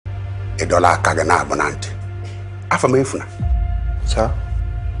$1 kagana abonante. Afama ifuna. Sir.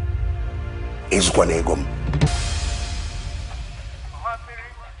 Ezukwa na ego m.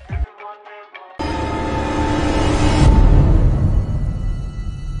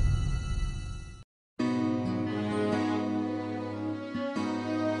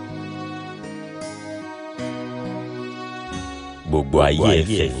 Gbogbo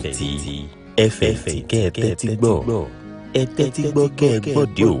ayé ẹ̀fẹ̀ kẹ́ ẹ tẹ́tí gbọ́ kẹ́ ẹ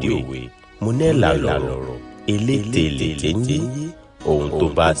gbọ́dé òwe múnẹ́là lọ̀rọ̀ elétè lètè ń yé ohun tó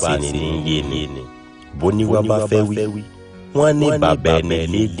bá sí ni ní yé ni bóníwá bá fẹ́ wí wọ́n ní bàbá ẹni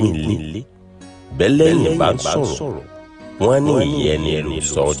légún lé bẹ́lẹ́yìn bá ń sọ̀rọ̀ wọ́n ní ìyẹn ẹni ló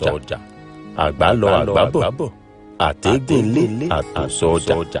sọ ọjà àgbà lọ àgbà bọ̀ àtẹ́gùn lé àtòsọ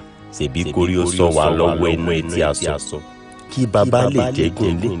ọjà ṣèbí kórí ó sọ wà lọ́wọ́ ẹnu etí aṣọ kí bàbá lè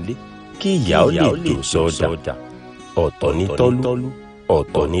jẹ́gùn lé kí ìyá ó lè tó sọ́jà ọ̀tọ̀ ní tọ́lú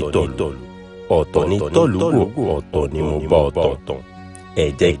ọ̀tọ̀ ní tọ̀lú ọ̀tọ̀ ní tọ́lú wò ọ̀tọ̀ ní mo bá ọ̀tọ̀ ẹ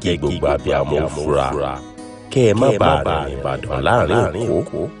jẹ́ kí gbogbo abiyamọ fura kẹ́ ẹ má bàa rìn Ìbàdàn láàrin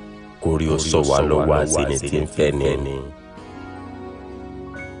Èkó kórí ó sọ wà lọ́wọ́ àṣìní tí ń fẹ́ ni.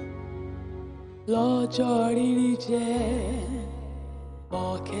 lọ́jọ́ rírí jẹ́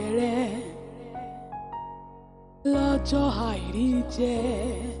ọ̀kẹ́rẹ́ lọ́jọ́ àìrí jẹ́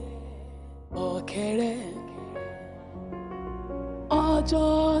ọ̀kẹ́rẹ́ ọjọ́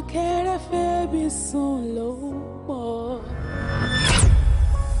kẹ́rẹ́ fẹ́bi sùn ló pọ̀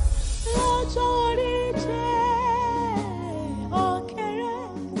lọ́jọ́ rí jẹ́ ọ̀kẹ́rẹ́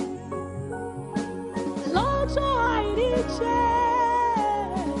lọ́jọ́ àìrí jẹ́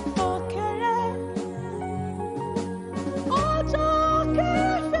ọ̀kẹ́rẹ́ ọjọ́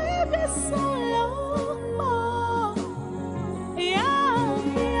kẹ́rẹ́ fẹ́bi sùn ló pọ̀.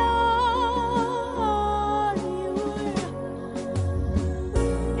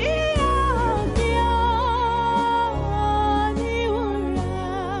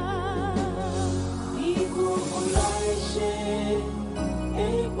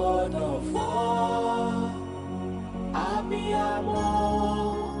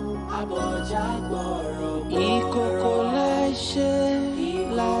 Ìkòkò láìṣe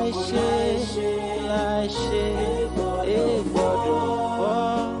ègbọ́dọ̀ fọ́.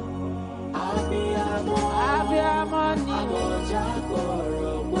 Abiyamọ ni àbọ̀já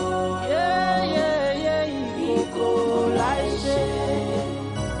gbọ̀rọ̀ gbọ́. Ìkòkò láìṣe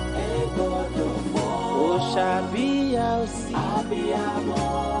ègbọ́dọ̀ fọ́. Òṣàbíyá òsì. Abiyamọ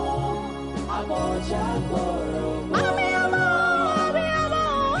àbọ̀já gbọ̀rọ̀ gbọ́. Abiyamọ.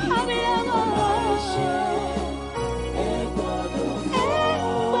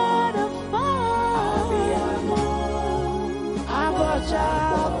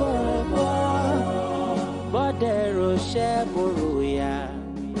 Bọ́dẹ̀rò ṣẹ́ bòròyà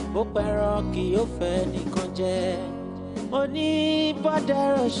bó pẹ̀ràn kì yóò fẹ́ nìkan jẹ́. Mo ní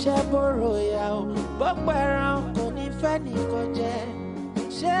bọ́dẹ̀rò ṣẹ́ bòròyà bó pẹ̀ràn kò ní fẹ́ nìkan jẹ́.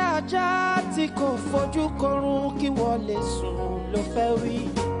 Ṣé ajá tí kò fojú korun kí wọ́n lè sùn ló fẹ́ wí?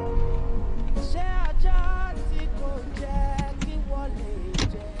 Ṣé ajá tí kò jẹ́ kí wọ́n lè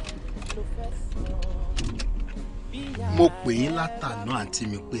jẹ ló fẹ́ sùn? Mo pè é látàná àǹtí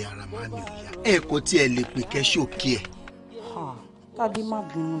mi pé ara máa ní òyà ẹ kò tí ẹ lè pè kẹ́ ṣòkè ẹ̀. Tádé má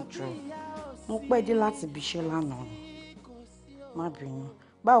bínú jọ mo pẹ́ dé láti ibiṣẹ́ lánàá ni má bínú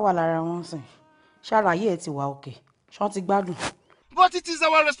báwo wà lára wọn sìn ṣàlàyé ẹ ti wà òkè ṣán ti gbádùn. But it is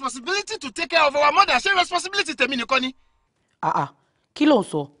our responsibility to take care of our mother. Ṣé responsibility tèmi nìkan ni? Kí ló ń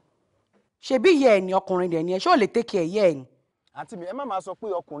sọ ṣebí ìyá ẹ ní ọkùnrin dẹ̀ ni ẹ ṣé ò lè take care ìyá ẹ ni. Àǹtí mi ẹ má máa sọ pé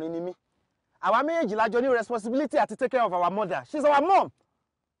ọkùnrin ni mí àwa méjèèjì la jọ ní responsibility àti take care of our mother. She's our mom.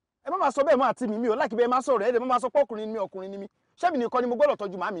 Ẹ má máa sọ bẹ́ẹ̀ mọ́ àǹtí mi ò láìkí bẹ́ẹ̀ má sọ̀rọ̀ ẹ̀ dẹ̀ má máa sọ pé ọkùnrin ni mí ṣebí nìkan ni mo gbọ́dọ̀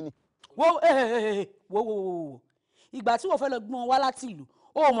tọ́jú màmí ni. wo ìgbà tí wọ́n fẹ́ lọ gbọ́n wá láti ìlú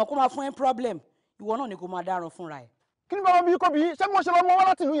ó mọ̀ kó máa fún ẹ problem ìwọ náà ni kó máa dáràn fúnra ẹ̀. Kí ni bàbá mi kò bí ṣé mo ṣe lọ mọ wá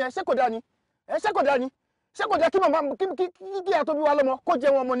láti ìlú yẹn ṣé kò dáa ni ṣé kò dáa ni ṣé kò dáa kí màmá kí ẹ tó bí wa lọ́mọ kó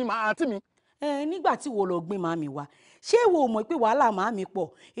jẹ́ wọn ọmọ ni màá àǹtí mi. Nígbà tí wo lọ gbé màmí wa ṣé wo mọ̀ pé wàhálà màmí pọ̀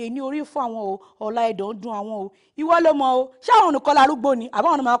èyí orí fún àwọn o ọ̀la ẹ̀dọ̀ ń dún àwọn o ìwọ ló mọ̀ o ṣé àwọn nìkan larúgbó ni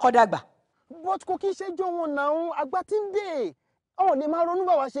àbáwọn ni máa kọ́ dàgbà. But kò kí ṣe jọ wọn náà àgbà tí ń dé ọ̀hún lè máa ronú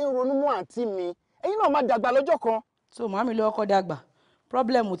báwa ṣe ń ronú mọ́ àǹtí mi ẹ̀yin náà máa dàgbà lọ́jọ́ kan. So màmí ló kọ́ dàgbà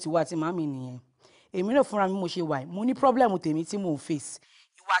problem ti wà tí màmí nìyẹn èmi náà fúnra mi mo ṣe wà mo ní problem tèmi tí mò ń face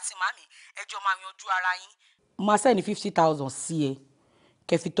ìwà tí màmí ẹjọ́ máa yanjú ara yín. máa sẹ́ni 50,000 sí ẹ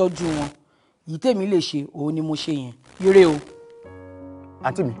kẹ́ fi tọ́jú wọn yìí tèmi lè ṣe òun ni mo ṣe yẹn yọrẹ o.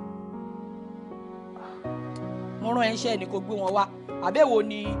 Àǹtí mi. mo rán ẹṣẹ́ ni kò gbé wọn wá àbẹ̀wò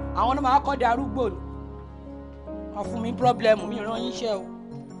ni àwọn náà máa kọ́ de arúgbó ni wọ́n fún mi problem mi rán yín iṣẹ́ o.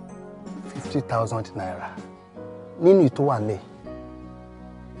 50,000 naira nínú ìtò wà lẹ̀.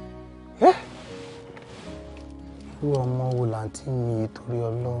 Irú ọmọ wo làǹtí mi torí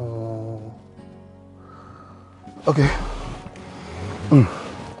Ọlọ́run. Okay.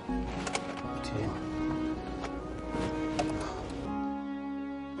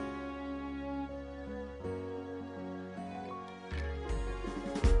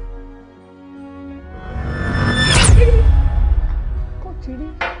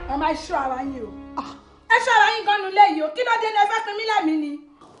 Mama, ẹ ṣọ́ ara yín o. Ẹ ṣọ́ ara yín gan-an nílé yìí o. Kí ló dé ní ẹ fẹ́ pin mí lẹ́mìí ni?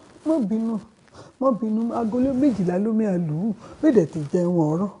 Má bínú, agolo 12 ló mi àlù. Bẹ́ẹ̀ ti jẹun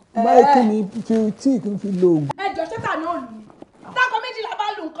ọ̀rọ̀. Báyìí kí ni fi tí kí n fi lo oògùn. Ẹ jọ ṣẹ́ta náà lù mí. Táko 12 bá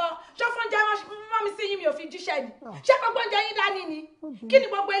lù nǹkan. Ṣé fún oúnjẹ mọ́ mi sí yín mi ò fi jíṣẹ́ ni? Ṣé gbogbo oúnjẹ yín dání ni? Kí ni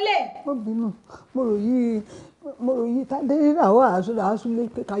gbogbo eléyìí? Má bínú, mo rò yí Tádé ràwọ̀ àásúlé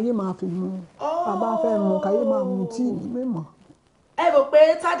káyé máa fi mu. Bàbá fẹ́ mu káyé máa mu tíì mímọ́. Ẹ rò pé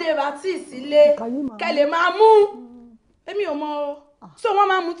Tádé ra tíì sílé kẹ́ máa mú? Èmi ò mọ̀ o. So wọ́n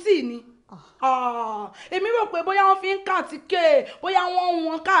máa mu tíì ni? Èmi rò pé bóyá wọ́n fi ń kàtíkè, bóyá wọ́n ń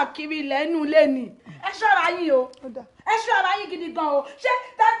wọn káàkiri lẹ́nu ilé ni. Ẹ ṣọ́ra yín o. Ẹ ṣọ́ra yín gidi gan o. Ṣé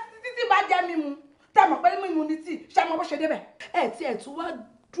títí bá jẹ́ mímu? Tẹ́ mọ̀ pé mímu ni tíì. Ṣé mo bó ṣe débẹ̀? Ẹ tí ẹ̀ tún wá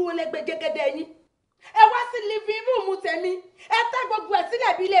dúró lẹ́gbẹ́ jẹ́gẹ́dẹ́ yín. Ẹ wá sí living room tèmi. Ẹ tẹ́ gbogbo ẹ̀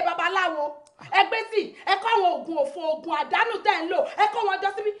sílẹ̀ bí ilé babaláwo. Ẹ gbé sí, ẹ kọ́ àwọn oògùn òfò, oògùn àdánù tẹ́ ń lò, ẹ kọ́ wọn jọ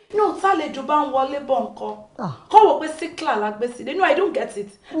síbí. No, tálejò bá ń wọlé bọ̀ nǹkan. Kọ́ wò pé síkìlà la gbé sí. No, I don't get it.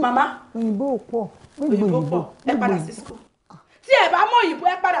 Mama. Òyìnbó pọ̀. Òyìnbó pọ̀. Ẹ padà sí school. Tí ẹ bá mọ òyìnbó,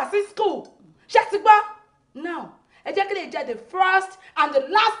 ẹ padà sí school. Ṣé ti gbọ́? Now, ẹ jẹ́ kí lè jẹ́ the first and the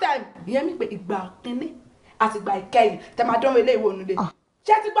last time. Ìyẹn mi pé ìgbà kínní àti ìgbà ìkẹyìn tẹ máa dánwò ilé ìwé onúlé.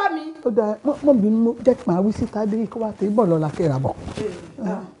 Ṣé ti gbọ́ mi? Ó dáa, mọ̀ bí mo jẹ́ kí màá wí sí Tádé kó wá tẹ̀ bọ̀ lọ́la kẹ́ra bọ̀.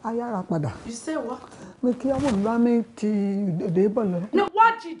 Ayára padà. You say what? Mi kí ọmọ mi bá mi ti dé bọ̀ lọ. No,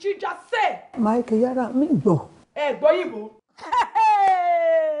 what did you just say? Màá kí yára mi gbọ́. Ẹ gbọ́ yìnbó.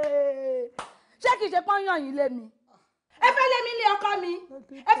 Ṣé kìí ṣe pọ́nyàn yìí lé mi? Ẹ fẹ́ lé mi lé ọkọ mi?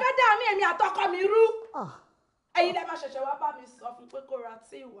 Ẹ fẹ́ dá èmi àtọkọ mi rú? Ẹ̀yin lẹ máa ṣẹ̀ṣẹ̀ wá bá mi sọ fún pé kó ra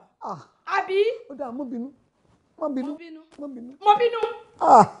tí ìwà. Àbí? Ó dáa, mo bínú.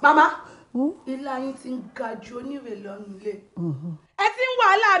 Mama, ilé yín ti ń ga ju oníwèé lọ nílé. Ẹ ti ń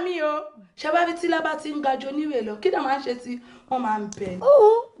wàhálà mi o. Ṣé bá bí tílá bá ti ń ga ju oníwèé lọ, kí ni máa ń ṣe tí wọ́n máa ń bẹ̀?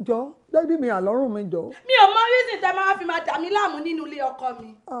 Jọ, dádì mi àlọ́rùn mi jọ. Mi ò mọ reason tẹ́ máa fi máa dà mí láàmú nínú ilé ọkọ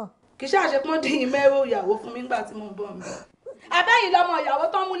mi. Kì í ṣe àṣepọ́n dín in mẹ́rọ ìyàwó fún mi nígbà tí mo ń bọ̀ mi. Abẹ́yìn lọmọ ìyàwó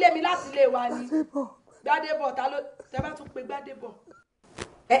tán mú lé mi láti ilé wa ni. Gbádébọ̀ ta ló tẹ́ bá tún pe Gbádébọ̀.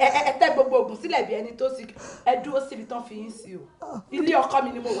 Ẹ tẹ́ gbogbo oògùn sílẹ̀ bí ẹni tó sì ẹ dúró síbi tán fi yín sí o. Ilé ọkọ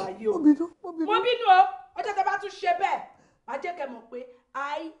mi ni mo wà yìí o. Mo bínú o. Ọjọ́ tẹ́ bá tún ṣe bẹ́ẹ̀, màá jẹ́ kẹ́ mọ̀ pé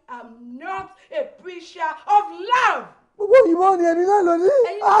I am not a preacher of love. Gbogbo òyìnbó ni ẹni náà lọ ní.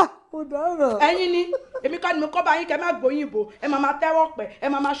 Mo dáná. Ẹ̀yin ni èmi kọ́ ni mo kọ́ bá yín kẹ́ má gbóyìnbó. Ẹ máa tẹ́wọ́ pẹ̀, ẹ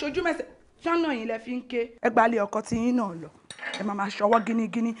máa ṣojú mẹ́sẹ̀. Ṣọ́nà yín lẹ fi ń ké. Ẹ gbalẹ̀ ọkọ tí yín náà lọ. Ẹ máa ṣọwọ́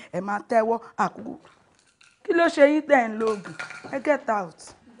gínígíní, ẹ máa tẹ́wọ́ àkókò. Kí ló ṣe yín tẹ̀ ń lo oògùn? Ẹ get out.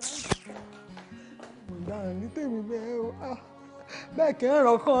 Mo dáhùn ní tèmi bẹ́ẹ̀ o. Bẹ́ẹ̀ kí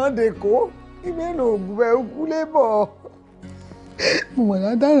ẹ̀rọ kan dè kó. Ìgbẹ́nu oògùn bẹ́ẹ̀ kú lébọ̀. Mo mọ̀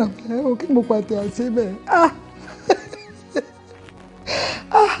dáadáa bẹ́ẹ̀ o kí mo pàtẹ àṣẹ bẹ́ẹ̀.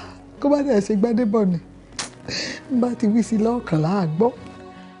 Kó bá dẹ̀ ṣe Gbádébọ̀ ni. N bá ti wí sí lọ́ọ̀kan láàgbọ́.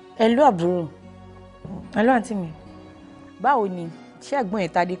 Hello àbúrò. Hello àǹtí mi. Báwo ni? Ṣé ẹ̀gbọ́n ẹ̀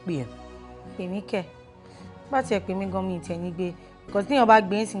Tádé pè ẹ́? Pè mí kẹ̀. Bá tiẹ̀ pè mí gan mi ìtẹ̀ ní gbé. Because tíyàn bá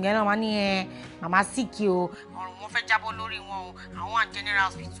gbé ń sìn gẹ́ náà máa ní màmá síkì o, ọ̀rùn wọn fẹ́ jábọ́ lórí wọn o, àwọn à general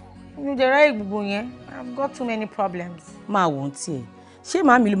hospital. Inú jẹrẹ ìgbùgbù yẹn, I've got too many problems. Máa wò ó tiẹ̀, ṣé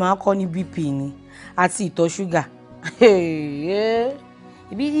màmí ló máa kọ́ ní BP ni àti ìtọ̀ ṣúgà?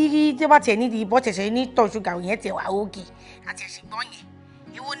 Ibi tí ó bá tiẹ̀ nídìí bọ́ tẹ̀sẹ̀ ní ìtọ̀ ṣúgà yẹn tẹ̀ wá òkè àti ẹ̀sìn gbọ́n yẹn.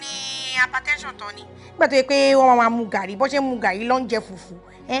 Èwo ni hypertension tán ni? Nígbà tó yẹ pé wọ́n máa mu gàrí, bọ́ ṣe mu gàrí ló ń jẹ fùfú.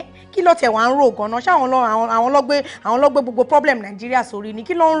 Kí ló tẹ̀ wá ń rò gan-an? Ṣé àwọn lọ́gbé gbogbo problem Nàìjíríà sórí ni?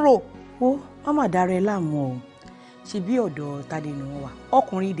 Kí ló ń rò? Ó má mà dára ẹ láàmú o. Ṣé bí ọ̀dọ̀ Tádé ni wọ́n wà?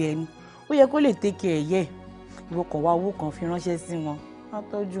 Ọkùnrin dẹ̀ ni. Ó yẹ kó lè take care ẹ̀. Ìwọ kàn wá owó kan fi ránṣẹ́ sí wọn. Wọ́n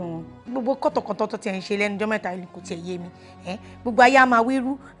tọ́jú wọn. Gbogbo kọ́tọ̀kọ́tọ̀ tó ti ń ṣe lẹ́nu ọjọ́ mẹ́ta kò tiẹ̀ yé mi. Gbogbo ayé á máa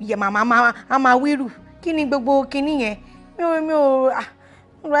wíru, ìyẹ̀ màmá á máa wíru. Kí ni gbogbo kinní yẹn? Mi ò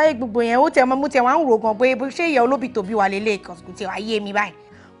ráyè gbogbo yẹn. Mo tẹ̀ wá ń rò gan pé ṣé ìyá olóbì tóbi wà lélẹ̀ kò tiẹ̀ wá yé mi báyìí.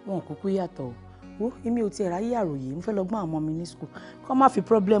 Wọn kúkú yàtọ̀ o. Wo èmi ò tiẹ̀ ráyè àròyé. Mo fẹ́ lọ gbọ́n àwọn ọmọ mi ní school. Kọ́ má fi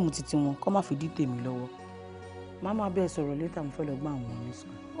problem titi wọn, kọ́ má fi dí tèmi lọ́wọ́. Màmá bẹ́ẹ̀ sọ̀rọ̀ later, mo fẹ́ lọ gbọ́n àwọn ọmọ mi ní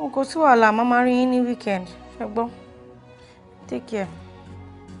school. Wọn kò sí wàhálà, màmá rí yín ní weekend. Ṣé gbọ́? Take care.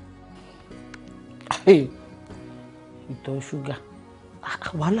 Ìtọ̀ ṣúgà.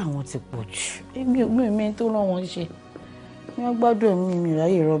 wàhálà wọn ti pọ̀ jù èmi tó rán wọn ṣe wọ́n gbádùn mi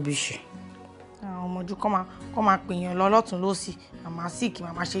ráyè rọ́bìṣì. àwọn ọmọdé kọ́ máa pèèyàn lọ lọ́tún lọ́sì màmá síìkì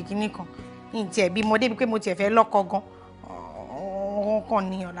màmá ṣe kinní kan ní tiẹ̀ bí mo débi pé mo tiẹ̀ fẹ́ lọ́kọ gan ọ̀hún kan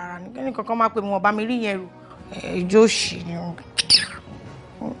níyàn lára ní kíní kankan máa pè wọ́n bá mi rí yẹn rò ẹjọ́ òṣì ni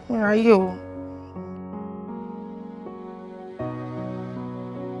wọ́n ráyè o.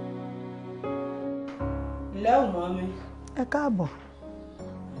 ilé ọmọ mi. ẹ káàbọ̀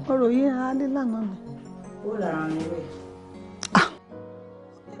ọ̀rọ̀ yìí á lé lánàá mi. ó lára mi rẹ̀.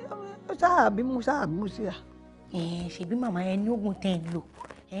 ṣáàbí mo sí à. ṣèbí màmá ẹ ní oògùn tẹ́ ẹ lò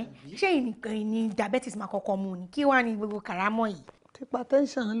ṣé ìnìkan ni diabetes máa kọ́kọ́ mú ni kí wàá ní gbogbo kàrámọ́ yìí.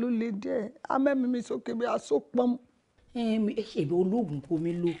 hypertension ló le díẹ̀ amẹ́mi mi sókè bí aṣọ pọ́n. ṣèbí olóògùn kò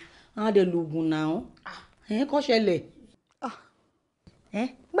mi lò á dẹ̀ lóògùn náà kọ́ ṣẹlẹ̀.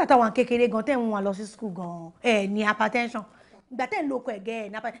 nígbà táwọn kékeré gan tẹ́ ń wọn lọ sí school gan ní hypertension ìgbà tẹ́ ń lo ọkọ̀ ẹ̀gẹ́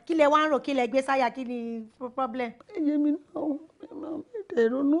ní hypertension kí lẹ wá ń rò kí lẹ gbé sáyà kí ni problem. iye mi náà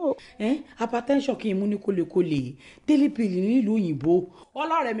ìrònú o. hypertension kì í mú ní kólekóle daily pill nílùú òyìnbó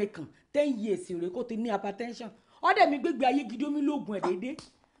ọlọ́rẹ̀ mi kàn 10 years rèé kó ti ní hypertension ọ̀dẹ̀ mi gbégbé ayé gidi omi lóògùn ẹ̀ déédéé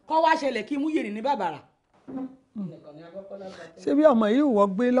kọ́ wá ṣẹlẹ̀ kí n mú yèrè ní bàbàrà. ṣé bí ọmọ yìí wọ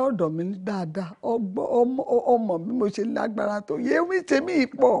gbé lọ́dọ̀ mi dáadáa ọmọ bí mo ṣe lágbára tó yé mi ṣe mí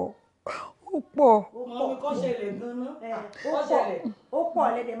pọ̀ ó pọ̀. ọmọ mi kọ́ ṣẹlẹ̀ gan-an ó pọ̀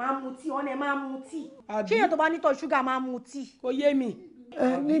lẹ́dẹ̀ máa ń mu tíì wọ́n lè máa ń mu tíì ṣé èèyàn tó bá nítọ̀ ṣúgà máa ń mu tíì. kò yé mi.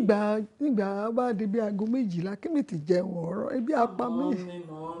 nígbà bá di bí aago 12 kí mi ti jẹun ọ̀rọ̀ ebi apá mi.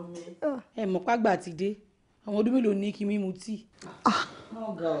 ẹ mọ̀ pàgbà ti dé àwọn ọdún mélòó ní kí mi mu tíì.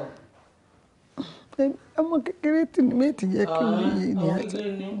 ọmọ kékeré tì ní méjì yẹ kí mi yé ni àti.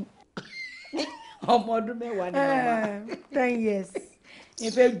 ọmọ ọdún 10 ni màmá 10 years.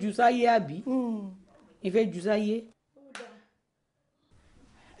 ìfẹ́ jù sáyé àbí ìfẹ́ jù sáyé.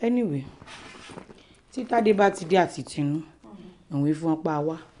 Anyway tí Tádé bá ti dé àti Tinú àwọn ìfún ọpá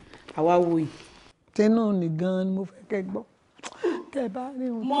àwa wò yìí. Tinú ni gan ni mo fẹ́ kẹ́ gbọ́ kẹ́ bá rí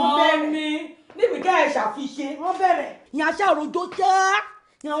wọn. mọ́ mi níbi ká ẹ̀ ṣàfiṣe wọ́n bẹ̀rẹ̀ yàn aṣá rojọ́ jẹ́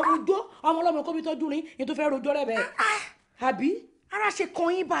yàn rojọ́ ọmọ ọlọ́mọ kó mi tọ́jú rí yẹn tó fẹ́ rojọ́ rẹ̀ bẹ́ẹ̀ àbí. ara ṣe kan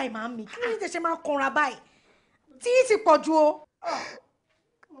yín báyìí màmí kí ló ń tẹ̀sẹ̀ máa kanra báyìí tí yìí ti pọ̀ ju o.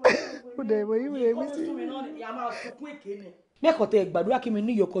 ó dẹ̀ ìwé ìwé mi sí. mẹ́kọ̀ọ́ tẹ gbàdúrà kí mi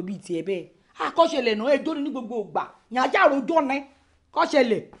ní ìyọkọ bíi tiẹ̀ bẹ́ẹ̀ àkọ́ṣẹlẹ̀ náà ẹjọ́ ní gbogbo ìgbà yàn ajá àròjọ́ ní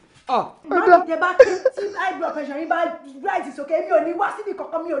kọ́ṣẹlẹ̀. máa tẹ bá kí tí high blood pressure yín bá rise sókè mi ò ní wá síbi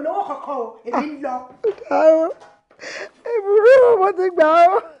kankan mi ò lówó kankan o èmi ń lọ. ìbúrú mo ti gbà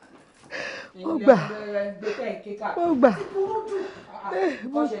ó. mo gbà.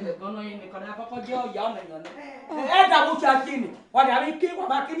 kọ́ṣẹlẹ̀ gan-an yín nìkan ní akọ́kọ́ jẹ́ ọ̀yà ọ̀nà ìyànná. ẹ dàbò ṣe àkíní wà ní àbí kí wà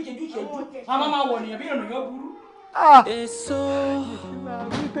bá kí ní ṣẹ́jú a máa wọ̀ nìyẹn bí ènìyàn burú.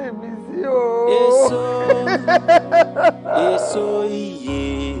 Èso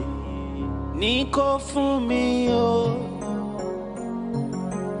ìyè ní kó fún mi o.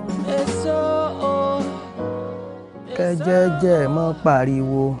 Èso o. Kẹ́jẹ́jẹ́ mọ́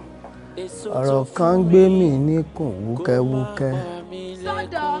pariwo ọ̀rọ̀ kan gbé mi níkùn wúkẹ́wúkẹ́.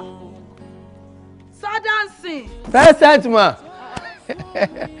 Sọ́dánsìn. Present ma.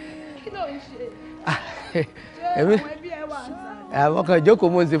 Kí ló ń ṣe? Èmi àwọn kan jókòó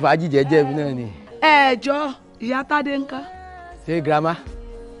mo ń ṣe fàájì jẹ́jẹ́ mi náà ni. Ẹ̀jọ́ ìyá Tádé ńkọ́. Ṣé girama?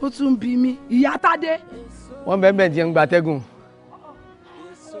 Ó tún bí mi. Ìyá Tádé. Wọ́n bẹ́ẹ̀ ti ń gbatẹ́gùn.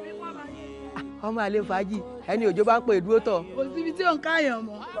 Ọmọ àlè fàájì ẹni òjò bá ń pè dúró tọ̀. Kò síbi tí ò ń káyàn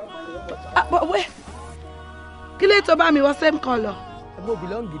mọ́. Kí lè tó bá mi wọ same colour? Mo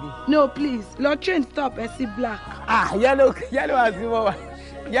belong gidi. No please, lọ train stop ẹ sí black. Yellow àti mọ́ wa.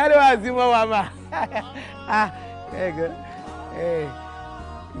 Yellow àti mọ́ wa ma. Ẹ̀gọ́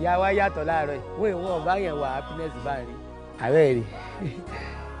ìyá wa yàtọ̀ láàárọ̀ yìí wọ́n ìwọ̀n bá yẹn wà happiness bá rí ààrẹ rí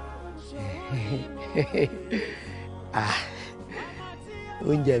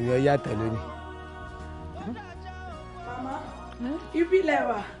oúnjẹ mi ọ yàtọ̀ lónìí. Ibi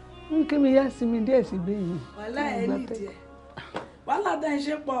lẹ́wà. Kí mi yá sí mi díẹ̀ sí bí yìí. Wàhálà ẹ nídìí ẹ. Wàhálà dá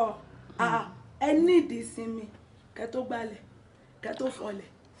iṣẹ́ pọ̀ ẹ nídìí sinmi kẹ́ tó gbálẹ̀ kẹ́ tó fọlẹ̀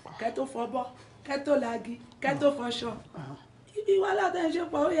kẹ́ tó fọbọ́ kẹ́ tó lagi kẹ́ tó fọṣọ. Wàhálà dá iṣẹ́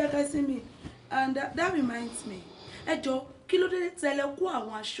pọ̀ ó yẹ kẹ́ sí mi and that reminds me ẹ jọ kí ló dé tẹ́lẹ̀ kó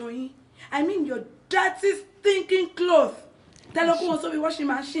àwọn aṣọ yín I mean your dirty stinking clothes tẹ́lẹ̀ kó wọn sóbi washing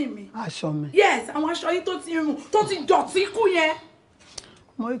machine mi. Aṣọ mi. Yes àwọn aṣọ yín tó ti rùn tó ti dọ̀tí kú yẹn.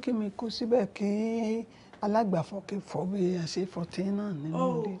 Mo rí kí mi kó síbẹ̀ kí alágbàfọ̀ kí fọ́ bí a ṣe fọ́tí náà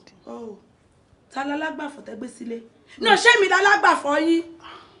nínú dídì. Ta lálágbàfọ̀ tẹ́ gbé sílé? Náà ṣé mi lálágbàfọ̀ yín?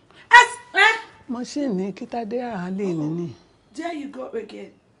 Mọ́ṣíìnì kí Tádé àhálẹ̀ nìní. There you go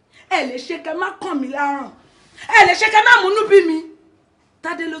again. Ẹ lè ṣe kẹ́ má kàn mí lárùn. Ẹ lè ṣe kẹ́ má múnú bí mi.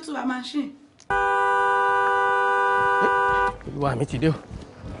 Tádé ló tún wa machine. Olúwa mi ti dé o.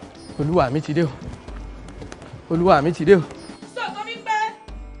 Olúwa mi ti dé o. Olúwa mi ti dé o. So tó mi pé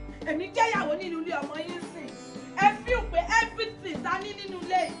èmi jẹ́ ìyàwó nínú ilé ọmọ yín sìn. Ẹ feel pé everything ta ní nínú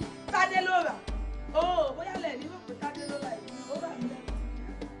ilé Tádé ló rà. Oh, bóyá lẹ̀ ní wípé Tádé ló rà ìlú ó rà mí lẹ́nu.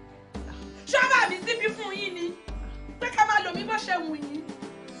 Ṣọ́ra mi síbi fún yín ni. Pé ká máa lò mí bó ṣe wù yín.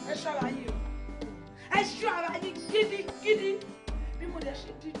 Ẹ ṣọ́ra yín o. Ẹ ṣọ́ ara yín gidigidi. Bí mo lè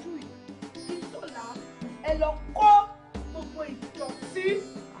ṣe díjú yìí. Kí n tó là á. Ẹ lọ kó gbogbo ìdọ̀tí.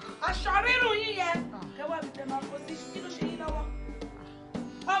 Aṣọ rírun yín yẹn. Ẹ wá mi tẹ máa kó sí kí ló ṣe yín lọ́wọ́.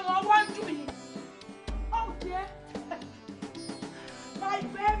 Ọmọ ọwọ́ ń dùn yín. Oh dear. My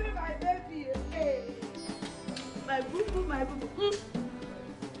baby, hey. My boo-boo, my boo-boo.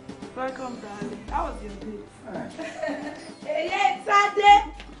 Welcome, darling. How was your day? Hey, Tade.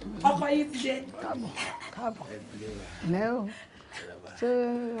 Ọkọ yìí ti dé. Káàbọ̀. Leo.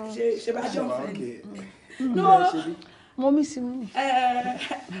 Ṣé bá jọ fẹ́? No. Mo miss you.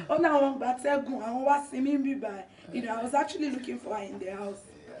 Ó ní àwọn gbàtẹ́gùn, àwọn wá sí mi bí báyìí. You know, I was actually looking for her in the house.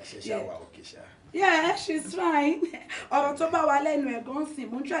 Yeah, she's fine. Ọ̀rọ̀ tó bá wa lẹ́nu ẹ̀ gan sìn,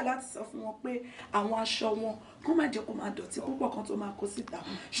 mo ń try láti sọ fún wọn pé àwọn aṣọ wọn kó má jẹ́ kó máa dọ̀tí púpọ̀ kan tó máa kó síta.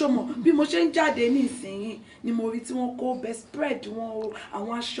 Ṣọmọ bí mo ṣe ń jáde ní ìsinyìí ni mo rí tí wọ́n kó bedspread wọn o,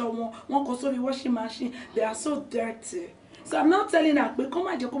 àwọn aṣọ wọn kó sórí washing machine. They are so dirty. So I'm not telling her pé kó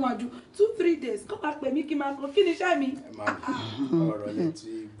má jẹ́ kó máa ju 2-3 days kó máa pè mí kí n máa kó kí ni iṣẹ́ mi. Ọ̀rọ̀ lẹ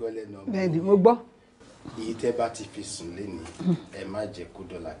ti gbọ́ lẹ́nu ọmọ. Bẹ́ẹ̀ni mo gbọ́. Iye tẹ́ bá ti fi sùn lénìí, ẹ má jẹ́ kó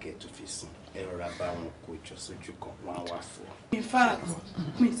dọ̀là kẹ́ tó fi sùn. Ẹ rọra bá wọn kó jọ sójú kan wọ́n á wá fún ọ. In fact,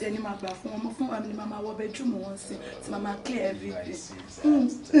 mi ti ẹni máa gbà fún wọn, mo fún wa ni màá máa wọ bedroom wọn sí, tí màá máa clear everything.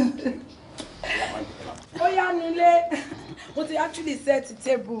 Ó yá nílé, mo ti actually set the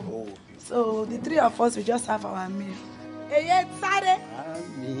table. So the 3 of us we just have our meal. Èyí sáré.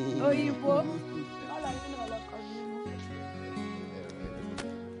 Òyìnbó.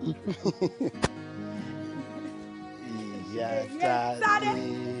 Ìyá Tádé.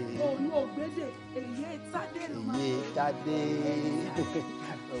 Òun ò gbédè, èyí Tádé ló máa. Iye Tádé.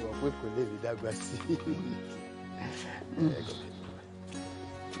 Ọ̀rọ̀ pé kò lè rí dàgbà sí.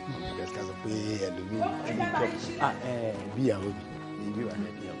 Ẹ ká sọ pé ẹlòmíì bí ìyàwó mi, ìbí wà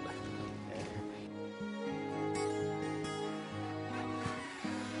lẹ́bi ọgbà.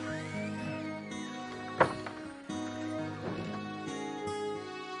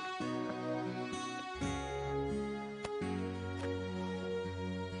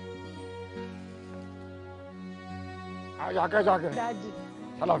 Jákèjákè.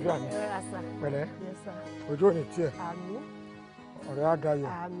 Àlàáfíà ni. Pẹ̀lẹ́. Ojú ò ní tiẹ̀. Àmín. Ọ̀rẹ́ á dayọ̀.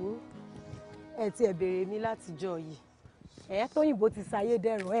 Àmín. Ẹ ti ẹ̀ béèrè mi látijọ́ yìí. Tóyìnbó ti sayé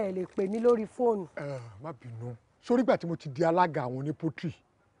dẹ̀rọ̀ ẹ lè pè mí lórí fóònù. Má bínú. Sórí ìgbà tí mo ti di alága àwọn oní pọ́tírì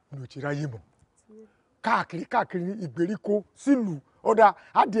mi ò ti ráyè mọ́. Káàkiri ìgbèríko sílùú ọ̀dà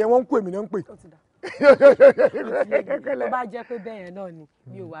adìẹ wọn ń kó èmi náà ń pè. Tó bá jẹ́ pé bẹ́ẹ̀ yẹn náà ni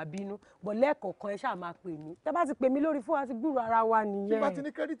mi ò wá bínú bọ̀ lẹ́ẹ̀kọ̀ọ̀kan ẹ ṣáà máa pè mí tẹ́ bá ti pè mí lórí fún wa ti gbúrò ara wa nìyẹn. tí bá ti ní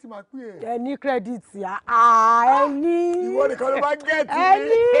kírẹ́dìtì máa pè é. ẹ ní kírẹ́dìtì ẹ ní. ìwọ nìkan ló bá gẹ̀ẹ́tì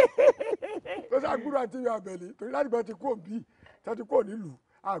mi. tó ṣe àgbúrò àti ìyá àbẹ̀lẹ̀ torí láti gbọ́ ti kú òbí tí ti kú nílùú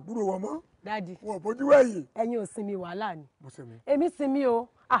àgbúrò wọn mọ́. dádì wọn ò bójú wẹ̀yìn. ẹ̀yin ò sinmi wàhálà ni. mo sinmi. èmi sinmi o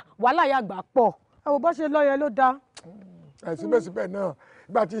wàhálà yàgbà pọ̀ àwọn bó ṣe lọ́yẹ ló dáa. síbẹ̀síbẹ̀ náà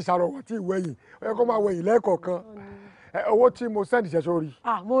nígbà tí ìṣàrọ̀wọ̀ tí ìwẹ̀yìn ó yẹ kó máa wẹ̀yìn lẹ́ẹ̀kọ̀ọ̀kan owó tí mo sẹ́ndì ṣẹ́ sórí.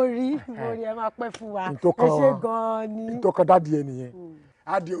 mo rí ẹ máa pẹ́ fún wa ẹ ṣe gan-an ni. ìtọ́kọ dádì ẹ nìyẹn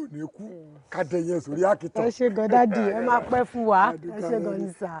adìẹ ò ní kú kádẹ yẹn sórí àkìtàn. ẹ ṣe gan dádì ẹ máa pẹ́ fún wa ẹ ṣe gan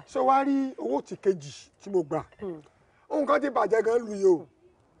ní sà. ṣé wàá rí owó tí kejì tí mo gbà nǹkan ti bàjẹ́ gan lu yìí o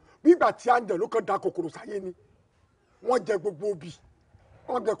bí ìgbà tí àǹjẹ̀ ló kàn da kòkòrò sáyé ni wọ́n jẹ gbogbo obì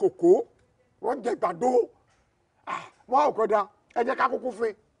wọ́n jẹ kòkó wọ́n jẹ gbàdo wọ́n ò kọ́ da ẹ jẹ́ ká kúkú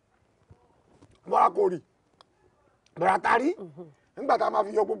fún bọ́lá kò rí bọ́lá tarí nígbà tá a máa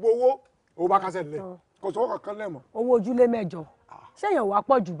fi yọ gbogbo owó bá kásẹ̀ lẹ̀ kò sówó kankan lẹ̀ mọ́. owó ojúlé mẹ́jọ ṣéyàn wàá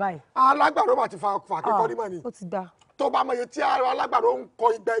pọ̀ jù báyìí. alágbàdo bá ti fa kíkọ́ ní mọ̀ ni ó ti da. tó bá mọ iye tí alágbàdo ń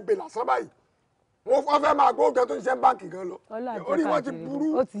kọ igba ebè lásán báyìí wọ́n fẹ́ máa gbóògùn tó ń ṣe báǹkì gan lọ orí wọn ti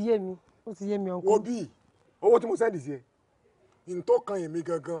burú. ó ti yé mi ọkọ. wo bí owó tí mo sẹ́ndì sí ẹ n tó kan èmi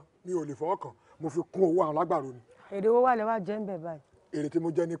gangan mi ò lè fọwọ́ kàn mo fi kún owó àwọn alágbàdo ni. èrè owó wà lẹ́wà jẹ́ ń bẹ̀ báyìí. èrè tí mo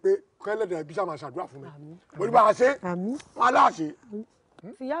jẹ ni pé kẹ́lẹ́dẹ̀ ẹbí sá máa ṣàdúrà fún mi mo ní bá a ṣe wọn aláàṣẹ.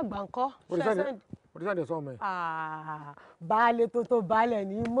 fìyà àgbà ńkọ́ òdìsẹ́ndẹ̀ sọ ọmọ ẹ̀. baálé tó baálẹ̀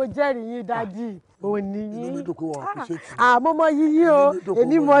ni mo jẹ́rìí yín dádì òní yín. inú mi dùn kó wọn àfiṣe tì. àmọ́ mọ yíyí o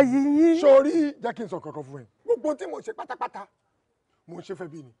èmi mọ yíyí. sórí jẹ́ kí n sọ kankan fún ẹ gbogbo tí mo ṣe pátápátá mo ń ṣe fẹ́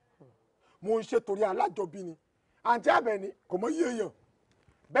bí ni mo ń ṣe torí alájọbí ni àǹtí Àbẹ̀ní kò mọ iye èèyàn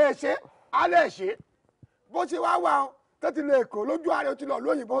bẹ́ẹ̀ ṣe alẹ́ ṣe bó ṣe wá wà ó tó ti lọ Èkó lójú ààrẹ ó ti lọ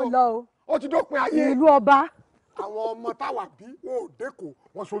lóyìnbó ó ti dópin ayé ìlú ọba. àwọn ọmọ táwa bí wọn ò dẹ́kọ̀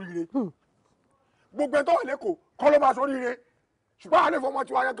wọn sóríire gbogbo ẹ̀ tó wà lẹ́kọ̀ọ́ kọ́ ló máa sóríire ṣùgbọ́n àlẹ́ fọmọ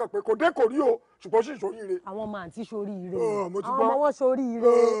tí wàá yẹ kàn pé kò dẹ́kọ̀ rí o ṣùgbọ́n sì sóríire. àwọn ọmọ àǹtí sóríire àwọn ọmọ wọn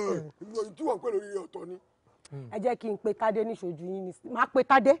sóríire. tí wọ́n ń pè lóríire ọ̀tọ̀ ni. ẹ jẹ́ kí n pe Tádé níṣojú yín ní máa pe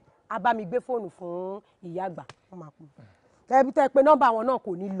Tádé a bá mi gbé fóònù fún ìyá àgbà wọ́n máa pè tẹ́bí tẹ́ pé nọ́mbà wọn náà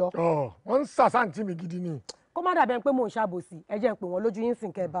kò ní lọ. wọ́n ń sàṣàǹtì mi gidi ni. kó má dàbẹ̀ pé mò ń ṣàbòsí ẹ jẹ́ n pè wọ́n lójú yín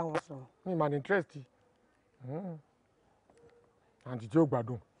sìn kẹ́ ẹ bá wọn sọ̀rọ̀. mi mà ní interest àǹtí tí ó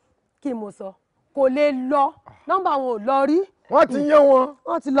gbádùn. kí mo sọ kò lè lọ nọ́mbà wọn ò lọ rí. wọ́n ti yé wọn.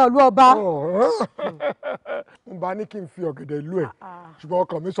 wọ́n ti lọ ìlú ọba. n bá ní kí n fi ọ̀gẹ̀dẹ̀ ìlú ẹ̀ ṣùgbọ́n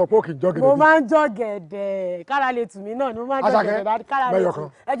ọkàn mi sọ pé ó kì í jọ gẹ̀dẹ̀. mo máa ń jọ gẹ̀dẹ̀ kára lè tù mí náà ni mo máa ń jọ gẹ̀dẹ̀ kára lè tù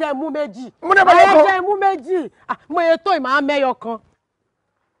ẹ jẹ́ mú méjì. ẹ jẹ́ mú méjì mo yẹ tó ìmọ̀ mẹ́yọ kan.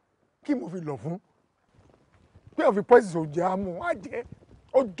 kí mo fi lọ fún pé òfin pọ́ìsì òjì àmú wá jẹ́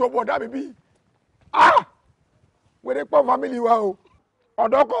ó jọ̀bọ̀ dá mi bí wẹ́rẹ́ pọ̀ fámìlì wa o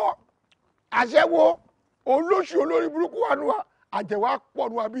ọ̀dọ́kọ̀ àṣẹwó olóṣù olórí burúkú wa nu wa àjẹwà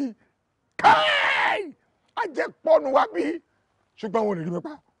pọ̀nù wa bíi káì àjẹpọ̀nù wa bíi ṣùgbọ́n wọn ò lè rí mi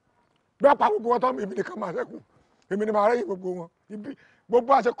pa bí wọ́n pa gbogbo wọn tán èmi nìkan máa ṣẹ́kù èmi ni màá rẹ́yìn gbogbo wọn ibi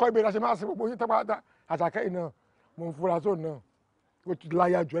gbogbo àṣekọ́ ibi ìrẹsẹ̀ máa ṣe gbogbo yín tẹ́pátá àṣàkẹ́yìn náà mo ń fura sóun náà ó ti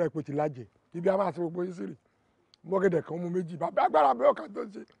láyà jù ẹ́ pé ti lájẹ ibi a máa ṣe gbogbo yín sírì mọ́gẹ́dẹ̀ kan mú méjì bàbá agbára mi ọ̀kan tó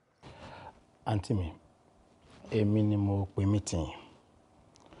ṣe. àǹtí mi èmi ni mo pe mítìn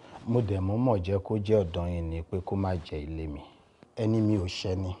mo dẹ̀ mọ̀ jẹ́ kó jẹ́ ọ̀dọ̀ yín ni pé kó má jẹ́ ilé mi ẹni mi ò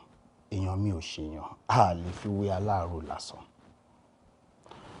ṣẹ́ni èèyàn mi ò ṣèyàn a lè fi wé aláàrò lásán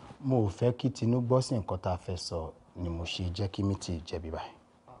mo ò fẹ́ kí Tinú gbọ́ sí nǹkan tá a fẹ́ sọ ni mo ṣe jẹ́ kí mítìn jẹ̀bi báyìí.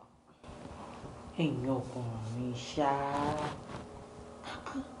 èèyàn ọkùnrin ṣáá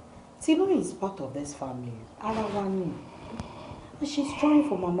Tinú is part of this family ara wa ni and she's trying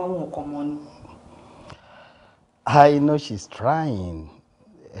for mama wọn ọkọ mọ ni. I know she's trying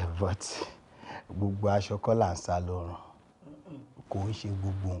but gbogbo aṣọ kọ́ là ń sá lọ́rùn kò ń ṣe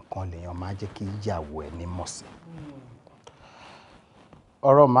gbogbo nǹkan lèèyàn máa jẹ́ kí ìyàwó ẹ̀ ní mọ̀ sí.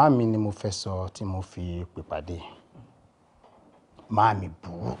 ọ̀rọ̀ màámi ni mo fẹ́ sọ tí mo fi pè pàdé màámi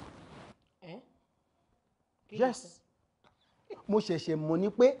burú. Yes mo ṣẹ̀ṣẹ̀ mọ̀ ní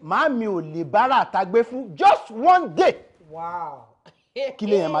pé màámi ò lè bára àtagbé fún just one day. Wow. kí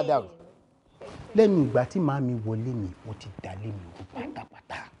lè yẹn má dàrú lẹ́nu ìgbà tí màámi wọlé mi mo ti dálé mi rú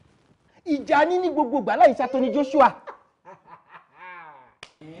pátápátá ìjà ní gbogbo ìgbà láì ṣàtọ́ ní Joshua.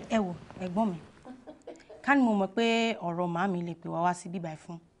 ẹ wo ẹ̀gbọ́n mi ká ní mo mọ̀ pé ọ̀rọ̀ màámi lè pè wá sí bíbáyìí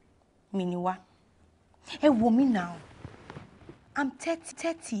fún mi ni wá ẹ wo mi now I'm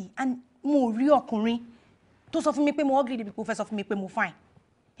 30 and mo rí ọkùnrin tó sọ fún mi pé mo ugly débi kó fẹ́ sọ fún mi pé mo fine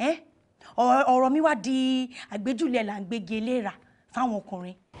ọ̀rọ̀ mi wá di àgbéjúlẹ̀ là ń gbégi eléra fáwọn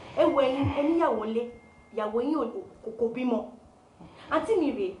ọkùnrin. ẹ wo ẹni ìyàwó lé ìyàwó yín kò bímọ àǹtí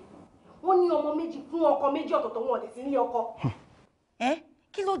mi rèé wọ́n ní ọmọ méjì fún ọkọ méjì ọ̀tọ̀ọ̀tọ̀ wọn ò dé sí ilé ọkọ.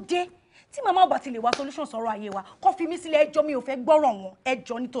 kí ló dé tí màmá ọba ti lè wá solution sọ̀rọ̀ ayé wa kó fi mí sílẹ̀ ẹjọ́ mi ò fẹ́ gbọ́rọ̀ wọn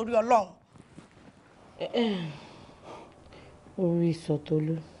ẹjọ́ nítorí Ọlọ́run. orí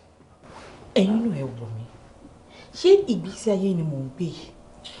Sọtolú ẹ̀yin náà ẹ wò mí ṣé ìgbésí ayé ni mò ń gbé yìí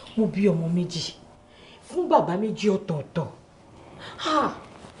mo bí ọmọ méjì fún bàbá méjì ọ̀tọ̀ọ̀tọ̀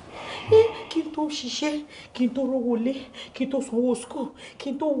kí n tó ṣiṣẹ́ kí n tó rówó lé kí n tó sanwó school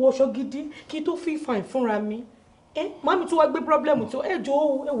kí n tó wọṣọ gidi kí n tó fi fine fúnra mi màmí tó wá gbé problem tó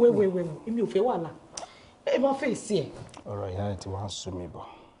ẹjọ́ ẹwẹ̀wẹ̀wẹ̀ èmi ò fẹ́ wàhálà ẹ má fèsì ẹ̀. ọ̀rọ̀ ìyá rẹ̀ ti wá ń sú mi bọ̀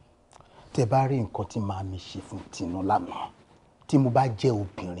tẹ bá rí nǹkan tí màámi ṣe fún Tinú lánàá tí mo bá jẹ́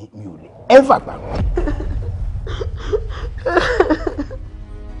obìnrin mi ò lè ever gbàgbọ́.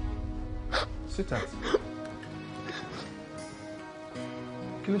 Sweetheart,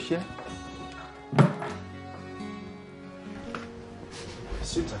 kí ló ṣe ẹ́?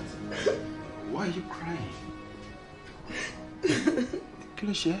 Sweetheart, why are you crying? Kí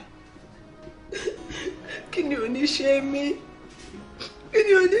ló ṣe ẹ́? Kí ni ò ní ṣe mí? Kí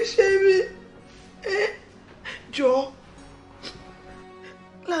ni ò ní ṣe mí? Jọ̀ọ́,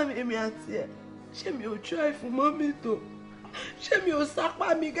 láàrin èmi àti ẹ̀, ṣé mi ò try fún mọ́mì tó? Ṣé mi ò sápá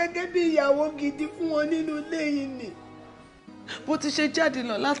mi gẹ́gẹ́ bí ìyàwó gidi fún wọn nínú ilé yìí ni? Bó ti ṣe jáde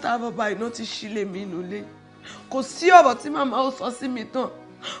lọ látara bàbá iná ti ṣílẹ̀ mi nínú ilé. Kò sí ọ̀rọ̀ tí màmá ó sọ sí mi tán.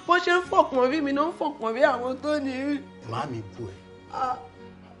 Bó ṣe ń fọkàn rí mi náà ń fọkàn rí àwọn tó ní rí. Màámi bú ẹ.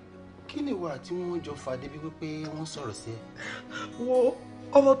 Kí ni ìwà tí wọ́n jọ fà débi wípé wọ́n sọ̀rọ̀ sí ẹ? Wo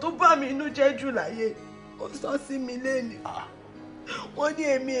ọ̀rọ̀ tó bá mi inú jẹ́ jù láyé. ó sọ sí mi lẹ́nu wọ́n ní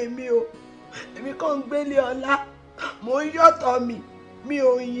èmi o èmi kàn ń gbélé ọlá mò ń yọ̀tọ̀ mi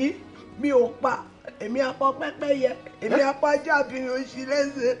ò yí mi ò pa èmi apọ pẹ́pẹ́yẹ èmi apọ ajá bí oṣù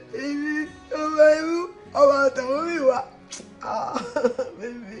lẹ́sẹ̀ èmi ọmọ irú ọmọ àtàwọn mi wà.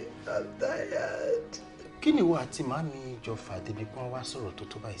 Baby, I'm tired. Kí ni ìwọ àti màmí jọ fà débi kí wọ́n wá sọ̀rọ̀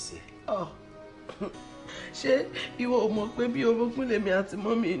tó báyìí sí ẹ? Ṣé ìwọ ò mọ̀ pé bí orogún lèmi àti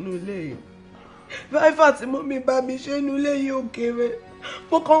mọ́mí inú ilé yìí? Fáífà tí mọ́mí bá mi ṣe inú ilé yìí ò kéré.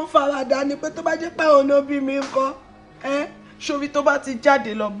 Mo kàn ń faradà ni pé tó bá jẹ́ pé àwọn ọ̀nà bí mi ń kọ́. Ṣorí tó bá ti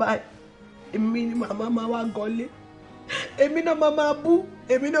jáde lọ báyìí, èmi ni màmá máa wá gọlé. Èmi náà máa bú,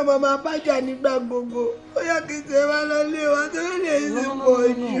 èmi náà máa bájà nígbà gbogbo. Ó yá kí n ṣe wá lọ lé wa tó lè ṣe pọ̀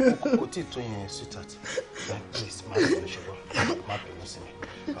jù. Kò tí ì tó yẹn, sweetheart. Please, má bínú ṣùgbọ́n má bínú sí mi.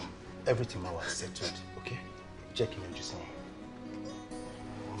 Everything ma was settled, okay? Jẹ́ kí n yọjú sí wọn.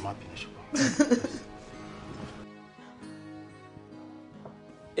 Má bínú ṣùgbọ́n.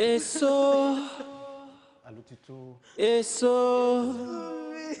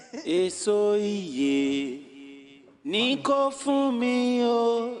 Èso ìyè ní kó fún mi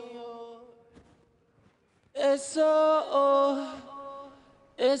o.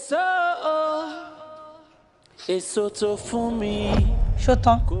 Èso tó fún mi. Ṣó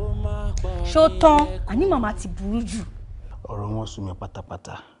tán àní màmá ti burú jù. Ọ̀rọ̀ wọn sú mi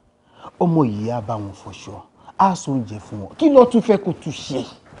pátápátá. Ọmọ yìí á bá wọn fọṣọ, á sọ oúnjẹ fún wọn. Kí ló tún fẹ́ kó tún ṣe?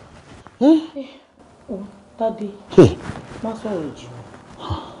 Tádé, má sọ̀rọ̀ jù.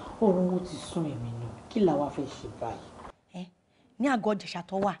 Ọ̀rọ̀ wọn ti sún èmi náà. Kí la wá fẹ́ ṣe báyìí? Ní àgọ́ Ìjẹ̀ṣà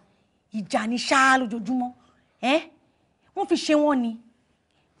tó wà, ìjà ni ṣáá lójoojúmọ́. Wọ́n fi ṣe wọ́n ni.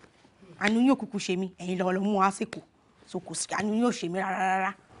 Àánú yóò kúkú ṣe mí, ẹ̀yin lọ́wọ́ lọ mú wá síkò. So kò sí àánú yóò ṣe mí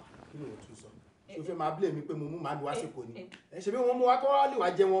rárá. Kí ló tún sọ? Ṣé o fẹ́ máa blame mi pé mo mú màálù wá síkò ni? Ṣé bí wọ́n mú wá kọ́ wá lè wá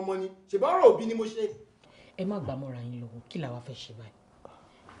jẹ wọn mọ́ ni? Ṣé bá ọ̀rọ̀ òbí ni mo ṣe? Ẹ má gbà mọ́ra yín lọ́wọ́. Kí la wá fẹ́ ṣe báyìí?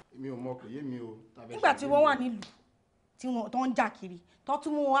 Èmi ò mọ̀, kò yé mi o. Nígbà tí wọ́n wà nílùú tí wọ́n tó ń jà kiri tó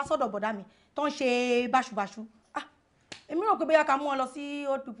tún mú wọn wá sọ́dọ̀ bọ̀dá mi tó ń ṣe báṣubàṣu. Èmi rò pé bóyá ká mú wọn lọ sí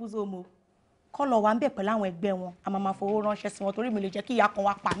old people's home o. Kọ́ lọ wà ń bẹ̀ pẹ̀lú àwọn ẹgbẹ́ wọn. A máa fowó ránṣẹ́ sí wọn torí mi lè jẹ́ kí ìyá kan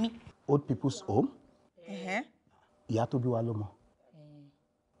wá pa mí. Old people's home? Ìyá tó bí wa lọ́mọ.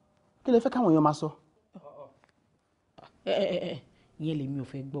 Kí lẹ fẹ́ káwọn èèyàn máa sọ? Ìyẹn lèmi ò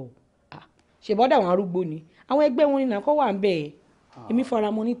fẹ́ gbọ́ o. Ṣé bọ́dà àwọn arúgbó ni? Àwọn ẹgbẹ́ wọn ni nà kọ́ wà ń bẹ̀. Èmi fara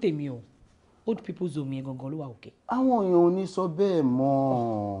mọ́ ní tèmi o. Old people's home yẹn gangan ló wà òkè. Àwọn èèyàn ò ní sọ bẹ́ẹ̀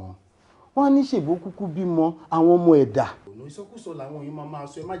mọ́. Wọ́n ní ṣèbó kúkú bímọ àwọn ọmọ ẹ̀dà. Ìsọkúsọ làwọn yìí máa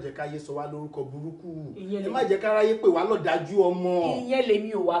sọ, ẹ má jẹ́ káyé sọ wá lórúkọ burúkú. Ẹ má jẹ́ káráyé pè wá lọ́dájú ọmọ. Ìyẹn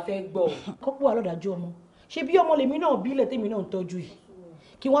lèmi ò wá fẹ́ gbọ́. Kọ́pọ̀ wà lọ́dájú ọmọ. Ṣé bí ọmọ lèmi náà bílẹ̀ tèmi náà ń tọ́jú yìí?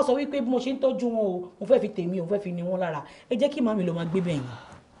 Kí wọ́n sọ wípé bí mo ṣe ń tọ́jú wọn o, mo fẹ́ fi tèmi o, mo fẹ́ fi ní wọn lára. Ẹ jẹ́ kí màmí lọ máa gbé bẹ̀yìn.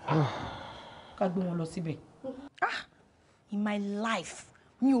 Ká gbé wọn lọ síbẹ̀. In my life,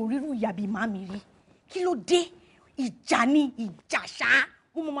 mi ò rírú ìyá bíi màmí rí. Kí ló dé? Ìjà ni ìjà ṣá.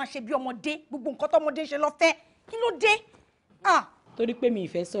 Mo máa ṣe bí ọmọdé, gbogbo nǹkan tọ́mọdé ṣe lọ́fẹ́. Kí ló dé? Torí pé mi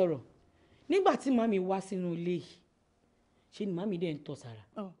ìfẹ́ sọ̀rọ̀. Nígbà tí màmí wá sínú ilé yìí, ṣe ni màmí dẹ̀ ń tọ̀ sára.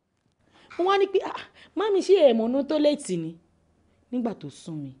 Wọ́n wá ní pé màmí ṣe ẹ̀mọ́nú tó létí ni. Nígbà tó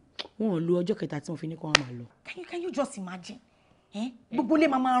sún mi, wọn ò lo ọjọ́ kẹta tí wọ́n fi ní kó wọn máa lọ. Can you just imagine? Gbogbo ilé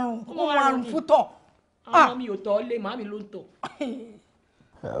máa rùn, wọ́n máa rùn fún tọ̀. Màmí ò tọ́ lé, màmí ló ń tọ̀.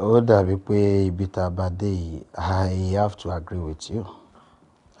 Ó dàbí pé ibi tá a bá dé yìí, I have to agree with you.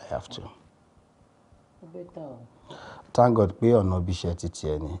 I have to. Thank God pé ọ̀nà ibi iṣẹ́ ti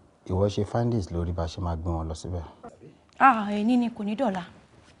tiẹ̀ ni. Ìwọ ṣe findings lórí bá ṣe máa gbé wọn lọ síbẹ̀. Èní ni kò ní dọ̀la.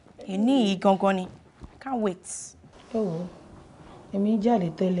 Èní yìí gangan ni. Can't wait. Èmi jáde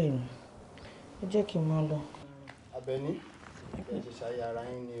tẹ́lẹ̀ ni. Ẹ jẹ́ kí n máa lọ. Àbẹ̀ní, ẹ ṣe ṣayé ara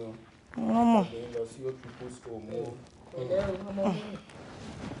yín ni o. Wọ́n mọ̀. Ẹ lọ sí old people's home o.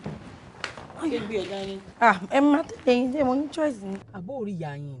 Ṣé gbé ẹja yín? Ẹ má tẹ̀lé yín, ṣé mo ní choice ni? Àbó orí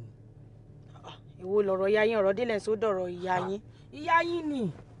ìyá yín ni. Èwo lọ̀rọ̀ ìyá yín, ọ̀rọ̀ délẹ̀ só dọ̀rọ̀ ìyá yín. Ìyá yín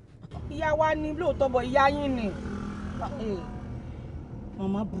ni. Ìyá wa ni lóòótọ́ bọ̀ ìyá yín ni.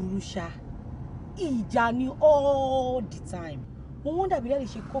 Màmá burú ṣá. Ìjà ni all the time. Mo wọ́n dàbí lẹ́yìn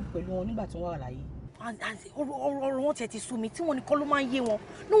ṣe cope pẹ̀lú wọn nígbà tí wọ́n wà láyé. Ọ̀rọ̀ wọn tiẹ̀ ti sú mi tí wọ́n ní kọ́ ló máa ń yé wọn.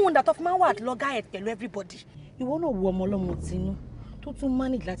 No wonder tó fi máa ń wà lọ́gàá ẹ̀ pẹ̀lú everybody. Ìwọ náà wo ọmọ ọlọ́mọ tinú tó tún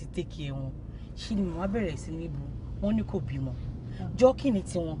manage láti take care wọn. Ṣé ni màmá bẹ̀rẹ̀ sí ní bu wọn ní kò bímọ. Jọ́ kí ni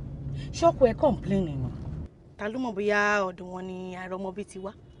tiwọn? Ṣọ́kù ẹ̀ complain ni. Ta ló mọ̀ bóyá ọ̀dọ̀ wọn ni àìrọ́mọbí ti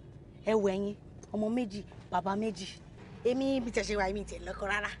wá? Ẹ wọ ẹ̀yin ọmọ méjì bàbá méjì. Èmi bí tẹ̀ ṣe wà mí tẹ̀ lọ́kọ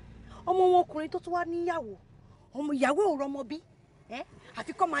rárá. Ọmọ wọn ọkùnrin tó tún wá níyàwó. Ọmọ ìyàwó ò rọ́mọbí.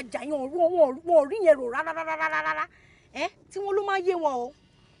 Àfi kọ́ máa jà yẹn wọn ò rí yẹn rò rárá. Tí wọ́n ló máa yé wọn o.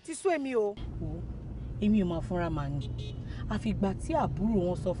 Ti sú èmi o. èmi ò máa fúnra màá ní àfìgbà tí àbúrò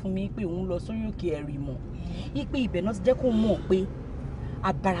wọn sọ fún mi pé òun lọ sórí òkè ẹ̀rì mọ̀ ipe ibẹ̀ náà ti jẹ́ kó mọ̀ pé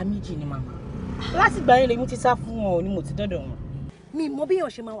abara méjì ni màmá láti gbà yẹn lèmi ti sá fún wọn ni mo ti dọ́dọ̀ wọn. mi mọ bí èèyàn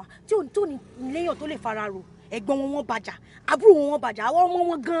ṣe máa wà tí ò ní léèyàn tó lè fara ro ẹ̀gbọ́n wọn bàjá àbúrò wọn bàjá àwọn ọmọ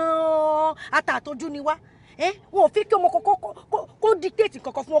wọn gan-an àtàtọ́jú ni wá wọn ò fi kí ọmọ kó dictate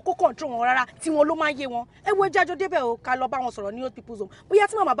kankan fún wọn kó control wọn rárá tí wọn ló máa ń yé wọn ẹ wo ẹjẹ àjọ débẹ̀ o ká lọ bá wọn sọ̀rọ̀ ní old people's home bóyá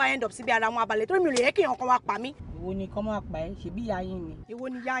tí màmá bá end up síbi ara wọn abalẹ̀ torí mi ò lè yẹ kí èèyàn kan wá pa mí. èwo ni kọ́ máa pa ẹ́ ṣebí ìyá yín ni. èwo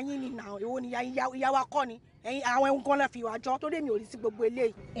ni ìyá yín ni nà èwo ni ìyá wa kọ́ ni ẹ̀yin àwọn ẹ̀hún kan náà fi wà jọ torí mi ò rí sí gbogbo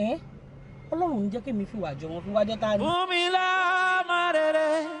eléyìí. Ọlọ́run ń jẹ́ kí mi fi wà jọ wọn fi wá jẹ́ ká ní. Fúnmi lọ́mọ rere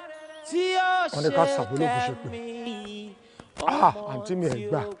tí ó ṣe kẹ́mi. Àǹtí mi ẹ̀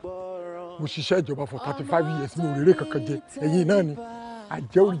gbà mo ṣiṣẹ́ ìjọba for 35 years mi ò rere kankan jẹ ẹ̀yin náà ni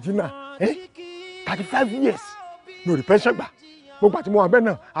àjẹ́ original 35 years mi ò rí pension gbà gbogbo àti mo wà bẹ́ẹ̀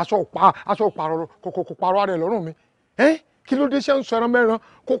náà aṣọ òpàrọ̀ parọ́ rẹ̀ lọ́rùn mi kí ló dé ṣe ń sọ ẹran mẹ́ran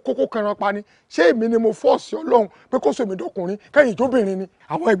kókó kẹran pa ni ṣé èmi ni mo fọ́ọ̀sì Ọlọ́run pé kó sọ èmi dọkùnrin kẹ́yìn tóbìnrin ni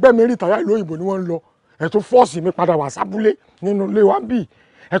àwọn ẹgbẹ́ mi rí ìtàyà ìlú òyìnbó ni wọ́n ń lọ ẹ̀ tún fọ́ọ̀sì mi padà wá sábúlé nínú ilé wa bíi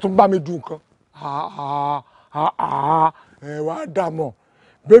ẹ̀ tún bá mi dùn nǹkan ẹ wá dà mọ̀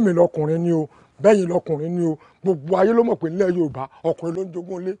bẹ́ẹ̀ mi lọkùnrin ni o bẹ́yìn lọkùnrin ni o gbogbo ayé ló mọ̀ pé nílẹ̀ Yorùbá ọkùnrin ló ń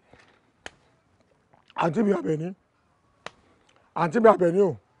jogún ilé àǹtí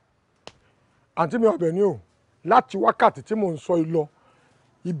mi Àbẹ̀ní o láti wákàtí tí mò ń sọ ìlọ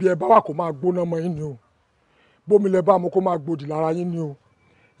ibi ẹ bá wà kó máa gbóná mọ́ yín ni o bómi lẹ bá mu kó máa gbòdì lára yín ni o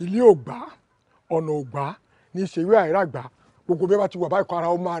ilé ò gbà ọ̀nà ò gbà ní ìṣèwé àìràgbà gbogbo bí ẹ bá ti wà báyìí kọ́ ara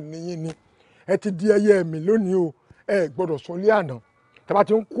ó máa níyín ni ẹ ti di ẹyẹ mi lónìí o ẹ gbọ́dọ̀ sọ ilé àná tẹ bá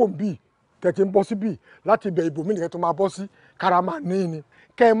ti ń kó bíi tẹ ti ń bọ́ sí bíi láti ibẹ̀ ibòmí nìkan tó máa bọ́ sí kára máa níyín ni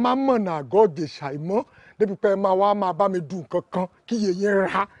kẹ ẹ má mọ̀nà àgọ́ òde ṣàìmọ́ débi pé ẹ máa wá máa bá mi dùn kankan kí yẹyẹ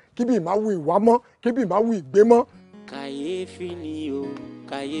ra kí bí ìmáwù ìwà mọ́ kí bí ìmáwù ìgbé mọ́. kàyéfì ni o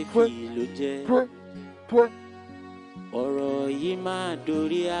kàyéfì ló jẹ́ ọ̀rọ̀ yìí máa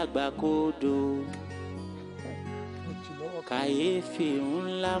dorí àgbàkodò kàyéfì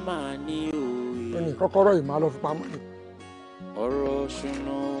ńlá máa ní òye. ẹnì kọ́kọ́rọ́ yìí máa lọ fi pamọ́ ni. ọ̀rọ̀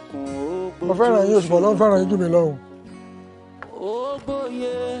ṣùnùkùn ó gbójú. mo fẹ́ràn yín òṣùpọ̀ ló ń fẹ́ràn yín jù mí lọ́hùn. ó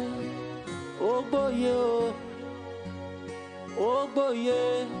gbóye ó gbóye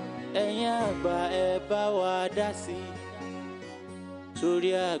ẹ̀yin àgbà ẹ bá wa dá sí i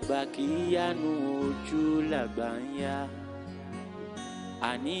torí àgbà kì í yánu ojú làgbà ń yá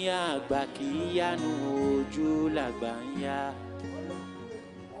àníyàn àgbà kì í yánu ojú làgbà ń yá.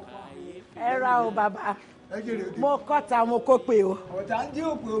 ẹ ra o bàbá mo kọ́ta mo kó pe o. ọ̀tá ń dín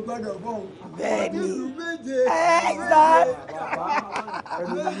òpè gbọ́dọ̀ bọ̀. bẹ́ẹ̀ni ẹ gbà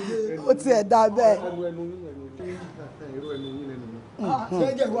ó tiẹ̀ dá bẹ́ẹ̀.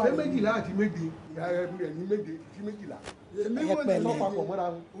 ṣé méjìlá àti méje ẹni méje sí méjìlá.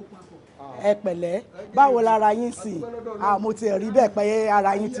 ẹ pẹ̀lẹ́ báwo lára yín sì mo ti rí bẹ́ẹ̀ pé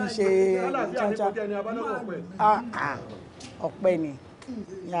ara yín ti ṣe ọpẹ́ ni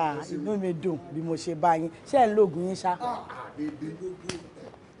inú mi dùn bí mo ṣe bá yín ṣé ẹ ń lóògùn yín ṣá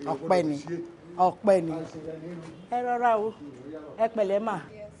ọpẹ́ ni ẹ rọra o ẹ pẹ̀lẹ́ mà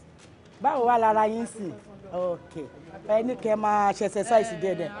báwo wá lára yín sì ok ẹ ní kẹ́ máa ṣe exercise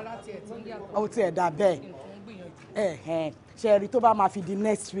díẹ̀ ó tiẹ̀ dà bẹ́ẹ̀ ṣe rí tó bá máa fi di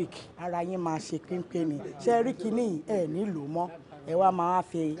next week ara yín máa ṣe pínpín ni ṣe rí kínní ẹ nílò mọ́ ẹ wá máa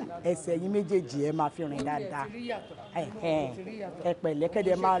fi ẹsẹ̀ yín méjèèjì ẹ máa fi rìn dáadáa ẹ pẹ̀lẹ́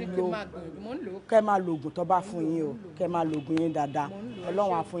kẹ́dẹ̀ máa lo oògùn tó bá fún yín o kẹ́ máa lo oògùn yín dáadáa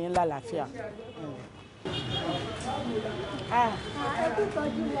Ọlọ́run á fún yín lálàáfíà.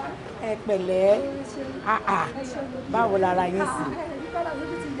 ẹ pẹ̀lẹ́ báwo lára yín sí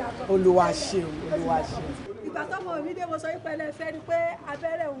Olúwa ṣeun Olúwa ṣeun. ìgbà tọ́mọ mi dé mo sọ pé ẹ fẹ́ rí pé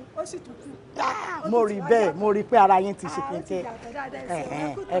abẹ́rẹ́ òun ó sì tutù. mo rí bẹ́ẹ̀ mo rí pé ara yín ti ṣe kéńté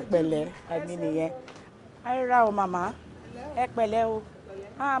ẹ pẹ̀lẹ́ ẹ̀mí nìyẹn ẹ ra o màmá ẹ pẹ̀lẹ́ o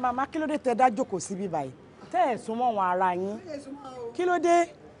màmá kí ló dé tẹ dá jókòó síbí báyìí tẹ ẹ súnmọ́ wọn ara yín kí ló dé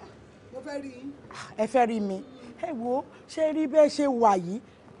ẹ fẹ́ rí mi ẹ wo ṣé rí bẹ́ẹ̀ ṣe wà yìí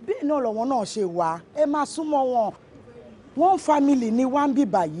bẹ́ẹ̀ náà lọ́wọ́ náà ṣe wà ẹ máa súnmọ́ wọn one family ni wá ń bì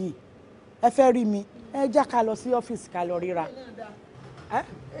báyìí ẹ fẹ́ rí mi ẹ já ká lọ sí ọ́fíìsì ká lọ ríra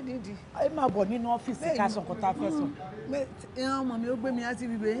ẹ máa bọ̀ nínú ọ́fíìsì ká sọ nǹkan tá a fẹ́ sọ. ìran ọmọ mi ó gbé mi láti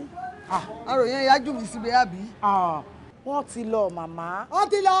ibibẹ̀ àrò yẹn yájú mi síbẹ̀ àbí. wọ́n ti lọ màmá. wọ́n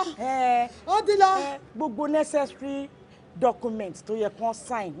ti lọ. gbogbo necessary document tó yẹ kán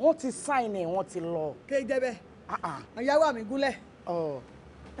sign wọ́n ti sign ẹ̀ wọ́n ti lọ. kéde bẹ́ẹ̀ ìyàwó àmì gúnlẹ̀.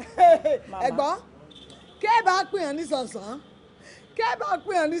 ẹ̀gbọ́n kẹ́ ẹ bá pè yàn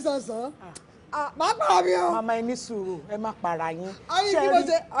ní sọ̀sán má para mi o. màmá ẹ ní sùúrù ẹ má para yín.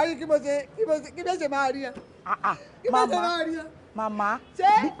 Ayé kí mo ṣe máa rí ẹ. Kí mo ṣe máa rí ẹ. Màmá. Ṣé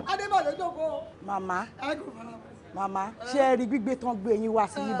Adébọ̀dé jókòó? Màmá ṣé ẹ rí gbígbé tán gbé yín wá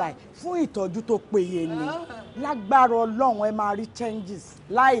sí báyìí fún ìtọ́jú tó péye ni lágbára Ọlọ́run ẹ máa rí changes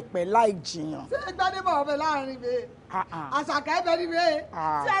láìpẹ́ láì jiyàn. Ṣé Gbádébọ̀ ọ̀fẹ́ láàrin mi? Àṣàkẹ́ ẹ̀bẹ̀ ni mi?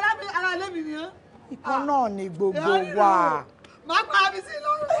 Ṣé ara lé mi nìyẹn? Ìkan náà ni gbogbo wa. Má para mi sí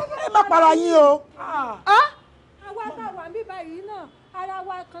lọ́rùn. Ẹ má para yín o. Àwa tá a wà ní báyìí náà ara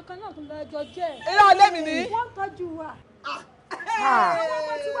wa kankan náà tún lọ́jọ́ jẹ́. Eré ọ̀lẹ́ mi ni. Wọ́n tọ́jú wa. Àwọn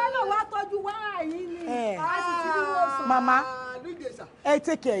ọmọ tí wọ́n náà wá tọ́jú wa yìí ni. A sì ti rí wọ́n sọ. Màmá ẹ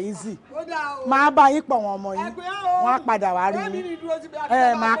take it easy. Màá bá yín pọ̀ wọn ọmọ yín. Wọ́n á padà wá rí yín.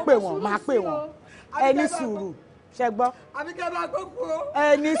 Màá pè wọ́n. Ẹ ní sùúrù. Ṣé gbọ́?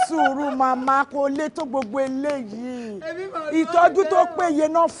 Ẹ ní sùúrù màmá kò lè tó gbogbo eléyìí. Ìtọ́jú tó péye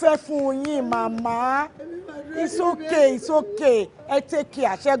náà fẹ́ fún yín màmá. It's okay. Ẹ take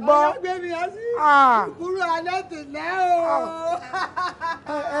care, ṣé gbọ́? Kúrò alẹ́ tìlẹ́ o.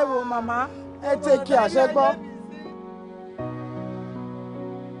 Ẹ wo màmá, ẹ take care, ṣé gbọ́?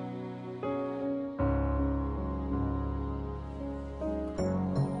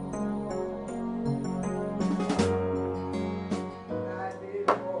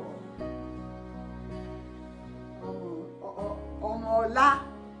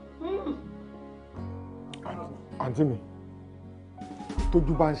 Àǹtí mi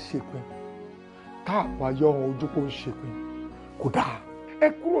tójú bá ń ṣèpin tá a bá yọ ohun ojú kó ń ṣèpin kò dáa. Ẹ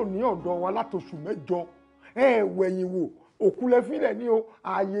kúrò ní ọ̀dọ̀ wa látòṣù mẹ́jọ ẹ wẹ̀yìn wò òkúlẹ̀ fílẹ̀ ní o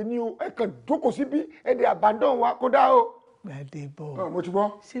ààyè ní o ẹ kàn jókòó síbí ẹ dẹ̀ àbádọ́n wa kó dáa o. Gbàdébọ̀ mo ti gbọ́.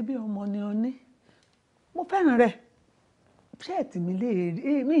 ṣé bí ọmọ ni ọ ní mo fẹ́ràn rẹ̀ ṣẹ́ẹ̀tì mi lè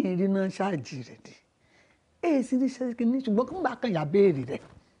rí mi ì rí náà ṣáàjì rẹ̀ dé èyí sì ní ṣẹ́ẹ̀kì ní ṣùgbọ́n kí n bá kàn yà béèrè rẹ̀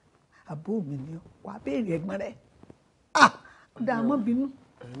àbó mi ni wàá béèrè ẹ̀gbọ́n rẹ̀ dá a mọ́ bínú.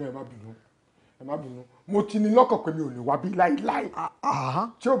 ẹ̀yin náà ẹ má bínú mo ti ní lọ́kàn pé mi ò lè wá bí láíláí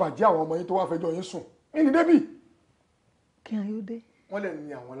tí ó bá jẹ́ àwọn ọmọ yín tó wá fẹjọ́ yín sùn ní ní débì. kí wọn yóò dé. wọ́n lè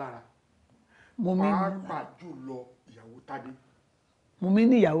ní àwọn lára mo mí pàápàá jùlọ ìyàwó Tádé. mo mí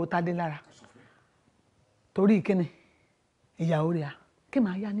ní ìyàwó Tádé lára torí kíni ìyàwó rẹ̀ kí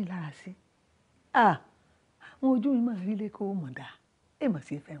màá yá ní lára sí wọn ojú mi máa rí lẹ́kọ̀ọ́ mọ̀ dáa èèmọ̀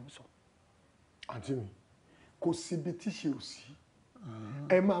sí fẹ́ ń sọ. àǹtí mi kò síbi tí ṣe ò sí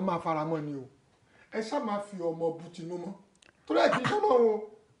ẹ máa fara mọ́ ni o ẹ ṣá máa fi ọmọ bu tinú mọ́ torí ẹ kì í sọ́mọ́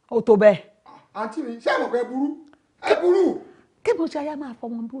o. ó tó bẹ́ẹ̀. àǹtí mi ṣé àmọ̀ pé ẹ burú. kí mo ṣe ayá máa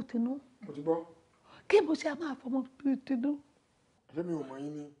fọmọ bu tinú. mo ti gbọ́. kí mo ṣe ayá máa fọmọ bu tinú. ṣé mi ò mọ̀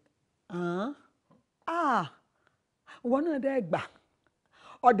yín ni. ìwọ náà dẹ́ gbà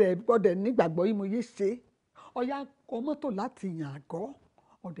ọdẹ nígbàgbọ́ yìí mo yé ṣe ọ̀yá kọ mọ́tò láti yàn àgọ́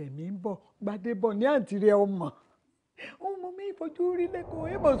ọ̀dẹ̀ mi ń bọ̀ Gbádébọ̀ ní àǹtí rẹ̀ ọmọ mi ìfojú rí lẹ́kọ̀ọ́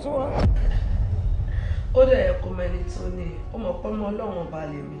èèmọ̀ sọ. ó dẹ̀ ẹ̀kọ́ mẹ́ni tó ní ó mọ̀ pé ọmọ ọlọ́run ọba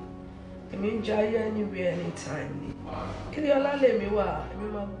lèmi èmi ń jẹ ayé anywhere anytime ni kí ni ọlá lèmi wà èmi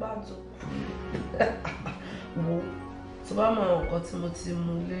máa gbádùn wo tó bá mọ àwọn nǹkan tí mo ti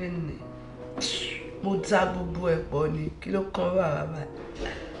mú léèní mo dá gbogbo ẹ̀ pọ̀ ni kí ló kàn wà bàbá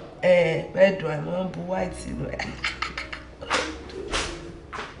bẹ́ẹ̀ dùn àìmọ́ ń bu white inú ẹ̀.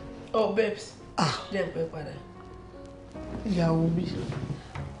 Oh babes, jẹ́ ń pẹ́ padà. Ìyàwó bí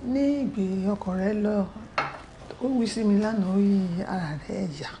ní ìgbé ọkọ rẹ lọ ó wí sí mi lánàá ó yí ara rẹ̀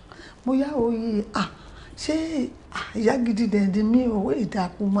yá mo yá ó yí ṣé ìyá gidi dẹ̀ndín mi ò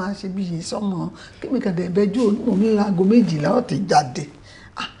ìdàkú máa ṣe bí yìí sọmọ kí mi kàn dẹ̀ bẹjú mo ní aago 12 ó ti jáde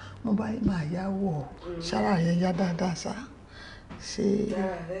mo bá yín máa yáwó sára yẹn yá dáadáa sá ṣe.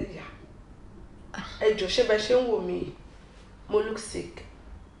 Yàrá rẹ̀ yá ẹ jọ̀ọ́ ṣé bẹ ṣe ń wò mí mo look sick.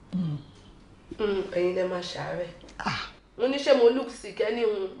 Ẹ̀yin lẹ máa ṣàárẹ̀. Mo ní ṣé mo look sick ẹni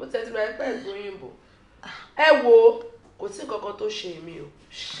mo tẹ́tí ra ẹgbẹ́ ìgbóyìnbó. Ẹ wo kò sí kankan tó ṣe mí o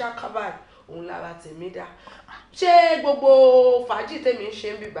ṣákábà òun lára tèmi dá. Ṣé gbogbo fàájì tèmi ń ṣe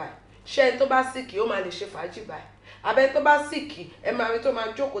ń bì báyìí ṣé ẹni tó bá síkì ó máa lè ṣe fàájì báyìí àbẹ tó bá síkì ẹ máa rí tó máa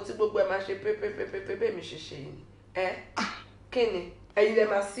jókòó tí gbogbo ẹ máa ṣe pépépépépé bẹ́ẹ̀ mi ṣe ṣe yìí ni. Kí ni ẹ̀yin lẹ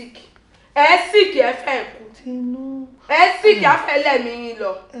máa síkì ẹ síkì ẹ fẹ́ kú ẹ síkì afẹ́lẹ́ mi yín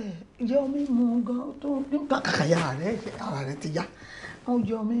lọ. ìyá omi mu gan tó nígbà kàkàyà ara rẹ ti yá wọn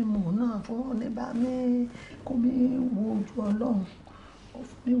jẹ omi mu náà fún wọn níbà mí kó mi wo ojú Ọlọ́run ó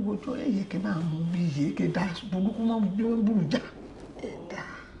fún mi wo ojú èyí kí máa mú bí iye kí dá burúkú mọ bí wọn burú já.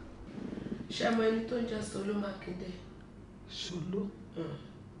 ṣé mo ẹni tó ń jẹ Solo Mákindé. Solo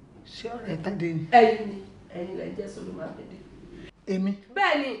ṣé ọ̀rẹ́ Tádé ni. ẹ̀yin lẹ jẹ Solo Mákindé. èmi.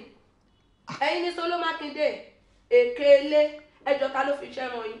 bẹ́ẹ̀ ni ẹ̀yin ni Solo Mákindé èké ilé ẹjọ́ ta ló fi ṣẹ́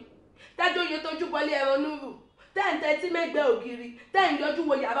wọn yín tẹ́jọ́ oyè tójú bọ́lé ẹran núrù tẹ́ǹtẹ́ tí mẹ́gbẹ́ ògiri tẹ́ǹ yọjú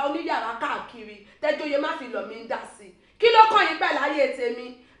wo yàrá oníyàrá káàkiri tẹ́jọ́ oyè má fi lọ̀ mí ń dá sí i kí ló kàn yín pẹ̀lú ayé tèmi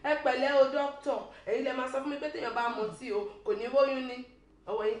ẹ pẹ̀lẹ́ o dókítà èyí lè máa sọ fún mi pé téèyàn bá mọ tí o kò ní róyún ní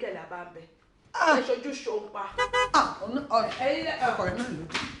ọwọ́ yín kẹlẹ́ àbá bẹ̀ ẹ ṣojú ṣòǹpa.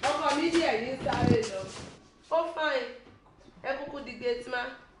 ọkọ mi dí ẹ̀yìn sáré lọ ó fáìn ẹ kúkú di gate man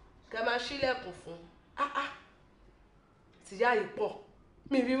kẹ máa ṣílẹ̀kùn fún tìyá yìí pọ̀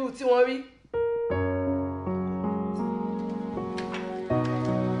mi ríru tí wọ́n rí.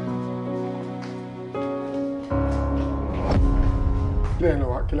 kí lẹ́yìn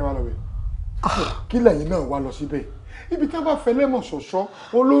wá lọ bẹ̀ kí lẹ́yìn náà wá lọ síbẹ̀ ibi tí wọ́n bá fẹ́ lẹ́mọ̀ ṣọ̀ṣọ́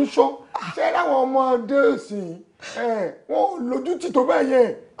wọn ló ń ṣọ́ ṣé láwọn ọmọdé ìsìn wọn ò lójú tì tó bẹ́ẹ̀ yẹn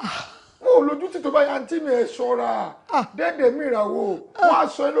wọn ò lójú tì tó bẹ́ẹ̀ yẹn àǹtí mi ẹ̀ ṣọ́ra déédéé mi ìràwọ̀ wọn á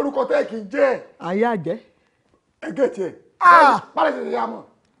sọ ẹ́ lórúkọ tẹ́ ẹ̀ kì í jẹ́ ayé àjẹ́ ẹgẹ́ tiẹ̀ bálẹ̀ ṣẹ̀ṣẹ̀ yà mọ̀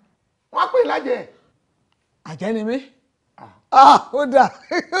wọ́n á pè lájẹ́ àjẹ́ ni mí ó dà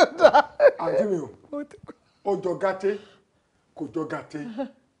àǹtí mi ó jọ gàtẹ́ kò jọ gàtẹ́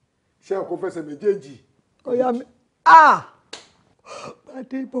ṣé ẹ kò fẹsẹ̀ méjèèjì. ó yá mi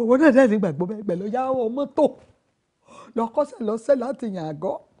pàdé ìbọ̀wọ́ náà dẹ́ni gbàgbọ́ bẹ́ẹ̀ pẹ̀lú yàwó mọ́tò lọ́kọ́sẹ̀ lọ́sẹ̀ láti yàn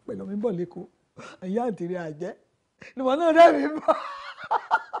àgọ́ pẹ̀lú mi bọ̀ lẹ́kọ̀ọ́ ẹ̀yà àtìrí àjẹ́ ìwọ náà dẹ́ni bọ̀.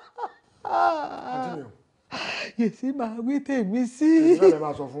 yèsí máa wí tèmi sí. èyí náà lè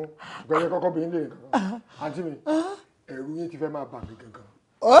máa sọ fún gbẹ̀yẹ kọ́kọ́ bí nílé nǹkan àǹtí mi ẹ̀rù yín ti fẹ́ máa bà mí gangan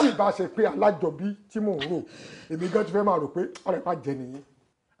tí ìbá ṣe pé alájọbí tí mò ń rò èmi gan ti fẹ́ máa rò pé ọ̀rẹ́ bá jẹ nìyí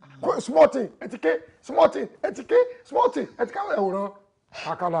small thing ẹtìké small thing ẹtìké small thing ẹtìké àwọn ẹ̀wòrán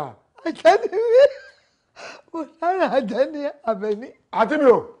àkàlà. àjẹ́ ni mí mo lára àjẹ́ ni Àbẹ̀ní. àti mi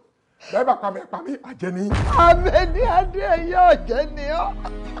ò bẹ́ẹ̀ bá pa mí àjẹ́ ni. Àbẹ̀ní adé ẹ̀yẹ ọ̀jẹ́ ni ọ́.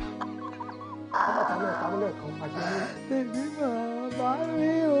 èmi máa bá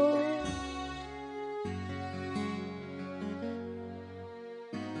rí o.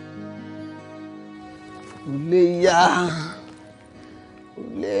 Olaiya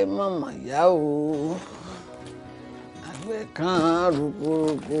olè mọ̀mọ́ yá o àgbẹ̀ kan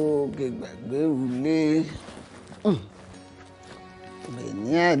rokoroko gbẹgbẹ olè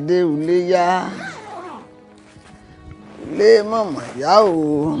Bẹ̀ní adé Olaiya olè mọ̀mọ́ yá o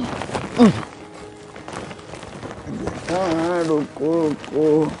àgbẹ̀ kan rokoroko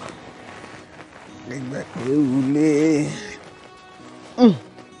gbẹgbẹ olè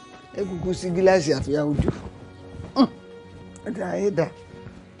egungun sí gíláàsì àfihàn ojú ẹ̀dá ẹ̀dá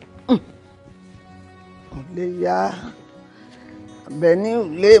Olaiya Bẹ̀ní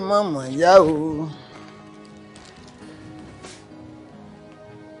olè mọ̀mọ́ yá o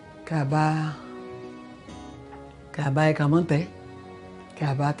kaba ẹ̀ka mọ́ tẹ́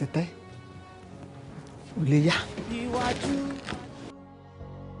kaba tẹ́tẹ́ Olaiya. Iwájú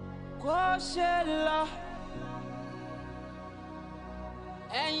kò ṣe lọ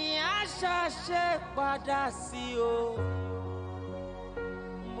ẹ̀yìn àṣàṣe padà sí o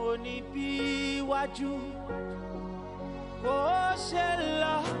mo ní bí iwájú kò ṣe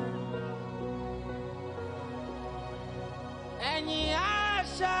lọ ẹ̀yìn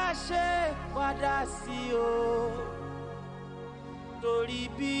àṣàṣe padà sí o torí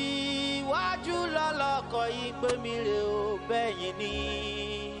bí iwájú lọ́lọ́kọ̀ yìí pé mi rè ó bẹ́yìn ni.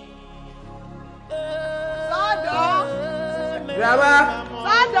 Sọ́dọ̀. Grandma.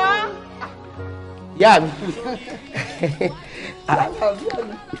 Sọ́dọ̀. Ìyá mi.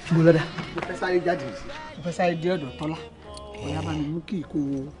 mo lọ́dà mo fẹ́ sáré jáde mo fẹ́ sáré dé ọ̀dọ̀ Tọ́lá ọ̀yá bá mi mú kí ìkó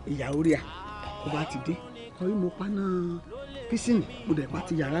ìyàwó rí à kó bá ti dé ọyún mo paná kísìnì mo dẹ̀ bá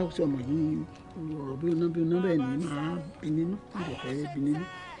ti yàrá sí ọmọ yìí ọ̀rọ̀ bí oná bẹ́ẹ̀ ni máa bí nínú mo dẹ̀ fẹ́ bí nínú.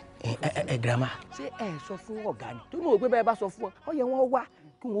 Grandma. ṣé ẹ sọ fún ọ̀gá ni torí mo rò pé bẹ́ẹ̀ bá sọ fún ọ ọ yẹ wọ́n wá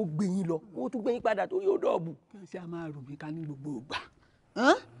kí wọ́n gbé yín lọ wọ́n tún gbé yín padà torí ó dọ̀ọ̀bù. kí wọ́n ṣe a máa rò mí ká ní gbogbo ìgbà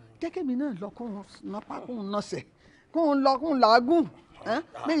jẹ́kẹ́ mi náà lọ kó wọn nọ́pá kó wọn nọ́sẹ̀ kó wọn lọ kó wọn làágùn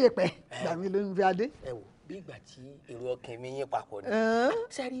méye pẹ̀ gbà mí ló ń fi adé. ẹ wò bí ìgbà tí èrò ọkàn mi yín papọ̀ ni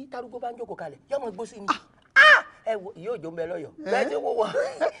sẹ́rí tarúgbó bá ń jókòó kalẹ̀ yọmọ gbó sí ni ẹ wò ìyá òjò ń bẹ lọ́yọ̀ bẹ́ẹ̀ tí wọ́n wọ̀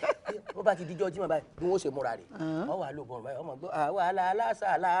bó bá ti dijọ́ jí mọ̀ báyìí bí wọ́n ṣe múra rẹ̀ ọ wà ló bọ̀rọ̀ báyìí ọmọ gbọ́ àwa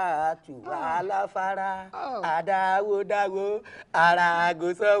alásàlá tù aláfárá àdáwódáwó ara àgò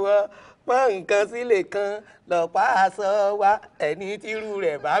sọ́wọ́ pọ́n nǹkan sílẹ̀ kan lọ́pàá aṣọ wa ẹni tírú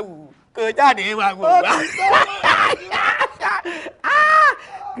rẹ̀ bá wù kó jáde wá wò wá.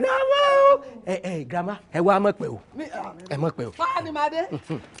 Grandma grandma ẹ wá mọ̀ pé o ẹ mọ̀ pé o. Fáànì máa dé.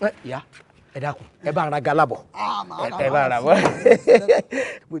 Ìyá ẹ dákun ẹ bá ara gala bọ̀ ẹ bá ara bọ̀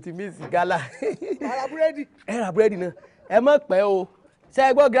mo ti mí sí gala. Ara búrẹ́dì. ẹ ra búrẹ́dì náà ẹ mọ̀ pé o ṣe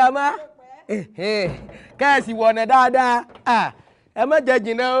é gbọ́ grandma kẹ́ẹ̀sì wọ̀nà dáadáa ẹ má jẹ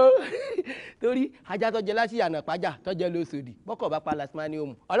jìnnà o torí ajá tó jẹ láti yànnà pàjá tó jẹ lóṣòdì bọ́kọ̀ bá pa lasma ní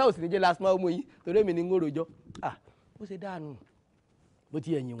òmù ọlọ́run sì ní jẹ́ lasma òmù yìí torí èmi ní ń gòròjọ́ bó ṣe dáànù bó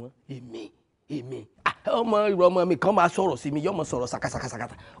ti ẹ̀yìn wọn èmi ọmọ ìrọ̀ ọmọ mi kan máa sọ̀rọ̀ sí mi yọ ọmọ sọ̀rọ̀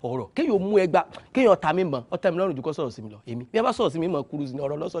sakasakasakasa ọ̀rọ̀ kéèyàn mú ẹgbà kéèyàn ta mi mọ̀ ọ̀tẹ̀ mi lọ́rùn jù kọ́ sọ̀rọ̀ sí mi lọ èmi bí ẹ bá sọ̀rọ̀ sí mi mọ̀ kúrú sí ni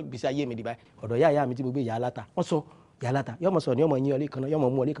ọ̀rọ̀ lọ́sọ̀ gbèsè ayé mi dìbà ọ̀dọ̀ yá mi tí mo gbé yà á láta wọ́n sọ yà á láta yọmọ sọ̀rọ̀ ni yọmọ yín ọlé kan náà yọmọ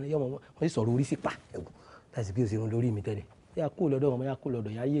mú ọlé kan náà yọmọ wọ́n sì sọ̀rọ̀ orí sí pa ẹ̀gùn láti bí o ṣe rún lórí mi tẹ́lẹ̀ yà kú lọ́dọ̀ wọn yà kú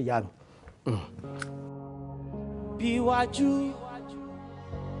lọ́dọ̀ yà yé yà mí. Bíwájú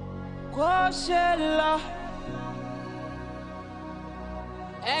kò ṣe lọ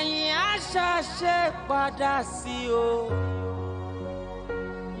ẹ̀yìn àṣàṣe padà sí o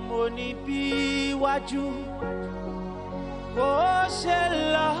mo ní bíwájú kò ṣe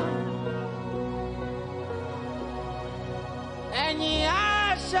lọ ẹ̀yìn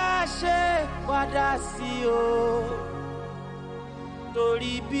àṣàṣe padà sí o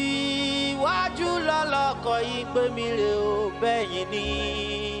torí bíwájú lọ́lọ́kọ̀ yìí pé mi rè ó bẹ́yìn ni.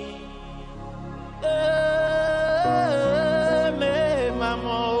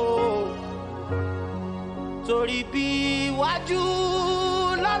 Mọ̀ o torí bí iwájú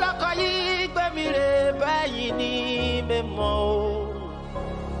lọ́lọ́kọ̀ yìí gbé mi rè bẹ́yìn ní mímọ́ o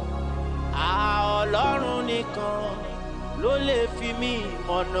Ọlọ́run nìkan ló lè fi mí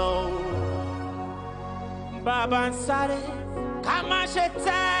mọ̀nà o bàbá ń sáré ká má ṣe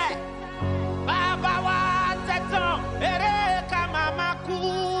tẹ́ bàbá wa tẹ̀tàn eré ká má kú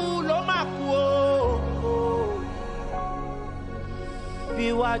ló má kú o.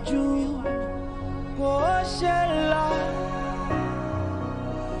 Bíwájú kò ṣe lọ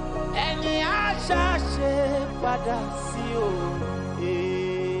ẹ̀yìn àṣàṣe padà sí o.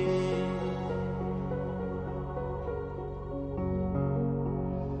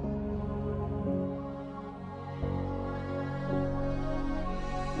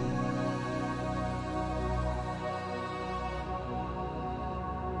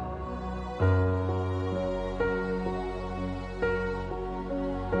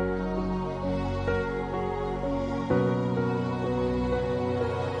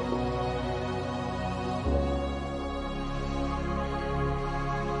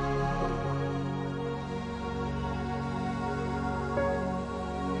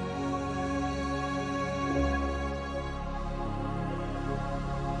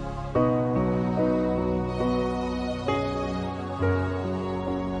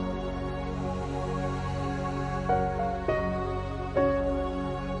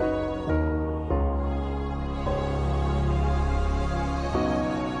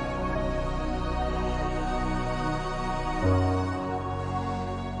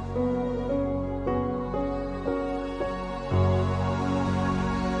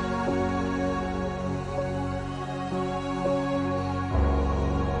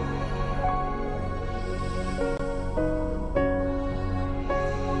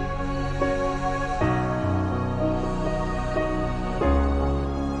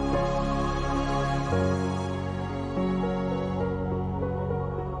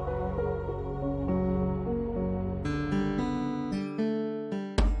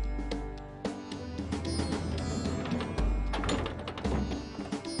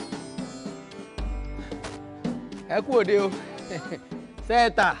 ẹ kú òde o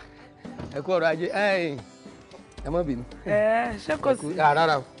sẹẹta ẹ kú ọrọ̀ ajé ẹ má bínú. ṣé kò sí.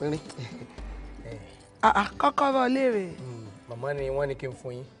 rárá o pínrín. kọ́kọ́rọ́ léèrè. màmá ni wọ́n ní kí n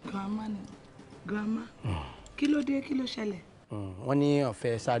fún yín. grandma ni grandma kí ló dé kí ló ṣẹlẹ̀. wọ́n ní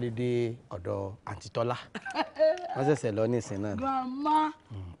ọ̀fẹ́ sáré dé ọ̀dọ̀ àǹtí Tọ́lá wọ́n ṣẹ̀ṣẹ̀ lọ nísìn náà. grandma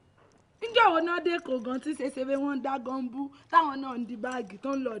níjọ́ wo náà dé kò gan tí ṣeṣe pé wọ́n ń dá gọ́ńbú táwọn náà ń di báàgì tó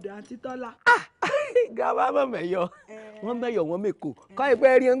ń lọ ọ̀dọ̀ àǹtí Tọ́lá. gàmá mọ̀ mẹ́yọ wọ́n mẹ́yọ wọ́n mẹ́kọ kọ́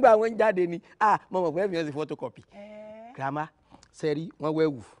ẹgbẹ́ rí ń gbà wọ́n ń jáde ni mo mọ̀ pé ẹ̀mí ẹ̀ sì photocopy. grandma sẹ́rí wọ́n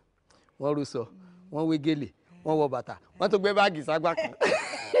wẹ̀wù wọ́n rúṣọ wọ́n wé gèlè wọ́n wọ bàtà wọ́n tó gbé báàgì ságbá kan.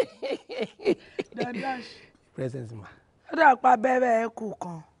 presence ma. ó dà pa bẹ́rẹ̀ ẹ kù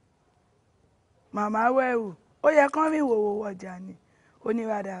kan màmá wẹ̀wù ó yẹ kán rí ìwòwò wọ̀jà ni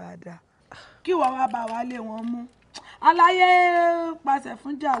oníradàradà kí wọ́n wá bá wa lé wọn mú aláyé pàṣẹ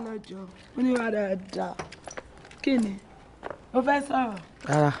fún jà lọ́jọ́ oníradàradà kí ni ó fẹ́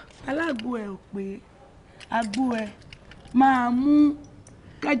sọ̀rọ̀ alágbó ẹ̀ ò pé agbó ẹ̀ máa mú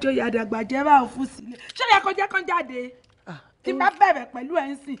kẹjọ yàdàgbàjẹ́ bá òfin sílẹ̀ ṣé yẹ kó jẹ́ kán jáde tí bá bẹ̀rẹ̀ pẹ̀lú ẹ̀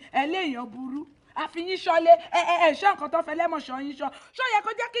ń sìn ẹ̀ léèyàn burú àfihàn ṣọlé ṣọ́ nǹkan tó fẹ́ lẹ́mọ̀ṣọ́ yín ṣọ́ ṣó yẹ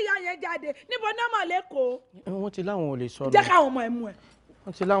kó jẹ́ kí ìyá yẹn jáde níbo náà mọ̀ lẹ́kọ̀ọ́. wọ́n ti láwọn ò lè sọnù. jẹ́ káwọn ọmọ ẹ̀ mú ẹ̀.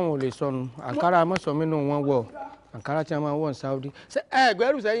 wọ́n ti láwọn ò lè sọnù àǹkárá amọ́sọ̀mínú wọn wọ̀ àǹkárá tí a máa wọ̀ ní Saudi.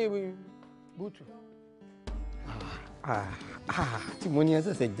 ẹgbẹ́rù sẹ́yìn búùtù. tí mo ní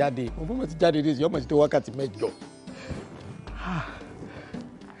ẹsẹ̀sẹ̀ jáde mo bí mo ti jáde dé sí ọmọ ti tó wákàtí 8.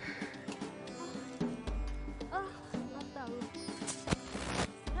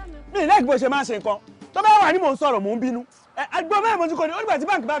 mi lẹ́gbẹ̀ẹ́ bó ṣe máa ṣe nǹkan tó bá wà ní mò ń sọ̀rọ̀ mò ń bínú àgbọ̀ mẹ́rin mo ti kọ́ ni ó nígbà tí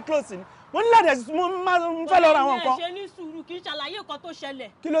báńkì bá close ni mo ní láti mo máa ń fẹ́ lọ ra àwọn nǹkan. ṣe ní sùúrù kì í ṣàlàyé nǹkan tó ṣẹlẹ̀.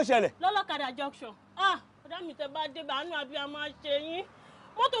 kí ló ṣẹlẹ̀. lọ́lọ́kadà junction ọ̀dà mi tẹ bá dé bàánú àbí a máa ṣe yín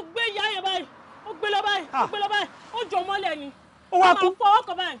mọ́tò gbé ìyá yẹn báyìí ó gbé lọ báyìí ó gbé lọ báyìí ó jọ mọ́lẹ̀ ni ó wá kú. ó máa fọwọ́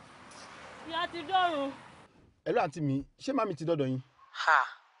kàn báyìí ìyá ti dọ́run. ẹ̀lú àǹtí mi ṣé màmí ti dọ́dọ̀ yín.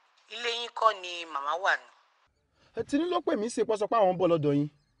 ilé yín kọ́ ni màmá wà ní. tinú ló pè mí ṣe pọ́ sọ pé àwọn ń bọ̀ lọ́dọ̀ yín.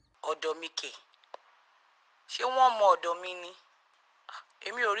 ọ̀dọ̀ mi kẹ̀ ṣé wọ́n mọ ọ̀dọ̀ mi ni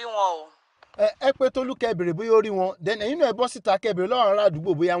èmi ò rí wọn o. ẹ pé Tolú kẹ́ bèrè bóyá ó rí wọn then ẹ̀yin náà ẹ bọ́ síta kẹ́ bèrè lọ́wọ́ ará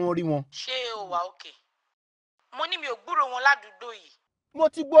àdúgbò bóyá wọ́n rí wọn. ṣé o wà òkè mo ní mi ò gbúrò wọn ládùúgbò yìí. mo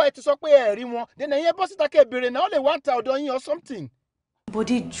ti gbọ́ ẹ ti sọ pé ẹ rí wọn then ẹ̀yin ẹ bọ́ síta kẹ́ bèrè náà ó lè wá ta ọ̀dọ̀ yín or something.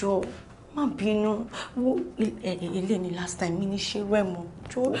 Bọ́dé jọ má bínú wo ilé ni last time mi ní ṣe rẹ̀ mọ́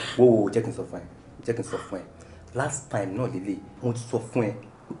jọ. wo jẹ́ kí n sọ fún ẹ last time náà lélẹ̀ mo ti sọ fún ẹ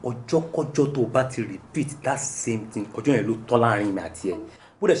ọjọ́kọ́jọ́ tó o bá ti repeat that same thing ọjọ́ yẹn ló tọ́ láàrin mi àti ẹ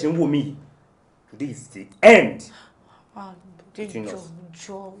bó dẹ̀ ṣe ń wò mí yìí today is the end.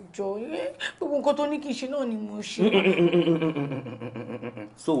 jọ gbogbo nǹkan tó ní kí n ṣe náà ni mo ṣe.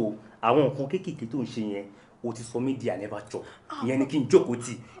 so àwọn nǹkan kéékèèké tó ń ṣe yẹn o ti sọ mí di ànẹ́bà chop ìyẹn ni kí n jókòó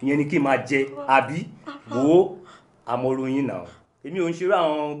tì ìyẹn ni kí n máa jẹ àbí wo àmọ́ròyìn náà èmi ò ń ṣeré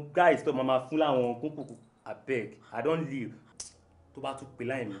àwọn guys tó máa fún láwọn kúnkùnkùn abeg I don't leave tó bá tún pè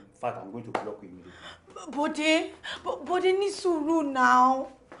láì mi in fact I'm going to block you. Bọ́dé ní sùúrù náà.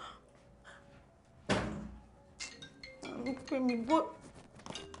 pè mí bó.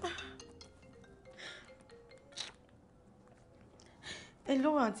 ẹ ló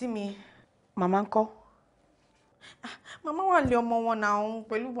àǹtí mi. màmá ń kọ́. màmá wà lé ọmọ wọn náà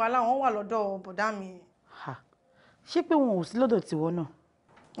pẹ̀lú wàhálà wọn wà lọ́dọ̀ bọ̀dá mi. ṣé pé wọn ò sí lọ́dọ̀ tiwọn náà.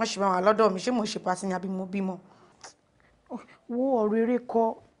 wọ́n ṣì máa wà lọ́dọ̀ mi ṣé mo ṣe pàṣẹ ni àbí mo bímọ. wo ọ̀rọ̀ eré kọ́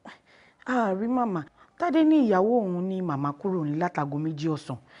àárí màmá Tádé ní ìyàwó òun ní màmá kúrò ní látago 2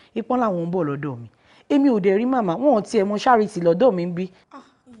 ọ̀sán ipọ́n làwọn ń bọ̀ lọ́dọ̀ mi èmi ò dẹ̀ rí màmá wọn ò tiẹ̀ mọ ṣáàrìtì lọ́dọ̀ mi ń bí.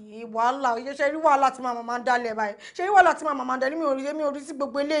 wàhálà ṣe rí wàhálà tí màmá máa ń dálẹ̀ báyìí ṣe rí wàhálà tí màmá máa ń dálẹ̀ mi ò rí sí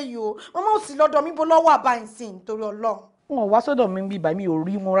gbogbo eléyìí o màmá ò sí lọ́dọ̀ mi bó lọ́wọ́ àbáyìn sí nítorí Ọlọ́run. wọn ò wá sọ́dọ̀ mi ń bí báyìí mi ò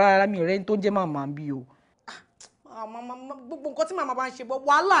rí wọn rárá mi ò rẹ́ni tó jẹ́ màmá ń bí o. gbogbo nǹkan tí màmá bá ń ṣe bọ́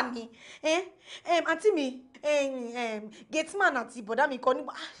wàhálà ni àǹtí mi gateman àti bọ̀dá mi kọ́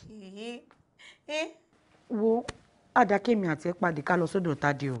nígbà. wo àdàkẹ́mi àti ẹ̀ pàdé ká lọ sọ́dọ̀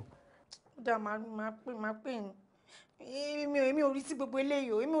Tádé o. ó dà máa pè èmi ò rí sí gbogbo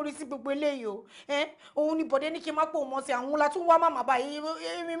eléyìí o òun ni bọ̀dé ní kí n má pò mọ́ sí àwọn la tún wá màmá báyìí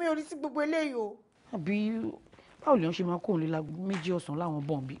èmi ò rí sí gbogbo eléyìí o. àbí báwo lè ń ṣe máa kó òun lé lágo 2 ọ̀sán láwọn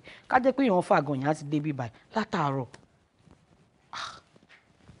bọ̀m̀bí ká jẹ́ pé èèyàn fàgàn yẹn á ti débi báyìí látàárọ̀.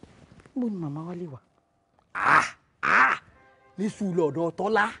 bó ni màmá wálé wà. ní sùúrù ọ̀dọ̀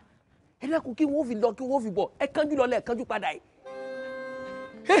Tọ́lá ẹ lẹ́kùn kí wọ́n fi lọ kí wọ́n fi bọ̀ ẹ kánjú lọ lẹ́ẹ̀kánjú padà yìí.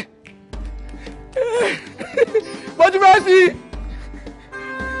 bọ́jú bẹ́ẹ̀ sí.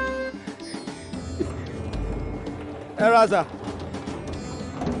 ẹ ra sà.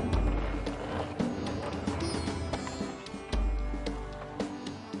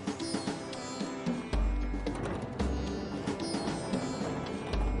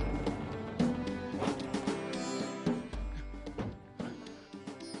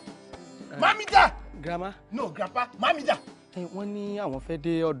 Mamida. Grandma. No, grandpa. Mamida. Wọ́n ní àwọn fẹ́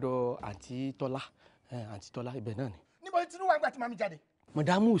dé ọ̀dọ̀ àǹtí Tọ́lá ibẹ̀ náà ni. Níbo ni Tinú wà nígbà tí màmí jáde?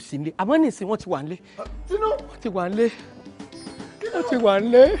 Mọ̀dámù ò sí nílé àmọ́ nìsín wọ́n ti wà nílé. Tinú. Wọ́n ti wà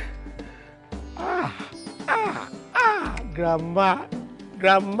nílé.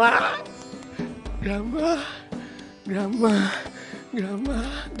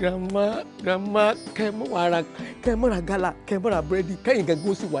 Grandma kẹ́mọ́ra gálà kẹ́mọ́ra búrẹ́dì kẹ́yìn gẹ́gẹ́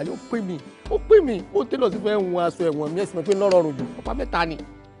ó sì wálé ó pè mí ó tẹ́lọ̀ sí fẹ́ hun aṣọ ẹ̀wọ̀n mi ẹ̀sìn mọ́ pé lọ́rọ̀ rùn jù ọ̀pá mẹ́ta ni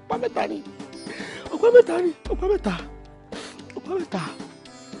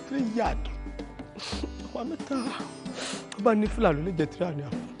yàtọ̀ ọ̀pá mẹ́ta ó bá ní fúlà ló lè jẹ tíra ní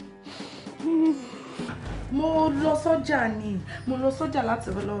àfọ. mo lọ sọ́jà láti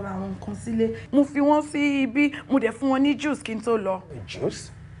lọ ra àwọn nǹkan sílé mo fi wọ́n sí ibi mo dẹ̀ fún wọn ní juice kí n tó lọ.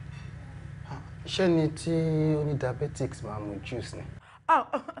 Juice? Ṣé ni tí oní diabetics máa mu juice ni?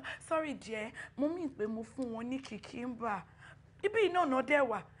 Sorry dear mo mí pé mo fún wọn ní kìkìmbà ibi iná náà dẹ̀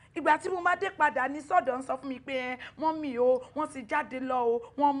wà ìgbà tí mo máa dé padà ní sọ́dọ̀ ń sọ fún mi pé mọ́mì o wọ́n ti jáde lọ o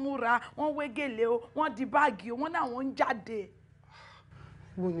wọ́n múra wọ́n wé gèlè o wọ́n di báàgì o wọ́n náà wọ́n ń jáde.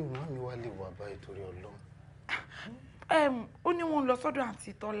 Bó ni màmí wá lè wà báyìí torí Ọlọ́run? ó ní wọ́n lọ sọ́dọ̀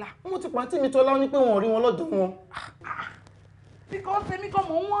àǹtí Tọ́lá. Wọ́n ti pa àǹtí mi Tọ́lá, ó ní pé wọn ò rí wọn lọ́dọ̀ wọn. Because èmi kan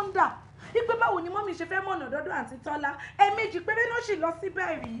mò ń wọ́ndà ipe báwo ni mọ́mí ṣe fẹ́ mọ̀nà dọ́dọ̀ àǹtí Tọ́lá ẹ̀ẹ̀mejì péré ló sì lọ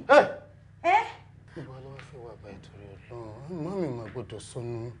síbẹ̀ rí. Ìwọ ló wá fẹ́ wà báyìí torí Ọlọ́run, mọ́mí mà gbọ́dọ̀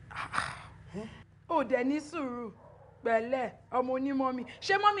sọnù. Ó dẹ̀ ní sùúrù pẹ̀lẹ́ ọmọ onímọ́mí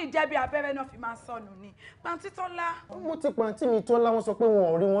ṣé mọ́mí jẹ́ bí abẹ́rẹ́ náà fi máa sọnù ni. Àǹtí Tọ́lá. Mo ti pa àǹtí mi Tọ́lá, wọ́n sọ pé wọn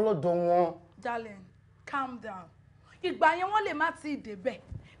ò rí wọn lọ́dọ̀ wọn. Darling, calm down. Ìgbà yẹn wọ́n lè má ti débẹ̀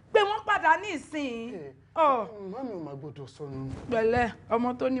pé wọ́n padà ní ìsìn. Mọ́mí ò mà gbọ́dọ̀ sọnù. Pẹ̀lẹ́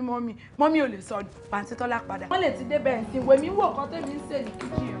ọmọ tó ní mọ́mí ò lè sọnù. Àǹtí Tọ́lá padà. Wọ́n lè ti débẹ̀ ǹsìn wèmí wò kọ́ tèmi ń sè ní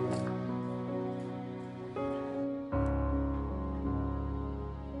kíkì o.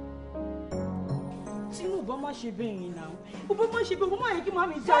 Tinubu má ṣe bẹ́ẹ̀ yín náà. Bó má ṣe bẹ́ẹ̀ bó má yẹ kí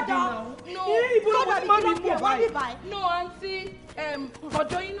màmí jáde náà. No, ibo ló wà ní màmí mú báyìí. No, àǹtí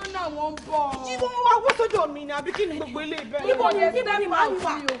ọ̀dọ̀ inú náà wọ́n ń bọ̀. Kí ló wá wó sójú mi ni àbí kí ni gbogbo ilé ibẹ̀? Níbo ni màmí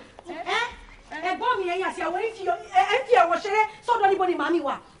wà? Ẹ̀gbọ́n mi ẹ̀yìn àti àwọn ẹ̀ fi ẹ̀wọ̀ ṣeré sọ́dọ̀ níbo ni màmí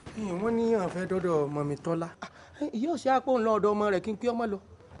wà. Wọ́n ní àfẹ́ dọ́dọ̀ mọ̀mí Tọ́lá. Ìyá òsì àpò ńlọ ọ̀dọ̀ ọmọ rẹ̀ kí n pé ọmọ lọ.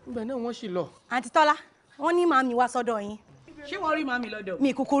 Ibẹ̀ náà wọ́n sì lọ. Àǹtí Tọ́lá, wọ́n ní màmí wá sọ́dọ̀ yín. Ṣé wọ́n rí màmí lọ́dọ̀?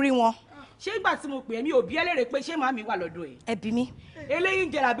 Mi kúkú rí wọn. Ṣé ìgbà tí mo pè é mi ò bí ẹlẹ́rìí pé ṣé màmí wà lọ́dọ̀ ẹ̀? Ẹ bí mi. Eléyìí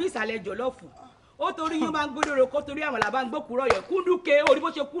ń jẹrà bí ìsàlẹ̀ jọ̀lọ́ọ̀fù. Ó torí yín máa ń gbódòrò kó torí àwọn làbá ń gbókùrọ̀ yẹ kúndùké orí bó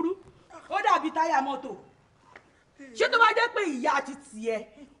ṣe kúrú. Ó dàbí táyà mọ́tò. Ṣé tó bá jẹ́ pé ìyá àti tiẹ̀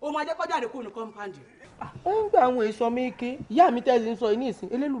ó máa jẹ́ kọjá àdékò ní kọ́ńpáǹdì? Ó ń gba àwọn èso mi ké. Ìyá mi tẹ́sí ń sọ ní ìsìn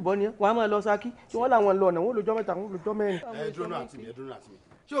elélùbọ́ ni wọ́n á máa lọ Ṣakí tí wọ́n làwọn lọ ọ̀nà wọn lójọ́ mẹ́ta wọn lójọ́ mẹ́rin. Ẹ dúró náà àti mi.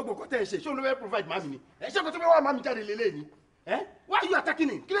 Ṣé o gbọ́kọ̀ tẹ̀ ń ṣe? Ṣé o ló fẹ́ provide màmí ni? Ṣé kò tó fẹ́ wá màmí jáde lélẹ̀ ni? Why are you attacking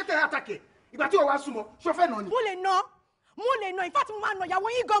him? Kí ló tẹ̀ attack ẹ̀? Ìgbà tí o wá súnmọ́, ṣó fẹ́ nà ni? Mo lè nà in fact mo máa nà ìyàwó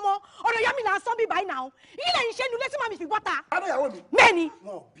yín gan mọ́ ọ̀rọ̀ ìyá mi là ń sọ bí báyìí náà yín lẹ́yìn iṣẹ́ nulẹ̀ tí màmí fi bọ́ta. Adé ìyàwó mi. Bẹ́ẹ̀ni.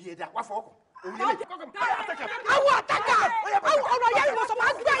 Wọn ò bí ẹ̀dá wá fọwọ́ kàn. Àwọn àtàkà ọ̀rọ̀ ìyá mi mo sọ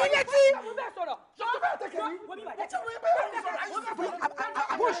máa gbé yín létí.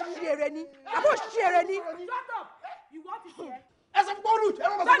 Àbó ṣeré ni. Ẹ sọ fún bọ́ọ̀lù ẹ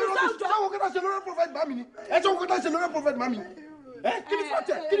má sọ fún bọ́ọ̀lù ṣé wọn kọ́ta ṣe lórí prophet mami ni ẹ ṣé wọn kọ́ta ṣe lórí prophet mami ni kí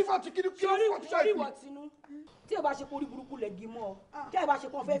ni fọ́ọ̀tì sórí ìwọ tinú tí ẹ bá ṣe kórí burúkú lẹ gí mọ́ ọ tí ẹ bá ṣe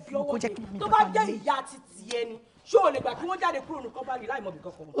kàn fẹ́ fi ọwọ́ dé tó bá jẹ́ ìyá àti tiẹ̀ ni ṣé o lè gbà kí wọ́n jáde kúrò ní kọ́mpánì láì mọ̀ bí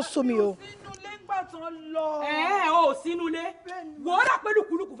kankan. Ó sọ mi o. Sínú ilé ńgbà tán lọ. O sínú ilé wò ó dà pé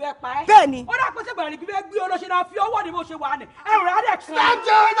lùkùlùkù fẹ́ pa ẹ́. Bẹ́ẹ̀ni. Ó dà pé sẹ́gbàrà ní kí fẹ́ gbé olóṣè náà fi ọwọ́ ni bó ṣe wà ní ẹ̀rù rẹ̀ á dẹ̀ kí.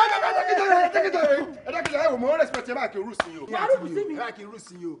 ẹ wò mo respect ẹ bá kí n rú sí i o. ẹ bá kí n rú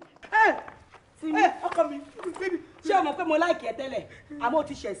sí i o. Tìmí ọkọ mi ṣé o mọ̀ pé mo láìkì ẹ tẹ́lẹ̀ àmọ́ o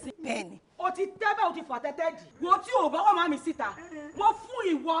ti ṣẹ̀ sí. Bẹ́ẹ̀ni. O ti tẹ́bẹ̀ o ti fà tẹ́tẹ́ jì. Wo tí o bá wà máa mi síta wọ́n fún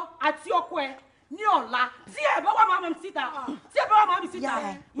ìwọ àti ọkọ ẹ ní ọ̀la tí ẹ bá wà máa mi síta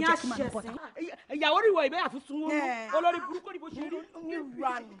ní àṣẹ sí. Ìyàwó rí ìwọ ìbẹ́yà fún sunwó olórí burúkú ni bó ṣe rí.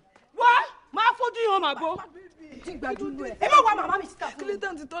 Wọ́n máa fojú yàn màgbó. Ẹ má wá màmá mi síta fún mi.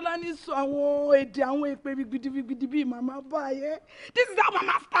 Clinton ti Tọ́lá ní sọ àwọn èdè àwọn èpè gidigidi bíi màmá báyé. This is how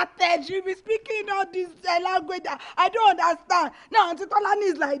mama started. She be speaking all this language that I don't understand. Now Aunty Tọ́lá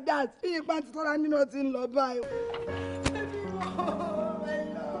is like that. Iye pa Aunty Tọ́lá nínú ti ń lọ báyìí.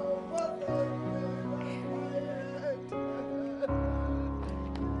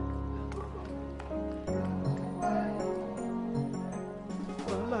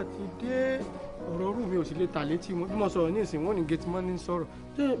 Wàhálà ti dé ọ̀rọ̀ ọ̀rùn mi ò sì lè tà létí mo bí mo sọ̀rọ̀ ní ìsìn wọn ní gate man ní sọ̀rọ̀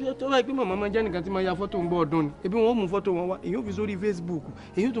tó báyìí pé màmá máa jẹ́ nìkan tí máa ya fọ́tò ń bọ̀ ọdún ni ebi wọn mú fọ́tò wọn wá èyí ò fi sórí Facebook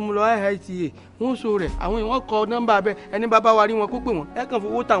èyí tó mú lọ IITA wọn so rẹ̀ àwọn èèyàn kọ nọ́mbà abẹ ẹni bá bá wa rí wọn kó pè wọn ẹ kàn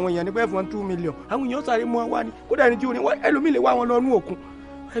fowó tàwọn èèyàn ní pẹ́ fún 2 million àwọn èèyàn sáré mú wọn wá ní kódà ẹni tí ò ní wọn ẹlòmíì lè wá wọn lọ nú òkun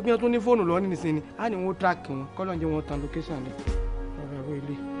ẹgbẹ́ tó ní fóònù lọ nísìnyí ni á ní wọn track wọn kọ́lọ́ jẹ́ wọn tan location rẹ̀ ọ̀rọ̀ ẹ̀rọ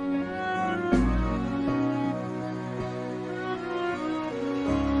ilé.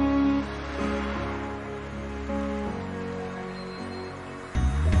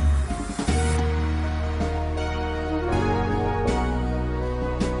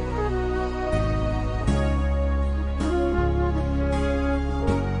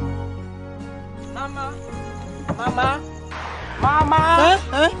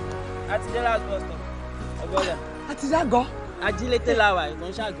 Àti dé last bus stop. Ọgbọ́dọ̀. Àti dàgọ́. Ajílété làwà ìkó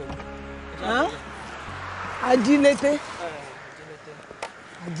ń ṣàgọ́. Ajílété.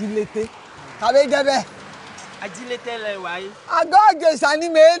 Ajílété. Tàbí jẹ́ bẹ́ẹ̀. Ajílété lẹ wà yìí. Àgọ́ Ìjẹ̀ṣà ni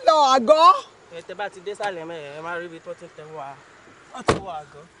mi lọ àgọ́. Tẹ bá ti dé sàlẹ̀ mẹ́rin ẹ máa rí ibi tó ti tẹ wá. Wọ́n ti wọ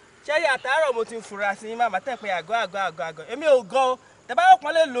àgọ́. Ṣé àtàárọ̀ mo ti ń fura sí màmá tẹ̀ pé àgọ́. Èmi ò gan o. Tẹ bá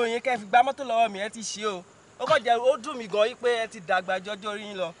yọ̀pọ̀ lè lò yín kẹ́ fi gba mọ́tò lọ́wọ́ mi ẹ ti ṣe o. Ó kàn jẹ́ ó dùn mí gan yí pé ẹ ti dàgbà jọjọ́ rí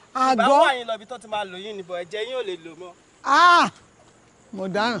yín lọ. Àgọ́. Ìbá wà yín lọ ibi tó ti máa lò yín nìbọn ẹ̀jẹ̀ yín ò lè lò mọ́. Mo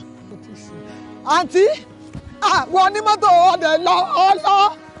dáràn. Àǹtí wọ́n ní mọ́tò ọ̀dẹ̀ lọ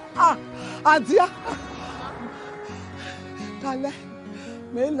àǹtí kalẹ̀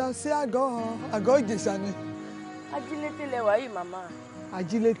mi lọ sí àgọ́ Ìjẹ̀ṣà ni. Ajílété lẹwà yìí màmá.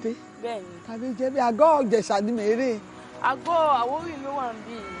 Ajílété. Bẹ́ẹ̀ni. Tàbí jẹ́ bí àgọ́ Ìjẹ̀ṣà ni mèrè. Àgọ́ Àwórì ló wà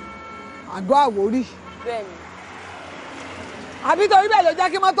níbí. Àgọ́ Àwórì. Bẹ́ẹ̀ni. Àbí torí bẹ́ẹ̀ ló jẹ́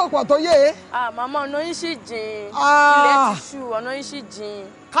kí mọ́tò pọ̀ tó yé. Màmá ọ̀nà yín sì jìn. Ilẹ̀ ti ṣú ọ̀nà yín sì jìn.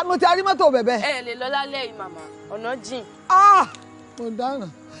 Ká mo ti arí mọ́tò bẹ̀bẹ̀. Ẹ lè lọ lálẹ́ yìí màmá ọ̀nà jìn.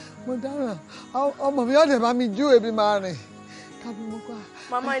 Mo dáràn ọmọ mi ọ̀dẹ̀ bá mi jú ebi máa rìn. Kábí mo pa.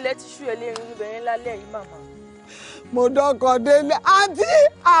 Màmá ilẹ̀ ti ṣú ẹlẹ́rìí níbẹ̀ yẹn lálẹ́ yìí màmá. Mo dọ́kọ̀ délé àǹtí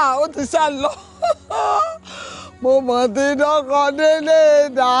ó ti sá lọ. Mo mọ̀ tí dọ́kọ̀ délé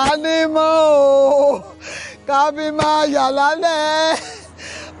dání mọ́ o. Kábí máa yà lálẹ́.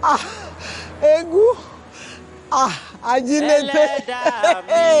 Egún. Ajílété.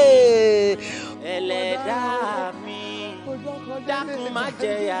 Ẹlẹ́dàá mi dákun má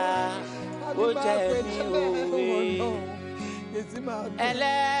jẹ̀yà ó jẹ mí òwe.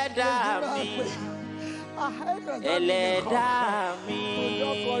 Ẹlẹ́dàá mi Ẹlẹ́dàá mi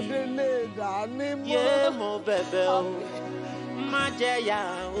yé mo bẹ̀bẹ̀ o má jẹ̀yà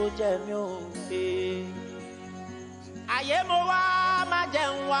ó jẹ mí òwe. Ayé mo wá má jẹ́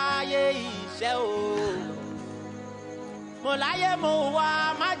ń wáyé ìṣẹ́ o. Mo láyé mo wá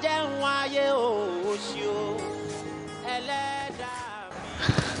má jẹ́ ń wáyé òṣì o. Ẹlẹ́dàá mi.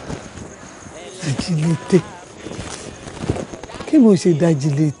 Ajílété. Kí mo ṣe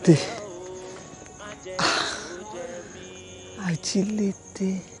dájílété? Ajílété.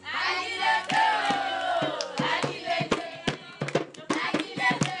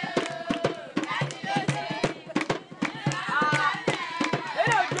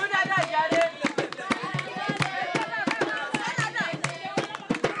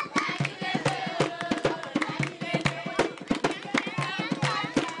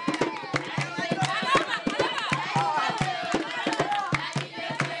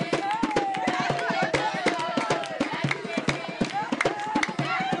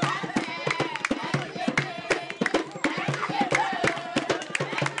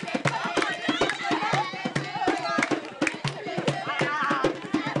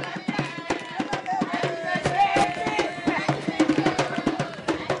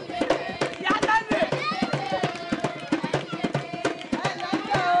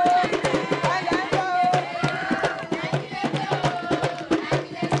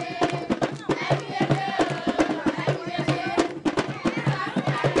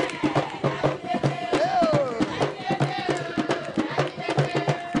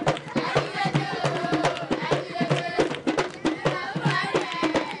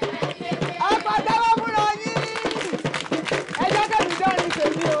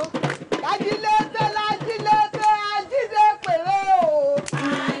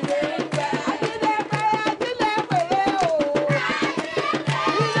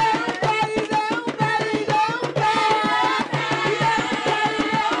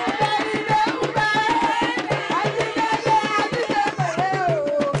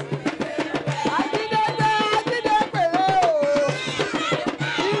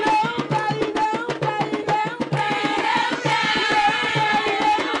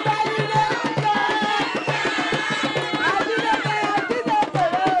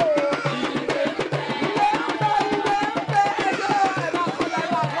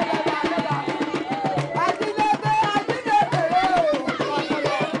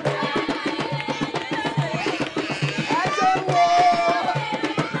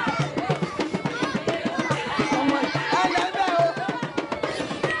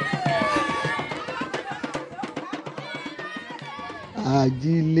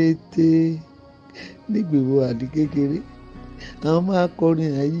 Ajílété nígbèwò àdí kékeré àwọn máa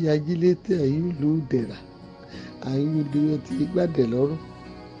kọrin ayé ajílété ayé ìlú dẹ̀ra ayé ìlú ọtí gbàdẹ̀ lọ́rùn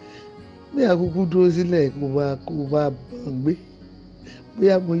bí àkókò dúró sílẹ̀ kó bá bọ́n gbé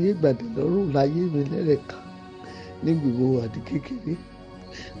bóyá mo yé gbàdẹ̀ lọ́rùn láyé mi lẹ́rẹ̀kan nígbèwò àdí kékeré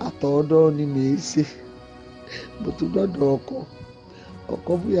àtọ̀ọ́dọ́ ni mi í ṣe mo tún dọ́dọ̀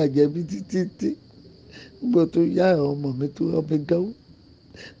ọkọ fúyà jẹ̀bi títí gbọ́ tó yá àwọn ọmọ mi tó ọbẹ̀ gáwó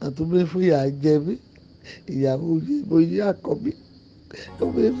àtúnbẹ fúyà jẹ̀bi ìyàwó yìí mo yí àkọ́bí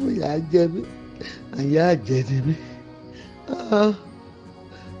ọbẹ̀ fúyà jẹ̀bi àyà àjẹni mi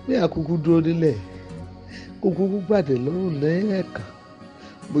bí àkókò dúró nílẹ̀ kókó gbàdé lọ́rùn lẹ́ẹ̀kan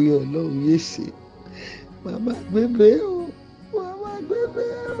bóyá ọlọ́run yé ṣe màmá gbébé o màmá gbébé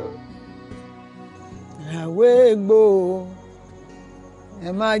o. ìyàwó ègbò ẹ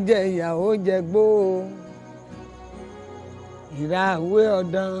má jẹ ìyàwó jẹ gbó ìràwé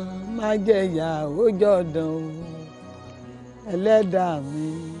ọ̀dàn má jẹ̀yà ó jọ̀dàn o ẹlẹ́dàá mi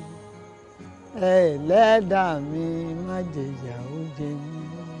ẹlẹ́dàá mi má jẹ̀yà ó jẹ mí.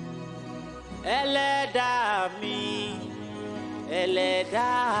 ẹlẹ́dàá mi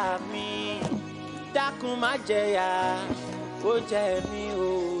ẹlẹ́dàá mi dákun má jẹ̀yà ó jẹ mí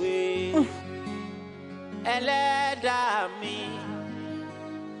òwe. ẹlẹ́dàá mi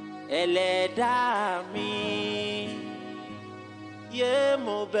ẹlẹ́dàá mi yé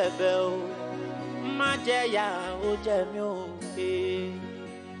mo bẹ̀bẹ̀ o má jẹ̀yà ó jẹ mí òwe.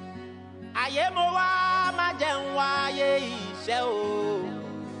 ayé mo wá má jẹ́ ń wáyé ìṣẹ́ o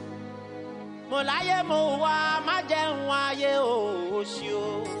mo láyé mo wá má jẹ́ ń wáyé òṣì o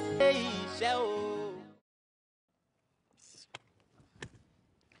ìṣẹ́ o.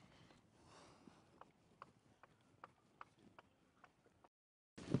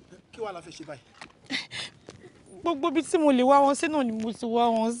 kí wàá la fẹ́ ṣe báyìí. gbogbo ibi tí mo lè wá wọn sí náà ni mo ti wá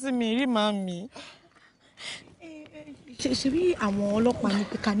wọn sí mi rí màmí. ṣe bí àwọn ọlọ́pàá ní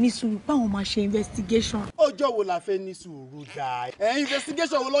pé ká ní sùúrù báwọn máa ṣe investigation. ọjọ́ wo la fẹ́ ní sùúrù dáa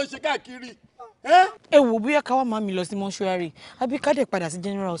investigation wo ló ń ṣe káàkiri. ẹ wò bóyá ká wá màmí lọ sí mọ́ṣúárì àbí ká dẹ̀ padà sí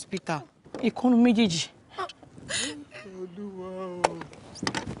general hospital ìkànnì méjèèjì. olúwa o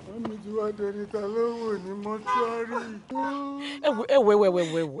mami ti wá dẹni ta ló wò ní mọ́ṣúárì. ẹ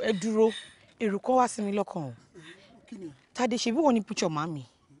wò ẹ dúró èrò kan wá sí mi lọ́kàn o. Tádé ṣe bí wọ́n ní picture màmí.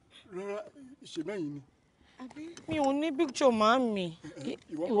 rárá ìṣèmẹ́yìn ni. mi ò ní picture màmí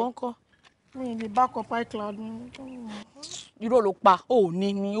ìwọ ńkọ́ mi lè bá kọ pie cloud mi. irọ́ ló pa ò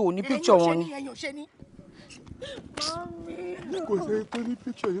ní picture wọn ni. kò sẹ́ni tó ní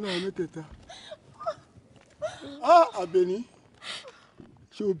picture nínú àwọn mẹ́tẹ̀ẹ̀ta. Àbẹ̀ní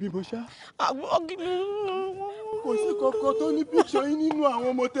ṣé o bímọ ṣá. kò sí kankan tó ní picture yín nínú àwọn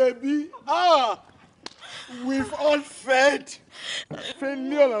ọmọ tẹ́ bí. We've all failed.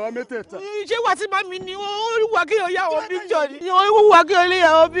 Failure làwọn mẹ́tẹ̀ẹ̀ta. ṣé wà tí màmí ni wọ́n wà kí ọ̀yà àwọn picture ni wọ́n wà kí ọ̀yà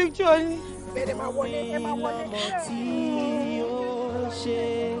àwọn picture ni. bẹ́ẹ̀ máa wọlé ẹ máa wọlé. ọmọ tí ó ṣe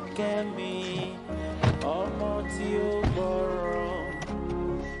Kẹ́mi ọmọ tí ó gbọ́ràn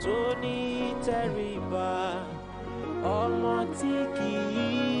tó ní tẹríba ọmọ tí kì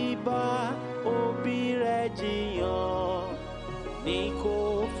í bá òbí rẹ̀ jiyàn ní kó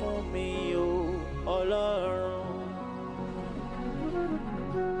fún mi o Ọlọ́run.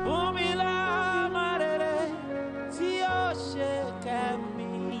 Fún mi lọ́mọ rere tí ó ṣe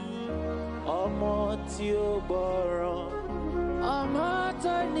Kẹ́mi ọmọ tí ó gbọ́ràn ọmọ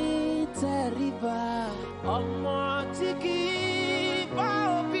tó ní tẹríba ọmọ tí kì í bá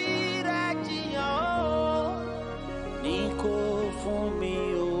òbí rẹ̀ jiyàn o ní kó fún mi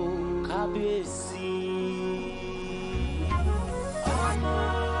o kábíyèsí.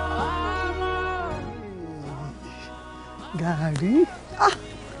 gàrí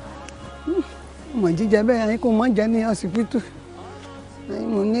mọ̀ jíjẹ bẹ́ẹ̀ yẹn kó mọ̀ jẹ́ ní ọsibítù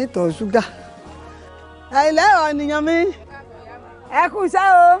mo ní ìtọ̀ ṣúgà. ẹ̀lẹ́ ọ̀nìyàn mi ẹ kú iṣẹ́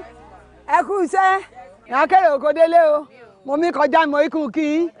o ẹ kú iṣẹ́ ìyàkéré òkò délé o mo mi kọjá mọ ikú kí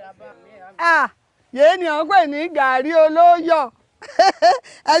yéé ni àwọn pè ní gàrí olóyọ̀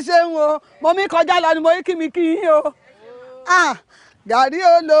ẹ ṣeun o mo mi kọjá lọ ni mo kí mi kí yín o gàrí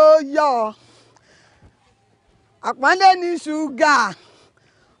olóyọ̀ àpọ́nlé ní ṣúgà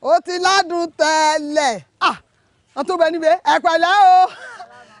ó ti ládùn tẹ́lẹ̀ wọ́n tún bẹ níbẹ̀ ẹ pẹ̀lẹ́ o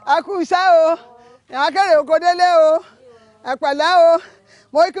ẹ kú iṣẹ́ o ìyàkéré òkò délé o ẹ pẹ̀lẹ́ o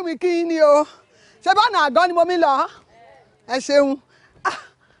mo kí mi kí yín ni o ṣé bá nà àgọ́ ni mo mi lọ ẹ ṣeun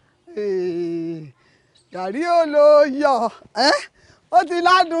gàrí olóyọ̀ ó ti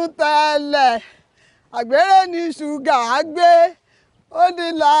ládùn tẹ́lẹ̀ àgbèrè ní ṣúgà á gbé ó ti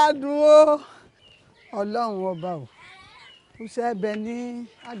ládùn o ọlọ́run ọba o ó ṣẹ́bẹ̀ ní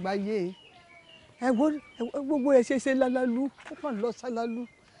àgbáyé ẹ gbogbo ẹ ṣe ṣe lálálú ó kàn lọ sálálú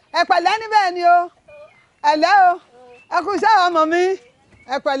ẹ pẹ̀lẹ́ níbẹ̀ ni o ẹ lẹ́ o ẹ kú iṣẹ́ ọmọ mi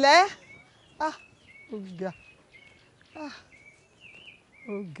ẹ pẹ̀lẹ́ ó ga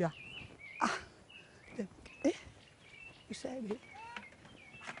ó ga ó ṣe rè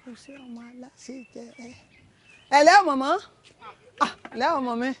ó ṣe ọmọ aláṣẹ jẹ ẹ lẹ́ o mọ̀mọ́ lẹ́ o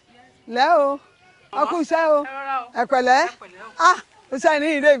mọ̀ mi lẹ́ o ẹ kú iṣẹ́ o ẹ pẹ̀lẹ́ ó ṣe ní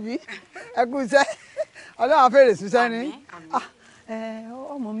ìrèbí ẹ kú iṣẹ́ ọlọ́run àfẹ́rẹ́ ṣiṣẹ́ ní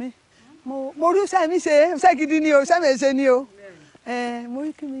ọmọ mi mo rí iṣẹ́ mi ṣe iṣẹ́ gidi ni o iṣẹ́ mi ṣe ni o mo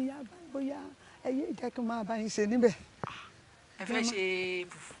rí kí mi yá bóyá ẹyẹ ìjẹ́ kí n máa bá yín ṣe níbẹ̀. ẹ fẹ́ ṣe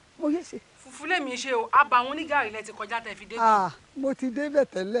fùfú. mo yẹ ṣe. fùfú lèmi ṣe o àbá àwọn onígàrí lẹ ti kọjá tẹ fi dé. mo ti débẹ̀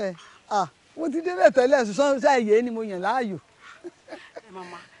tẹ́lẹ̀ mo ti débẹ̀ tẹ́lẹ̀ ṣùgbọ́n iṣẹ́ ìyè ni mo yàn láàyò. ẹ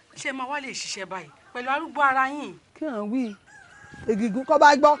màmá ṣé máa wá lè ṣiṣẹ́ báyìí pẹ̀lú arúgbó ara yín. kí hàn wí egungun kọ́ bá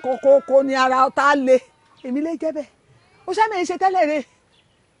gbọ́ kókó ní ara ọ̀tá le èmi lè jẹ́ bẹ́ẹ̀ ó ṣe mi ṣe tẹ́lẹ̀ rẹ̀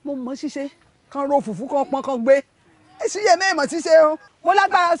mo mọ̀ ṣíṣe kan ro fùfú kan pọ́n kan gbé èsì yẹ mẹ́ẹ̀mọ̀ ṣíṣe o mo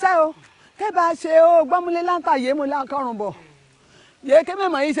lágbára ṣẹ́ o kẹ́ bá ṣe o gbọ́múlé láǹtà yé mo láǹkọ́rùn bọ̀ yé kí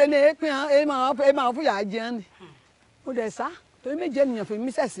mẹ́mọ̀ yìí ṣe ní èèmọ̀ fúyà jẹun ni mo dẹ̀ sá torí méje ènìyàn fi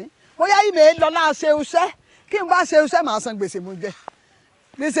mí sẹ̀sìn bóyá yìí mi lọ́la ṣe iṣẹ́ kí n bá ṣe iṣẹ́ màá san gbèsè mo jẹ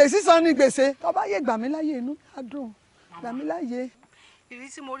gbèsè sísan ní gbèsè tó bá yé gbà mí láyé inú á dùn gbà mí láyé.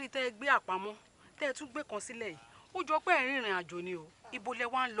 ìrísí mo rí tẹ́ ẹ gbé àpamọ́ tẹ́ ẹ tún gbé kan sílẹ̀ yìí ó jọ pé ẹ̀ ń rìnrìn àjò ni o ibo lẹ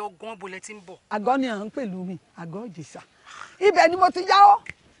wá ń lọ gan ibo lẹ ti ń bọ̀. àgọ́ ni à ń pèlú mi àgọ́ Ìjẹ̀ṣà ibẹ̀ ni mo ti yáwó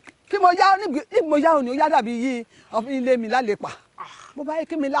kí mo yáwó níbi mo yáwó ni ó yá dàbí yí ilé mi lálẹ́ pa mo bá yẹ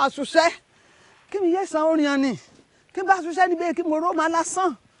kí mi lá aṣuṣẹ́ kí mi yé san orin ẹni kí n bá aṣuṣẹ́ níbi kí mo ró máa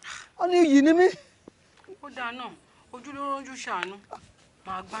lásán ó ní iyì ni mí. ó dáa náà ojú ló rọ́jú ṣàánú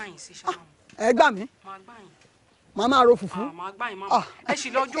màá gbà yín sí ṣáà. ẹ gbà mí màá gbà yín. màá máa ro fùfú. màá gbà yín máa ẹ sì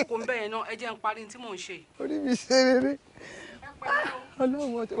lọ jókòó ń bẹ̀yẹn náà ẹ jẹ́ ń parí tí mò ń ṣe. orí mi ṣe rere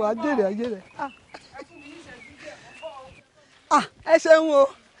ọlọ́run wàá jèrè ayé rẹ̀ ẹ ṣeun o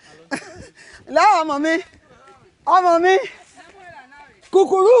lẹ́yìn ọmọ mi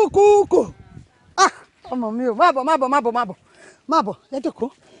kúkúrú kúkú ọmọ mi o má bọ̀ lẹ́jọ̀ kó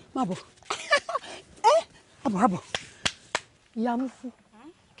má bọ̀ má bọ̀. ìyá mú fún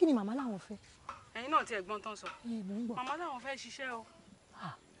kí ni màmá làwọn fẹ́. ẹ̀yin náà ti ẹ̀gbọ́n tán sọ màmá làwọn fẹ́ ṣiṣẹ́ o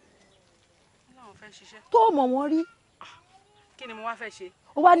làwọn fẹ́ ṣiṣẹ́. tó mọ̀ wọ́n rí. kí ni mo wá fẹ́ ṣe.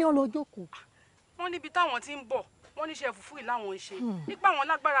 ó wá ní ọ lọ jókòó. wọ́n níbi táwọn ti ń bọ̀ wọ́n níṣẹ́ fùfú yìí láwọn ń ṣe nípa àwọn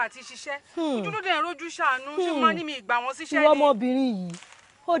lágbára àti ṣiṣẹ́ ojú ló dẹ̀ ń rojú ṣàánú ṣé máa ní mi ìgbà wọn síṣẹ́ ni. ìwọ ọmọbìnrin yìí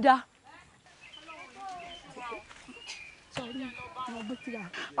ó dáa.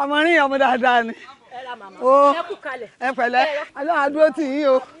 ọmọ rí ọmọ dáadáa ni o ẹ pẹ̀lẹ́ Ọlọ́run adúró tì yín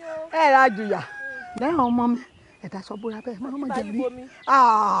o ẹ ra jùyà lẹ́yìn ọmọ mi ẹ̀dá sọ bóra bẹ́ẹ̀ máa mọ̀ jẹ̀bi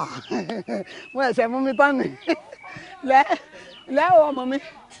mo ẹ̀sẹ̀ mú mi tán ni lẹ́yìn ọmọ mi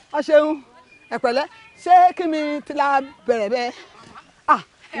ọ ṣeun ẹ pẹ̀lẹ́ ṣé kí mi ti la bẹ̀rẹ̀ bẹ́ẹ̀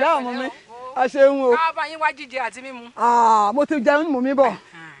lẹ́yìn ọmọ mi ọ ṣeun o. ká bá yín wá jíjẹ àti mímu. mo ti jẹun mú mi bọ̀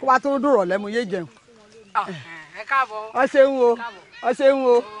kó wá tó dùrọ̀ lẹ́mu yé jẹun. ẹ káàbọ̀. ọ ṣeun o ọ ṣeun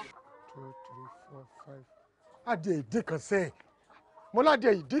o. 2, 3, 4, 5 adìẹ ìdí kan sẹ́ẹ̀ mo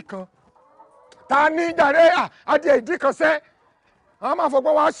ládìẹ ìdí kan ta ní jàre adìẹ ìdí kan sẹ́ẹ̀ àwọn máa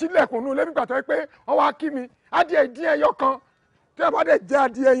fọgbọ́n wá sílẹ̀kùn nù lẹ́bí gbàtọ́ pé wọ́n wá kí mi adìẹ ìdí ẹyọ kan tí ẹ bá dẹ̀ jẹ́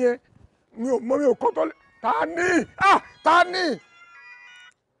adìẹ yẹn mi ò kọ́ tó ta ní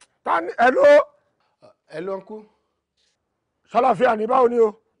hello uncle. ṣàlàfíà ní báwo ni o.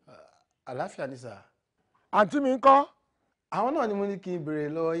 àlàáfíà ni sà. àǹtí mi ń kọ́. àwọn náà ni mo ní kí n béèrè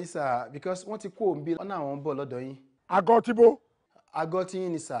lọ́wọ́ yín sà because wọ́n ti kó òǹbí lọ́nà àwọn ń bọ̀ lọ́dọ̀ yín. àgọ́ tí bo. àgọ́ tí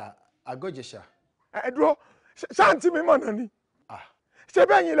yín ni sà àgọ́ Ìjẹ̀ṣà. ẹ dúró ṣáǹtí mi mọ̀nà ni ṣé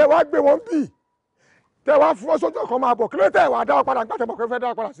bẹ́ẹ̀ yín lẹ wá gbé wọn bí tẹ wá fún ọsọjọ kan máa bọ̀ kí ló tẹ wàá dá ọ padà gbàtẹ mọ̀ pé fẹ́ dá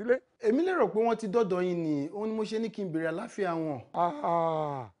ọ padà sílé. èmi lérò pé wọ́n ti dọ́dọ̀ yín ni òun ni mo ṣe ní kí n béèrè àlàáfíà wọn.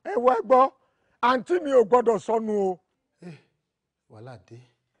 ẹ wọ ẹ gbọ́ àǹtí mi ò gbọ́dọ̀ sọnù o. wàhálà dé.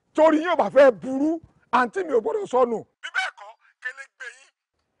 torí yóò bá fẹ́ burú àǹtí mi ò gbọ́dọ̀ sọnù. bí bẹ́ẹ̀ kọ́ kele gbé yín.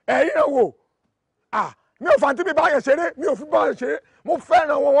 ẹ̀yin ẹ̀ wò mi ò fàǹtí mi báyẹn ṣeré mi ò fi báyẹn ṣeré mo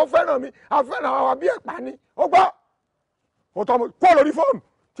fẹ́ràn wọn wọ́n fẹ́ràn mi àfẹ́ràn àwọn bí ẹ̀pá ni ó gbọ́. òtọ́ mo kó lórí fóònù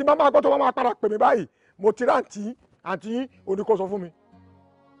tí màmá gbọ́ tó wọ́n máa padà pè mí báyìí mo ti rà àǹtí yín oníkó sọ fún mi.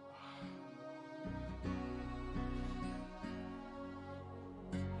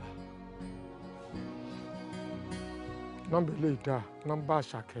 nọ́mbà ilé ìdá nọ́mbà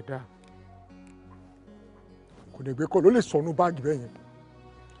àṣàkẹ́dá kò ní gbé kó ló lè sọnù báàgì bẹ́ẹ̀ yẹn.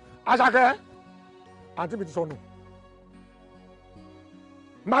 àṣàkẹ́ àǹtí mi ti sọnù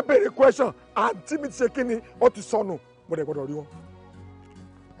má béèrè question àǹtí mi ti ṣe kí ni ó ti sọnù mo dẹ̀ gbọ́dọ̀ rí wọn.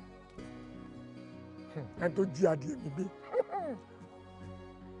 ẹni tó jí adìẹ mi gbé.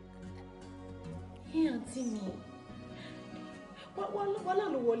 ẹ àǹtí mi wàhálà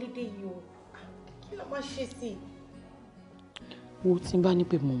ló wọlé dé yìí o kí ló máa ṣe sí i. wo tí n bá ní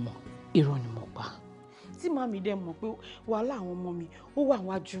pé mo mọ̀ irọ́ ni mo pa tí màmí dẹ̀ mọ̀ pé wàhálà àwọn ọmọ mi ó wà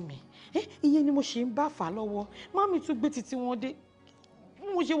wájú mi ìyẹn ni mo ṣe ń bá fà á lọ́wọ́ màmí tún gbé títí wọn dé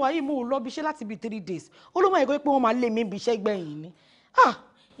mo ṣe wà yìí mo ò lọ bí iṣẹ́ láti bí 3 days olómọ ẹ̀kọ́ pé wọ́n máa lé mi bí iṣẹ́ gbẹ̀yìn ni.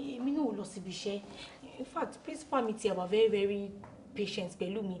 èmi náà ò lọ síbi iṣẹ́ in fact principal mi ti wà very very patient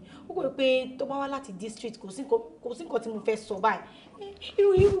pẹ̀lú mi ó kò pé tó bá wá láti district kò sí nǹkan tí mo fẹ́ sọ báyìí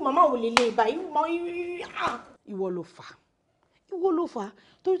irú màmá ò lè lè báyìí ìwọ ló fà á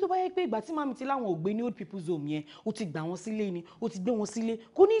torí tó bá yẹ pé ìgbà tí màmí ti láwọn ò gbé ní old people's home yẹn ó ti gbà wọn sílé ni ó ti gbé wọn sílé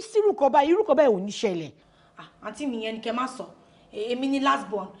kò ní sírùkọ báyìí irúkọ báyìí ò ní ṣẹlẹ̀. àǹtí mi yẹn ni kẹ́ má sọ èmi ni last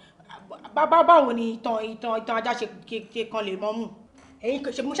born báwo ni ìtàn ajá ṣe kan lè mọ́ mú ẹ̀yin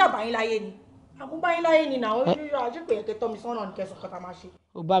ṣe mú ṣàbáyín láyé ni àmúbáyín láyé ni náà àjẹpẹ̀ yẹn kẹtọ́ mi sọ́nà ní kẹsàn-án kọta máa ṣe.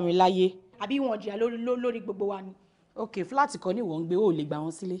 ó bá mi láyé. àbí wọn jìyà lórí gbogbo wa ni. ok fúláàtì kan ní ìwọ ń gbé ó lè gbà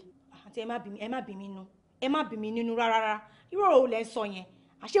wọn sílé. àti ẹ má bí mi nínú ẹ má bí mi nínú rárá irú ọ̀rọ̀ olè ń sọ yẹn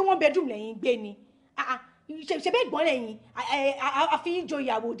àṣé one bedroom lẹ́yìn gbé ni ṣe bẹ́ẹ̀ gbọ́n lẹ́yìn àfi ìjọ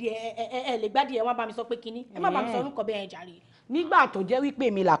ìyàwó di ẹ lè gbádìí ẹ wá bá mi sọ pé kinní ẹ má bá mi sọ orúkọ bẹ́ẹ̀ jàre. nígbà tó jẹ́ wípé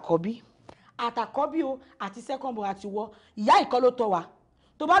èmi làkọ́bí àtàkọ́bí o àti second born àti wọ ìyá ìkọ́ ló tọ́ wa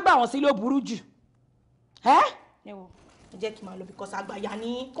tó bá gbà wọ́n sí ló burú jù. ẹ wo ẹ jẹ́ kí n máa lọ because àgbàyà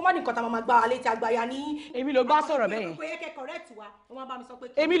ní kó má ní nǹkan tá a máa gbá wa létí àgbàyà ní. èmi ló bá sọ̀rọ̀ bẹ́ẹ̀ yẹn.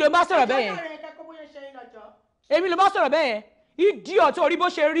 èmi ló bá sọ̀rọ̀ bẹ́ẹ̀ yẹn. èmi ló bá sọ̀rọ̀ bẹ́ẹ̀ yẹn idiot orí bó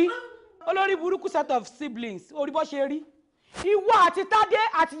ṣe rí olórí burúkú set of siblings orí bó ṣe rí ìwọ àti Tádé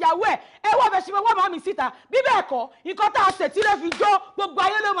àtìyàwó ẹ wọ bẹ ṣe wọ màmí síta bí bẹ́ẹ̀ kọ́ nǹkan tá a ṣe tí lè fi jó gbogbo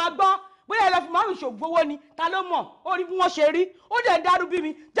ayé ló máa gbọ́ bóyá ẹ lọ fi màmí ṣògbówó ni ta ló mọ̀ orí bí wọ́n ṣe rí ó dẹ̀ ń darú bí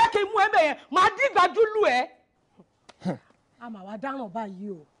mi jẹ́ kí n mú ẹ̀bẹ̀ yẹn máa dìgbàjú lù ẹ́. a mà wá dáràn báyìí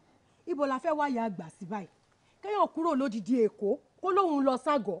o ibo la fẹ́ wáyà àgbà sí báyìí kéèyàn kúrò lódìdí Èkó kó lóun lọ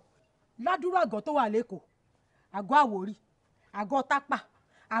ságọ̀ ládùúrò àgọ́ tó wà lẹ́kọ̀ọ́ àgọ́ Àwórì àgọ́ Tápà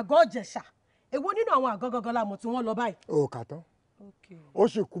àgọ́ Ìjẹ̀ṣà èwo nínú àwọn àgọ́ gangan la mọ̀ tí wọ́n lọ báyìí. o kà tán ó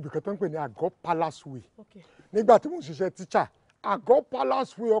sì kú bìkan tó ń pè ní àgọ́ Palace Way nígbà tí mo ń ṣiṣẹ́ tíṣà àgọ́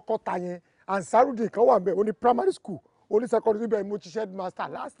Palace Way ọkọ̀ ta yẹn Ansarudin kan wà nbẹ ó ní primary school ó ní secondary bẹ́ẹ̀ mo ṣiṣẹ́ headmaster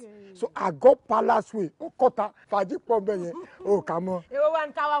last so àgọ́ Palace Way ọkọ̀ ta fàájì pọ̀ nbẹ yẹn o kà mọ́. èwo wa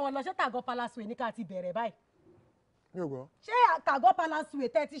ní ká wá wọn lọ ṣé tàgọ́ Palace Way ní ká ti bẹ̀rẹ̀ báyìí. mi ò gbọ́. ṣé àgọ́ Palace Way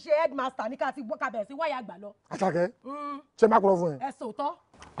tẹ́ ti ṣe headmaster ní ká ti gbọ́ ká bẹ̀rẹ̀ sí wáyà àgbà lọ. Àṣàkẹ́ ṣé má kúrò fún ẹ. ẹ sòótọ́.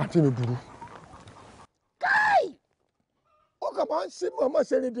 àǹtí mi burú. káì ó kàn máa ń ṣe mọ̀ọ́mọ̀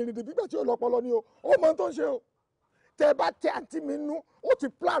ṣe rìndìnrìndìn bí gbà tí ó lọ pọlọ ni o ó mọ tó ń ṣe o tẹ bá tẹ àǹtí mi nú ó ti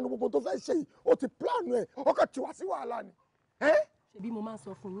plan gbogbo tó fẹ́ ṣe yìí ó ti plan ẹ̀ ó kàn tiwa sí wàhálà ni. ṣebí mo máa ń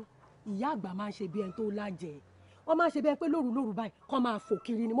sọ fún yín ìyá àgbà máa ń ṣe bí ẹni tó lájẹ wọn máa ń ṣe bí ẹni pé lóru báyìí kọ́ máa fò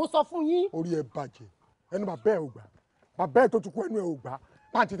kiri ni mo sọ fún yín. orí ẹ bàjẹ́ ẹnu bàbá ẹ ò gbà bàbá ẹ tó ti kú ẹnu ẹ ò gbà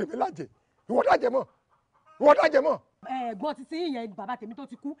pàǹtí tèmi lájẹ ìwọ dájẹ mọ́. ẹ̀gbọ́n títí ìyẹn bàbá tèmi tó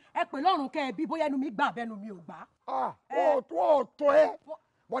ti kú ẹ pè lọ́rùn kẹ́ ẹ bí bóyá ẹnu mi gbà bẹ́nu mi ò gbà. ó tó ẹ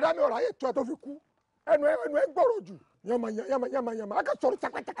bọ̀dá mi ọ̀rọ̀ ayé tó ẹ tó fi kú ẹnu ẹ gbọ́rọ̀ jù yàmà a ka sọ̀rọ̀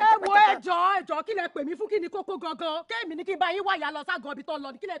takataka. ẹ wo ẹjọ́ kí lẹ pè mí fún kí ni kókó gangan kéèmí ní kí n bá yín wáyà lọ ságọ́ ibi tó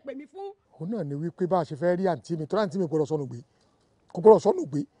lọ kí lẹ pè mí fún. òun náà ni wípé bá a ṣe fẹ́ rí àǹtí mi tó rántí mi gbọ́dọ̀ sọnù gbé kò gbọ́dọ̀ sọnù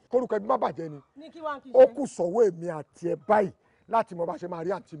gbé kórúkọ ẹbí má bàjẹ́ ni ó kù sọ̀wọ́ èmi àti ẹ báyìí láti mọ bá ṣe máa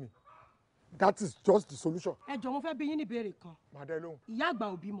rí àǹtí mi that is just the solution. ẹ jọ̀ọ́ mo fẹ́ bi yín ní ìbéèrè kan. màá dá ẹ lóhùn. ìyá àgbà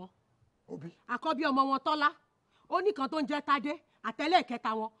ò bímọ. àkọ́bí ọmọ wọn Tọ́lá ó ní kan tó ń jẹ́ Tádé àtẹ́lẹ̀ kẹta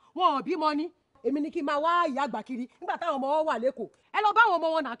wọn ò bímọ ni èmi ni kí n máa wá ìyá àgbà kiri nígbà táwọn ọmọ wọn wà lẹ́kọ̀ọ́ ẹ lọ bá àwọn ọmọ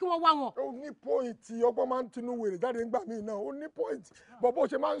wọn náà kí wọ́n wá wọn. ó ní pọ́ìntì ọgbọ́n máa ń tinú wèrè jáde nígbà míì náà ó ní pọ́ìntì bọ́bọ́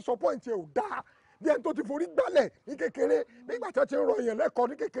ṣe máa ń sọ pọ́ìntì ẹ̀ ò dáa bí ẹni tó ti forí gbálẹ̀ ní kékeré nígbà tí wọ́n ti ń rọ èèyàn lẹ́kọ̀ọ́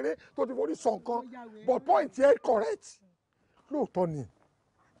ní kékeré tó ti forí sọ nǹkan but pọ́ìntì ẹ̀ correct lóòótọ́ ni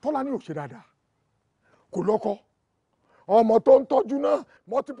Tọ́lá ní òṣè dáadáa kò lọ́kọ ọmọ tó ń tọ́jú náà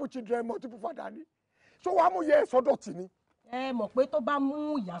multiple children multiple father ni ṣó wàá mú yẹ sọ́dọ̀tì ni. ẹ mọ̀ pé tó bá mú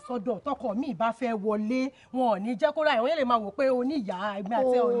ìyá sọ́dọ̀ tọkọ mi bá fẹ́ wọlé wọn ò ní jẹ́ kó ra ìwọ́n yẹn lè máa wò pé o ní ìyá ẹgbẹ́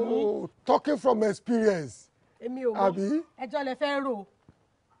àti òní. Talking from experience. èmi ò mọ ẹjọ́ lẹ fẹ́ rò.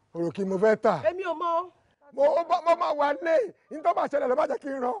 òròkì mo fẹ́ tà. èmi ò mọ. mo máa wà lé nítorí bá ṣẹlẹ̀ ló bá jẹ́ kí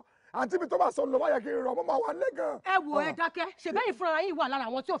n rán àǹtí mi tó bá sọ ló bá yẹ kí n rán mo máa wà lé gan. ẹ wo ẹ dákẹ́ ṣèbẹ́yìn fúnra yín wà lára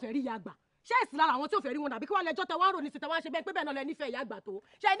àwọn tí ò fẹ́ rí ìyá àgbà ṣé èsì lára àwọn tí ò fẹ́ rí wọn àbí kí wọ́n lẹ́jọ́ tẹ wá ń rò ní síta wá ń ṣe bẹ́ẹ̀ pé bẹ́ẹ̀ náà lẹ nífẹ̀ẹ́ ìyá àgbà tó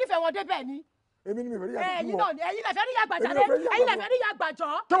ṣé ẹ nífẹ̀ẹ́ wọn dé bẹ́ẹ̀ ni. èmi ni mi fẹ́ rí ìyá àgbà ẹ̀yin náà ẹ̀yin lẹ fẹ́ rí ìyá àgbà jáde ẹ̀yin lẹ fẹ́ rí ìyá àgbà jọ.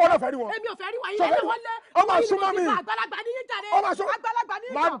 ṣé wọn náà fẹ́ rí wọn. èmi ò fẹ́ rí wọn yín lẹ́yìn wọn lé. ọmọ àṣùmọ́ mi àgbàlagbà ní yín jáde ọmọ àṣùmọ́ àgbàlagbà ní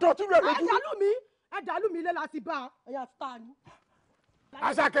yín máa dọ̀tí rẹ̀ lójú. ẹ dàlú mi lé láti bá ẹ̀yà star ni.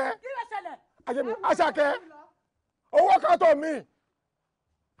 Àṣàkẹ́ kí ló ṣẹlẹ̀. Àṣàkẹ́ owó kan tó mi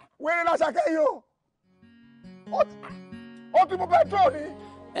wẹ́rẹ́ l'Àṣàkẹ́ yìí o ó ti mú pẹ́trọ̀ ni.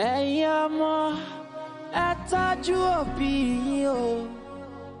 ẹ̀yin ọmọ ẹ tọ́jú òbí yín o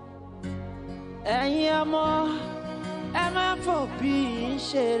ẹ̀yin ọmọ ẹ má fòbí yín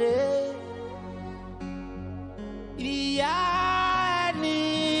ṣeré ìyá ẹni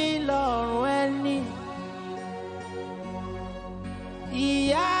lọ́rùn ẹni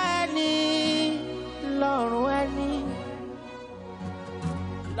ìyá ẹni lọ́rùn ẹni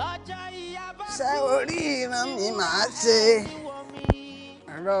lọ́jọ́ ìyá bá. ṣé orí ìran mi máa ṣe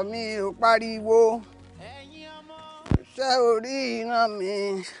ọ̀rọ̀ mi ò pariwo ṣé orí ìran mi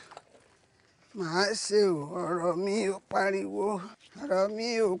máa ṣe ọ̀rọ̀ mi ò pariwo ọ̀rọ̀ mi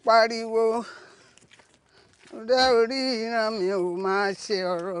ò pariwo ọ̀dẹ́ orí ìran mi ò máa ṣe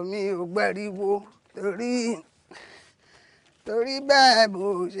ọ̀rọ̀ mi ò gbẹ́rìwó torí bẹ́ẹ̀ bó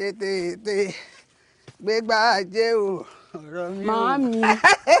ṣe tètè gbégbá ajé o ọ̀rọ̀ mi ò. Màámi.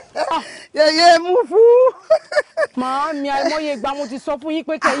 Yẹyẹ mú fún. Màámi, àìmọye ìgbà mo ti sọ fún yín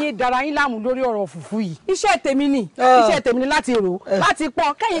pé kẹ́yìn dára yín láàmú lórí ọ̀rọ̀ fùfú yìí. Iṣẹ́ tèmi ni láti rò láti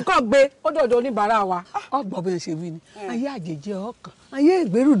pọ́n kẹ́yìn kan gbé ó dọ̀dọ̀ oníbàárà wa. Ọgbọ̀n bẹ́ẹ̀ ṣe wí ni ayé àjèjì ọkàn ayé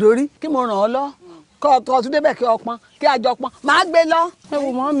ìgbérùdórí kí mo ràn ọ́ lọ kọ́ tún débẹ̀ kí ọpọ́n kí àjọ pọ́n máa gbé lọ. Ẹ wò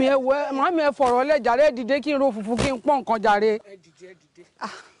màámi ẹ fọ̀rọ̀ lẹ̀ jàre dìde kí n ro fùfú kí n pọ́n nǹkan jàre.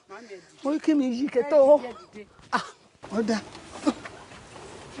 Mo kí mi yí kẹtọ́ ó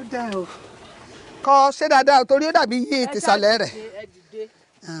dá o kọ ṣé dáadáa torí ó dàbí yí ìtìsàlẹ̀ rẹ̀.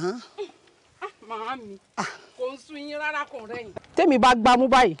 Màámi kò ń sún yín rárá kò rẹ̀yìn. Tèmi bá gbámú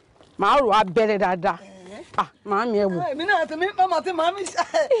báyìí màá rò abẹ́rẹ́ dáadáa. Màámi ẹ wò. Èmi náà ti ọmọ tí màámi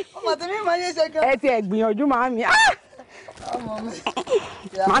máa yé ṣe gan. Ẹ ti ẹ̀ gbìyànjú màámi.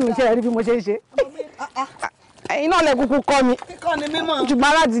 Màámi ṣe ẹ rí bí mo ṣe ń ṣe. Ẹ̀yin náà lẹ kúkú kọ́ mi. Kíkọ́ ni mímọ̀.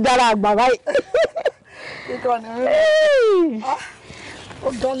 Ṣùgbọ́n láti dára àgbà báyìí. Kíkọ́ ni mímọ̀. Ó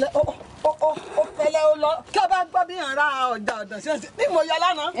dọ́lẹ̀ ó fẹ́lẹ́ ó lọ kí a bá gbọ́ bí yàn ra ọjà ọ̀dọ̀ sí ọ̀sẹ̀ tí mo yọ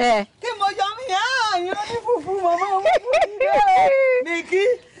lánàá tí mo yọ mí yàn ní fùfú mọ̀mọ́ ní kí.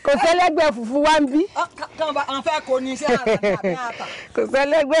 Kò sẹ́lẹ́gbẹ́ fùfú wá ń bí. Kàn fẹ́ kò ní iṣẹ́ àrà tàbí àtà. Kò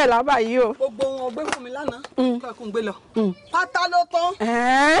sẹ́lẹ́gbẹ́ lábà yìí o. Gbogbo wọn gbé fún mi lánàá kọ̀ọ̀kan gbé lọ. Pátá ló tán.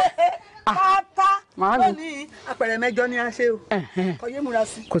 Pátá lónìí apẹ̀rẹ̀ mẹ́jọ ni a ṣe o. Kò yé múra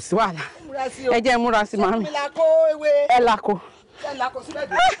sí. Kò sí wàhálà. Ẹ jẹ́ múra sí màámi. Ẹ lako ewé. Ẹ lako. Ẹ lako síbẹ̀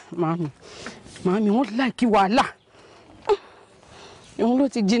dé. Màámi wọ́n láìkí wàhálà. Òun ló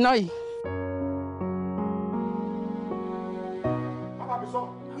ti jiná yìí.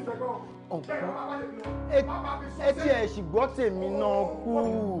 Ẹ tí ẹ sì gbọ́ tèmi náà kú.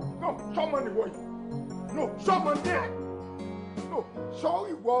 Sọ́mọ nìwọ yìí. No, sọ́mọ ní ẹ̀. No, sọ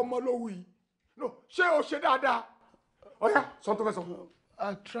ìwọ ọmọ lówù yìí. No, ṣé o ṣe dáadáa? Ọ̀yá, sọ tó fẹ́ sọ.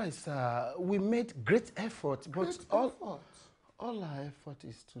 I try, sir. We made great effort, but all our effort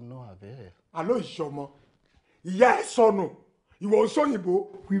is to no avail. Àlọ́ ìṣọmọ, ìyá ẹ̀ sọnù, ìwọ òṣòyìnbó.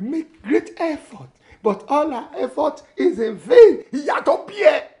 We make great effort, but all our effort is in vain. Ìyá tó bí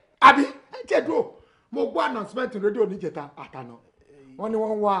ẹ, àbí ẹ jẹ́ dúró. Mo gbọ́ announcement rédíò níjẹta àtànà. Wọ́n ní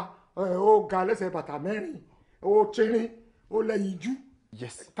wọ́n wá ó ga lẹ́sẹ̀ bàtà mẹ́rin, ó tírín, ó lẹ́yìn jú.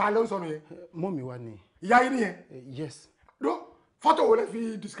 Yes. Ta ló ń sọnù yẹn? Mọ́mí wa ni. Ìyá yín nìyẹn? Yes. No, fọ́tò wo lẹ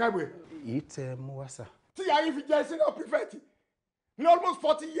fi describe ẹ̀? Èyí tẹ mú wá sà. Tí ìyá yín fi jẹ́ senior prefect ní almost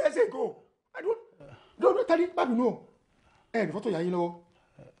 40 years ago. I don't tell you, bábí nù. Ẹ ní fọ́tò ìyá yín lọ́wọ́.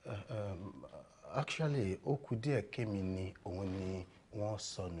 Actually, ó kù díẹ̀ Kemi ni òun ni wọ́n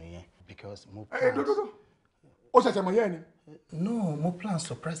sọnù yẹn because mo dodo. Ó ṣẹ̀ṣẹ̀ mọ̀ yẹ́ ni. No, mo plan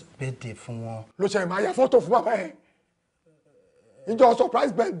surprise birthday fún wọn. Ló ṣe máa ya fọ́tò fún màmá ẹ̀. Ìjọ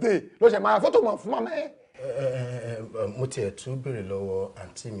surprise birthday ló ṣe máa ya fọ́tò mọ̀ fún màmá ẹ̀. Mo tiẹ̀ tún béèrè lọ́wọ́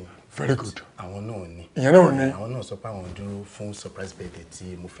àǹtí mi. Very good. Àwọn náà ni. Ìyẹn náà ni. Àwọn náà sọ pé àwọn dúró fún surprise birthday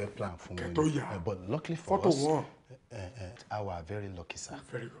tí mo fẹ́ plan fún wọn. Kẹ̀tọ́ yà. But luckily for us, us, I was very lucky, sir.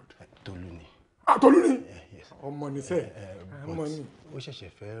 Very good. Tolu ni. Tolu ni? Ọmọ ni sẹ́. Ọmọ ni. Ó ṣẹ̀ṣẹ̀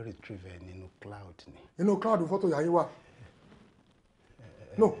fẹ́ retrieve nínú cloud ni. Inú cloud fọ́tò ìyá yín wà.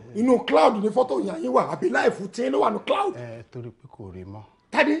 No, inú cloud ni fọ́tò ìyá yín wà. Àbí láìfù tí ló wà ní cloud. Torí pé kò rí mọ́.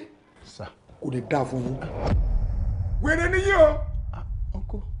 Tádé. Sir. Kò lè dáa fún yín. Wèrè ni yín o.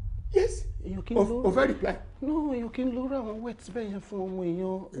 Uncle. Yes. O fẹ́ reply. No, èèyàn kì í lo àwọn words bẹ́ẹ̀ yẹn fún ọmọ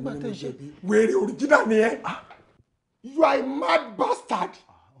èèyàn. Nígbà tẹ́ ṣe. Wèrè original ni ẹ. You are a mad bastard.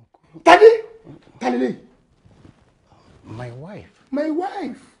 Tádé. Tádé. My wife. My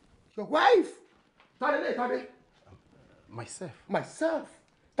wife. Your wife. Tádé. Tádé. Myself. Myself.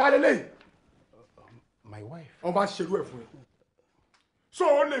 Tádé. My wife. Wọ́n bá ṣerú ẹ̀ fún ẹ. So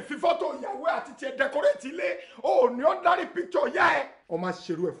o lè fi fọ́tò ìyàwó àti tiẹ̀ decorate ilé o ní ordinary picture ìyá ẹ̀. Wọ́n máa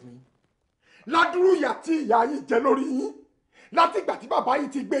ṣerú ẹ̀ fún yín. Ládùúrú ìyà tí ìyá yín jẹ lórí yín. Láti ìgbà tí bàbá yín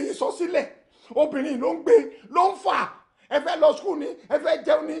ti gbé yín sọ sílẹ̀. Obìnrin ló ń gbé ló ń fà. Ẹ fẹ́ lọ school ni, ẹ fẹ́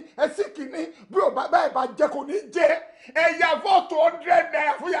jẹun ni, ẹ síkì ni, bí ò bá bẹ́ẹ̀ bá jẹ kò ní jẹ. Ẹ ya fọ́tò 100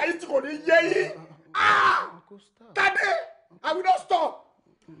 naira fún ìyá yín tí kò ní yé yín. Tádé, I will not stop.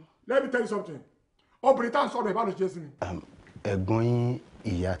 Let me tell you something. Obìnrin tá à ń sọ̀rọ̀ ẹ̀ bá lọ ṣe é sí mi. Ẹ̀gbọ́n yín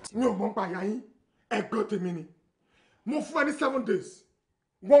ìyá tí. Mi ò mọ̀ nípa ìyá yín, ẹ̀gbọ́n tèmi ni. Mo fún ẹ ní 7 days.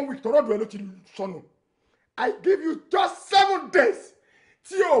 1 week tọ́rọ̀ dùn ẹ ló ti sọnù. I give you just 7 days.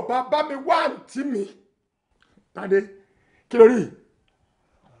 Tí o bá bá mi wá àǹtí mi. Tádé, kí ló rí?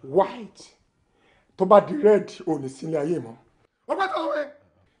 White. Tó bá di red, ò ní sílé ayé mọ́. Ọgbà tó wẹ̀.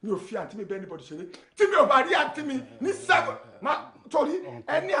 Mi ò fi àǹtí mi bẹ́ẹ̀ anybody ṣeré. Tí mi ò bá rí àǹtí mi ní 7, torí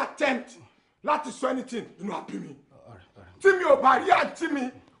any attempt láti sọ anything inú àbí mi tí mi ò bá rí àǹtí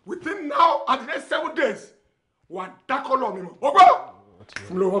mi within now and the next 7 days wà dákọ́lọ̀ mi mọ̀ ọgbọ́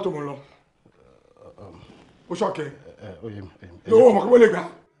fún mi lówó mọ́tò mọ́ lọ ó ṣọ̀kẹ́ lówó ọmọ kí wọ́n lè gbà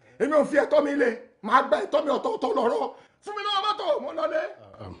èmi ò fi ẹ̀tọ́ mi lé màá gba ẹ̀tọ́ mi ọ̀tọ̀ọ̀tọ̀ lọ́rọ́ fún mi lówó mọ́tò mọ́ lọ́lé.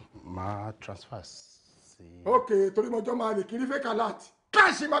 máa transfer sí. ok torí mo jọ máa lè kiri fake alert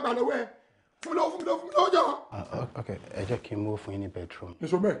káàsì má gbà lọ́wọ́ ẹ fún mi lówó jọ. ok ẹ jẹ́ kí n mú fún yín ní bedroom.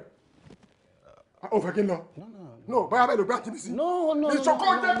 níṣó bẹ́ẹ̀ ó fẹ́ kí n lọ. no báyà bẹ́ẹ̀ ló gbé àtìmí sí. ìṣòkò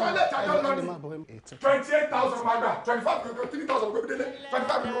jẹ́ toilet àjọ lọ ni 28,000 máa gbà 25 3,000 gbé délé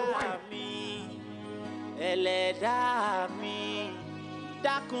 25 ni wọ́n fà yìí. ẹlẹ́dàá mi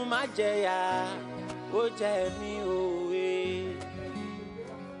dákun má jẹ̀yà ó jẹ mí òwe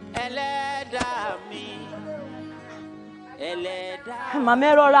ẹlẹ́dàá mi ẹlẹ́dàá mi. màmá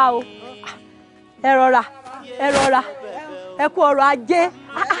ẹ rọra o ẹ rọra ẹ kú ọrọ̀ ajé.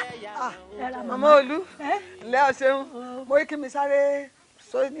 màmá olú ǹlẹ́ o ṣeun mo rí kí mi sáré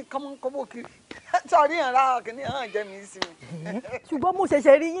sọ ní kọ́mọ́kọ́mọ́ kiri sọrí ìrànlá kìíní hàn jẹ́ mi sí mi. ṣùgbọ́n mo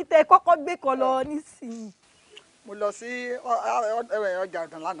ṣẹ̀ṣẹ̀ rí yín tẹ kọ́kọ́ gbé kan lọ nísìnyí. mo lọ sí ọjà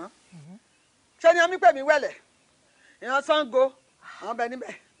ọ̀dàn lánàá ṣé ni omi pè mí wẹ̀lẹ̀ ìran Ṣàngó àwọn bẹ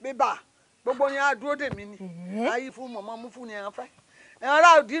níbẹ̀ bíbà gbogbo yẹn á dúró dè mí ni ayé fún mọ̀mọ́ mú fún ni ẹ̀hán fẹ́ ẹ̀hán rà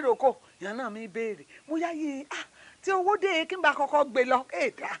òdì ìrókò ìyẹn náà mi béèrè mo yá yìí tí owó dé kí n bá kọ́kọ́ gbé lọ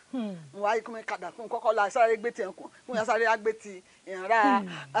èdè mo wáyé kí n kàdà fún kọ́kọ́ la sáré gbé tiẹ̀ kún fún yẹn sáré gbé ti ìyẹn rà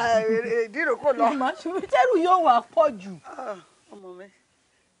ìdíròkò lọ. ṣẹ́rù yóò wà pọ̀ jù. ọmọ mi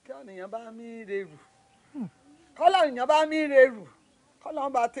kí ọ̀nìyàn bá mi rèrù kọ́lá ọ̀nìyàn bá mi rèrù kọ́lá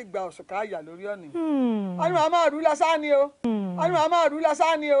wọn bá ti gba òṣùká àyà lórí ọ̀nìyàn. ọ̀nì màmá rú lásán ni o ọ̀nì màmá rú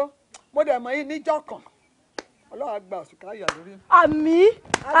lásán ni o mo dẹ̀ mọ̀ yín níjọ́ kan ọlọ́wà gba òṣùká àyà lórí.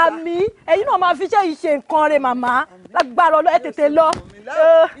 àmì ẹ̀yin náà máa fi iṣẹ́ yìí ṣe nǹkan rẹ̀ màmá lágbára ọlọ́ ẹ tètè lọ.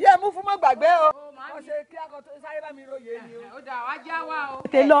 yẹ mú fún mọ́ gbàgbé o wọ́n ṣe kí akọ tó sáré bá mi róye ni o. ó dà wá já wá o.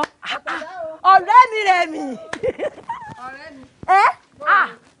 tètè lọ ọ̀rẹ́ mi rẹ̀ mi. ọ̀rẹ́ mi.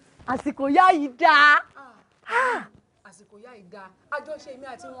 àsìkò yá yìí dáa. àsìkò yá yìí dáa àjọṣe mi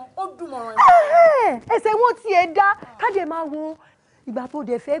àti wọn ó dùn mọ̀ràn mi. ẹsẹ̀ wọn tiẹ̀ dá káde máa wo ìgbà tó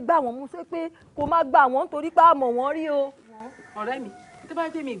dẹ̀ fẹ́ gbà wọ́n mú sí pé kó má gbà wọ́n torí pé àmọ̀ wọ́n rí o. ọ̀rẹ́ mi tó bá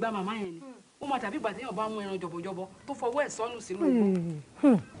dé mi ìgbà màmá yẹn ni ó máa tàbí ìgbà téèyàn bá mú ẹran jọ̀bọ̀jọ̀bọ̀ tó fọwọ́ ẹ̀ sọ́nù sínú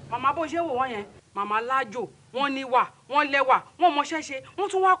igbó. màmá bó ṣe wò wọ́n yẹn màmá lájò wọ́n níwà wọ́n lẹ́wà wọ́n mọṣẹ́ ṣe wọ́n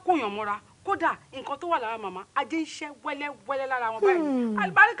tún wá kóyàn mọ́ra kódà nǹkan tó wà lára màmá ajé ń ṣẹ́ wẹ́lẹ́wẹ́lẹ́ lára wọn báyìí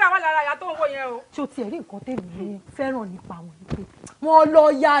àlùbáríkà wà lára ìyá tó ń wò yẹn o. tí o tiẹ̀ rí nǹkan tèmi fẹ́ràn nípa wọn ni pé wọ́n lọ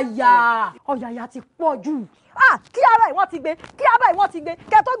yáyà ọ̀yàyà ti pọ̀ jù kí ara ìwọ́n ti gbé kí ara ìwọ́n ti gbé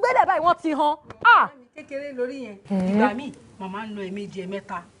kẹ́ tó gbélé báyìí wọ́n ti hàn. kékeré lórí yẹn ìgbà míì màmá ń lọ ẹ̀ẹ̀mejì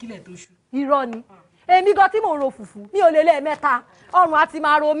ẹ̀ẹ̀mẹ́ta kílẹ̀ tó ṣú. irọ́ ni èmi gan tí mò ń ro fùfú mi ò lè lẹ́ẹ̀mẹ́ta ọrùn á ti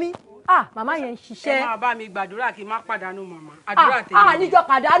máa ro mí màmá yẹn ń ṣiṣẹ́. ẹ máa bá mi gbàdúrà kí n má pàdánù màmá àdúrà tèmi. níjọ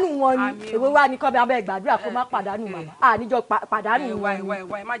pàdánù wọn ni èwe wa ní kọ́ bí abẹ́ gbàdúrà kó má pàdánù màmá níjọ pàdánù wọn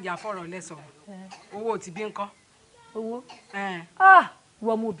ni. ẹ má jà fọ̀rọ̀ lẹ́sọ̀rọ̀ owó ti bí ń kọ́. owó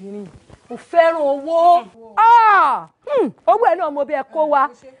wọ́n mú obìnrin mo fẹ́ràn owó owó ẹ̀ náà mo bẹ́ẹ̀ kó wa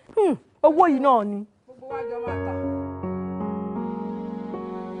owó yìí náà ni. gbogbo wa jọ máa tà.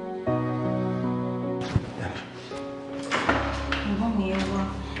 ẹ̀gbọ́n mi ẹ wá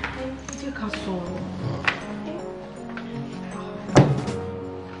ẹ jẹ́ ká sọ̀rọ̀.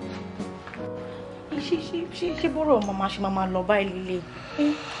 ṣé bọ́rọ̀ màmá ṣe máa lọ báyìí líle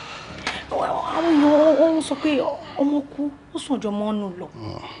àwọn èèyàn ń sọ pé ọmọ kú ó sàn jọ ọmọ nù lọ.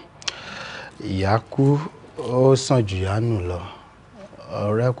 ìyá kú ó sàn jù ìyá nù lọ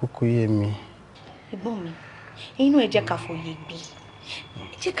ọ̀rẹ́ kúkú yé mi. ẹ̀gbọ́n mi inú ẹ jẹ́ ká fòye gbé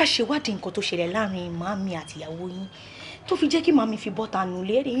jẹ́ ká ṣèwádìí nǹkan tó ṣẹlẹ̀ láàrin màmí àti ìyàwó yín tó fi jẹ́ kí màmí fi bọ́ta nù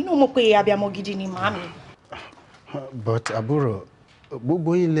lérè inú mọ̀ pé abiyamọ gidi ni màmí. but àbúrò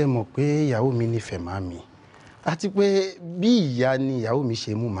gbogbo yín lè mọ̀ pé ìyàwó mi nífẹ̀ẹ́ màmí àti pé bí ìyá ni ìyàwó mi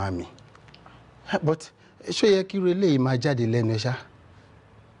ṣe mú màmí but ṣó yẹ kí irú eléyìí máa jáde lẹ́nu ẹ ṣá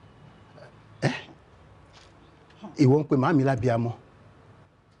ìwọ ń pe màmí lábíamọ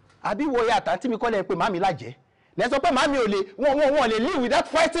àbí wo ya àtàntí mi kọ́ lẹ́ ń pe màmí lájẹ́ lẹ́ sọ pé màmí ò lè wọ́n lè live without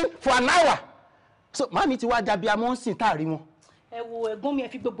fighting for an hour so màmí ti wá dàbíamọ ń sìn táàrí wọn. ẹ wo ẹ̀gbọ́n mi ẹ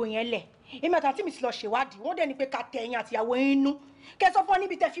fi gbogbo yẹn lẹ̀ èmi àtàntí mi ti lọ ṣèwádìí wọ́n dẹ̀ ní pé ká tẹ ẹ̀yin àtìyàwó yín nú kẹ́ sọ fún ọ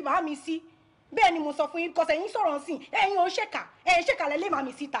níbi tẹ́ fi màmí sí bẹ́ẹ̀ ni mo sọ fún yín kọ́sẹ̀ yín sọ̀rọ̀ sí ẹ̀yin ò ṣèkà lẹ́lẹ́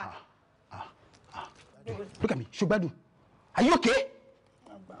màmí síta. Look at me, Ṣùgbádùn. Are you okay?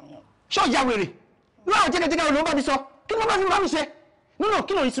 Ṣé o ya wèrè? Ní àwọn jẹ́gẹ́jẹ́gẹ́ ló ń bá mi sọ. Kí ló bá fi màmí ṣe? No,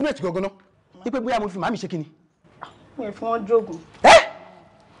 kí ló instrument gangan náà? Ipe bóyá mo fi màmí ṣe kí ni? Mi ò fi wọ́n jogun. Ẹ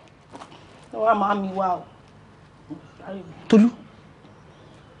wá màmí wá o. Tolú,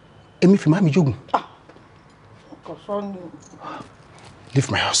 èmi fi màmí jogun. Kò sọ ni. Leave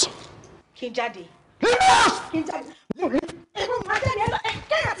my house. Kí n jáde. Leave my house. Kí n jáde. Ẹ̀rọ máa jáde lọ.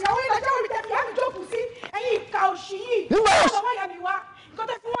 Kẹ́yìn àti àwọn ìlàjà orí tẹ̀sí àmì jókòó sí ẹ̀yìn ìka òṣì yìí. Leave my house. Ọ̀pọ̀ ìyá mi wá. Nǹkan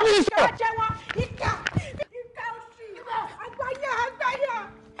tó fún wọn ní ìka jẹ́ wọn. Ìka òṣì. Àgbáyà.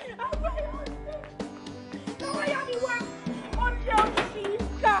 Ọwọ́ ìyá mi wá. Ó jẹ́ òṣì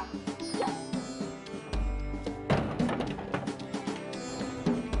ìka.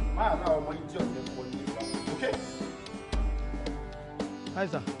 Máa ra ọmọ ìdí ọ̀sẹ̀ pọ̀ ní ìgbà. Okay? Hi,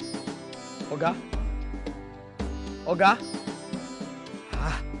 sir. Ọ̀gá.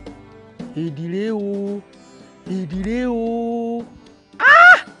 Ìdìrẹ́ o.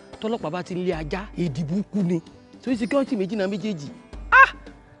 Tọ́lọ́pàá bá ti lé ajá, ìdìbò kú ni. Torí security méjì náà méjèèjì.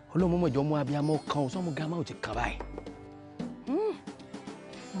 Ọlọ́mọ mọ̀jọ́ mú abiyamọ kan sọ́mọ gàmá ò ti kàn báyìí.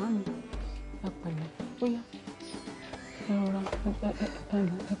 Mami, ẹ pẹ̀lẹ́, ó yá. Ẹ rọra,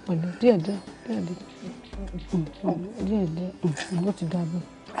 ẹ pẹ̀lẹ́, díẹ̀díẹ̀. Ó ti dàbí.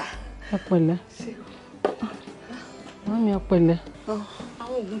 Ẹ pẹ̀lẹ́. Mami, ẹ pẹ̀lẹ́.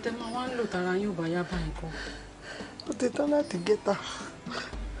 Àwọn oògùn tẹ́ máa wá ń lò tara yóò bá yá báyìí kan. Ó ti tán láti gẹ́ta.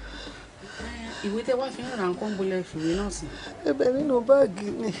 Ìwé tẹ́ wá fi ń ra nǹkan gbolẹ̀ fìwé náà sí. Ẹ̀bẹ̀ nínú báàgì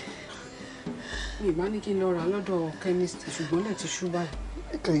ni. Mi ìbá ní kí n lọ rà lọ́dọ̀ chemist ṣùgbọ́n lẹ̀ ti ṣú báyìí.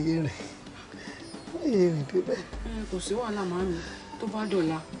 Ẹ̀kan yé rìn débẹ̀. Kò sí wàhálà màmí tó bá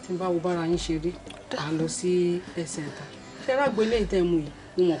dọ̀la tí n bá wo bára yín ṣe rí à lọ sí ẹsẹ̀ ìta. Ṣé rágbé ilé ìtẹ̀mú yìí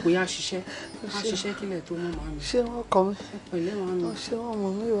mo mọ̀ pé á ṣiṣẹ́ kílẹ̀ tó mọ̀ màmí. Ṣé wọ́n kọ́ mi? Ẹ pẹ̀lẹ́ màmí. Ṣé wọ́n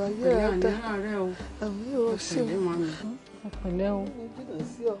mọ̀ mí wá yé Pẹ̀lẹ́ àdá? àníyàn rẹ o. Àmì yóò sí Ẹ pẹ̀lẹ́ màmí. Ẹ pẹ̀lẹ́ o.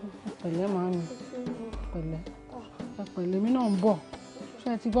 Ẹ pẹ̀lẹ́ màmí. Ẹ pẹ̀lẹ́ mi náà ń bọ̀. Ṣé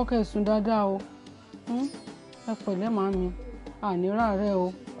ẹ ti gbọ́ kẹ́ ẹ sùn dáadáa o? Ẹ pẹ̀lẹ́ màmí. Àníra rẹ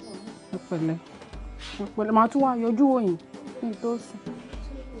o. Ẹ pẹ̀lẹ́. Màá tún wá yọjú wòyìn kí n tó sùn.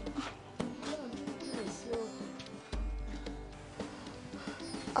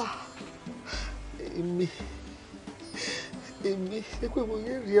 Èmi ṣé pé mo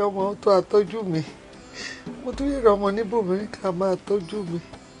yé rí ọmọ tó àtọ́jú mi. Mo tún yé rí ọmọ níbòmíràn ká máa tọ́jú mi.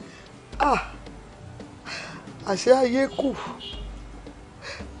 Àṣé ayé kù.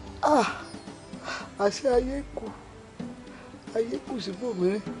 Àṣé ayé kù. Ayé kù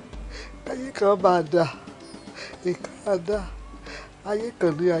síbòmíràn. Ayé kan bá dà. Ìkan á dà. Ayé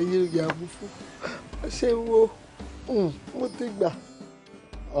kan ní ayé ìyàwó fún. Wọ́n ṣe wo. Mo ti gbà.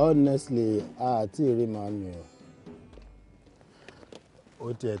 Honestly, àti èrè màmí o.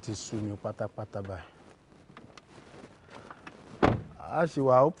 Ó tiẹ̀ ti sú mi pátápátá báyìí. A ṣì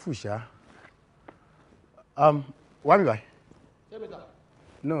wà hopeful ṣá. Wá mi báyìí.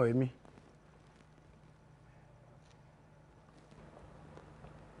 No, èmi.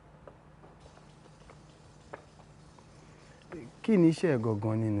 Kí ni iṣẹ́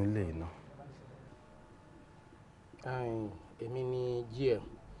gangan nínú ilé náà? Èmi ni GM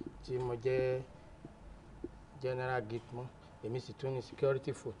tí mo jẹ́ general gateman, èmi sì tún ní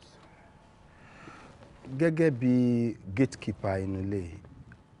security force. Gẹ́gẹ́ bí gatekeeper inú ilé,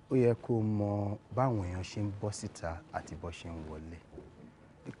 ó yẹ kó mọ báwọn èèyàn ṣe ń bọ́ síta àti bọ́ ṣe ń wọlé.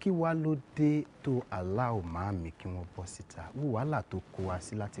 Kí wá ló dé tó allow màmí kí wọ́n bọ́ síta? Wo wàhálà tó kó wa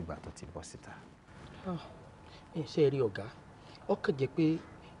sí láti ìgbà tó ti bọ́ síta. Ṣé ẹ rí ọ̀gá? Ó kàn jẹ́ pé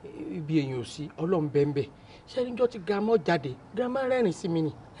ibi èèyàn ò sí Ọlọ́run bẹ́ẹ̀ ṣé níjọ́ tí girama jáde girama rẹ́rìn sí mi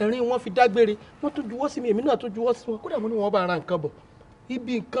ni ẹ̀rín wọn fi dágbére wọ́n tún juwọ́ sí mi èmi náà tún juwọ́ sí wọn kódà mo ní wọn bá ara nǹkan bọ̀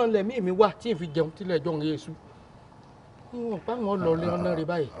ibi nǹkan lẹ̀mí mi wà tí n fi jẹun tílẹ̀ ẹjọ́ ń yéṣu wọn pa wọn lọ lé ọ̀nà rẹ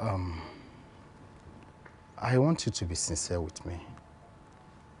báyìí. I want you to be sincere with me.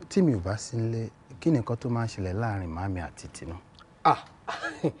 Tí mi ò bá sí nílé kí ni nǹkan tó máa ń ṣẹlẹ̀ láàrin màmí àti Tinú?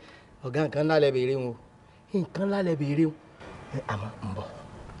 Ọ̀gá nǹkan ńlá lẹ béèrè wọn nǹkan ńlá lẹ béèrè wọn àmọ́ ń bọ̀.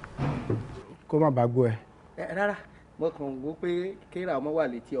 Kó má bàa gbọ́ ẹ. Rárá mo kàn wò pé kéèrà ọmọ wà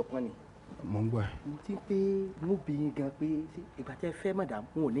létí ọpọ́n ni. Mo ń gbọ́ ẹ. Mo ti pé mo bí yín gan pé ìgbà tẹ́ fẹ́ mọ̀dà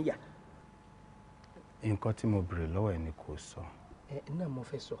mo ò níyà. Nǹkan tí mo béèrè lọ́wọ́ ẹ ni kò sọ. Náà mo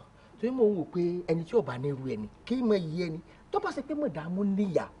fẹ́ sọ torí mo ń wò pé ẹni tí ò bá ní irú ẹni kí n mọ iye ẹni tó bá ṣe pé mọ̀dà mo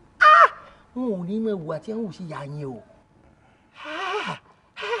níyà wọn ò ní mọ ìwà tí wọn ò sì yà yín o.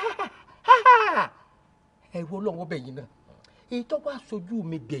 Ẹ̀rù Ọlọ́run bẹ̀yìn náà èyí tó bá sojú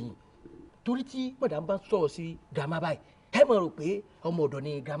mi gbẹ̀yìn torí tí mọ̀dà bá sọ̀rọ̀ sí girama báyìí ẹ mọ̀ rò pé ọmọ ọ̀dọ̀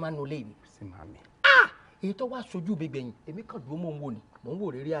ni girama nù lé mi. Sí màmí. Èyí tó wá sojú mi gbẹ̀yìn èmi kàn dúró mò ń wò ni mò ń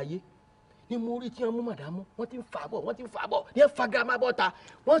wò rere ayé ni mo rí tí wọ́n mú mọ̀dà mú wọ́n ti ń fà bọ̀ ní ẹ fa girama bọ̀ ta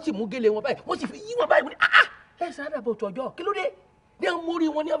wọ́n sì mú gèlè wọn báyìí wọ́n sì fi yí wọn báyìí ẹ sáré bọ̀ tọjọ́ kí ló dé ní ẹ mú orí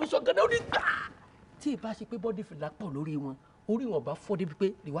wọn ní ẹ fi sọ gàdá ó ní gbà. Tí ì bá ṣe pé bọ́dí fìlà pọ̀ lórí wọn orí wọn bá fọ́ débi pé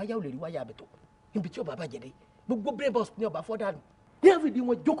rìwáyà ò lè rìwáyà àbẹ̀tọ̀ níbi tí ọba bàjẹ́ dé gbogbo brain box ní ọba fọ́ dànù ní àfìdí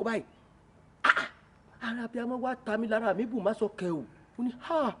wọn jókòó báyìí ara bí a máa wá ta mi lára mi bù má sọ kẹ o ó ní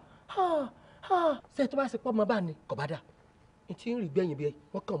ha ṣe tó bá ṣe pọ́ ọmọ bá ní kò bá dà ní tí ń rí gbẹ̀yìn bí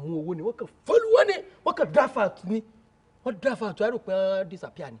wọ́n kàn mú owó ni wọ́n kàn fọ́lùwọ́ ni wọ́n kàn dáfà tù ní wọ́n dáfà tù ẹrù pé wọ́n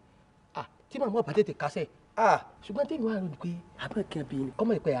disappear ni tí màmá ọba tètè kásẹ̀ ṣùgbọ́n tí ìwà rẹ̀ pé abẹ́kẹ́ bí ni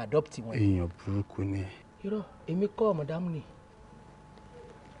kọ́mọ̀ ìpẹ́ adopt wọn. èèyàn burúkú ni. irọ́ èmi kọ́ mọ̀dámù ni.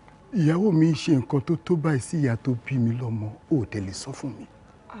 ìyàwó mi ṣe nǹkan tó tó báyìí sí ìyá tó bí mi lọ́mọ ò tẹ̀lé sọ fún mi.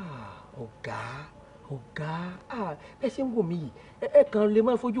 ọ̀gá ẹ ṣe ń wò mí yìí ẹ kàn lè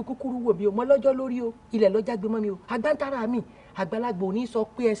máa fojú kúkúrú wò mí o mọ lọ́jọ́ lórí o ilẹ̀ lọ́jà gbé mọ́ mi o agbántara mi àgbàlagbà ò ní sọ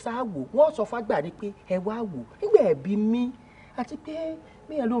pé ẹ sá wò wọ́n sọ fágbà ni pé ẹ wá wò nígbà ẹ̀ bí mi àti pé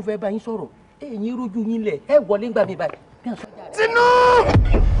míyàn ló ń fẹ́ bá yín sọ̀rọ̀ ẹ̀yin rojú yín lẹ̀ ẹ wọlé ńgbà mi báyìí. Tinú.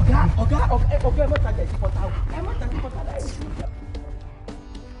 ọ̀gá ẹ má tajà sí pọ̀tà o ẹ má tajà sí pọ̀tà láì sí.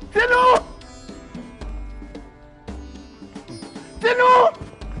 Tinú. Tinú.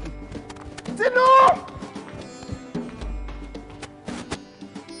 Tinú.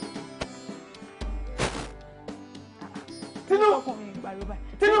 Tinú.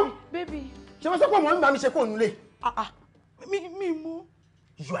 Tinú. Baby. Ṣé wọ́n sọ pé ọmọ mi bá mi ṣe kó nulẹ̀? Mi mú.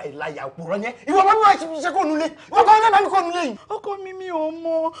 Yọ àìláyà òpùrọ̀ yẹn. Ìwọ ọmọ mi wá ṣe kó nulẹ̀. Wọ́n kọ́ ọ́ bá mi kó nulẹ̀ yìí. Ọkọ mi ò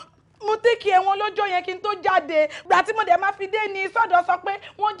mọ̀. Mo tẹ́kì ẹ̀ wọn lọ́jọ́ yẹn kí n tó jáde. Gbà tí mo dẹ̀ máa fi dé ní sọ́dọ̀ sọ pé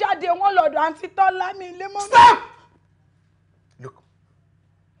wọ́n jáde wọn lọ́dọ̀ àǹtí Tọ́lá mi lé mọ́. Stop! Look.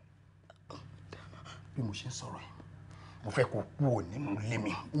 Bí mo ṣe ń sọ̀rọ̀ yìí, mo fẹ́ kó kú òní mú lé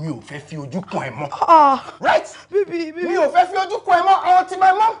mi. Mi ò fẹ́ fi ojú kan ẹ mọ́. Right? Baby. Mi ò fẹ́ fi ojú kan ẹ mọ́ until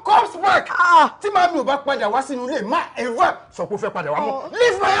my mom comes back. Tí màmí ò bá padà wá sínú ilé, má ever sọ pé ó fẹ́ padà wá mọ́.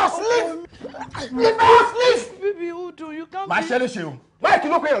 Leave my house, leave! Leave my house, leave! Baby, hold on, you can't. Màá ṣe é léṣe o. Báyìí kí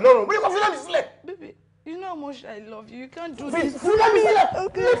ló pé èèyàn lọ́rùn? Bí kò fi lẹ́mi sílẹ̀. Baby, you know how much I love you. You can't do Please, this. let me sílẹ̀.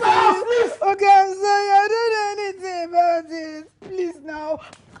 Okay, Leave my house, please. Okay, I'm sorry. I don't know anything about this. Please now.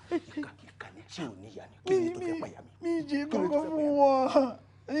 Ṣé o ní ìyá ni? Kí ni tó fẹ́ pàyà mi? Mi jẹ́ kókó fún wọn.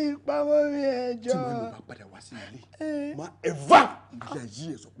 Ní ìpamọ́ mi ẹjọ́. Tí màmí ò bá padà wá sínú ilé, má ever ìyá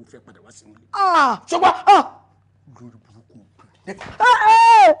yí ẹ̀ sọ pé ó fẹ́ padà wá sínú ilé. Ṣọgbà! Lórí burúkú.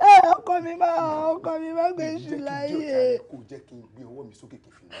 Ọkọ mi máa gbé iṣu láyé. Kò jẹ́ kí n gbé ọwọ́ mi sókè kí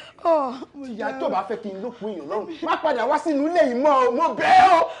n fi lọ. Ìyá tó bá fẹ́ kí n lókun èèyàn lọ́rùn, má padà wá sínú ilé yìí mọ́ o, mo bẹ̀ ẹ́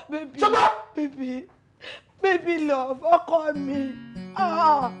o. Ṣọgbà! Baby love, ọkọ mi.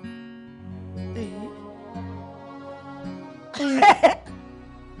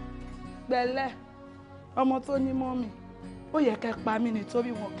 Gbẹ̀lẹ́, ọmọ tó ní mọ́mì, ó yẹ kẹ́ pa mí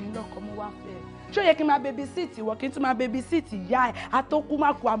nítorí wọn kì í lọ́kọ mú wá fẹ́ ẹ. Ṣé ó yẹ kí n máa bèbí síìtì wọ kí n tún máa bèbí síìtì ìyá ẹ̀ àtọ́kù má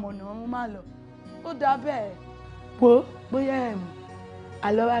kó àmọ̀nà ọ̀run má lọ. Ó dáa bẹ́ẹ̀. Wo bóyá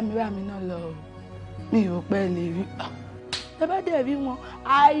àlọ́ rà mí náà lọ o. Mi ò pẹ́ lè rí. Ẹ bá dẹ̀ rí wọn,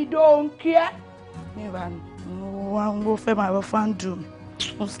 I don't care. Mi ìbá wọn fẹ́ máa rọ fáńdù mi.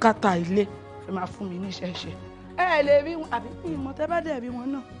 Wọ́n skátà ilé fẹ́ máa fún mi ní ìṣẹ̀ṣe. Ẹ lè rí wọn àbí mi ìmọ̀ tẹ́ bá dẹ̀ rí wọn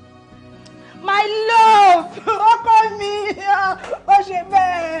náà. My love! Ọkọ mi! Ó ṣe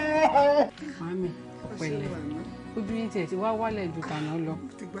bẹ́ẹ̀. Màámi, pẹ̀lẹ́. Obìnrin tiẹ̀ ti wá wálẹ̀ ju tàná lọ.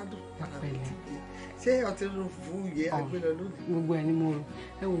 Ti gbádùn. Pẹ̀lẹ́. Ṣé ọtí ló fún ìyẹ́ àgbélọ lónìí? Gbogbo ẹ̀ ni mo rò.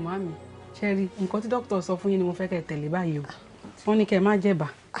 Ẹ wò màámi, ṣe rí nǹkan tí dókítà sọ fún yín ni mo fẹ́ kẹ́ tẹ̀lé báyìí o. Wọ́n ní kẹ́ má jẹ̀bà,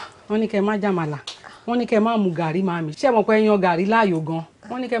 wọ́n ní kẹ́ má jàmàlà, wọ́n ní kẹ́ má mu gàrí màámi. Ṣé mọ̀ pé ẹ yan gàrí láàyò gan?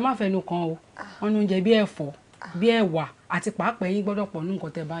 Wọ́n ní kẹ́ má fẹnu kan o. Wọ́n ní oúnjẹ bí ẹ̀fọ́, bí ẹ̀wà àti pàápàá yín gbọ́dọ̀ pọ̀ ní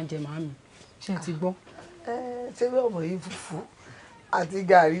nǹkan tẹ́ bá ń jẹ màámi. Ṣé ti gbọ́? Ṣé bí ọmọ yìí fùfú àti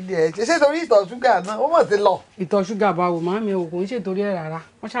gàrí ni ẹ ṣe torí ìtọ̀ ṣúgà náà ó mọ̀ sí lọ. Ìtọ̀ ṣúgà báwo màámi o kò ń ṣètòrí ẹ̀ rárá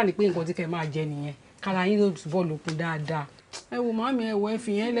wọ́n ṣàní pé nǹkan tí kẹ́ máa jẹ nìyẹn kára yín ló túbọ̀ lókun dáadáa. Ẹ wò màámi ẹ wò ẹ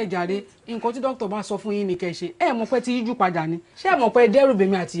fi yẹn lẹ̀ jàre nǹkan tí dókítà bá sọ fún yín ni kẹ́ ṣe ẹ mọ̀ pé ti yíjú padà ni ṣé ẹ mọ̀ pé dẹ́rù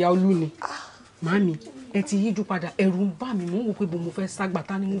bèmi àti ìyá olú ni. Màámi ẹ ti yíjú padà ẹ̀rù ń bà mí mò ń wò pé bò mo fẹ́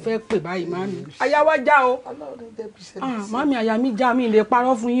ságbàtà ni mo fẹ́ pè báyìí màámi. Àyà wa já o. Màámi àyà mi já mi lè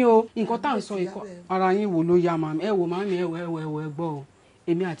parọ́ fún yín o nǹkan tá à ń sọ ikọ̀ ara yín wò ló ya màámi ẹ wò màámi ẹ wò ẹ gbọ́ o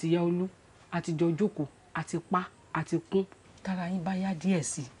èmi àti ìyá olú àti jọ jókòó àti pa àti kún tára yín bá yá díẹ̀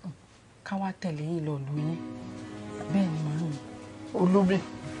sí ká wá tẹ̀lé yín lọ lù yín bẹ́ẹ̀ ni màámi. Olúmi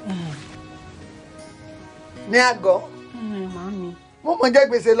ní àgọ́. Màámi. Mo mọ̀ jẹ́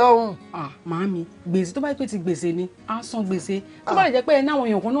gbèsè lọ́hùn. Màámi gbèsè tó bá pè ti gbèsè ni á san gbèsè tó bá jẹ́ pé ẹ náwọn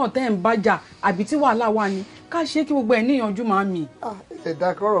èèyàn kan náà tẹ́ ẹ̀ ń bá jà àbí tí wàhálà wà ní ká ṣe kí gbogbo ẹ̀ níyànjú màámi.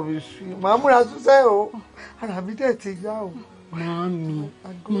 Ẹ̀dá kọ́rọ̀ mi sùn màá múra súnṣẹ́ o ara mi dẹ̀ ti yá o.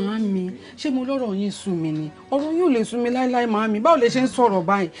 Màámi ṣé mo lọ́rọ̀ yín sú mi ni ọ̀rọ̀ yín ò lè sú mi láéláé màámi báwo lè ṣe ń sọ̀rọ̀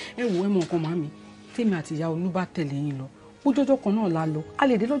báyìí ẹ wò ẹ mọ̀ nǹkan màámi tèmi àti ìyá olú bá tẹ̀lé yín lọ lọ́jọ́ kan náà la lọ a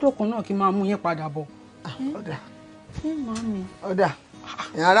lè dé lọ́jọ́ kan náà kí n máa mú yín padà bọ̀. Ọ̀dà Màámi. ọ̀dà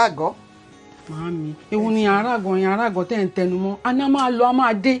ìyá ara gọ́ Màámi, ewu ni aráàgàn tẹ́ ń tẹnu mọ́. A ní a máa lọ, a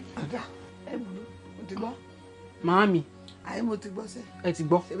máa dé. Ọ̀dà ẹ burú, mo ti gbọ́. Màámi. Àyè mo ti gbọ́ sẹ́. Ẹ ti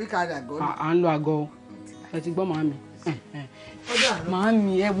gbọ́. Ṣebí ká dàgọ́ ni. À ń lọ àgọ́ o. Ẹ ti gbọ́ màámi.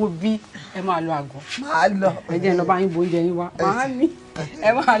 Màámi ẹ wo bí ẹ máa lọ àgọ́. Màá lọ. Ẹ jẹ́ lọ bá yín bo oúnjẹ yín wá. Màámi ẹ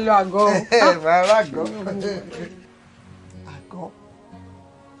máa lọ àgọ́ o. Màá rà àgọ́. Àgọ́.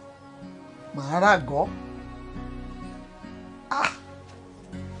 Màá rà àgọ́.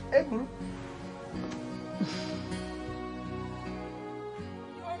 Ẹ burú.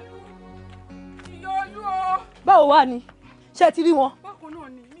 Báwo wá ni? Ṣé ti rí wọn? Bákan náà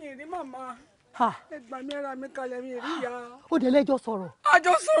ni mi ì rí màmá. Ẹ gbà mí ra mi kalẹ̀ mi ì rí ìyá. Ó dé lẹ́jọ́ sọ̀rọ̀. A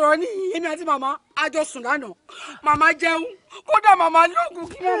jọ sọ̀rọ̀ ní èmi àti màmá, a jọ sùn lánàá. Màmá jẹun, kódà màmá lóògùn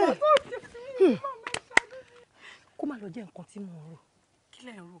kí màmá tó jẹ. Kó má lọ jẹ́ nǹkan tí mo rò. Kí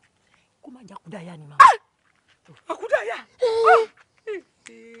lẹ̀ ń rò? Kó má jẹ́ àkúdàáyà ni màmá. Àkúdàáyà?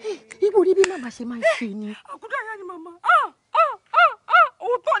 Ibo rí bí màmá ṣe máa ń ṣe ni. Àkúdàáyà ni màmá.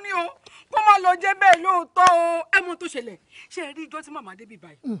 Òótọ́ ni o, kó má lọ jẹ́ bẹ́ẹ̀ lóòótọ́ o. Ẹ mọ̀ tó ṣẹlẹ̀, ṣé ẹ rí ijọ́ tí màmá débi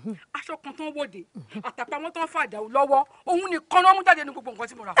báyìí? Aṣọ kan tó ń wòde, àtàpamọ́ tó ń fàdà lọ́wọ́, òun nìkan ló mú jáde ní gbogbo nǹkan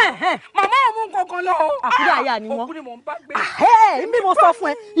tí mo rà. Màmá ò mú nǹkan kan lọ o. Àkúdàáyà ni wọ́n. Òkú ni mò ń bá gbé. Bí mo sọ fún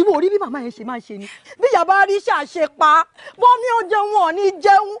ẹ, ìwọ rí bí màmá yẹn ṣe máa ń ṣe ni. Bí ìyá bá rí ṣàṣe pa, bọ́ mi ò jẹun ọ̀ ní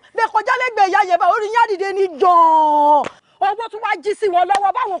jẹun, bẹ́ẹ̀ kọjá lẹ́gbẹ̀ẹ́ ìyá yẹn bá orí yá dìde ní jọ̀ọ́. Owó tún wá jí sí wọn lọ́wọ́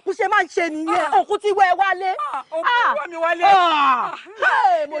báwọn òkú ṣe máa ń ṣe nìyẹn. Òkú ti wẹ́ wálé. Òkú wá mi wálé.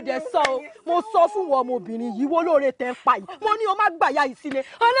 Mo dẹ̀ sọ o, mo sọ fún wọn ọmọbìnrin yìí wo lóore tẹ̀ ń pa yìí. Mo ní o má gbà ya yìí sílé.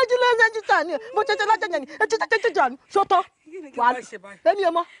 Ọlẹ́jìlẹ̀ ẹ̀jẹ̀ ni mo ṣẹ̀ṣẹ̀ lájẹ̀yẹ̀ ni ẹ̀jẹ̀ ni ṣọ́tọ́. Èmi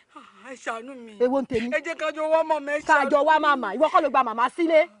ọmọ. Ẹ ṣàánú mi. Èwo ń tèmi. Ẹ jẹ́ kájọ wá màmá ẹ ṣàánú. Kájọ wá màmá, ìwọ kọ́ ló gba màmá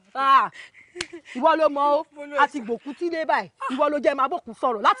sílé. Ìwọ ló mọ o, àti gbòkú sílé báyìí. Ìwọ ló jẹ́ máa bòkú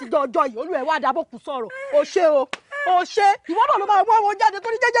sọ̀rọ̀ láti jọ ọjọ́ yìí. Olú ẹ̀ wá dá bòkú sọ̀rọ̀. O ṣé o. O ṣé ìwọ náà ló máa wọ́ wọn jáde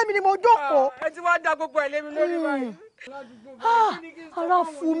torí jẹ́jẹ́ mi ni mo jókòó. Ẹ ti wá da gbogbo ẹ̀ lé mi lórí báyìí.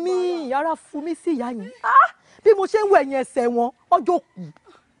 Ara fún mi sí ìyá yẹn. Bí mo ṣe ń wọ ẹ̀yìn ẹsẹ̀ wọn ọjọ́ kù.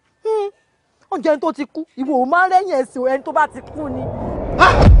 Oúnjẹ tó ti kú ìwọ ò máa ń rẹ́yìn ẹsẹ̀ ẹni tó bá ti kú ni.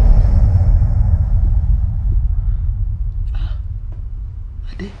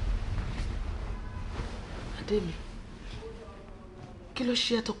 Adé mi, kí ló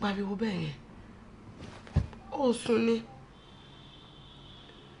ṣe ẹ́ tó pariwo bẹ́ẹ̀ yẹn? Ó sùn ni.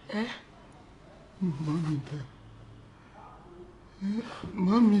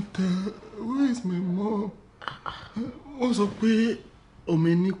 Mami ta, where is my mom? Wọ́n sọ pé ọmọ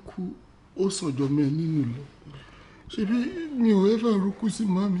ẹni kú, ó sọ̀jọ̀ ọmọ ẹni nù lọ. Ṣebí mi ò ever rúkú sí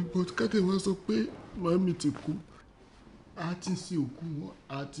mami, but káté wá sọ pé mami ti kú. A ti sí òkú wọn,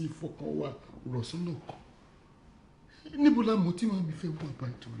 a ti fọkàn wà rọ̀ sọ́nà kan. Níbo la mọ̀ tí mami fẹ́ wà bá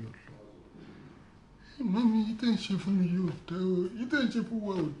ìtòrí ọ̀lọ́? Mami, yìí tẹ́ ń ṣe fún mi yóò dá o, yìí tẹ́ ń ṣe fún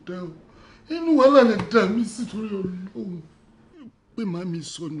wa ò dá o. Inú wàhálà lè dà mí sí torí Ọlọ́run. Pé mami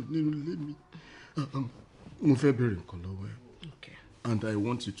sọnù nínú ilé mi. Mo fẹ́ bẹ̀rẹ̀ nǹkan lọ́wọ́ ẹ. And I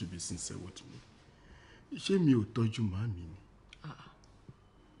want you to be sincere with me. Ṣé mi ò tọ́jú mami ni?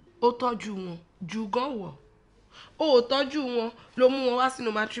 Ó tọ́jú wọn jù gan wọ̀. Ó tọ́jú wọn ló mú wọn wá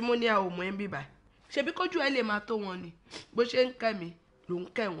sínú matrimonial home ẹ̀ ń bíbá. Ṣebí kójú ẹ lè máa tó wọn ni. Bó ṣe ń kẹ́ mi ló ń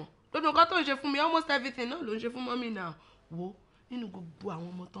kẹ́ wọn. Lójú nǹkan tó ń ṣe fún mi almost everything náà ló ń ṣe fún mọ́mí náà. Wo nínú gbogbo àwọn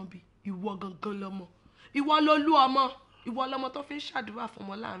ọmọ tán bí ìwọ gangan lọ́mọ. Ìwọ ló lú ọmọ. Ìwọ lọmọ tó fi ń ṣàdúrà fún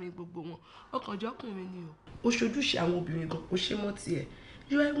ọmọ láàrin gbogbo wọn. Ọkàn jọkùnrin ni o. Ó ṣojúṣe àwọn obìnrin gan, ó ṣe mọ́ tiẹ̀.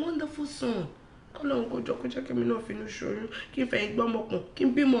 You are a wonderful son. Kọ́lọ́run kó jọ kó jẹ́ kí mi náà finú ṣoyún, kí n fẹ̀yìn gbọ́mọkùn, kí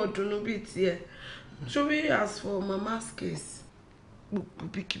n bímọ ọ̀dùnnú bíi tiẹ̀. Ṣórí as for mama's case, gbogbo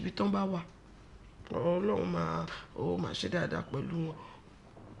bíkíbi tán bá wà, Ọlọ́run máa ṣe dáadáa pẹ̀lú wọn.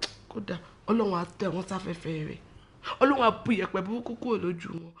 Kódà Ọlọ́run á tẹ̀ wọ́n sáfẹ́fẹ́ rẹ̀. Ọlọ́run á bu ìyẹ̀pẹ̀ burúkú kúrò lójú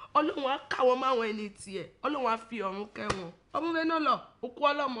wọn. Ọlọ́run á ká wọn máwọn ẹni tiẹ̀. Ọlọ́run á fi ọ̀run kẹ́ wọn. Ọmọ rẹ náà lọ, òkú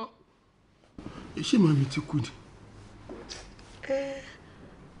ọlọ́mọ. Ṣé màmí ti kú ni?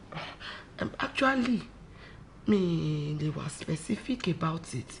 Actually, mi lè wà specific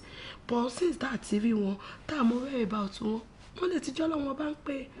about it. But since that rí wọn, tá a mọ wẹ́rẹ̀ about wọn, wọ́n lè ti jọ́ lọ́wọ́ bá ń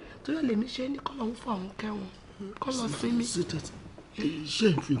pè tó yẹ lèmi ṣe ní kọ́ lọ́hún fún àwọn kẹ́ wọn. Kọ́ lọ sí mi. Ṣé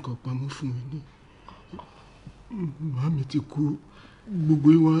ẹ fi nǹkan pamọ́ fún mi ni? Màmí ti kú. Gbogbo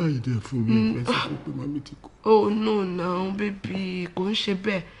ìwà èdè fún mi ẹ sọ pé màmí ti kú. Oh no, baby, kò ń ṣe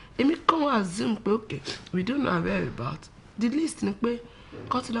bẹ́ẹ̀. Èmi kàn assume pé okay, we don't know very about. The least ni pé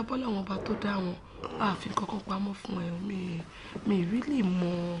kọ́ ti lọ bọ́lá wọn bá tó dá wọn. Àfi kankan pamọ́ fún ẹ. Mi really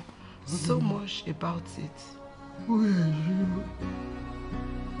mọ so much about it. Where are you?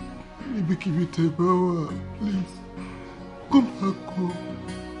 Ibikíbi tẹ́ bá wà, please, come back home.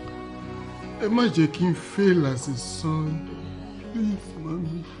 Ẹ má jẹ́ kí n fail as a son. Please,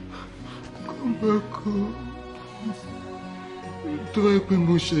 mommy, come Bako, tó bá pẹ́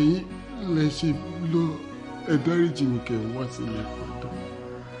mo ṣẹ̀yìn lẹ ṣe lọ ẹ dáríjì mi kẹ́ wá sílẹ̀ padà.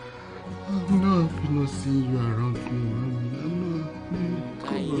 I'm not happy not seeing you around me, mommy. I'm not happy.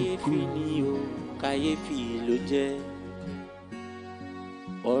 Kàyéfì ni o, kàyéfì ló jẹ́.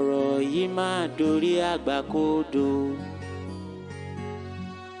 Ọ̀rọ̀ yìí máa dorí àgbà kodò.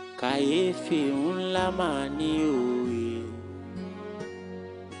 Kàyéfì ńlá máa ní òye.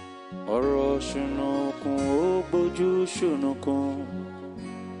 Ọ̀rọ̀ ṣùnùkùn ó gbójú ṣùnùkùn.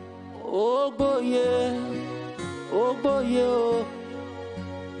 Ó gbóye o,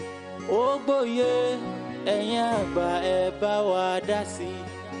 ó gbóye ẹ̀yin àgbà ẹ bá wa dá sí i.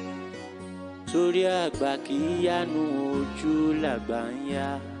 Torí àgbà kì í yánu ojú làgbà ń yá.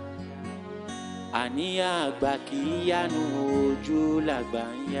 Àníyàn àgbà kì í yánu ojú làgbà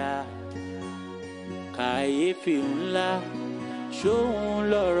ń yá. Kàyéfì ńlá ṣóhun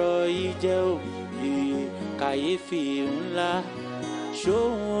lọ̀rọ̀ yìí jẹ́ òbí. Kàyéfì ńlá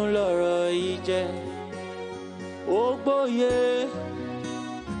ṣóhun lọ̀rọ̀ yìí jẹ́. Ó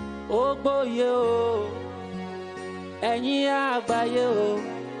gbóye o, ẹ̀yin àgbáyé o,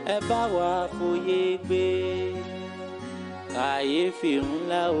 ẹ bá wa fòye gbé. Kàyéfì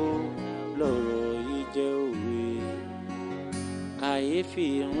ńlá o lọ̀rọ̀ yìí jẹ́ òwe. Kàyéfì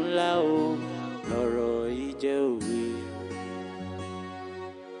ńlá o lọ̀rọ̀ yìí jẹ́ òwe.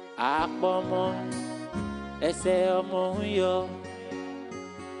 Àpọ̀mọ́ ẹsẹ̀ ọmọ ń yọ.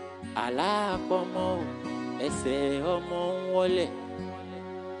 Àlàpọ̀mọ́ ẹsẹ̀ ọmọ ń wọlẹ̀.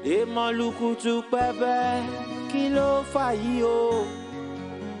 Èmọ̀lùkùtù pẹ́bẹ́ kí ló fà yí o?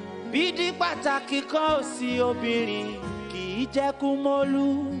 Bídí pàtàkì kan ò sí obìnrin kì í jẹ́ kú mọ́lú.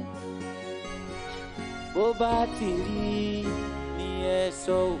 Bó bá ti rí ni ẹ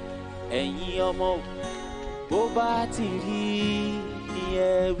sọ ò, ẹ̀yin ọmọ ò. Bó bá ti rí ni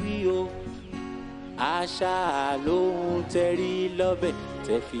ẹ wí o. Àṣà lóhun tẹrí lọ́bẹ̀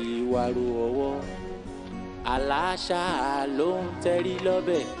tẹ́ fi wàrò ọwọ́. Àlàáṣà lóhun tẹrí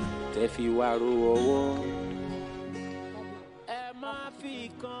lọ́bẹ̀ tẹ́ fi wàrò ọwọ́. Ẹ má fi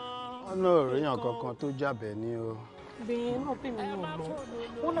kan. Ọ̀nà òríyàn kankan tó jábẹ̀ ní o. Bẹ́ẹ̀ náà pè mí náà lọ.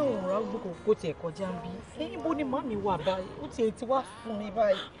 Wọ́n náà wọ̀n rágbó kò tiẹ̀ kọjá ń bí. Ibo ni màmí wà báyìí? Ó tiẹ̀ ti wá fún mi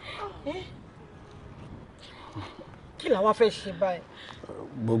báyìí. Kí la wá fẹ́ ṣe báyìí?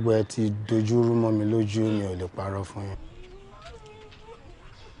 Gbogbo ẹ ti dojúrú mọ́ mi lójú, mi ò lè parọ́ fún yín.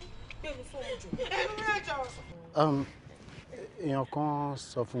 Èèyàn kan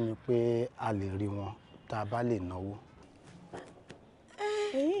sọ fún mi pé a lè rí wọn tá a bá lè náwó.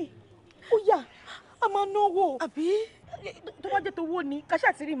 Ó yá, a máa náwó. Àbí? Tó bá jẹ́ tówó ni, ká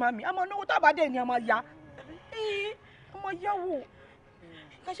ṣáà ti rí màmí, a máa náwó tá a bá dẹ̀ ni a máa yá. A máa yáwó.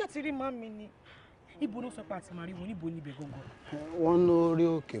 Ká ṣáà ti rí màmí ni. Ibo ló sọ pé àti màá rí wọn, níbo níbẹ̀ gangan? Wọ́n lórí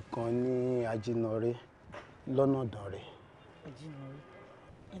òkè kan ní Ajínọrẹ́ lọ́nà Ìdànrè.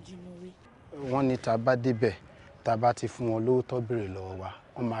 Ajínọrẹ́. Wọ́n ní tá a bá débẹ̀, tá a bá ti fún wọn lówó tó béèrè lọ́wọ́ wa,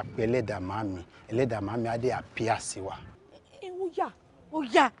 wọ́n máa pe ẹlẹ́dàá màmí á dé àpíà sí wa. Ó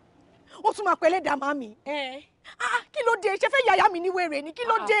yá, ó tún máa pe ẹlẹ́dàá màmí. Kí ló dé? Ṣé fẹ́ yàyà mi ní wèrè ni? Kí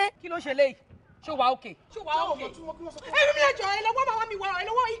ló dé? Kí ló ṣe léyìí? Ṣó wà òkè? Ẹ̀mí mi ẹ̀jọ̀ ẹ̀ lọ́wọ́ màmá mi wà ẹ̀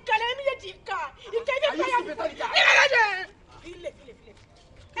lọ́wọ́ ìkàlẹ̀ ẹ̀mí méjèèjì ìkà ìkà ẹ̀jẹ̀ fẹ́ yà mí.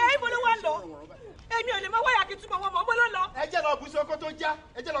 Ibo ló wà lọ? Èmi ò lè máa wáyà kí túbọ̀ wọn mọ̀, ọmọ ló lọ. Ẹ jẹ́ lọ bùsọ kó tó já,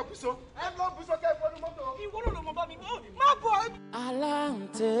 ẹ jẹ́ lọ bùsọ. Ẹ lọ bùsọ kẹ́ ẹ fọdún mọ́tò. Ìwọ ló lọ mọ bá mi mọ́, má bọ̀.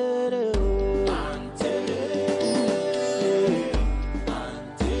 Aláǹtẹ̀rẹ̀ o.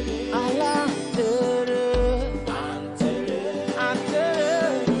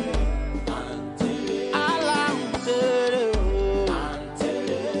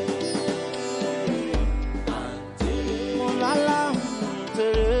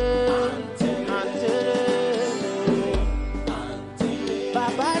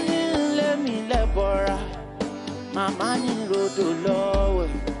 Màmá ní rodò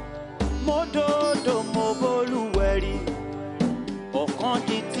lọ́wẹ̀, mo dòdò mo bólúwẹ̀rí. Ọ̀kan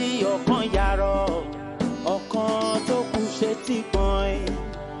di tí ọ̀kan yarọ, ọ̀kan tó kù ṣe ti gbọ̀n.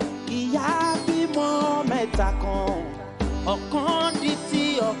 Ìyá bímọ mẹ́ta kan, ọ̀kan di tí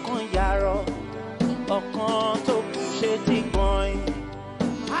ọ̀kan yarọ, ọ̀kan tó kù ṣe ti gbọ̀n.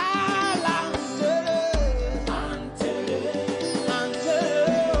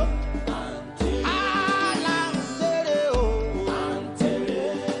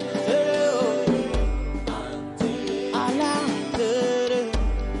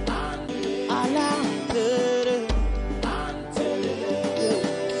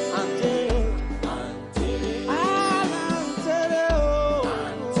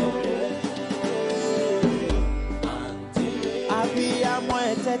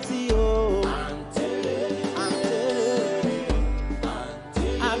 Tẹ́tí o.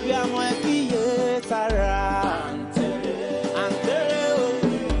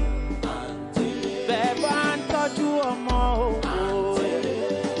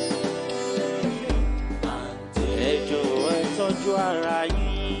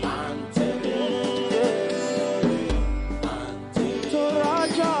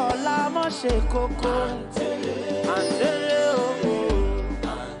 ṣe kókó àǹtẹ̀rẹ̀ òkú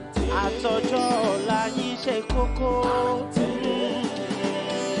àtọjọ́ ọ̀la yín ṣe kókó.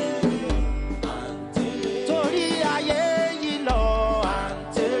 Torí ayé yìí lọ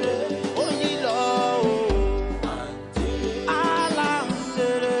àǹtẹ̀rẹ̀ ó yí lọ o.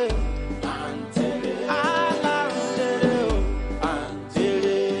 Aláǹtẹ̀rẹ̀ aláǹtẹ̀rẹ̀ o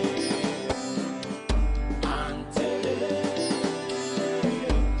àǹtẹ̀rẹ̀.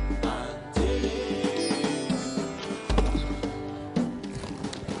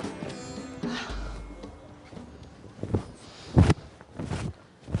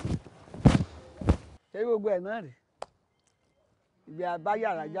 Ṣé gbogbo ẹ̀ náà rè ibi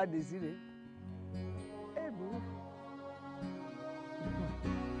àbáyàrá jáde sí rè é burú.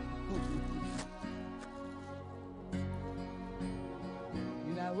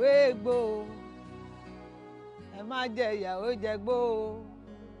 ìyàwó ègbò ẹ má jẹ ìyàwó jẹgbó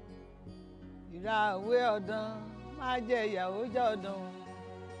ìràwé ọ̀dàn má jẹ ìyàwó jẹ ọ̀dàn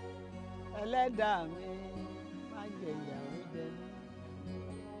ẹlẹ́dàá mi má jẹ ìyàwó jẹ mí.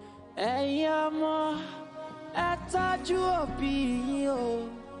 Ẹ̀yin ọmọ ẹ tọ́jú òbí yín o.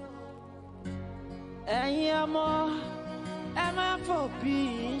 Ẹ̀yin ọmọ ẹ má fòbí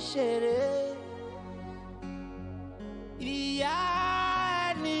yín ṣeré. Ìyá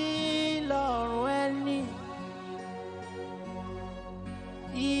ẹni lọ́rùn ẹni.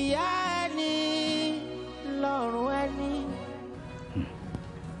 Ìyá ẹni lọ́rùn ẹni.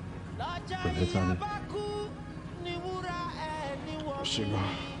 Lọ́jọ́ ìyá bá kú ni wúrà ẹni wọ̀ mí.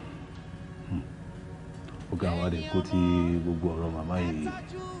 Ó ga àwọn àdẹ̀kó tí gbogbo ọ̀rọ̀ màmá yìí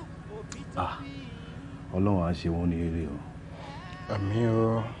Ọlọ́run á ṣe wọ́n ní eré o. Àmín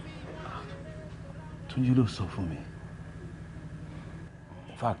o. Túnjí ló sọ fún mi.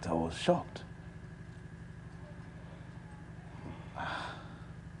 In fact, I was shocked.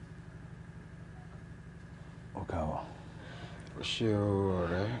 Ó ga ọ. Ó ṣe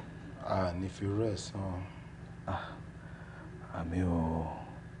ọ̀rẹ́ ní fi rẹ̀ sàn. Àmín o.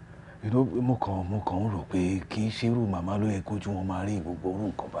 Mo kàn ń rò pé kì í ṣe irú màmá ló yẹ kójú wọn máa rí gbogbo orú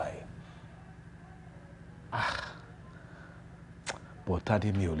nǹkan báyìí. But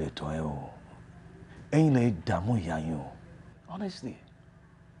Tádé mi ò lè tọ́ ẹ o. Ẹ̀yin lè dààmú ìyá yín o. Honestly,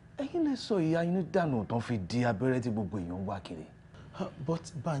 ẹ̀yin lè sọ ìyá yín dànù tán fi di abẹ́rẹ́ tí gbogbo èèyàn ń wá kiri.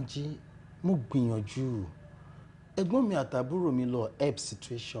 But Banji, mo gbìyànjú. Ẹ̀gbọ́n mi àtàbúrò mi lọ help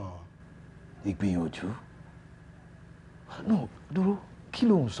situation. Ìgbìyànjú? No, dúró, kí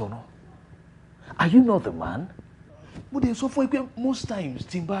ló ń sọ náà? Are you not the man? Mo dẹ̀ sọ fún ẹ pé most times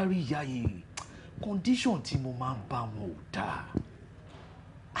tí n bá rí ìyá yìí, condition tí mo máa ń bá wọn ò dáa.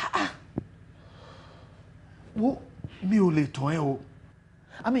 Wo mi ò lè tàn ẹ́ o.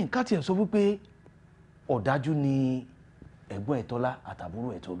 I mean, ká tiẹ̀ sọ wípé ọ̀dájú ni ẹ̀gbọ́n ẹ̀ Tọ́lá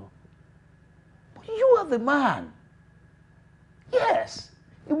àtàbúrò ẹ̀ Tolú. But you are the man. Yes,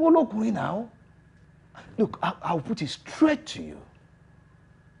 ìwọ lọkùnrin náà. Look, I'll put it straight to you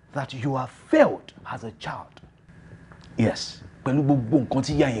that you have failed as a child. Yes, pẹ̀lú gbogbo nǹkan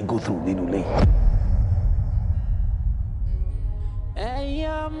tí ìyá yẹn go through nínú ilé. Ẹ̀yin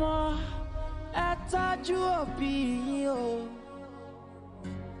ọmọ ẹ tọ́jú òbí yín o.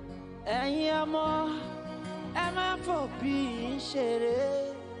 Ẹ̀yin ọmọ ẹ má fòbí yín ṣeré.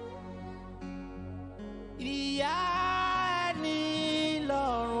 Ìyá ẹni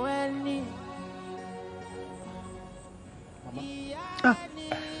lọ́rùn ẹni.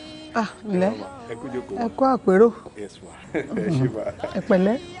 Ǹlẹ́ ẹ kú àpérò. Ẹ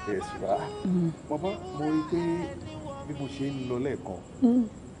pẹ̀lẹ́. Bàbá, mo rí i pé bí mo ṣe ń lọ lẹ́ẹ̀kan,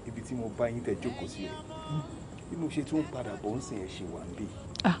 ibi tí mo bá yín tẹ́ jókòó sí rẹ̀, bí mo ṣe tún padà bọ̀ ń sìn ẹ̀ ṣe wà ń bì.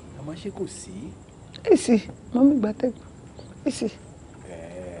 Àmọ́ ṣé kò sí? Èsì, mọ́mí gbàtẹ́gùn. Èsì.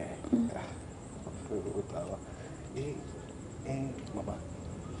 Ó ta wá. Màmá,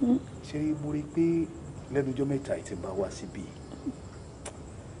 ṣé mo rí i pé lẹ́nu ọjọ́ mẹ́ta tí n bá wá síbí,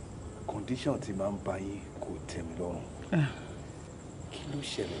 condition tí máa ń bá yín kò tẹ́ mi lọ́rùn. Kí ló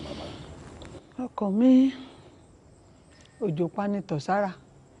ṣẹlẹ̀ màmá? Ọkọ mi òjò panitọ̀ sára.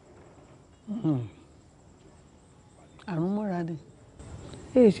 Àrùn mọ́ra ni.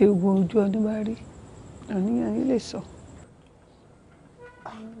 Èyí ṣe gbogbo ojú ọdún bá rí. Àníyàn yín lè sọ.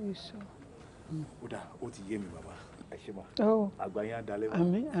 Ó dà, ó ti yé mi bàbá. Ẹ ṣé ma. Àgbà yín á dalẹ̀ wá.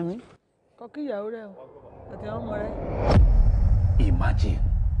 Àmín, àmín. Kọ́kí ìyàwó rẹ o, àti àwọn ọmọ rẹ. Imagine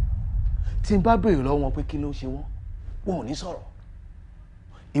tí n bá béèrè lọ́wọ́ wọn pé kí ló ṣe wọ́n, wọn ò ní sọ̀rọ̀.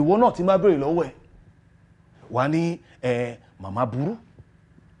 Ìwọ náà tí n bá béèrè lọ́wọ́ ẹ̀, wà ní màmá burú,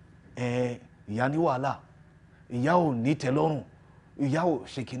 ìyá ní wàhálà, ìyá ò ní tẹ́lọ́rùn, ìyá ò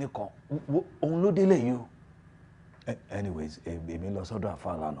ṣe kinní kan, òun ló délé yìí o. Anyways, èmi lọ sọ́dọ̀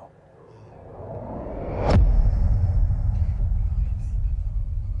àfáà lánàá,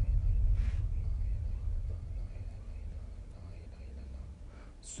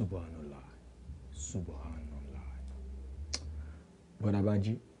 Subhanallah. Subhanallah. Bọ́dà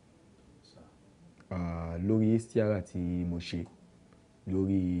Bánjí, lórí istiara tí mo ṣe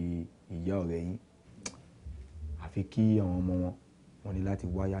lórí ìyá ọ̀rẹ́ yín, àfi kí àwọn ọmọ wọn ní láti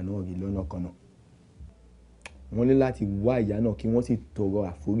wá ìyá náà rí lọ́nà kan náà. Wọ́n ní láti wá ìyá náà kí wọ́n sì tọrọ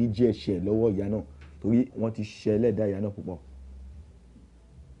àforíjì ẹ̀ṣẹ̀ lọ́wọ́ ìyá náà torí wọ́n ti ṣẹ̀ ẹlẹ́dàá ìyá náà púpọ̀.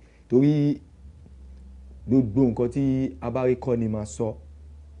 Torí gbogbo nǹkan tí a bá rí kọ́ ni máa sọ.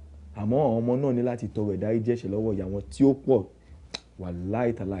 Àmọ́ àwọn ọmọ náà ní láti tọrọ ìdáríjì ẹ̀ṣẹ̀ lọ́wọ́ ìyá wọn tí ó pọ̀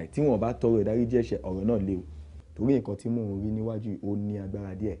wàláhì tàláhì tí wọ́n bá tọrọ ìdáríjì ẹ̀ṣẹ̀ ọ̀rọ̀ náà léwu torí nǹkan tí mò ń rí níwájú ó ní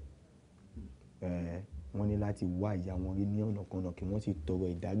agbára díẹ̀. Wọ́n ní láti wá ìyá wọn rí ní ọ̀nà kan náà kí wọ́n sì tọrọ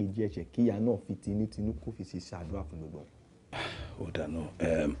ìdáríjì ẹ̀ṣẹ̀ kí ìyá náà fi tinútinú kó fi ṣe ṣàdúrà fún gbogbo wọn. Ó dáná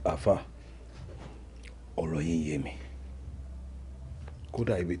àfà ọ̀rọ̀ yín yé mi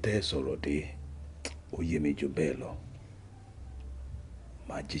kódà ibi tẹ́ ẹ sọ̀rọ̀ dé ó yé mi jù bẹ́ẹ̀ lọ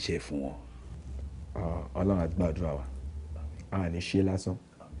máa jíṣẹ́ fún wọn. Ọlọ́run á gbàdúrà wa a ní ṣe lásán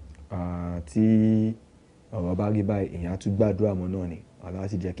tí ọ̀rọ̀ bá rí báyìí èèyàn á tún gbàdúrà mọ́ náà ni Ọlọ́run á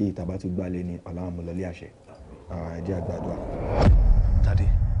sì jẹ́ kí ìta bá tún gbálẹ̀ ní Ọlọ́run mú lọlé àṣẹ ẹ jẹ́ á gbàdúrà. Daddy,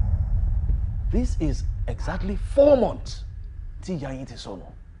 this is exactly 4 months tí ìyá yín ti sọnù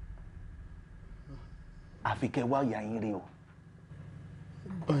àfi kẹ́ wá ìyá yín rí o.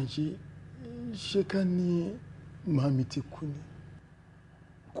 Bánjí, ṣé ká ní màmí ti kú ni?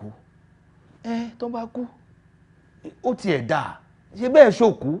 Kú? Tó bá kú ó tiẹ̀ dáa ṣe bẹ́ẹ̀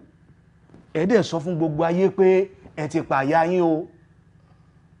ṣòkú ẹ dẹ̀ sọ fún gbogbo ayé pé ẹ ti pàyà yín o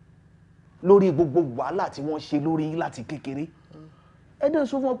lórí gbogbo wàhálà tí wọ́n ṣe lórí yín láti kékeré ẹ dẹ̀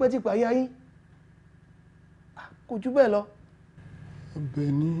sọ fún wọn pé ti pàyà yín kò jù bẹ́ẹ̀ lọ.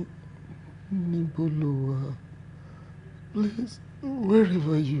 Àbẹ̀ní, níbo lo wà? Please,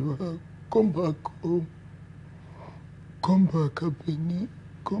 wherever you are, come back home. Come back, Àbẹ̀ní.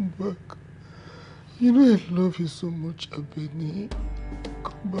 Come back. You know I love you so much, Àbẹ̀ní.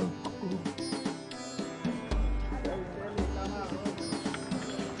 Come back home.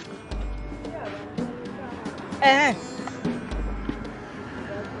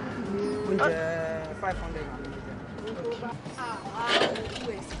 Oúnjẹ 500.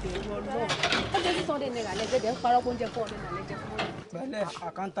 Oúnjẹ 600 naira lẹ́gbẹ̀dẹ̀ ń parọ́ oúnjẹ 400 naira lẹ́jẹ̀ fún mi. Bẹ́lẹ̀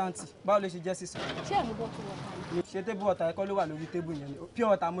àkántàǹtì báwo ló ṣe jẹ́ sísè? Ṣé ẹ̀mú bọ́ tó wọ̀ta ni? Ṣé tébù ọ̀tà ẹ̀kọ́ ló wà lórí tébù yẹn ni? Pure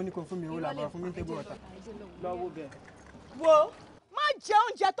water mo ní kò fún mi owó làbọ̀ fún mi tébù ọ̀tà. Lọ́wọ́ bẹ́ẹ̀. Wo má jẹ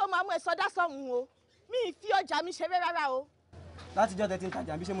oúnjẹ tó máa mú ẹ sọdá sọ̀hún o mi ì fi ọjà mi ṣeré rárá o. Látijọ́ tẹ ti ń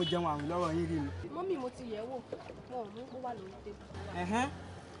tajà bí ṣé mo jẹun àrùn lọ́wọ́ yín rí mi. Mọ́mì mo ti yẹ̀ wò wọn ò mú ó wà lórí tébù.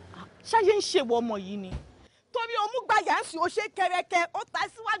 Ṣáyé ń ṣèwọ ọmọ yìí ni torí o mú gbàyà ń sìn ó ṣe kẹrẹkẹ ó ta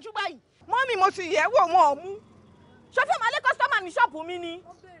síwájú báyìí mọ́mì mo ti yẹ̀ wò wọn ò mú ṣọfẹ́ máa lé kọ́sítọ́mà ní ṣọ́ọ̀bù mi ni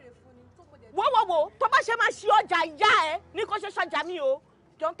wo tó bá ṣe máa ṣe ọjà ìyá ẹ ní kó ṣe ṣọjà mi o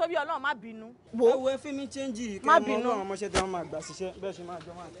jọ ń torí Ọlọ́run má bínú. Ẹ wo ẹ fi mi chẹ́ńjì kí ọmọ náà ọmọọṣẹ́ tí wọ́n máa gbà ṣiṣẹ́ bẹ́ẹ̀ ṣe máa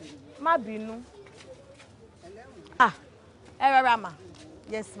jọ máa kiri. Má bínú. Ẹ rọra mà.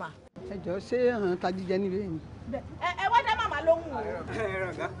 Yes ma. Ẹ jọ ṣé àwọn tajíjẹ níbẹ̀ ni. Ẹ wá dá màmá lóhùn o. Ẹ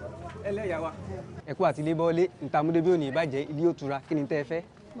rọ̀gá ẹlẹ́yà wa. Ẹ kú àti ilé bọ́lé ntàmúdébí ò ní ìbàjẹ́ ilé ó tura kí ni tẹ́ ẹ fẹ́.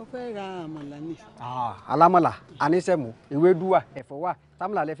 Mo fẹ́ ra àmàlà ni. Alámàlà anísẹ̀mù ewédú wà ẹ̀fọ́ wà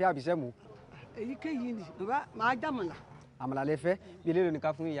támàlà lẹ fẹ́ àbí sẹ̀mù. Èyíkéyìí ni bàbá máa jàmàlà. Àmàlà lẹ fẹ́ bí eléyìí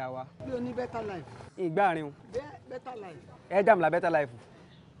nìkan fún ìyá wa. Bí o ní better life. Ìgbà rin o. Better life. Ẹ jàmùlà better life.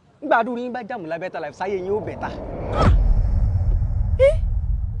 Ngbà àdúrà yín bá jàmùlà better life sáyé yín ó bẹ̀ta.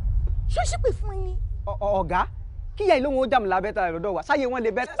 Ṣé ṣípè fún ẹni? Ọ̀gá kíyà ìlú wọn ó jàmùlà better life lọ́dọ̀ wa sáyé wọn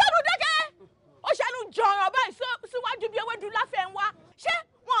lè bẹ́tà. Sẹ́nu dẹ́gẹ́ ó ṣẹnu jọ̀rọ̀ báyìí síwájú bí ewédú láfẹ́ ń wá ṣé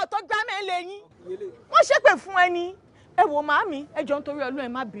wọn ò tó gbá mẹ́lẹ̀ yín wọ́n ṣépè fún ẹni ẹ wò màámi ẹ jọ nítorí Ọlọ́run ẹ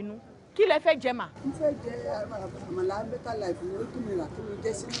má bínú kí lẹ fẹ́ jẹ mà. N fẹ́ jẹ àmàlà better life ni ó tún mi rà kí mi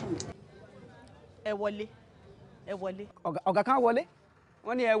jẹ́ sínú. Ẹ wọlé ẹ wọlé. Ọ̀gá kan wọlé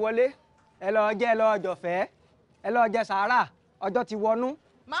wọ́n ní ẹ wọlé ẹ lọ jẹ ẹ lọ jọ̀fẹ́ ẹ lọ jẹ sàárà ọjọ́ ti wọnú.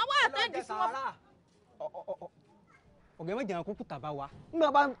 Màá wá àtẹ́jú sí wọn. Ọ̀gá ẹ̀mọ́ jẹun kúkú tàbá wa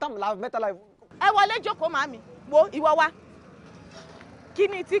nígbà bá ń tàmùlà better life. Ẹ wọlé jókòó màámi wo ìwọ wa kí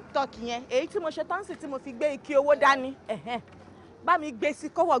ni TikTok yẹn èyí tí mo ṣe tán sí tí mo fi gbé ike owó dání bá mi gbé sí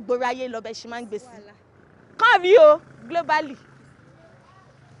kọ́wọ́ gbòòrò ayé lọ bẹ́ẹ̀ ṣe máa ń gbé sí kàn rí o globally.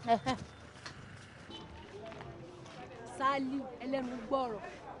 Sálíù ẹlẹ́nu gbọ́rọ̀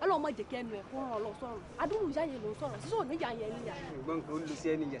ọlọ́mọ jẹ́ kí ẹnu ẹ̀ kó ràn ọ́ lọ sọ̀rọ̀ adúrú ìyá yẹn ló ń sọ̀rọ̀ sísọ níyà yẹn níyà. ìgbọ́n nǹkan ó lu sí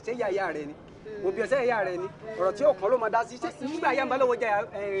ẹni yẹ ṣé ìyá rẹ ni òbí ọ̀sẹ̀ ìyá rẹ ni ọ̀rọ̀ tí òkan ló máa dá sí ṣé nígbà yá ń bá lówó jẹ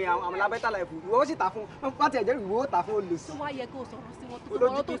àwọn labẹ́tà láìpù ìwọ ó sì tà fún wọn ti ẹ̀jẹ̀ ìwọ ó tà fún olùsí. tó wá yẹ kó sọ̀rọ̀ sí wọn tó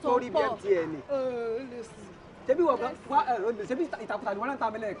olójú tó kí sọ kórì bí ẹ pọ̀. ti ẹ ni. ṣebí wọ kan ṣebí ìtàkùtà ni wọn náà ta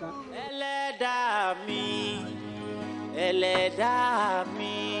mi lẹ́ẹ̀kan. ẹlẹ́dàá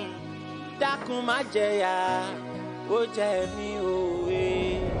mi dákun má jẹ̀yà ó jẹ mí òwe.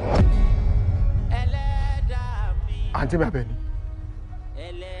 àǹtí mi Àbẹ̀ní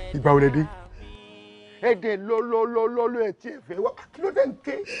ìgbà wo lẹ dé ẹ̀dẹ̀ lọ́lọ́lọ́lọ́ ẹ̀ tí ẹ fẹ́ wá kí ló dé ń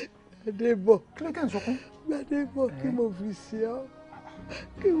ké. Gbadébọ̀ kí ló dé ń sọkún. Gbadébọ̀ kí mo fi ṣe ọ́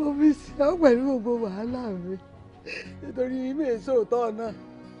kí mo fi ṣe ọ́ pẹ̀lú gbogbo wàhálà mi nítorí mi èso òótọ́ náà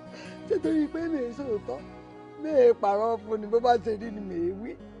nítorí pé mi èso òótọ́ mi è pààrọ̀ fún ni bó bá ṣe rí ni mi è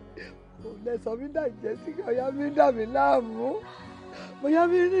wí kò lẹ́sọ̀ mi dàjẹ́ sí kí ọ̀yá mi dà mí láàmú bóyá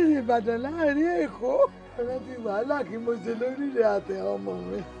mi rìnrìn Ìbàdàn láàrin Èkó ẹ̀rọ ti wàhálà kí mo ṣe lórílẹ̀ àtẹ ọmọ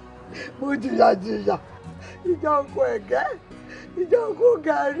mi mo jìyà ìjà oko ẹ̀gẹ́ ìjà oko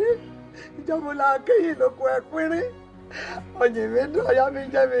gàrí ìjà mo la kéyìn lóko ẹ̀pínrín ọ̀yìn mi dùn ọ̀yá mi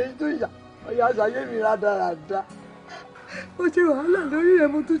jẹ́ mi jìyà ọ̀yá ṣayé mi rádaràda mo ṣe wàhálà lórí ẹ̀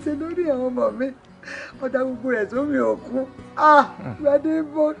mo tún ṣe lórí àwọn ọmọ mi ọ̀dà gbogbo rẹ̀ sómi òkun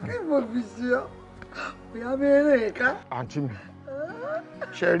Gbadébọ̀ kí mo fi ṣe ọ́ ọ̀yá mi rìn ká. àǹtí mi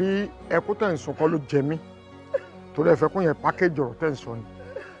ṣe rí ẹkún tẹ̀ ń sọ kọ́ ló jẹ mí torí ẹ fẹ́ kún yẹn pákéjì ọ̀rọ̀ tẹ̀ ń sọ ni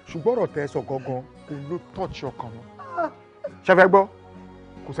ṣùgbọ́n ọ̀rọ̀ tẹ̀ ẹ sọ gangan kò ló tọ́ọ̀ṣì ọkàn wọn ṣe fẹ́ gbọ́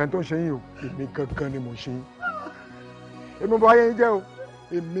kò sẹ́ni tó ń ṣe yín o èmi gangan ni mo ṣe yín èmi mo bá ayé yín jẹ́ o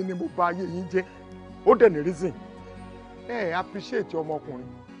èmi ni mo bá ayé yín jẹ́ ó dẹ̀ ní reason ẹ appreciate ọmọkùnrin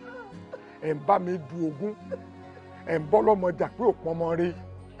ẹ̀ ń bá mi du ogún ẹ̀ ń bọ́ lọ́mọ jà pé ò pọ́n mọ́ rí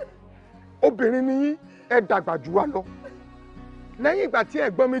obìnrin ni yín ẹ dàgbà jù wá lọ lẹ́yìn ìgbà tí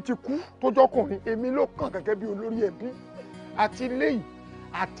ẹ̀gbọ́n mi ti kú tó jọkùnrin èmi ló kàn gẹ́gẹ́ bí olórí ẹbí àti léyìí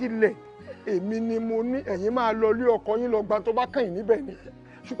àti ilẹ̀ èmi ni mo ní ẹ̀yin máa lọ lé ọkọ yín lọ gba tó bá kàn yín níbẹ̀ ni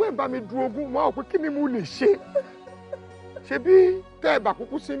ṣùgbọ́n ẹ̀ bá mi du ogún wọn ò pé kí ni mo lè ṣe ṣe bí tẹ́ ẹ̀ bá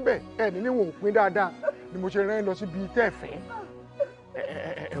kúkú sí ń bẹ̀ ẹ̀ ní níwọ̀n òpin dáadáa ni mo ṣe rán lọ síbi tẹ́ ẹ̀ fẹ́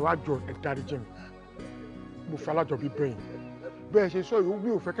ẹ wá jọ ẹ dáríjì mi mo fi alájọbí bẹ̀yìn bẹ́ẹ̀ ṣe sọ yìí ó bí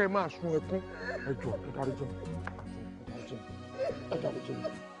òfẹ́ kẹ́ ẹ máa sun ẹkún ẹ jọ ẹ dáríjì mi ẹ dáríjì mi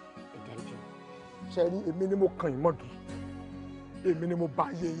ẹ dáríjì mi ṣe rí èmi ni mo kàn yín mọ́gi èmi ni mo bà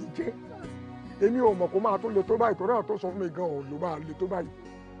ayé yín jẹ́ èmi ò mọ̀ kó máa tó le tó báyìí torí àwọn tó sọ fún mi gan-an ló máa le tó báyìí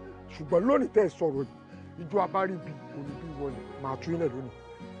ṣùgbọ́n lónìí tẹ́ ẹ sọ̀rọ̀ yìí ìjọ abáríbi olùbí wọlé máa tún ilẹ̀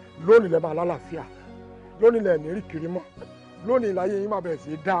lónìí lẹ́ máa lálàáfíà lónìí lẹ́ ní rí kiri mọ́ lónìí láyé yín máa bẹ̀rẹ̀ sí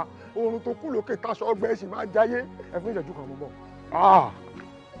í dá oorun tó kú lókè táṣọ ọgbẹ́ sì máa jáyé ẹ fún ìṣẹ́jú kan mọ́ bọ̀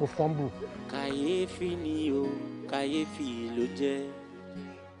mo fọ́nbù. kàyéfì ni o kàyéfì ló jẹ́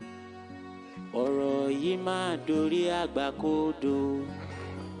ọ̀rọ̀ yìí máa dorí àgbàkodò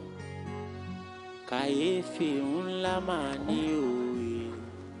kàyéfì ńlá máa ní òye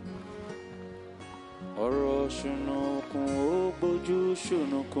ọ̀rọ̀ ṣùnùkùn ó gbójú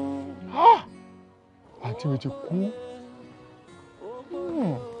ṣùnùkùn. àǹtí mi ti kú.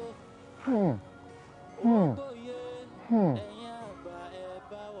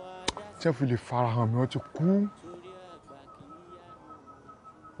 tí wọ́n fi lè farahàn mi wọ́n ti kú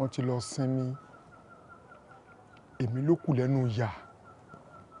wọ́n ti lọ sinmi èmi ló kù lẹ́nu ìyà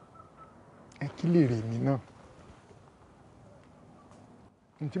ẹ kí lè rè mí náà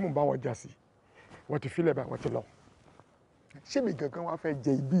ní tí mò ń bá wọn jà sí wọ́n ti filẹ̀ báyìí wọ́n ti lọ ṣé mi gangan wá fẹ́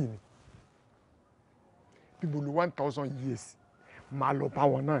jẹ ibi mi bíbo lo 1000 years máa lọ bá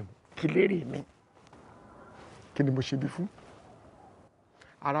wọn náà ní kí lè rè mí kí ni mo ṣe bí fún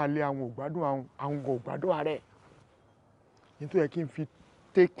ara ilé àwọn ògbádùn àwọn ògbádùn ààrẹ nítorí kí n fi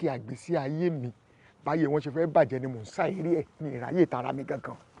tẹ́kì àgbésí ayé mi báyé wọn ṣe fẹ́ bàjẹ́ ni mò ń sá eré ẹ̀ ní ìráyè tara mi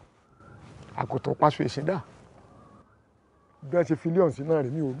gangan àgùntàn pàṣẹ ìṣẹ̀dá bí wọ́n ṣe fi líọ̀n sí náà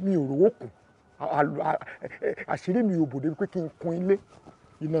rẹ̀ mi ò rówó kù àṣírí mi ò bòde pé kí n kun ilé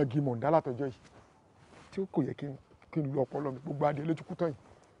iná igi mọ̀ǹdá látọjọ́ yìí tí ó kò yẹ kí n lo ọpọlọ mi gbogbo adé lójúkú tán yìí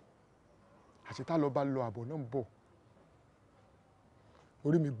àṣetá lọ bá lọ àbọ̀ náà ń bọ̀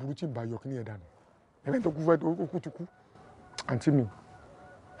orí mi burú tí ń bá yọ kí ní ẹ̀ dànù ẹ̀rẹ́ tó kú fẹ́ tó kú ti kú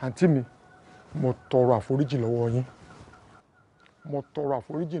àǹtí mi mo tọrọ àforíjì lọ́wọ́ yín mo tọrọ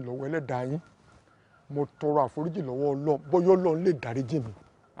àforíjì lọ́wọ́ ẹlẹ́dàá yín mo tọrọ àforíjì lọ́wọ́ Ọlọ́run bóyá Ọlọ́run lè dáríjì mi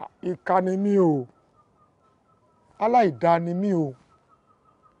ìkà ni mí o aláìdá ni mí o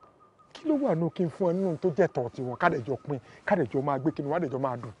kí ló wà nù kí n fún ẹ nínú tó jẹ́ tọ̀ tiwọn kádẹ̀jọ pín kádẹ̀jọ máa gbé kí ni wádẹ̀jọ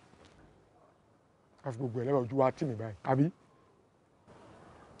máa dùn káfí gbogbo ẹ̀ lẹ́wọ̀ ojú wa tì mí báyìí àbí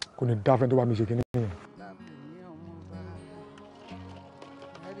kò ní dáfẹ́ tó bá mi ṣe kí ní yẹn.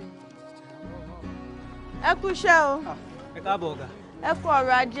 Ẹ kú iṣẹ́ o. Ẹ káàbọ̀ ọ̀gá. Ẹ kú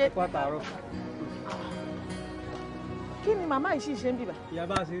ọrọ̀ ajé. Ẹ kú àtàárọ̀. Kí ni màmá yìí sì ṣe ń bìbà? Ìyá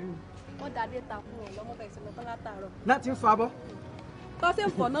bá a ṣe rí. Wọ́n dàdé ta fún wọn lọ́mọ bẹ̀rẹ̀ sí lọ́tọ́ látàárọ̀. Láti ń fa bọ́. Tọ́sí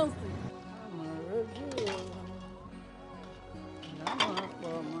ń fọ̀ náà sí.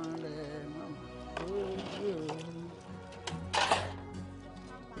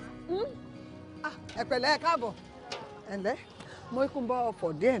 Ẹ pẹ̀lẹ́ ẹ káàbọ̀. Ẹ̀lẹ́ mo kún bọ́ ọ̀fọ̀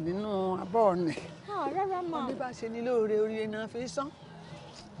díẹ̀ nínú abọ́ ọ̀nì. Rárá mà. Bí bá ṣe ní lóore oríire náà fi sán.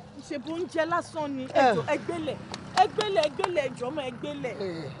 Ìṣèbó oúnjẹ lásán ni ẹjọ́ ẹgbẹ́lẹ̀ ẹjọ́ ọmọ ẹgbẹ́lẹ̀.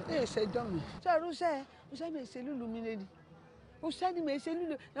 Ẹ ṣẹjọ́ mi. Ṣé irúṣẹ́ mi ṣe lùlù mi lé ni? Ṣé ni mi ṣe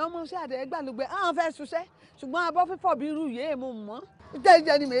lùlù? Àwọn ọmọ ṣẹ́ àdé gbàlúgbẹ́ àwọn fẹ́ ṣuṣẹ́ ṣùgbọ́n abọ́ fífọ̀ bí irú yìí mo mọ̀.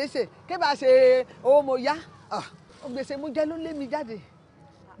 Jẹ́jẹ́ ni mi ṣe kí bá ṣe owó mo yá. Gbèsè mo jẹ́ ló lé mi jáde.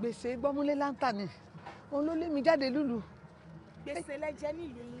 Gbèsè gbọ́múlé láńtà ni. Òun ló lé mi jáde lùlù. Gbèsè lẹ́jẹ́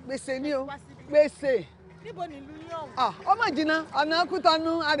nílùú yín. Gbèsè ni o. Gbèsè. Níbo ni ìlú yín ọ̀hún? Ọmọ jìnnà ọ̀nà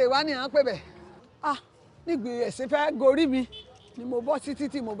Kútọ́nù Àrèwá ni à ń pè bẹ̀. Nígbì ẹ̀sìn fẹ́ gorí mi ni mo bọ́ sí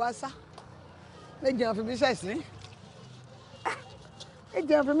títí mo bá sá. Méjì hàn fi mí ṣẹ̀sín.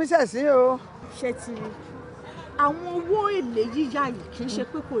 Méjì hàn fi mí ṣẹ̀sín o. Ṣé ti rí? Àwọn owó èlé yíyá yìí kì í ṣe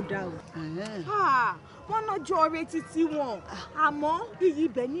pé kò dáa o. Wọ́n nájọ́ ọrẹ títí wọn. Àmọ́ iyì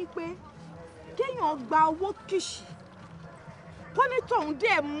ibẹ̀ ni pé kéèyàn gba owó kìṣì kó ní tòun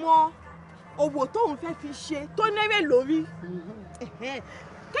dẹ̀ mọ owó tóun fẹ́ fi ṣe tó nérè lórí.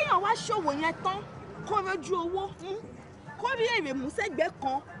 Kéèyàn wá ṣòwò yẹn tán kó rojú owó kó rí èrè mú sẹ́gbẹ̀ẹ́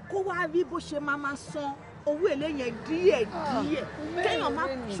kan kó wá rí bó ṣe máa san owó èlé yẹn díẹ̀ kéèyàn má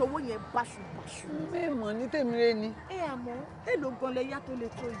ṣòwò yẹn báṣubàṣu. Mọ̀ ní tèmi rẹ ni. Àmọ́ èlò gan lẹ yá tó lè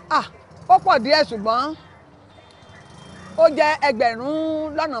tó yìí. Ó pọ̀ díẹ̀ ṣùgbọ́n ó jẹ́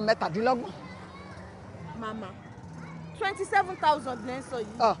 17,000. Màmá 27,000 lẹ́ ń sọ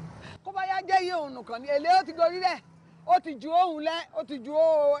yìí. Kó bá yá jẹ́ iye òun nìkan ni èlé ó ti gorí rẹ̀ ó ti ju òun lẹ́ ó ti ju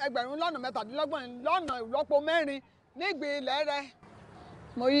 17,000 lọ́nà ìlọ́po 4 nígbì ilẹ̀ rẹ̀.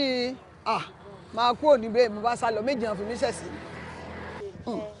 Mo yí máa kú òní bẹ́ẹ̀ mo bá sá lọ méjì hàn fi mí ṣẹ̀sí.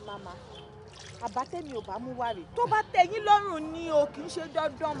 Màmá àbátẹ́mi ò bá mú wá rè tó bá tẹ́ yín lọ́rùn ni o kì í ṣe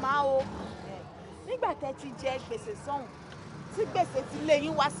dandan máa o. Nígbà tẹ́ ti jẹ gbèsè sọ́hùn tí gbèsè ti lé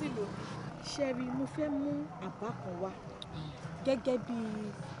yín wá sílùú. Ṣẹ́rí mo fẹ́ mú àbá kan wá gẹ́gẹ́ bí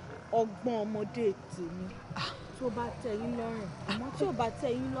ọgbọ́n ọmọdé tèmi tó bá tẹ́ yín lọ́rùn àmọ́ tí ò bá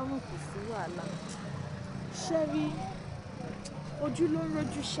tẹ́ yín lọ́rùn kò sí wàhálà. Ṣẹ́rí ojú ló ń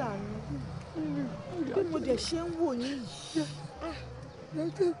rojú ṣàánú bí mo dẹ̀ ṣe ń wò yín yìí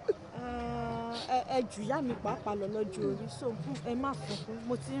ẹ jù yá mi pàápàá lọ lọ́jọ́ orí so ẹ má fọkún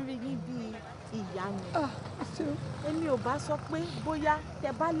mo ti ń rí yín bí ìyá mi. Èmi ò bá sọ pé bóyá tẹ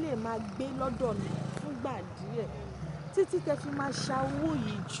bá lè máa gbé lọ́dọ̀ mi fúngbà díẹ̀ títí tẹ fi máa ṣa owó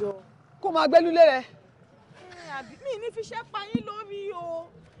yìí jọ. Kó máa gbé lulẹ̀ rẹ̀. Mi ní fi ṣẹ́ pa yín lórí o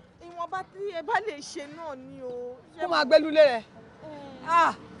ìwọ̀nba tí ẹ bá lè ṣe náà ni o. Kó máa gbé lulẹ̀ rẹ̀.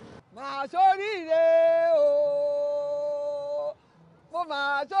 Màá ṣoríire o mo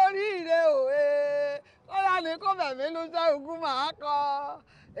máa ṣoríire o ọ̀la ni kò bẹ̀mí ló ṣe ògùn máa kọ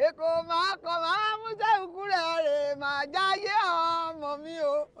èkó máa kọ máa mú ṣe ògùn rẹ̀ rè máa jáyé ọmọ mi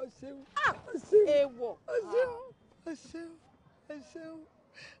o. O ṣeun. Èèwọ̀. O ṣeun.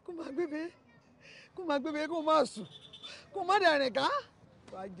 Kó máa gbébé kó máa sùn kó má dẹ̀rìn ká.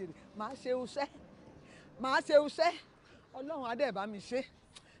 Wàá jèrè máa ṣe iṣẹ́ Ọlọ́run á dẹ̀ bá mi ṣe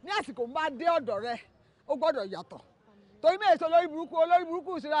ní àsìkò ń bá dé ọ̀dọ̀ rẹ̀ ó gbọ́dọ̀ yàtọ̀ torí mi èso olórí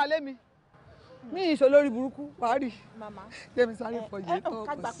burúkú ìṣúra alẹ́ mi ìṣó olórí burúkú wàá rí. Màmá jẹ́mi sáré fọ yìí tó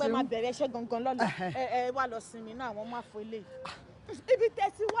ká gbà pé máa bẹ̀rẹ̀ iṣẹ́ gangan lọ́la ẹ wá lọ sinmi náà àwọn máa fọ ilé ibi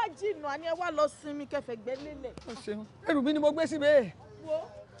tẹ́sí wá jìnnà ni ẹ wá lọ sinmi kẹfẹ́ gbé lélẹ̀. O ṣeun ẹrù mi ni mo gbé síbẹ̀. wo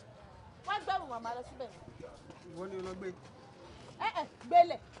wá gbẹrù màmá lọ síbẹ̀. Ìwọ ni o lọ gbé.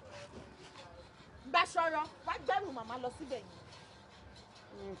 Gbélẹ̀ gbàṣọrọ wá gbẹrù màmá lọ síbẹ̀ yìí.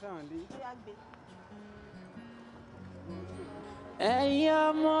 Ẹ̀yin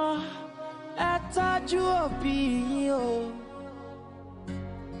ọmọ ẹ tọ́jú òbí yín o.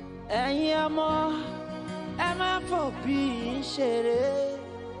 Ẹ̀yin ọmọ ẹ má fòbí yín ṣeré.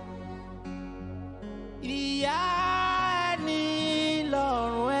 Ìyá ẹni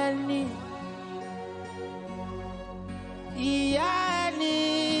lọ́rùn ẹni. Ìyá ẹni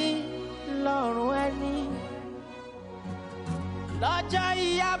lọ́rùn ẹni. Lọ́jọ́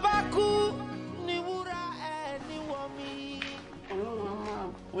ìyá bá kú ni wúrà ẹni wọ̀ mí. Ọlọ́run á máa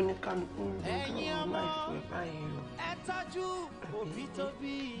oníkálukú lójú ọ̀rọ̀ láìpẹ́ báyìí o. Ẹ tọ́jú òbí tó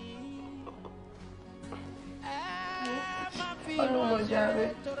bí. Ọlọ́mọjà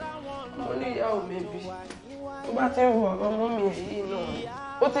rẹ̀ mo ní ìyá ò bèbí tó bá ti ń wọ ọ̀rọ̀ mọ́ mi èyí náà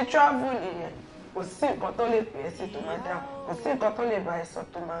ó ti travel nìyẹn kò sí nǹkan tó lè pè é sí tó máa dáhùn, kò sí nǹkan tó lè bá ẹ sọ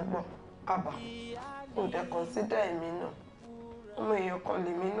tó máa gbọ́. Àbá kò dẹ̀ consider èmi náà, ọmọ èèyàn kan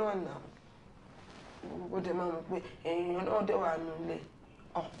lèmi náà nà ó dẹ̀ máa mọ̀ pé èèyàn náà dẹ̀ wà nílé.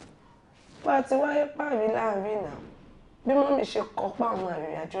 Bá a ti wáyé páàrí láàrin náà bí mọ́mí ṣe kọ́pá àwọn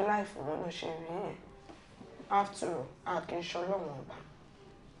àrìnàjò láìfún wọn náà ṣe rí yẹn. After all, a kì í ṣọlọ́wọ́n ọba.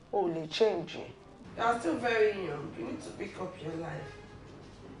 O lè change it. You are still very young. You need to pick up your life.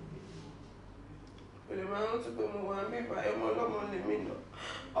 O lè máa rántí pé mo wà ń bíbá ọmọ ọlọ́mọ lèmi náà.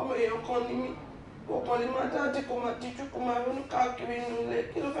 Ọmọ èèyàn kan ni mí. Ọkàn lè máa dájú kó máa díjú kó máa ronú káàkiri inú ilé.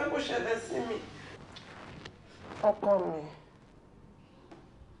 Kí ló fẹ́ kó ṣẹlẹ̀ sí mi? Ọkọ mi,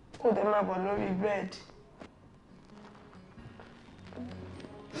 kò dé máa bọ̀ lórí bẹ́ẹ̀dì.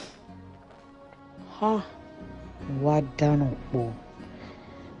 Wá dáràn pọ̀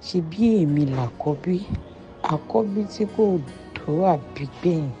ṣe bí èmi àkọ́bí tí kò tó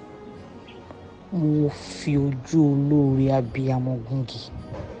àbígbẹ̀yìn. Mo fi ojú olóore abiyamọ gúngi.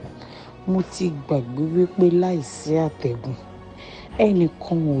 Mo ti gbàgbé wípé láìsí àtẹ̀gùn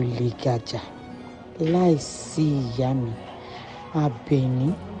ẹnìkan ò lè gàjà. Láìsí ìyá mi Àbẹ̀ní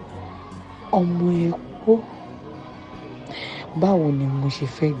ọmọ epo. Báwo ni mo ṣe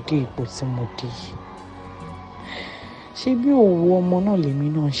fẹ́ dé ipò tí mo dé yìí? Ṣé bí òwò ọmọ náà lèmi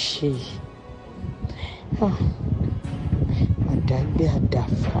náà ṣe yìí? Àdágbé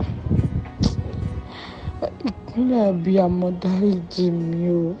àdáfà. Ìpínlẹ̀ abiyamọ dáríjì mi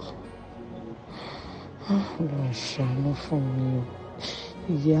o. Lọ ṣàánú fún mi o.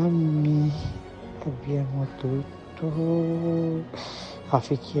 Ìyá mi abiyamọ tòótọ́.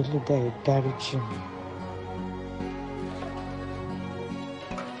 Àfi kí Ẹlẹ́dàá dáríjì mi.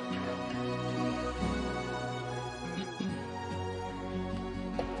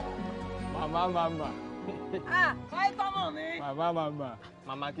 Mama. Báyìí tọ́mọ̀ mi.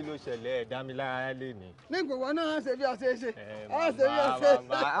 Mama kí ló ṣẹlẹ̀ ẹ̀ dá mi lára lé ní. Ní ìgbòho náà ṣe bí ọṣẹ ṣe. Ọ ṣe bí ọṣẹ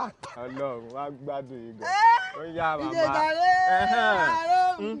ṣe. Ọlọ́run wá gbádùn yìí gan. Ó yá màmá. Ìjẹ̀dàrẹ́ àárọ̀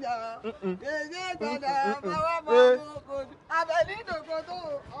ń jà. Èdè gbọ̀dọ̀ ọmọ bọ̀ kò dùn. Àbẹ̀ní ìdòkò tó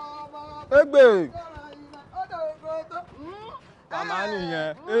ọmọ. Égbè. Ó dòkò tó. Màmá nìyẹn.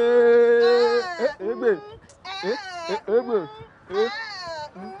 Égbè.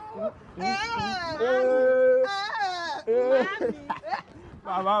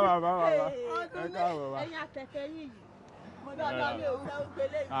 Mama. Ẹ káàbọ̀ wá. Ẹ̀yin àtẹ̀kẹ́ yìí.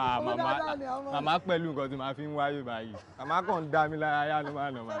 Màmá pẹ̀lú nǹkan tí màá fi ń wáyé báyìí. Màmá kàn ń dá mi lára yá ló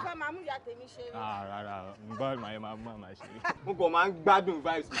máa nà máa. Mo fẹ́ máa mú ìyá tèmi ṣe é. Rárá, nǹkan máa máa mú àmà ṣe. Mo kàn máa ń gbádùn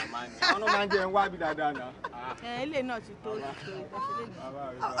vibes màmá ni. Àwọn náà máa ń jẹ́ ń wá bí dáadáa náà. Ilé náà ti tó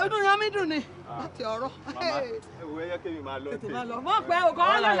ọdún yẹn mi dùn ni. Láti ọ̀rọ̀. Màmá ewu ẹyẹ kémi máa lọ tè. Mo pẹ́ òkò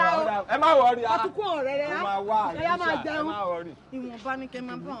wọn lọ́la o. Ẹ má wọrí. Ọtúnkún ọ̀rẹ́ rẹ̀. Mo máa wá Ẹyá máa jẹun. Ẹ má wọrí. Ìwọ̀nba ni kẹ́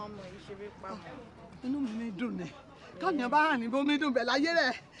máa bá àwọn ọmọ yìí ṣeré pa. Inú mi dùn ni. Káàyàn bá hàn ní bómi dùn bẹ̀ láyé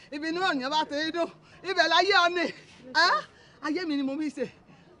rẹ̀. Ibi inú ọ̀yàn bá tẹ̀ dùn. Ibẹ̀ láyé ọ̀nì. Ayé mi ni mo fi ṣe.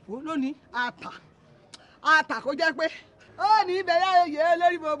 Wo lónìí àtà kó jẹ́ pé ó ní ìbẹ̀rẹ̀ oyè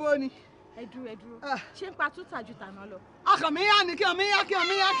lórí gbogbo ni. Ẹ dúró. Ṣé ń pa tútà ju tàná lọ? Ọkàn mi yá ni kí ọmọ yá.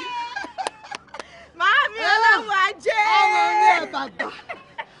 Màámi ọlọ́run ajé. Ọmọ mi ẹ̀ bàbà.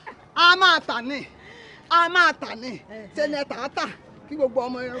 A máa tà ní. Ṣé ni ẹ tà kí gbogbo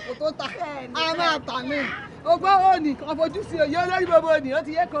ọmọ ẹranko tó tà. A máa tà ní. Ogbó òní kan fojú sí oyè olórí gbogbo ni ó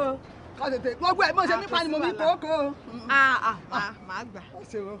ti yé ko. Kọ́ tètè gbogbo ẹ̀ mọ̀ ṣe nípa ni mo fi kókó. Màá gbà.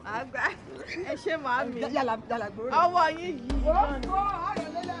 Ẹ ṣé màámi. Yàlà gbòòrò. Ọwọ́ yín yìí.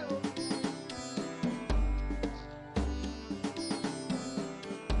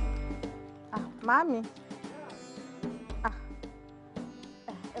 Màámi.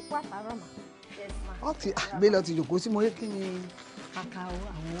 Ẹ kú àtàrọ̀ mà. Wọ́n ti gbé lọ ti jòkó sí mo yé kí ni kàkà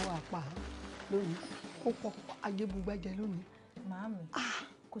àwọn àpá lónìí. Ó pọ̀ ajébùgbàjẹ lónìí. Màámi,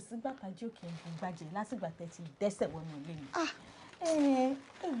 kò sí gbàtàjì òkè ìgbàjẹ lásìgbà tẹ́ ti dẹ́sẹ̀ wọnú ilé mi.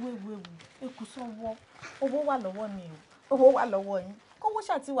 Ewu eku sọ́wọ́ owó wà lọ́wọ́ mi o owó wà lọ́wọ́ yín kówó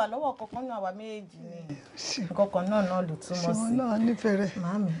ṣàti wà lọ́wọ́ kankan náà àwa méjèèjì ni kankan náà ló túmọ̀ sí. Ṣé náà nífẹ̀ẹ́ rẹ̀?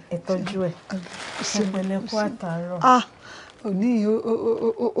 Màámi ẹ tọ́jú ẹ̀ ẹgbẹ̀lẹ̀ kú àtàárọ̀. Òní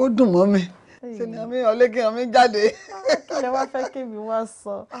ó dùn mọ́ mi ṣe ni àmì ọ̀lẹ́gẹ̀ àmì jáde. Kí lẹ wá fẹ́ kémi wá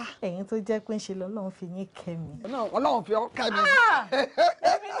sọ ẹ̀yin tó jẹ́ pé ń ṣe lọ́lọ́run fi yín kẹ́mi. Ọlọ́run fi ọ́ kẹ́ mi.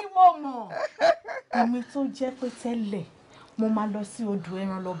 Èmi ni mo mọ̀. Èmi tó jẹ́ pé tẹ́lẹ̀ mo máa lọ sí odò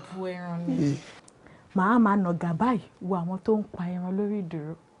ẹran lọ bu ẹran ni. Màá máa nàgà báyìí wo àwọn tó ń pa ẹran lórí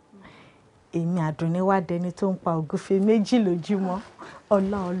ìdúró. Èmi Àdùnní wá dẹni tó ń pa ògúfe 2 lójúmọ́.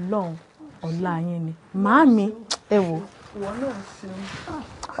 Ọlá Ọlọ́run ọlá yín ni. Màámi ẹ wò. Ìwọ náà ṣeun.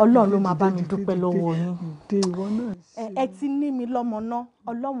 Ọlọ́run ló máa bá mi dúpẹ́ lọ́wọ́ yín. Ẹ ti ní mi lọ́mọ náà,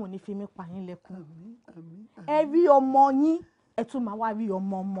 Ọlọ́run ò ní fi mí pa yín lẹ́kún. Ẹ rí ọmọ yín, ẹ tún máa wá rí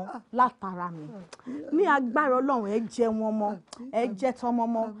ọmọ látara mi. Ní agbára Ọlọ́run ẹ jẹ wọn mọ́, ẹ jẹ tọmọ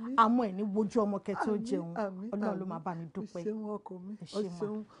mọ́, àmọ́ ẹ ní wojú ọmọ kẹ́ tó jẹun. Ọlọ́run ló máa bá mi dúpẹ́. Ṣé wọn kò mí? Ó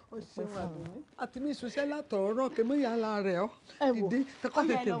ṣeun àdùnní. Àti mi ṣiṣẹ́ látọ̀ọ́rọ̀ kèmí yàrá rẹ̀ ọ́. Ìdí tẹ́kọ̀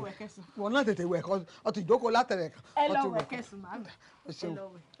tètè wọ̀ náà tètè wẹ̀ kọ́ ọ ti jókòó látẹ̀rẹ̀ kan. Ẹ lọ wẹ̀ kẹsùn máa mi.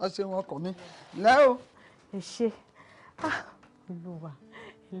 Ó ṣeun ọkọ mi. Lẹ́ o. Ẹ ṣé. Olúwa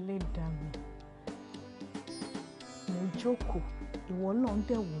Ẹlẹ́dàá mi. Mo jókòó, ìwọ náà ń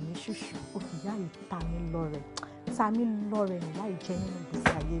dẹ̀ wò ní ṣùṣù, ó fi yá ìta mi lọ́rẹ̀ ní láì jẹ́ nínú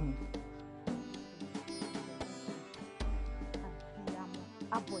ìgbésí ayé mi.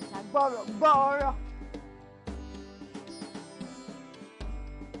 Àbọ̀já gbọ́rọ̀.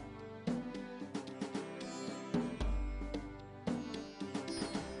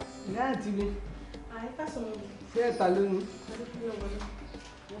 Ìyá àti mi. Àyíká sọ̀rọ̀ mi. Ṣé ẹ̀ta lónìí?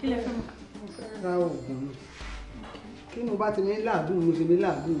 Kí lẹ fẹ́ mọ̀? Mo fẹ́ ra oògùn mi. Kí mo bá ti ní làágùn mo ṣe ní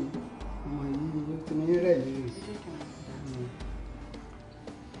làágùn ọmọ yìí ti ní rẹ̀ mí.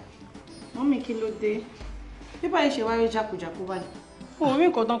 Mọ́mí kí ló dé? Bí báyìí ṣe wáyé jákujàku báyìí. Òun rí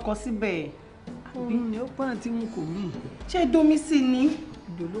nǹkan tán kọ síbẹ̀. Òun ni ó pọ́n tí mo kò mí. Ṣé domi sí ni?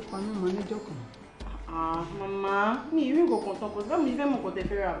 Ìdò ló pa mí mọ níjọ́ kan. Màmá mi ì rí nǹkan tán kọ sí báwo ni fẹ́ mọ̀ nǹkan tẹ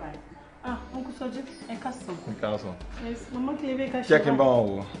fẹ́ rà báyìí? Uncle Soji, ẹ káàsán. Ẹ káàsán. Yes, màmá kí lè bẹ́ ká ṣe. Jẹ́ kí n bá wọn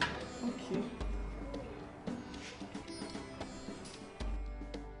wò. Okay.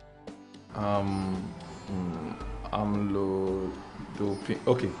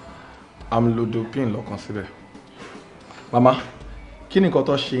 Amlodopine lọ́kàn síbẹ̀. Màmá, kí ni nǹkan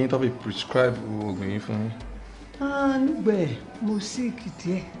tó ṣe yín tó fi prescribe oògùn yín fún yín? Nígbà ẹ̀ mo síìkì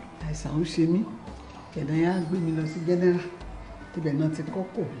díẹ̀, àìsàn ń ṣe mí. Ẹ̀dá yẹn á gbé mi lọ sí general. Ibẹ̀ náà ti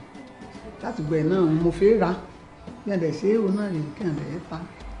kọ́kọ́ mi. Láti gbẹ̀ náà mo fẹ́ ra. Bí ẹ̀dẹ̀ ṣe é wo náà rèé kí ẹ̀dẹ̀ ta.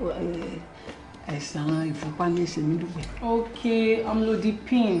 Àìsàn ìfúnpá ní ṣe mí dúpẹ́. Okay,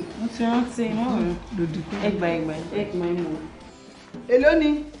 amlodipine. Mo ti rántí mọ́. Ẹgbà ìmọ̀. Èló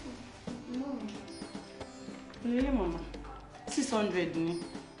ni? Lélẹ̀ màmá, 600 ni.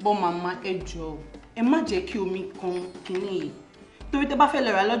 Bọ́ màmá ẹ jọ̀ọ́, ẹ má jẹ́ kí omi kan kìíní yìí. Torí tẹ́ bá fẹ́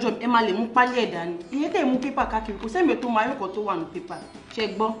lọ rà lọ́jọ́ ẹ máa lè mú pálí ẹ̀ dání. Ìyẹn tẹ́ mú pépà káàkiri kò sẹ́mi tó máa rí nǹkan tó wà ní pépà. Ṣé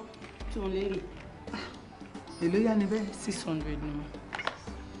gbọ́? Tí òun lè rí. Èló yá ni bẹ́ẹ̀? 600 ni mo.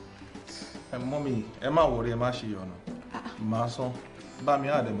 Mọ́mí, ẹ má wọrí, ẹ má ṣe ọ̀nà. Màá san. Bá mi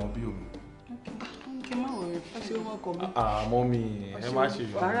àdẹ̀mọ́ bí omi. Kí má wọrí. Ṣé wọ́n kọ̀ mí? Mọ́mí, ẹ má ṣe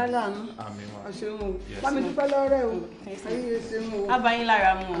ọ̀nà. Wàrà láàánú. Àmì wa. Ṣeun o. Bá mi dúpẹ́ lọ́rẹ́ o. Ayé ṣeun o. Á bá yín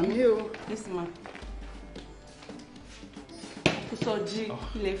lára mu. Àmì o. Yes ma. Kò Soji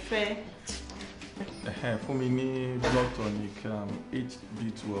lè fẹ́. Fún mi ní blood tonic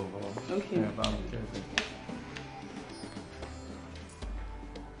HB12. Okay. Bá mi kẹ́sì.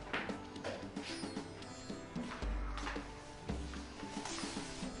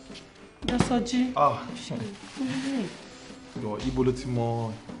 Soji. Ibo ló ti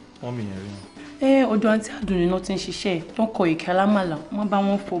mọ mọ́mì yẹn rí wọn? Ọ̀dọ̀ àǹtí Àdùnní náà ti ń ṣiṣẹ́ tó ń kọ ìkẹ́ alámàlà. Wọ́n bá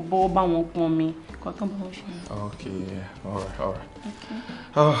wọn fọ bọ́, bá wọn pọn mi. Nǹkan tó bá wọn ṣe. Okay, all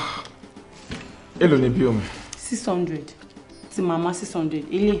right. Èló ni bí omi? 600. Ti màmá 600.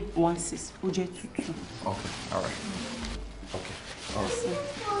 Ilé 16. Ó jẹ́ 22. Okay, all right.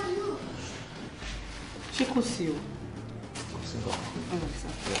 Ṣé kò sí o? Kò sí nǹkan.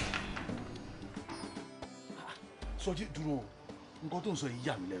 Sọjí dúró nǹkan tó ń sọ yìí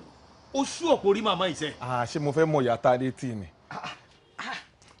yà mí lẹ́nu ó sú ọ̀pọ̀ orí màmá ìṣe. Ṣé mo fẹ́ mọ ìyá Tádé tí ni?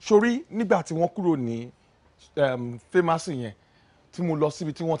 Sórí nígbà tí wọ́n kúrò ní fámásì yẹn tí mo lọ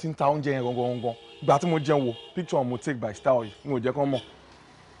síbi tí wọ́n ti ń ta oúnjẹ yẹn gangan ìgbà tí mo jẹun wò picture mo take by style yìí mi ò jẹ́ kán mọ̀.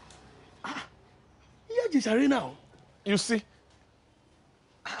 Ìyá Ìjẹ̀ṣà rí náà. You see.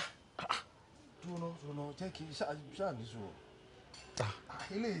 dúró jẹ́ kí ṣáà ní sùúrù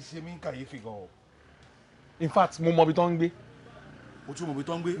ilé ìṣe mi ń kàyéfì gan o. In fact mo mọ ibi tó ń gbé. O tún mọ ibi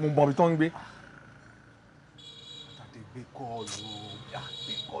tó ń gbé. mo mọ ibi tó ń gbé. Tàdé gbé kọ́ọ̀lù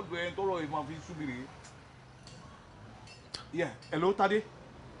gbé kọ́ọ̀lù ẹ̀ tọrọ ẹ̀ máa fi súbìrì. Yeah, hello Tade.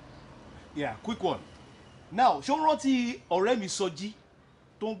 Yeah, quick one. Now ṣé o rántí ọ̀rẹ́ mi Sọjí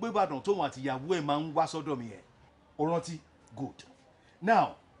tó ń gbé Ìbàdàn tóun àti ìyàwó ẹ̀ máa ń wá sọ́dọ̀ mi yẹn? O rántí? Good.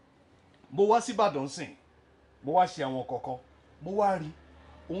 Now mo wá sí Ìbàdàn sìn mo wá ṣe àwọn kọ̀ọ̀kan mo wá rí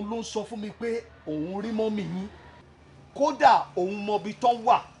òun ló ń sọ fún mi pé òun rí mọ́mì yín kódà òun mọbi tán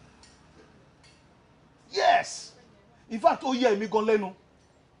wà. Yes, in fact ó yẹ èmi gan lẹ́nu.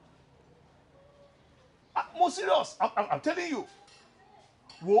 Mo serious, I'm telling you.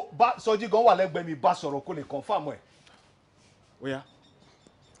 Wo bá Sọjí gan wà lẹ́gbẹ̀ẹ́ mi bá sọ̀rọ̀ kó lè confirm ẹ̀. Oya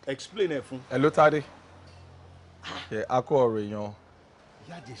explain ẹ̀ fún. Hello Tade. A kó ọ̀rọ̀ èèyàn.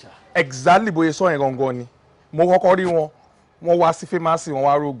 Ìyá Ìjẹ̀ṣà. Exactly bóyá sọ yẹn gangan ni. Mo kọ́kọ́ rí wọn, wọ́n wá sí pharmacy, wọ́n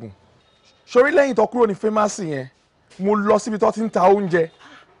wá rògùn. Ṣorí lẹ́yìn tó kúrò ní pharmacy yẹn, mo lọ síbi tó ti ń ta oúnjẹ.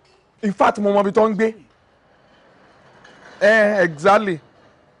 In fact, mo mọ ibi tó ń gbé. Exactly.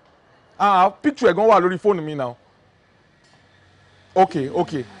 Picture ẹ̀ gan wà lórí fóònù mi now. Okay,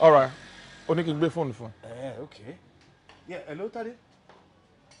 all right. O ní kí n gbé fóònù fún. Okay. Yeah, hello Tade.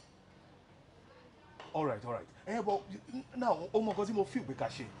 All right. But now o mọ nǹkan tí mo feel pé ká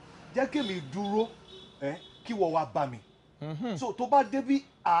ṣe. Jẹ́ kí mi dúró kí wọ́n wá bá mi. So tó bá débi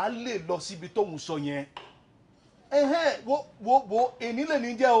à á lè lọ síbi tóun sọ yẹn. Wo èní lè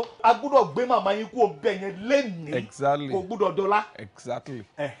ní jẹ́ o. A gbọ́dọ̀ gbé màmá yín kú bẹ̀ yẹn lénìí. Exactly. Kò gbọ́dọ̀ dọ́là. Exactly.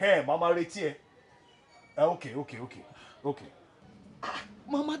 Màmá retí ẹ. Okay.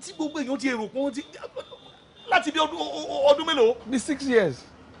 Màmá tí gbogbo èèyàn ti èrò pọ́n ti láti bí ọdún mélòó. Bí 6 years.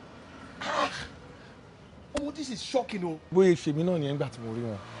 Ọmọ this is shocking o. Bóyá ṣèmi náà ni ẹ̀ ń gbà tí mo rí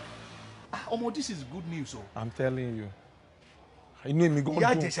wọn. Ọmọ this is good news o. I'm telling you. Inú èmi gan dùn.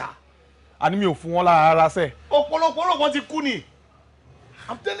 Ìyá Ìjẹ̀ṣà. Àní mi ò fún wọn lára sẹ́. Ọ̀pọ̀lọpọ̀ wọn ti kú ni.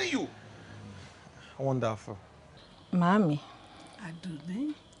 I'm telling you. Wonderful. Màámi.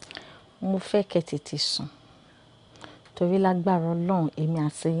 Àdùnní. Mo fẹ́ kẹ́ tètè sùn. Torí lágbára Ọlọ́run èmi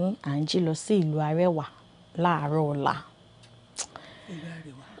àti yín à ń jí lọ sí ìlú Arẹwà láàárọ̀ ọ̀la.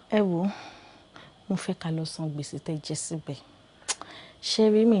 Ẹ wò, mo fẹ́ ká lọ san gbèsè tẹ́ jẹ síbẹ̀.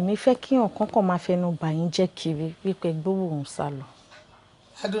 Ṣé rí mi ní fẹ́ kí ọ̀kan kan máa fẹnu bà yín jẹ́ kiri wípé gbówó òun sá lọ.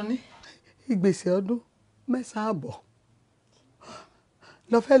 Àdùnní. Ìgbésẹ̀ ọdún 9 àbọ̀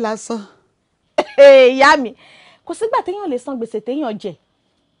lọ fẹ́ lásán. Ìyá mi, kò sígbà téèyàn lè san gbèsè téèyàn jẹ.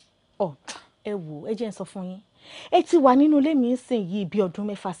 Ẹ wò, ẹ jẹ́ n sọ fún yín. Ẹ ti wà nínú ilé mi ń sìn yìí bí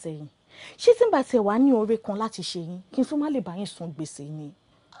ọdún 6 sẹ́yìn. Ṣé tí n bá tiẹ̀ wá ní oore kan láti ṣe yín kí n tún má lè bá yín san gbèsè ni?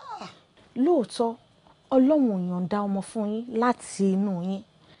 Lóòótọ́ Ọlọ́run ò yọ̀ǹda ọmọ fún yín láti inú yín,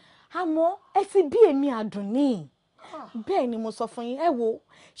 àmọ́ ẹ ti bí èmi Àdùnní. Bẹ́ẹ̀ ni mo sọ fún yín. Ẹ wò,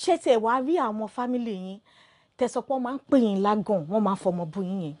 ṣé tí ẹ wá rí àwọn fámìlì yín tẹ̀sọ̀pọ̀ máa ń pè yín lágàn, wọ́n máa ń fọmọ bú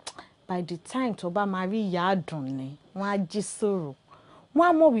yín yẹn. By the time tó bá máa rí ìyá Àdùnní, wọ́n á jí sọ̀rọ̀, wọ́n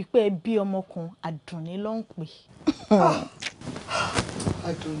á mọ̀ wípé ẹ bí ọmọ kan Àdùnní ló ń pè.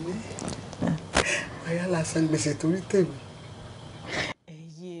 Àdùnní àyà lásán gbèsè torí tèmi.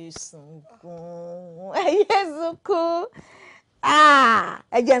 Ẹyẹ sunkún, ẹyẹ sunkún.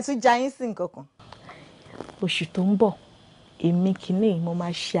 Ẹ jẹ́ n tún já yín sí nǹkan kan. Oṣù tó ń bọ̀ èmi kìíní mo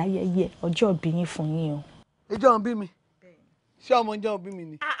máa ṣe ayẹyẹ ọjọ́ ìbí yín fún yín o. Ìjọ́ ń bí mi. Ṣé ọmọ ìjọ́ ń bí mi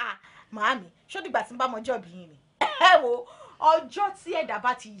ni? Màámi, ṣó dìgbà tí n bá mọ ọjọ́ ìbí yín ni? Ẹ wo, ọjọ́ tí ẹ̀dá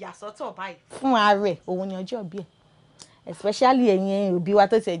bá ti yà sọ́tọ̀ báyìí. Fún ààrẹ òun ni ọjọ́ ìbí ẹ̀. Especially ẹ̀yin òbí wa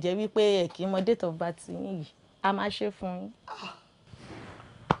tó ti jẹ́ wípé ẹ kì í mọ date of birth yín yìí, a máa ṣe fún yín.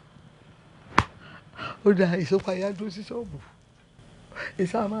 Ó dá ìsopayá dúró sí ṣọ́ọ̀bù.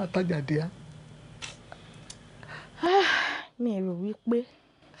 Ìsá máa tajà dé á. Mi rò wípé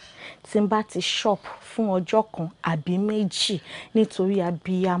tí n bá ti shop fún ọjọ́ kan àbí méjì nítorí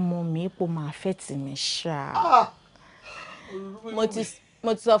abiyamọ mi ipò máa fẹ́ tì mí ṣá. Mo ti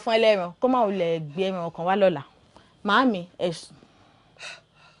sọ fún ẹlẹ́ran kó má wulẹ̀ gbé ẹran kan wá lọ́la. Màámi, ẹ̀sùn.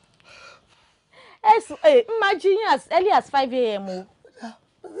 Máa jí yín as early as 5 a.m. o.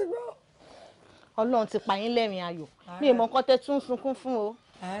 Ọlọ́run ti pa yín lẹ́rìn ayọ̀. Mi ò mọ nǹkan tẹ́ tún sunkún fún o.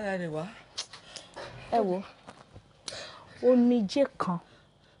 Ara rẹ̀ wá. Ẹ wo, omijé kan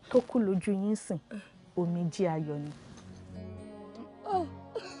tó kú lójú yín sìn, omijé ayọ̀ ni.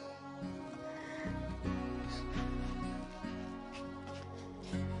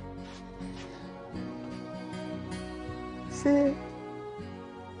 Ṣé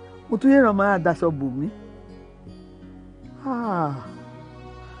mo tún yẹ̀ràn máa daṣọ bò mí?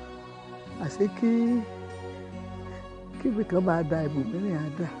 Àṣé kíbi kan máa da ibòmíràn á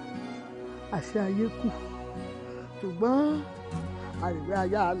dà. Àṣé ayé kù. Ṣùgbọ́n àrìgbé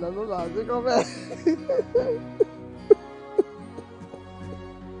ayé àlọ́ ló lọ àṣekọ́ bẹ́ẹ̀.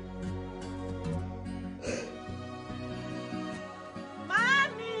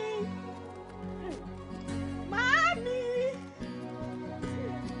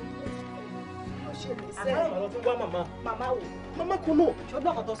 Màmá wò. Màmá kan náà.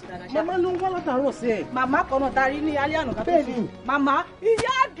 Ṣọgbọ́n kan tó sì dára ṣá. Màmá ló ń wá látàárọ̀ sí ẹ̀. Màmá kan náà darí ní alẹ́ àná ká tó sùn. Màmá.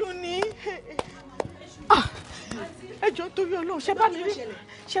 Ìyá Àdùnní. Ẹ jọ̀ọ́ torí Ọlọ́run, ṣé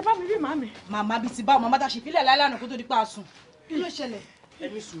bá mi rí màmí. Màmá bíi ti bá ọmọ mátà ṣìfilẹ̀ lálẹ́ àná kó tó di pa sùn. Kí ló ṣẹlẹ̀?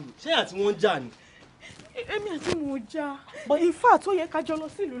 Ẹ̀mí sùúrù, ṣé àti wọ́n ń jà ni? Èmi àti mo jà. In fact ó yẹ ká jọ lọ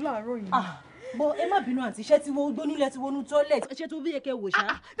sí ìlú láàárọ̀ yìí. Bọ́ ẹ má bínú àǹtí, iṣẹ́ tí wọ́n gbónúlẹ̀ tí wọ́n nú tọ́lẹ̀. Ṣé tó bí yẹ kẹ́ wò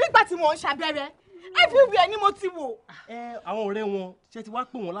ṣá? Nígbà tí mo ń ṣàbẹ̀rẹ̀, everywhere ni mo ti wò. Àwọn ọ̀rẹ́ wọn ṣe ti wá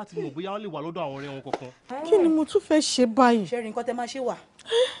pè wọ́n láti mọ̀ bóyá wọ́n lè wà lọ́dọ̀ àwọn ọ̀rẹ́ wọn kankan. Kí ni mo tún fẹ́ ṣe báyìí? Ṣé rí nǹkan tẹ́ máa ṣe wà?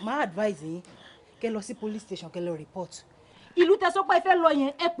 Máa advise yín kẹ́ lọ sí police station kẹ́ lọ report. Ìlú tẹ́ sọ pé ẹ fẹ́ lọ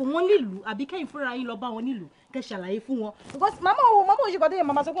yẹn ẹ pò wọ́n nílùú àbí kẹ́yìn fúnra yín lọ bá wọn nílùú kẹ́ ṣàlàyé fún wọn. Because màmá ò ṣe kọ́tẹ́ yẹn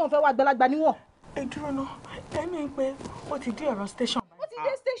màmá sọ pé òun fẹ́ wá àgbàlagbà níwọ̀n. Ẹ dúró ná, ẹni pé ó ti dé ọ̀rọ̀ station. Ó ti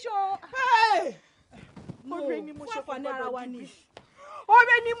dé station. Ọ̀rẹ́ ni mo ṣe fún ara wa ni.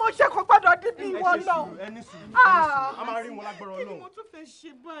 Ọ̀rẹ́ ni mo ṣe kò gbọ́dọ̀ dídí ìwọ lọ. Ẹni sùúrù, a máa rí wọn lágbára Ọlọ́run. Kí ni mo tún fẹ́ ṣe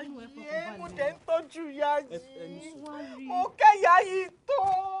báyìí? Mo dẹ̀ ń tọ́jú ìyá yìí. Mo kẹ́ ìyá yìí tó.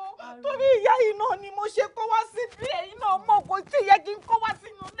 Torí ìyá yìí náà ni mo ṣe kó wá síbí. Èyí náà mọ̀ kò tí yẹ kí n kó wá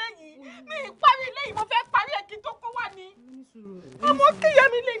sínú ilé yìí. Mi ì parí ilé yìí, mo fẹ́ parí ẹ̀ kí n tó kó wá ni. Ọmọ kíyà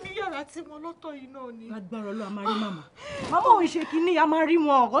mi lè ní yàrá tí mo lọ́tọ̀ yìí náà ni. Lágbára Ọlọ́run a máa rí màmá. Màmá òun ṣe kínní a máa rí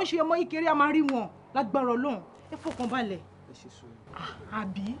wọn. Ọ̀gọ́ ṣe ọmọ ìkéré a máa rí wọn. Lágbára Ọlọ́run ẹ fọkàn balẹ̀.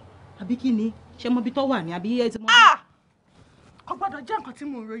 Àbí kí ni? Ṣé mo bí tó wà ní àbí ẹ ti mọ? Kò gbọ́dọ̀ jẹ́ nǹkan tí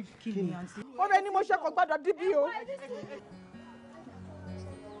mo rò yìí. Kí ni àǹtí? Ọ̀rẹ́ ni mo ṣe kò gbọ́dọ̀ díbí o.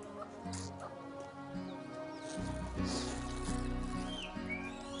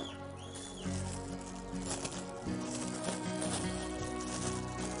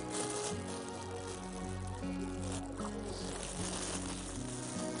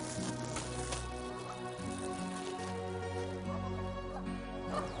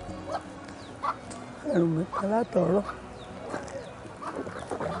 Ẹ̀rù mi kan látọ̀rọ̀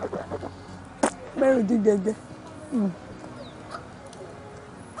mẹ́rin jíjẹjẹ.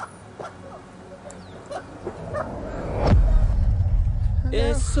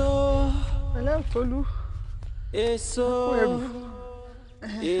 Èso Ẹlẹ́tọ́lú èso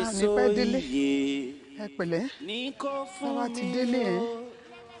èso iye ẹ pẹ̀lẹ́ bàbá ti délé ẹ̀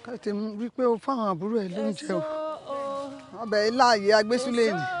ká ti rí pé o fáwọn àbúrò ẹ̀ lóúnjẹ o ọbẹ̀ iláàyè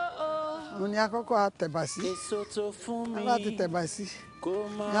agbésúlẹ̀ ni òun ni àkọ́kọ́ àtẹ̀bà sí bàbá ti tẹ̀bà sí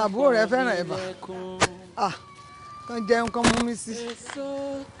ní àbúrò rẹ̀ fẹ́ràn ẹ̀bà kan jẹun kan mú mi sí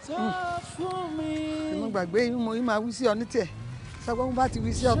mo gbàgbé mo yí máa wí sí ọ ní tiẹ̀ sọgbọ́n mo bá ti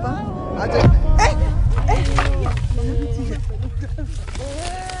wí sí ọ tán àti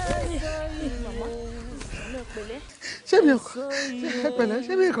ṣé mi ẹ pẹ̀lẹ́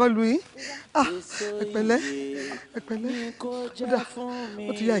ṣé mi kàn lù yín ẹ pẹ̀lẹ́ ó dà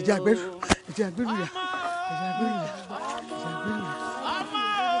ó ti ya ìjà àgbẹ̀rù yà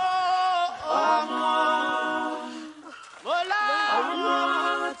ọmọ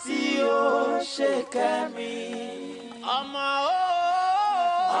tí ó ṣe Kẹ́mi ọmọ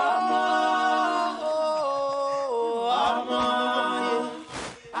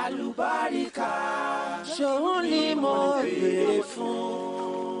àlùbáríkà ṣòun ni mo béèrè fún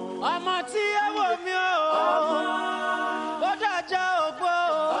ọmọ tí ẹ wò mí o ó dájọ́ ògbó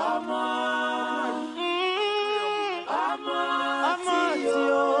ọmọ tí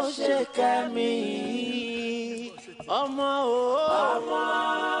ó ṣe Kẹ́mi ọmọ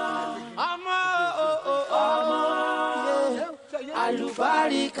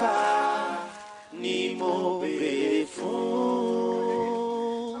àlùbáríkà ni mo béèrè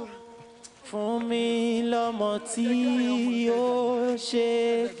fún mi lọ́mọ tí ó ṣe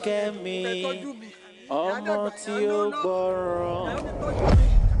Kẹ́mi ọmọ tí ó gbọ́ràn.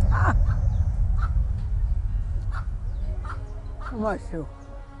 ó mà ṣe o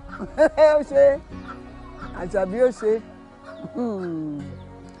ó ṣe àṣàbí ó ṣe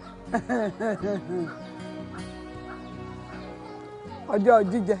ọjọ́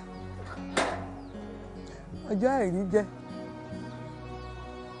jíjẹ ọjọ́ àìrí jẹ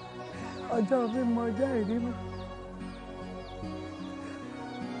ọjọ́ mímọ ọjọ́ àìrí mọ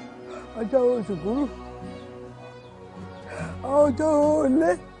ọjọ́ oṣù kúrú ọjọ́ olé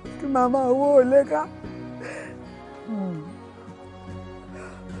kí màmá owó olé ká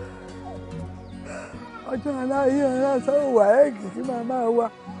ọjọ́ aláyé aláṣọ wà ẹ́ẹ̀kì kí màmá wa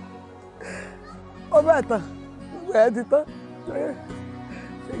ó bẹ̀ tán gbogbo ẹ̀ ti tán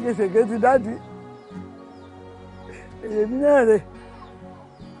ṣègeṣège ti dádì èyí náà rè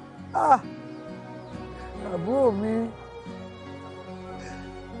àbúrò mi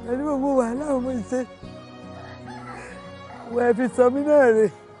ẹni gbogbo wàhálà mo ṣe wẹ́ẹ́ fi sọ mí náà rè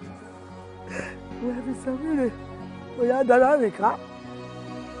wẹ́ẹ́ fi sọ mí rè bóyá dára nìka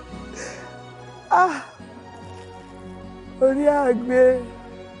orí àgbẹ̀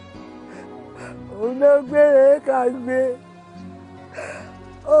òun ló gbére ká gbé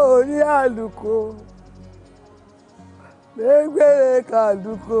orí àlùkò gbégbére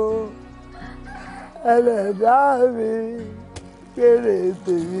kàlùkò ẹlẹ́dàá mi kéré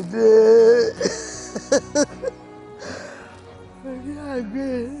tèmi dé orí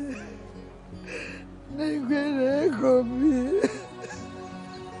àgbẹ̀ nígbèrè kò bí.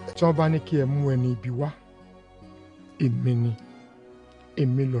 tí wọ́n bá ní kí ẹ mú ẹni ibi wá èmi ni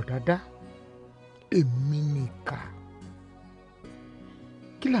èmi lọ dáadáa èmi nìkà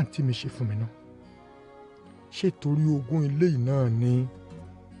kí làǹtí mi ṣe fún mi náà ṣé torí ogún ilé yìí náà ni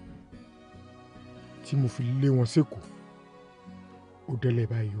tí mo fi lé wọn sékòó ó délé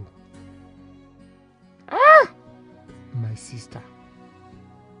báyìí o. My sister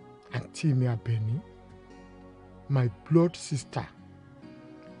àǹtí mi Àbẹ̀ní my blood sister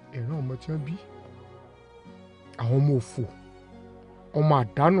ẹ̀ràn ọmọ tí wọ́n bí àwọn ọmọ òfò ọmọ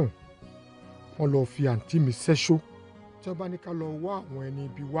àdánù wọ́n lọ fi àǹtí mi ṣẹ́ṣó tí wọ́n bá ní ká lọ wá àwọn ẹni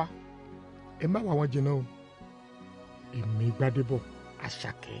ibi wá ẹ má wá wọn jìnnà o èmi Gbádébọ̀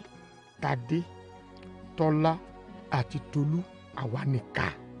Àṣàkẹ́ Tádé Tọ́lá àti Tolú àwa nìka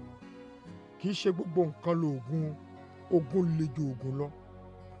kì í ṣe gbogbo nǹkan lóògùn ogun le ju ogun lọ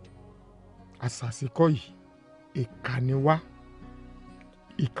àṣàṣìkọ yìí ìkà ni wá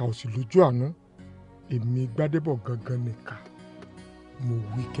ìkà ò sì lójú àánú èmi Gbádébọ̀ gangan nìka mo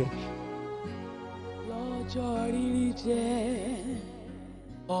wíkẹ́. lọ́jọ́ rírí jẹ́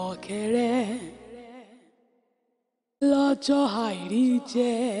ọ̀kẹ́rẹ́ lọ́jọ́ àìrí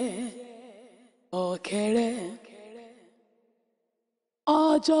jẹ́ ọ̀kẹ́rẹ́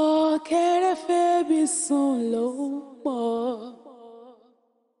ọjọ́ kẹ́rẹ́ fẹ́bi sùn ló pọ̀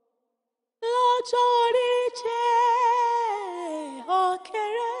lọ́jọ́ rí jẹ́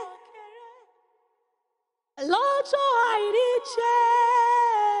ọ̀kẹ́rẹ́ lọ́jọ́ àìrí jẹ́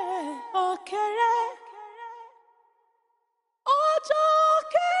ọ̀kẹ́rẹ́ ọjọ́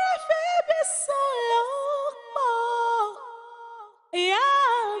kẹ́rẹ́ fẹ́bi sùn ló pọ̀ ìyá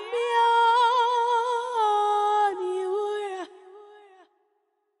mi ò ní wúrà.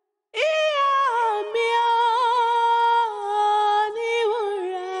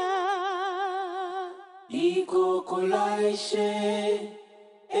 Ìkòkò láìṣe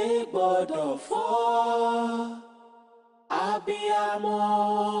é gbọ́dọ̀ fọ́ abiyamọ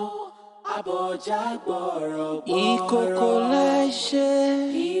abọjá gbọ̀rọ̀gbọ̀rọ̀. Ìkòkò láìṣe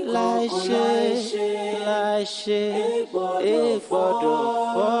é gbọ́dọ̀ fọ́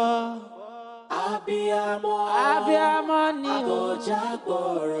abiyamọ ni abọjá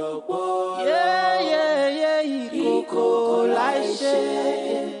gbọ̀rọ̀gbọ̀rọ̀. Ìkòkò láìṣe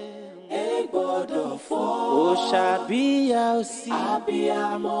é gbọ́dọ̀ fọ́. Òṣàbíyá òsì.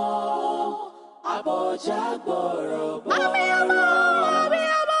 Abiyamọ abọjá gbọ̀rọ̀gbọ̀rọ̀. Abiyamọ.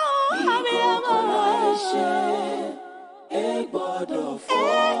 Ìkòkò láìṣe é gbọ́dọ̀ fọ́.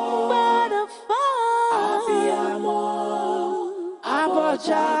 Abiyamọ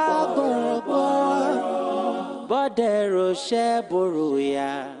abọjá gbọ̀rọ̀gbọ̀rọ̀. Bọ́dẹ̀ ròṣẹ́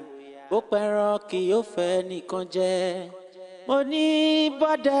bòròyà bó pẹran kì yóò fẹ́ nìkan jẹ. Mo ní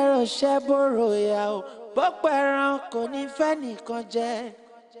bọ́dẹ̀ ròṣẹ́ bòròyà o bó pẹran kò ní fẹ́ nìkan jẹ.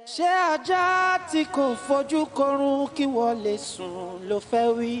 Ṣé ajá tí kò fojú korun kí wọ́n lè sùn ló fẹ́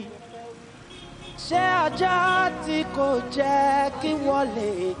wí? Ṣé ajá tí kò jẹ kí wọ́n lè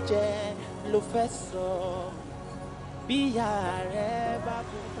jẹ ló fẹ́ sọ? Bí ìyá rẹ̀ bá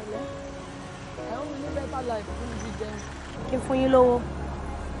bú pẹ̀lẹ́. ẹ ń ní better life fún mi jẹun. kí n fún yín lówó.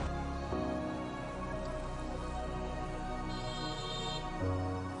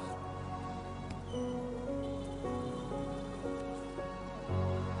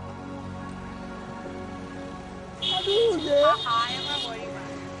 Adúlé. ẹ má wọrí ma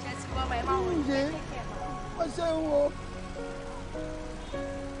ṣe ti gbọ́ ma ẹ má wọrí. Adúlé ó ṣe ń wo.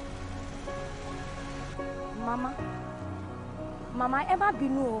 Màmá ẹ má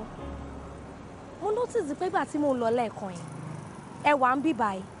bínú o mo notice pé ìgbà tí mo lọ lẹ́ẹ̀kan yìí ẹ wà ń bí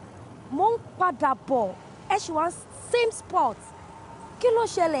báyìí mo ń padà bọ̀ ẹ ṣì wá same spot kí ló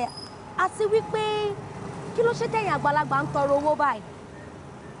ṣẹlẹ̀ àti wípé kí ló ṣe tẹ̀yìn àgbàlagbà ń tọrọ owó báyìí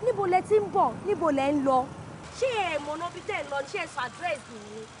níbo lẹ ti ń bọ̀ níbo lẹ ń lọ ṣé ẹ mọ̀nà bí tẹ̀ ń lọ ṣé ẹ sọ àdírẹ́sì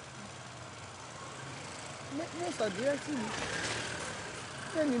yìí. mo sọ àdírẹ́sì mi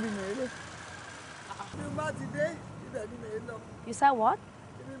ṣé níbi mèrè bí mo bá ti dé ibẹ̀ ni mèrè lọ. You said what?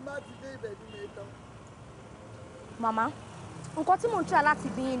 bí mo bá ti dé ibẹ̀ ni mèrè lọ. Màmá nǹkan tí mò ń try láti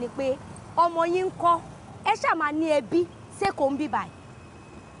bí yín ni pé ọmọ yín ń kọ́ ẹ ṣáà máa ní ẹbí ṣéko ń bí báyìí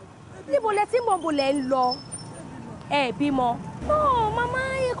níbo lẹ tí mo bò lẹ ń lọ ẹ bímọ. no mama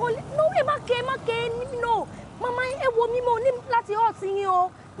ẹ kò lè no ẹ má ké no mama ẹ wo mi mo ní láti hurt yín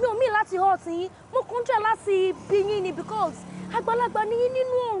o mi ò mí láti hurt yín mo kàn ń try láti bí yín ni because àgbàlagbà ní yín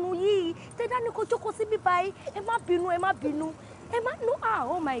nínú ọ̀run yìí tẹ dání kó jókòó sí bí báyìí ẹ má bínú ẹ má no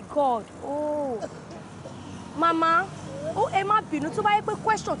oh my god oh. Mama, ẹ má bínú tó bá yẹ pé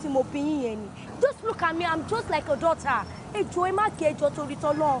question tí mo bí yín yẹn ni. Just look at me, I'm just like a daughter. ẹjọ́ ẹ má kí ẹjọ́ torí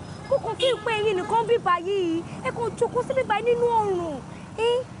tọ́lọ́ mo kàn fi pé ẹ̀yin nìkan bíbá yìí ẹ kàn jókòó sí bíbá nínú ọ̀run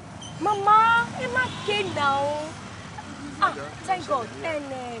mama ẹ má ké now thank God and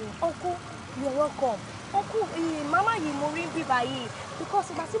uncle you're welcome uncle mama yìí mo rí bíbá yìí because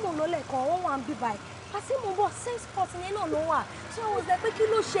ìgbà tí mo lọ lẹ́ẹ̀kan wọ́n wà ń bíbá yìí àti mo bọ̀ same spot yẹn náà ló wà so I was like pé kí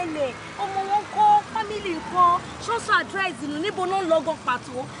ló ṣẹlẹ̀ ọmọ wọn kọ́ family kan ṣọ́ọ̀ṣọ́ address ìlú níbo náà lọ́gọ́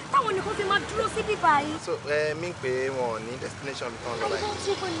pàtó táwọn nìkan fi máa dúró sí bíbá yìí. so mi ń pè wọn ní destination bí kan lọ báyìí. I don't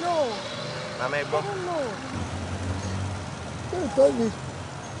even know. màmá ẹ gbọ́. I don't know. yóò tọ́ mi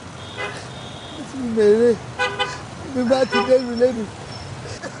tí mo mèrè mi bá ti dé ìlú lẹ́nu.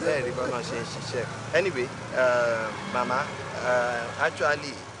 bẹ́ẹ̀ rí bọ́lá ṣe ń ṣiṣẹ́ anyway màmá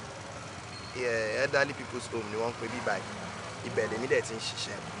actually elderly people's home ni wọ́n ń pè bí báyìí ibẹ̀ lèmi dẹ̀ ti ń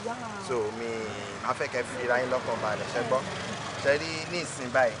ṣiṣẹ́ so mi máa fẹ́ kẹ́ fi ra yín lọ́kàn balẹ̀ ṣẹ́ gbọ́ ṣe rí ní ìsìn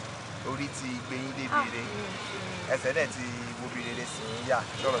báyìí orí ti gbé yín débi rere ẹsẹ̀ dẹ̀ ti wo bí rere sí yín yà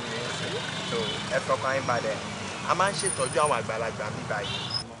sọ̀rọ̀ mi ní ìsìn so ẹ fọkàn yín balẹ̀ a máa ń ṣètọ́jú àwọn àgbàlagbà bí báyìí.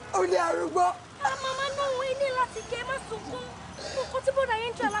 ó ní arúgbó. màmá náà wọ́n ilé láti kẹ́ má sunkún nǹkan tí bọ́dà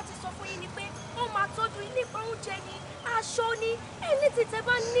yẹn ń try láti sọ fún yín ni pé wọ́n máa tọ́jú ilé ìpa oúnjẹ ni aṣọ ni ẹni tí tẹ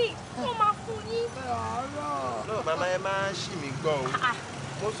bá ní wọ́n máa fún yín. no màmá ẹ máa ń ṣì mí gbọ́ o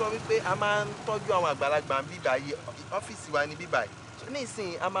mo sọ wípé a máa ń tọ́jú àwọn àgbàlagbà ń bíbà yìí ọ́fíìsì wa ní bíbà yìí ní ìsìn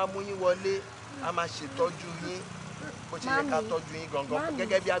a máa mú yín wọlé a máa ṣètọ́jú yín bó ṣe yẹ ká tọ́jú yín gangan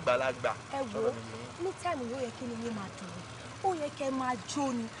gẹ́gẹ́ bí àgbàlagbà. ẹ wo ní táìmù yóò yẹ kí ni yín máa dùn ó yẹ kẹ́ máa jó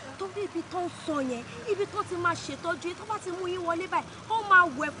ni torí ibi tó ń sọ yẹn ibi tó ti máa ṣètọ́jú yín tó bá ti mú yín wọlé báyìí ó máa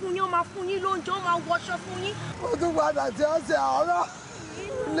wẹ̀ fún yín ó máa fún yín lóúnjẹ ó máa wọṣọ fún yín. ó tún padà tí ó ṣe àárọ̀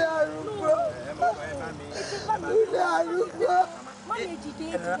ilé arúgbó ilé arúgbó. má lè dìde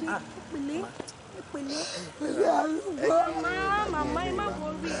ìpìlẹ̀ ìpìlẹ̀ ilé arúgbó. màmá ẹ má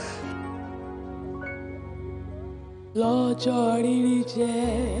wọrí. lọ́jọ́ rírí jẹ́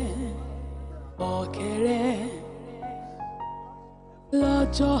ọ̀kẹ́rẹ́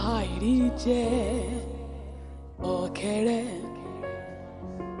lọ́jọ́ àìrí jẹ́ ọ̀kẹ́rẹ́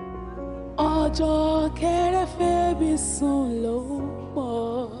ọjọ́ kẹ́rẹ́ fẹ́bi sùn ló pọ̀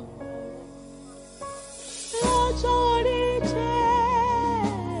lọ́jọ́ rírí jẹ́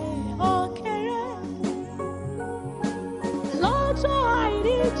ọ̀kẹ́rẹ́ lọ́jọ́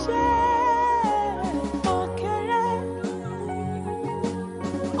àìrí jẹ́ ọ̀kẹ́rẹ́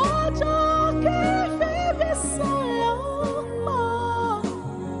ọjọ́ kẹ́rẹ́ fẹ́bi sùn ló pọ̀.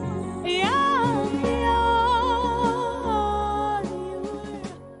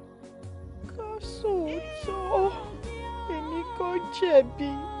 Jẹ̀bi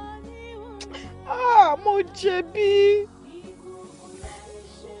mo jẹ̀bi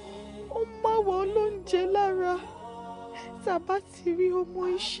ó máa wọ olóúnjẹ lára tá a bá ti rí ọmọ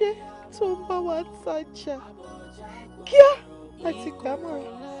iṣẹ́ tó ń bá wa tajà kíá àti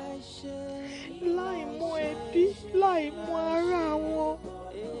gbàmọ̀ràn láì mú ẹbí láì mú ara wọn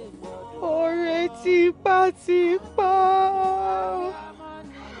ọ̀rẹ́ tipátipá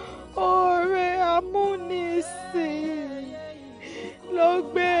ọ̀rẹ́ amúnisìn ló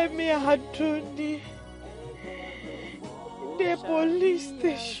gbé mi Àdùnní dé police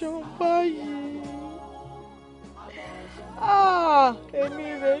station báyìí. Èmi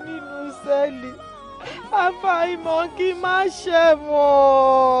rè nínú sẹ́ẹ̀lì àfàìmọ̀ kí n má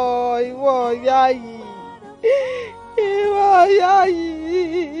ṣẹ̀wọ̀n ìwọ ìyá yìí ìwọ ìyá yìí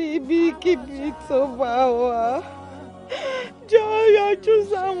ibikíbi tó bá wà jọ yọjú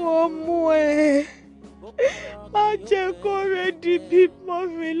sáwọn ọmọ ẹ má jẹ́ kó rédí bímọ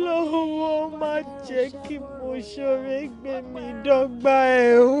mi lọ́wọ́ má jẹ́ kí mo ṣoore gbé mi dọ́gba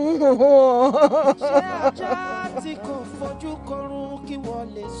ẹ̀wọ̀n. ṣé ajá tí kò fojú korun kí wọ́n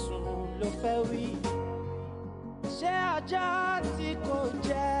lè sùn ló fẹ́ wí? ṣé ajá tí kò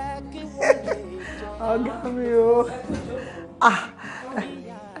jẹ́ kí wọ́n lè jẹ? ọ̀gá mi o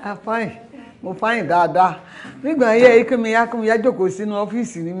fine mo fine dáadáa nígbà yẹ ikú mi yá jókòó sínú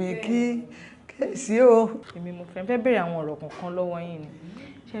ọ́fíìsì ní mi kí sí o. èmi mo fẹ́ bẹ̀rẹ̀ àwọn ọ̀rọ̀ kankan lọ́wọ́ yín ni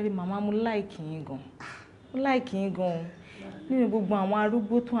ṣe rí màmá mo láìkì yín gan mo láìkì yín gan nínú gbogbo àwọn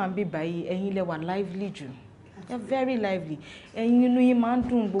arúgbó tó à ń bí báyìí ẹ̀yin lẹ wà lively jù ẹ very lively ẹ̀yin inú yín máa ń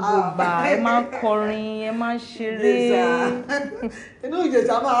dùn gbogbo ìgbà ẹ máa ń kọrin ẹ máa ń ṣeré. inú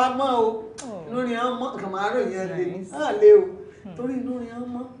ìjẹ̀sà máa mọ́ o inú ni wọ́n mọ́ kàn máa rò yẹn lé o torí inú ni wọ́n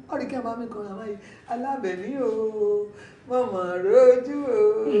mọ́ ọ̀rẹ́ kí ẹ bá mi kọrin àbáyé alábẹ̀mí o mọ̀mọ́ rojú o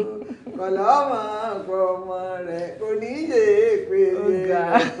kọ̀lọ́ ọmọ àpò ọmọ rẹ̀ oníyè pèlè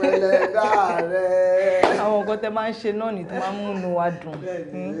pẹ̀lẹ́dà rẹ̀. àwọn nǹkan tẹ máa ń ṣe náà ni tó máa ń múnú wa dùn.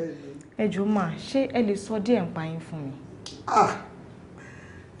 ẹ jọ̀ọ́ mà ṣé ẹ lè sọ díẹ̀ nípa yín fún mi.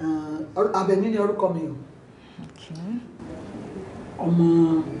 Àbẹ̀ní ni orúkọ mi o ọmọ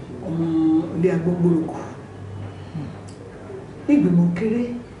ilé agbóngbòròkù nígbìmọ̀ kéré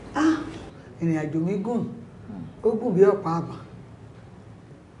ìrìn àjò mi gùn ó gùn bí ọ̀pá àbà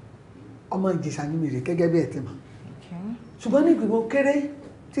ọmọ Ìjẹ̀ṣà ni mi rè gẹ́gẹ́ bí ẹ ti mọ̀ ṣùgbọ́n nígbìmọ̀ kéré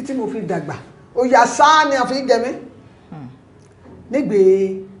títí mo fi dàgbà ó yà sáà ni a fi jẹ mí nígbè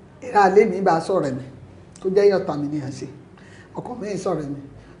ìràlẹ́ mi bá sọ̀rọ̀ mi tó jẹ́ ọ̀tá mi ní à ń ṣe ọkọ mi sọ̀rọ̀ mi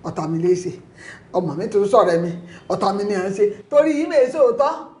ọ̀tá mi lè ṣe ọmọ mi tó sọ̀rọ̀ mi ọ̀tá mi ní à ń ṣe torí yìí mèé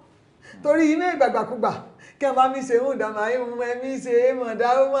sóòótọ́ torí yìí mèé gbàgbàkúgbà kí ẹ bá mi ṣe ń dàmà ayé mu ẹmí ṣe é mọ̀dá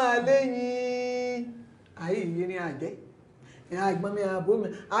ó máa léyìn ayé yìí ní àjẹ́ ìhà ìgbọ́n mi àbó mi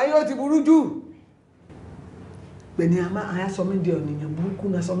ayé ó ti burú jù pẹ̀lú àyà sọ mí di ọ̀nìyàn burúkú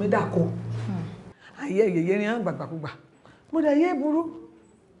náà sọ mí dàkọ ayé yẹyẹ ní gbàgbàkúgbà mo dẹ̀ yé burú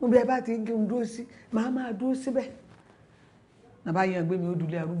mo bí ẹ bá ti ń kí n dúró sí máa dúró síbẹ̀ nàbá yẹn gbé mi ó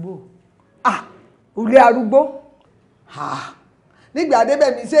dulẹ̀ arúgbó ulé arúgbó nígbà débẹ̀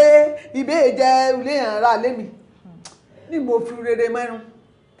mi ṣe ibé jẹ́ ulé yẹn ra lé mi ní mo fi rere mẹ́rún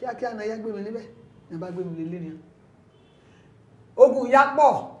kíákíá náà yá gbé mi níbẹ̀ ní bá gbé mi lé lẹ́nu ogun ya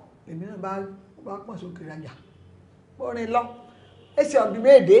pọ̀ èmi náà bá pọ̀ sókè rajà mo rìn lọ èsì ọ̀gbìn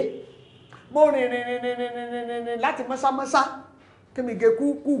méje mo rìn láti mọ́sámọ́sá kí mi gé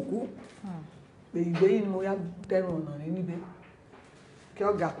kúkúkú gbèyìngbèyìn ni mo yá tẹrun ọ̀nà ní níbẹ̀ kí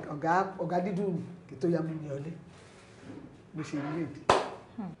ọ̀gá dídùn kí tó yá mi ní ọlé mo ṣe ilé ìdí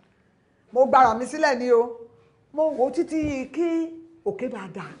mo gbára mi sílẹ̀ ní o mo wò títí kí òkè bá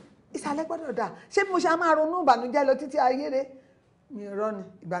dà ìsàlẹ̀ gbọ́dọ̀ dà ṣé mo ṣe á máa ronú ìbànújẹ́ lọ títí ayé rẹ̀ mi rọ́ ni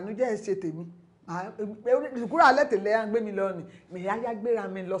ìbànújẹ́ ṣe tèmi ìsùkúrò alẹ́ tẹ̀lẹ́ à ń gbé mi lọ ni mi yá gbéra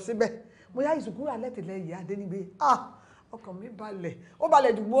mi lọ síbẹ̀ mo yá ìsùkúrò alẹ́ tẹ̀lẹ́ yìí adé nígbé ọkàn mi balẹ̀ ó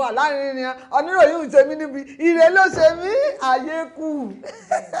balẹ̀ dùgbò wà láàrin ni oníròyìn ń ṣe mí níbi ire ló ṣe mí ayé kù.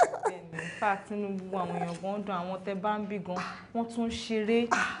 nípa Tinubu àwọn èèyàn gan dùn àwọn tẹ bá ń bí gan wọ́n tún ṣeré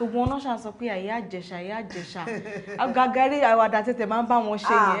gbogbo wọn náà ṣàṣọ pé àyè àjẹsà gàgàrí àwàdà tètè máa ń bá wọn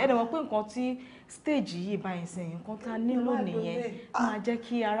ṣe yẹn ẹ̀dẹ̀ mọ̀ pé nǹkan tí stage yìí báyìí sẹ́yìn nǹkan tá a nílò nìyẹn máa jẹ́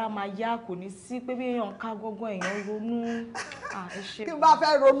kí ara máa yá kò ní sí pé bí èèyàn ká gọ́gọ́ èèyàn ronú. kí n bá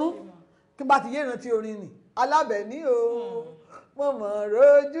fẹ́ ronú kí n bá ti yé ìrántí orin nì alábẹ̀ní o mo mọ̀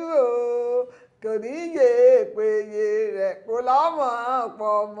rojú o kò ní yé péye rẹ̀ kò lọ́mọ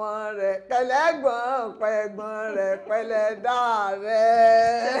pọ̀ ọmọ rẹ̀ pẹ̀lẹ́gbọ̀n pẹ̀gbọ́n rẹ̀ pẹ̀lẹ́dá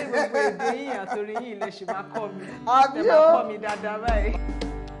rẹ̀. ṣé gbogbo èdè yìí àtòrí yìí lè ṣe máa kọ́ mi ẹ máa kọ́ mi dáadáa báyìí.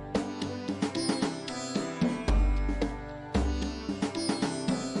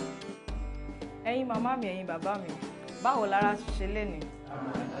 ẹ̀yin màmá mi ẹ̀yin bàbá mi báwo lára ṣe lénìí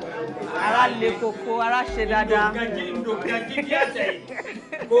ara le koko ara ṣe dáadáa. ndòkànjí bí ẹsẹ̀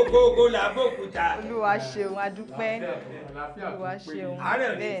yìí gbogbo làbòkúta. olúwa ṣeun adúpẹ́ olúwa ṣeun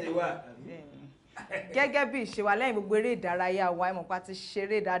bẹ́ẹ̀ gẹ́gẹ́ bí ìṣe wa lẹ́yìn gbogbo eré ìdárayá wa ìmọ̀pá ti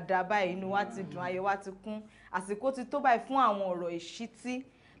ṣeré dáadáa báyìí inú wa ti dùn ayọ̀ wa ti kún àsìkò ti tó báyìí fún àwọn ọ̀rọ̀ ìṣítí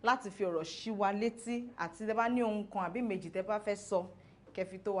láti fi ọ̀rọ̀ ṣí wa létí àti tẹ́ bá ní ohun kan àbí méjì tẹ́ bá fẹ́ sọ kẹ́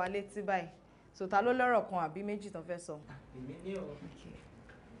fi tó wa létí báyìí sòtá ló lọ́rọ̀ kan àbí méjì tán fẹ́ sọ. èmi ní o.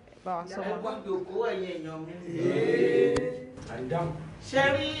 bá wa sọ wọn. ẹgbọ́n jòkó ẹ̀yìn èèyàn mi. ṣe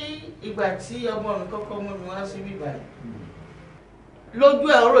rí ìgbà tí ọmọ mi kọ́kọ́ mú mi wá síbí báyìí lójú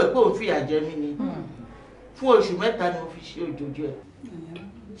ẹ̀ ọ̀rọ̀ ìpò òun fìyà jẹ mí ni fún oṣù mẹ́ta ni mo fi ṣe òjòjú ẹ̀.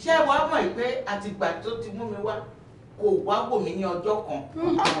 ṣé wàá mọ̀ pé àtìgbà tó ti mú mi wá kò wá wò mí ní ọjọ́ kan.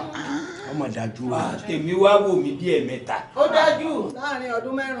 ọmọ dájú wa tèmi wá wò mí bí ẹ̀mẹ́ta. ó dájú. láàrin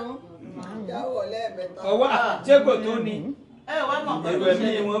ọdún mẹ́rin jáwọ́ lẹ́ẹ̀mẹ́ta. ọwọ́ àjẹgbò tó ní. ẹ wá mọ̀ pé èrò ẹ̀mí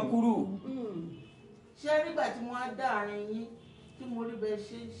ni wọ́n kúrú. ṣé nígbà tí wọ́n á dáàrin yín tí mo rí bẹ́ẹ̀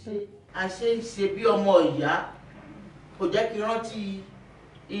ṣe ń ṣe àṣe ń ṣe bí ọmọ ìyá kò jẹ́ kí n rántí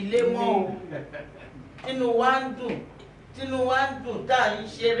ilé mọ́ o tínú wa ń dùn tá à ń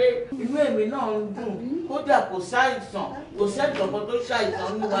ṣeré inú èmi náà ń dùn kódà kò ṣàìsàn kò sẹ́jọ̀kan tó ṣàìsàn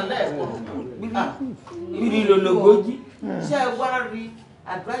nínú wa lẹ́ẹ̀kan. ìrì lòlògójì. ṣé ẹ wá rí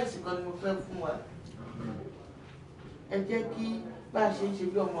advice kan ni mo fẹ́ fún wa ẹ jẹ́ kí bá a ṣe ń ṣe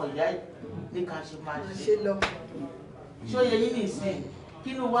bí ọmọ ìyá yìí ní ká ṣe máa ṣe lọ ṣóye yín nìsín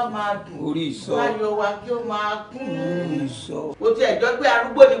kínú wa máa dùn orí ìsọ ayọ̀ wa kí ó máa kún kò tí ẹ̀jọ́ pé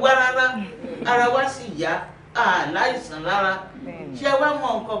arúgbó ni wá rárá ara wa sì yá àláìsàn lára ṣé wá mọ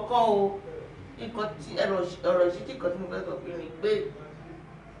nǹkan kan o nǹkan tí ọ̀rọ̀ ìṣítí kan tí mo fẹ́ sọ fún mi pé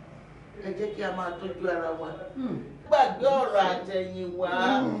ẹ jẹ́ kí a máa tọ́jú ara wa gbàgbé ọ̀rọ̀ àtẹ̀yìnwá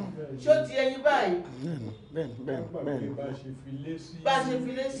ṣó ti ẹyin báyìí bá a ṣe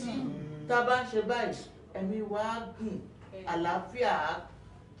fi lé sí tá a bá ń ṣe báyìí ẹ̀mí wa á gùn àlàáfíà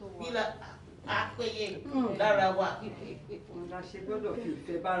àpèyè lára wa. Òun la ṣe gbọ́dọ̀ fi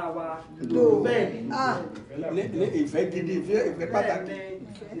ìfẹ́ bára wa lò. Bẹ́ẹ̀ni. Ní ìfẹ́ gidi, ìfẹ́ pàtàkì.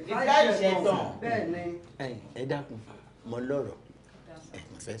 Ìfẹ́ ìṣẹ̀tàn. Bẹ́ẹ̀ni. Ẹ dákun, mo lọ́rọ̀.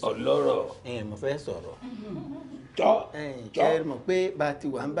 Ọlọ́rọ̀. Mo fẹ́ sọ̀rọ̀. Tọ́. Ṣé mọ̀ pé bá a ti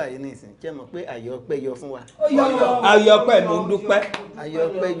wà ń báyìí nísìnyí, ṣé mọ̀ pé àyọpẹ́ yọ fún wa. Ayọpẹ́ mo ń dúpẹ́.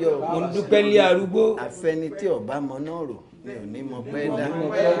 Ayọpẹ́ yọ. Mo ń dúpẹ́ lé arúgbó. Àfẹni tí ọba mọ náà rò mi ò ní mọ pẹ́ dá.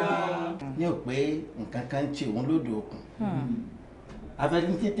 Ní ò pé nǹkan kan ń ṣe òun lódò òkun.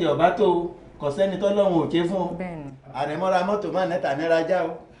 Àfẹni títí ọba tó kò sẹ́ni tọ́lọ́run ò ṣe fún ọ. Àrẹ̀mọ́ra mọ́tò máa nẹ́ta náírà já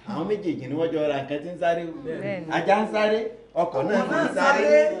o. Àwọn méjèèjì ni wọ́n jọ ra nǹkan tí ń sáré o. Ajá ń sáré, ọkọ̀ náà ń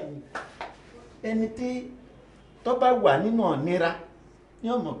sáré. Ẹni tí tó bá wà nínú ọ̀nira ni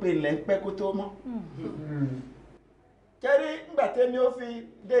ó mọ̀ pé ilẹ̀ ń pẹ́ kó tó mọ́. Kẹ́rí ńgbà tẹ́mi ó fi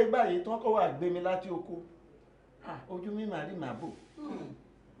dé báyìí tí wọ́n kọ́ wà gbé mi láti oko. Ojú mi máa rí màá bò.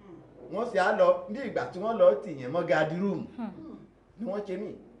 Wọ́n sì á lọ ní ìgbà tí wọ́n lọ tì yẹn mọ́ gadiróòmù ni wọ́n ṣe mí.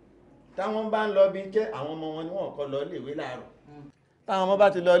 Táwọn bá ń lọ bí jẹ́ àwọn ọmọ wọn ni wọ́n kọ́ lọ léèwé láàárọ̀. Táwọn ọmọ bá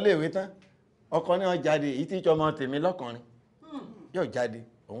ti lọ léèwé tán ọkọ ní wọn jáde èyí tí ìjọmọ tèmi lọ́kùnrin yóò jáde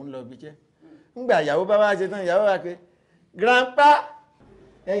òun lọ bí jẹ́. Ńgbà ìyàwó bá wá ṣe tán ìyàwó wá pé grandpa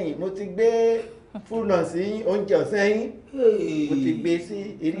ẹ̀yin mo ti gbé fúlọ̀ sí oúnjẹ ọ̀sán yín mo ti gbé sí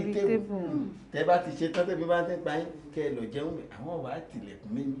eré tébù tẹ́ bá ti ṣe tán tẹ́bí bá ti pa yín kẹ́ ẹ lọ jẹun bẹ̀ àwọn wàá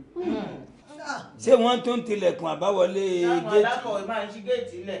tilẹ̀kùn mímí. Ṣé wọ́n tún tilẹ̀kùn àbáwọlé géètì? Àwọn alákọ̀wé máa ń ṣí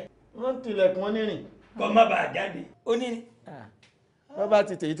géètì lẹ̀. Wọ́n tilẹ̀kùn onírìn. Kọ́ má bàa jáde onírin. Wọ́n bá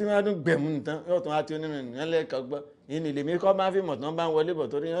ti tèyí tí wọ́n á dún gbẹ̀mú nìtàn yóò tún á ti onírìn nìyẹn lẹ́ẹ̀kan gbọ́ yìí ni lèmi kọ́ máa fi mọ̀ tí wọ́n bá ń wọlé bọ̀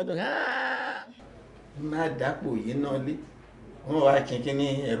torí wọ́n dún máa dàpò yìí náà lé wọ́n wá kínkín ní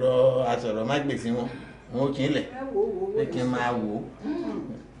ẹ̀rọ asọ̀rọ̀ má gbèsè wọn ò kí ń lẹ̀ pé kí n máa wò ó.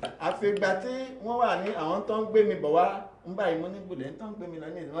 Àfìgbà tí wọ́n wà ní àwọn tó ń gbé mi bọ̀ wá ń báyìí mo ní gbòlẹ̀ tó ń gbé mi lọ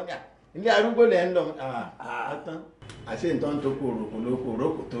ní ìsìnkú ilé arúgbó lẹ̀ ń lọ àtán àṣẹ ìtàn tó kó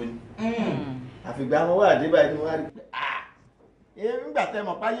òròkò tó ní. Àfìgbà wọn wà dé báyìí mo wá rí pé nígbà tẹ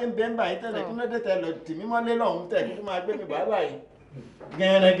mọ̀ páyé ń bẹ́ ń báyìí tẹ́lẹ̀ kí ló dé tẹ lọ tì mí mọ́lé lọ́hùn tẹ̀ kí máa gbé mi bọ̀ báyìí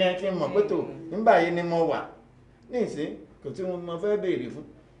gẹ́gẹ́ kí n mọ̀ pé tó nígbà yìí ni mo wà ní ìsín kò tí mo fẹ́ béèrè fún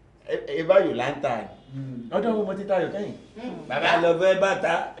ìbáyò láńtà ni ọdún wo mo ti tayò kẹ́yìn. Bàbá lọ fẹ́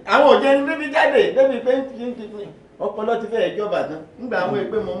bàtà. Àwọn òjẹni débi jáde débi pé ọpọlọ ti fẹ́ ìjọba tán nígbà àwọn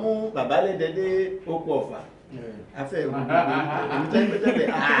èpè mo mú bàbá lédè dé oko ọ̀fà afẹ́ ìwòrán èmi tẹ́lẹ̀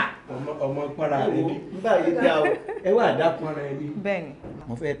ọmọ pọ́nra rẹ ní. nígbà yìí dá o ẹ wà dákun. Bẹ́ẹ̀ni.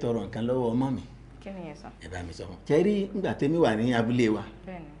 Mo fẹ́ tọrọ nǹkan lọ́wọ́ ọmọ mi. Kí ni yẹn sọ? Ẹ bá mi sọ fún. Kẹ́rí nígbà tẹ́mi wà ní abúlé wa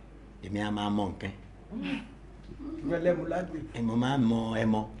Bẹ́ẹ̀ni. èmi á máa mọ nǹkan. Ẹlẹ́mu lágbè. Ẹmọ máa mọ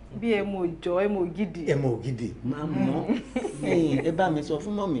ẹmọ. Bí ẹmu òjò ẹmu ògidì. Ẹmọ ògidì máa mọ. Ẹ bá mi sọ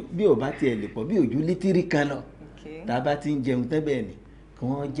fún mọ́ mi bí ò bá tiẹ̀ lè pọ̀ bí òjú lítírì kan lọ tá a bá ti ń jẹun tẹ́bẹ̀ ni kí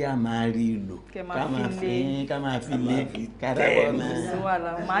wọ́n jẹ́ àmà rí i lò ká máa fi lé káràbọ̀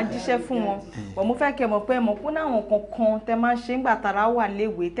náà. Màá jíṣẹ́ fún wọn bọ̀ mo fẹ́ kẹ́ mọ̀ pé mọ̀ pé náwọn kankan tẹ máa ṣe ńgbà tara wà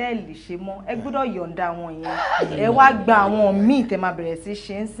léwe tẹ́ ẹ̀ lè ṣe mọ́ ẹ gbọ́dọ̀ yọ̀ǹda wọn yẹn ẹ wá gba àwọn míì tẹ máa bẹ̀rẹ̀ sí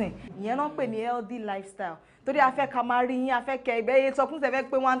ṣe ń sìn ìyẹn náà pè ní healthy lifestyle torí a fẹ́ ká máa rí yín a fẹ́ kẹ́ ibẹ̀ yẹn sọ fún tẹ fẹ́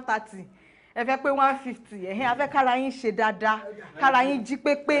pé 130 ẹ fẹ́ pé 150 ẹ̀hìn a fẹ́ kára yín ṣe dáadáa kára yín jí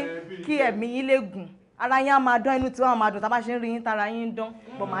pépé kí ẹ̀mí yín lè gùn ara yín á máa dán inú tí wọ́n máa dùn tá a bá ṣe ń rí yín tára yín dán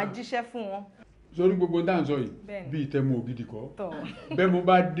bọ̀ máa jíṣẹ́ fún wọn. Sórí gbogbo dáǹsọ yìí bíi tẹmu ògidì kọ́ bẹ́ẹ̀ mo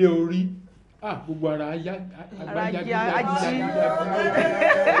bá dé orí gbogbo ara ayá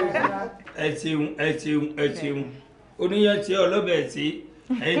ẹ ṣeun oníyàn tí ọlọ́bẹ̀ sí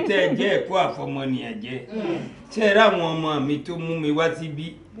ẹ̀yin tẹ́ ẹ jẹ́ ẹ̀kọ́ àfọmọnìyàn jẹ́ ṣé ẹ ráwọn ọmọ mi tó mú mi wá síbí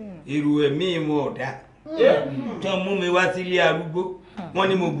èrò ẹ̀mí wọn ọ̀dà tó mú mi wá sílé arúgbó wọ́n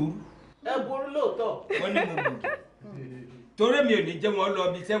ní mo burú. Ẹ burú lóòótọ́. Wọ́n ní mo burú torí mi ò ní jẹ́ wọn lọ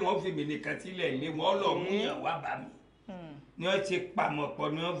bí iṣẹ́ wọn fi mi nìkan sílẹ̀ ilé wọn lọ mú yàn wá bá mi ni wọ́n ti pàmò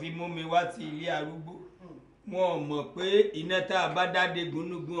pọ̀ ni wọ́n fi mú mi wá sí ilé arúgbó wọn ò mọ̀ pé iná tá a bá dáde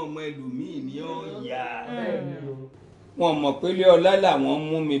gúnúgún ọmọ ẹlòmíì ni ó yà wọn mọ̀ pé ilé ọlá làwọn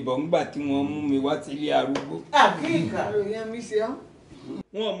mú mi bọ̀ ńgbà tí wọ́n mú mi wá sí ilé arúgbó. Àkíkà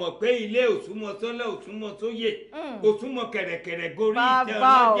wọn mọ̀ pé ilé òsúnmọ́ sọ́lẹ̀ òsúnmọ́ sóyè òsúnmọ́ kẹ̀rẹ̀kẹ̀rẹ̀ gorí ìtẹ́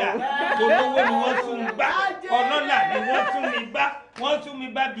ọlọ́jà olówó ni wọ́n tún mi bá ọlọ́là ni wọ́n tún mi bá wọ́n tún mi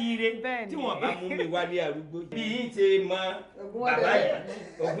bá bí ire tí wọ́n bá mú mi wálé arúgbó. bí yìí ṣe mọ bàbá yìí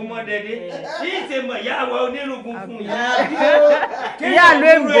Ògúnmọ́dẹ́dẹ́ yìí ṣe mọ ìyáwó onírúurú fún yìí. ìyá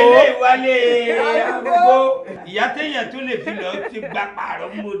ló ń bò ó wálé arúgbó ìyá téèyàn tó lè fi lọ ti gba pààrọ̀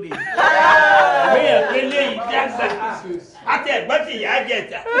mọ́dé. béèyàn pé léyìí dàgbà àti ẹ̀gbọ́n ti ìyá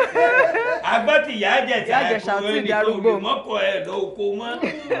jẹ̀ta àgbọ́n ti ìyá jẹ̀ta ẹ̀kọ́ ẹni tó lè mọ́kọ̀ ẹ̀ lọ oko mọ́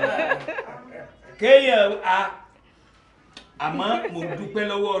kéèyàn àmọ́ mo dúpẹ́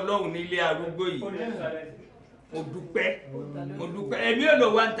lọ́wọ́ Ọlọ́run nílé arúgbó yìí mo dúpẹ́ èmi ò lo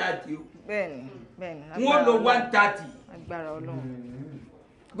 130 o bẹ́ẹ̀ni wọ́n lo 130 agbára Ọlọ́run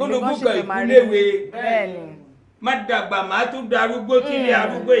gbọ́dọ̀gbọ́gbọ̀ ìkúléwé má dàgbà má tún darúgbó tílé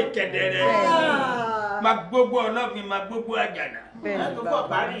arúgbó ìkẹ̀dẹ̀rẹ̀ má gbogbo ọlọ́fin má gbogbo àjànà má tó fọ́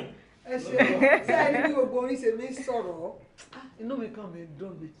parí. ẹ ṣe ẹni bí gbogbo orin ṣe mi sọ̀rọ̀ inú mi kàn mí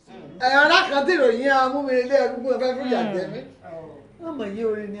dùn mí. ẹ̀rọ kan tí ìròyìn amúmirelé arúgbó fẹ́ fún ìyàgbẹ́ mi wọ́n mọ̀ yé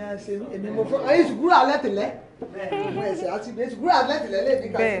orin ni a ṣe èmi mo fọ́ ayé ìṣùgbúrò alẹ́ tìlẹ́ mo ẹ̀sẹ̀ àti ìgbé ìṣùgbúrò alẹ́ tìlẹ́ lè ní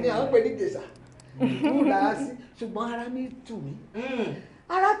kàtí ní àwọn pè ní gèsà ìṣùgbúrò làá sí ṣùgbọ́n ara mi tù mí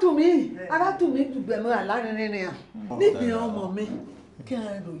ara tù mí dùgbẹ̀mọ́ àlárinrin à níbi ọmọ mi kí a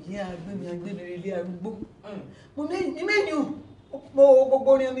ròyìn agbẹ́mìrelé arúgbó mo mẹ́yìn mo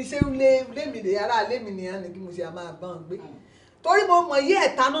gbogbo ni mi ṣe ń lé mi lè ara lé mi nìyẹn ni kí mo ṣe máa bá wọn gbé torí mo mọ̀ yí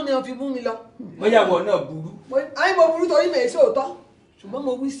ẹ̀tanú ni wọ́n fi mú mi lọ. bóyáwó náà burú. àyìn mo burú torí mi èso òótọ́ ṣùgbọ́n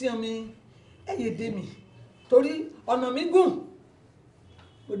mo wí sí ọmọ ẹ̀yẹ dé mi torí ọ̀nà mi gùn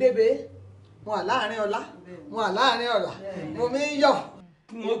mo débè wọn à láàrin ọlá wọn à láàrin ọ̀la mo mi ń yọ̀.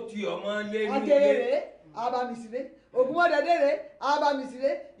 mo ti ọmọ lé ní ilé. ajẹ́rẹ́ abamisire ògúnmọ́dẹ́dẹ́rẹ́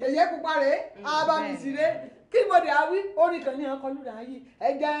abamisire yẹ̀yẹ́ pupa rẹ̀ abamisire kí mo dé awí orin kan ní ọkọlùdà yìí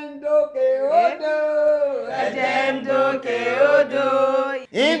ẹ̀jẹ̀ ń dókè odò ẹ̀jẹ̀ ń dókè odò.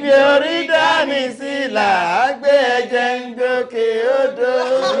 ibi orí dá mi sí là á gbé ẹ̀jẹ̀ ń dókè odò.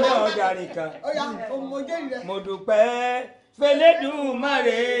 ní ọjà nìkan. ọ̀yà ọmọdé rẹ̀. mo dúpẹ́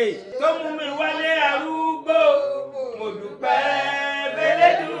f'Ẹlẹ́dùmarè tó mú mi wálé arúgbó. mo dúpẹ́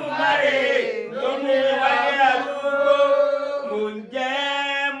f'Ẹlẹ́dùmarè tó mú mi wálé arúgbó. mo ń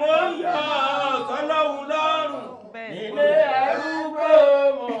jẹ́ mo ń yọ̀ sọ́lọ́hun lọ́rùn nílé arúgbó.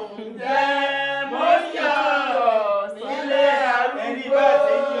 mo ń jẹ́ mo ń yọ̀ nílé arúgbó. ẹni bá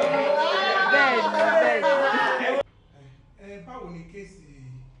ṣe yọ̀ bẹ́ẹ̀. báwo ni kéèsì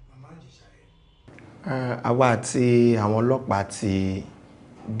màmá Ìjẹ̀ṣà yẹn. àwa àti àwọn ọlọ́pàá ti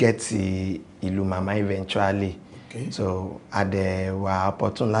gẹ́ẹ̀tì ìlú màmá eventually so àdẹ̀wà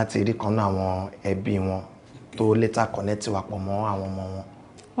opportune láti rí kan náà àwọn ẹbí wọn tó later connect wa pọ̀ mọ́ àwọn ọmọ wọn.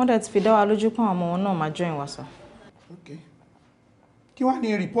 wọ́n dẹ̀ ti fi dá wa lójú pé àwọn ọmọ wọn náà máa join wa sọ. kí wàá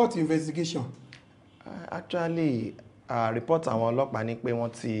ní report investigation. Actually report àwọn ọlọ́pàá ní pé wọ́n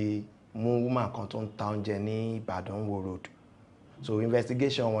ti mú woman kan tó ń ta oúnjẹ ní Ìbàdàn Wo Road so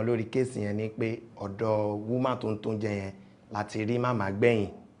investigation wọn lórí kéèsì yẹn ni pé ọ̀dọ̀ woman tó ń tó oúnjẹ yẹn láti rí màmá gbẹ̀yìn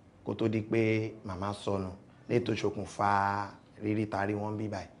kó tó di pé màmá sọnù létò ṣokùnfà rírí tarí wọn bí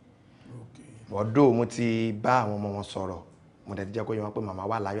báyìí. ọ̀dọ̀ mo ti bá àwọn ọmọ wọn sọ̀rọ̀ mo dẹ̀ ti jẹ́ kó yé wọn pé màmá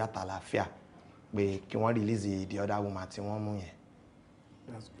wà láyọ̀ àtàlàáfíà pé kí wọ́n release the other woman tí wọ́n mú yẹn.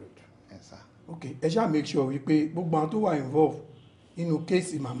 That's good. Yes, sir. Okay, ẹ ṣáà make sure wípé gbogbo àwọn tó wà involve nínú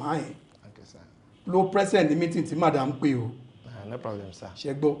kéèsì màmá yẹn ló present the meeting tí madam pè o. No problem, sir.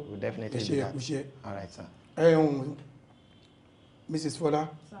 Ṣé gbọ́? We'll definitely do that. All right, sir. Mrs. Fola,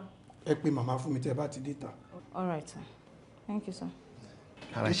 ẹ pè màmá fún mi tẹ́ bá ti dé ta. All right, sir. Thank you, sir.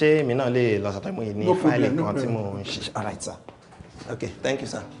 Àrà ṣé èmi náà lè lọ sọ́tọ̀ ìmọ̀ yìí ní fáìlì kan tí mo ń ṣiṣẹ́. All right, sir. Okay, thank you,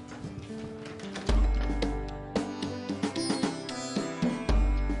 sir.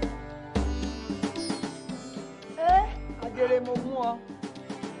 Ajere mo mú ọ.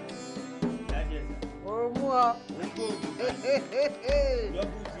 Mo mú ọ.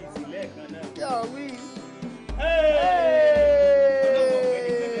 Yọ̀ wí.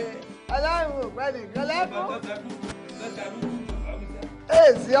 Aláìwò ògbẹ́ni kan lẹ́kọ̀ọ́.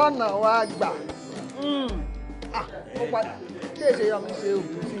 Èsì ọ̀nà wa gbà. Ó padà tí èsè yọ mi ṣe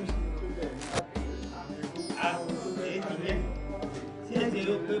òkú sí. Ṣé èsè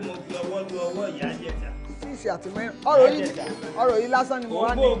ló pé mo fi ọwọ́ lu ọwọ́ ìyá jẹta? Síìsì àti mẹ́rin. Ọ̀rọ̀ yìí lásán ni mo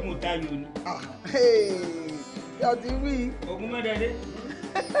wá ní. Owó oògùn tayò ni. Yọ ti wí. Ogun mẹ́rẹ̀ẹ́dẹ́.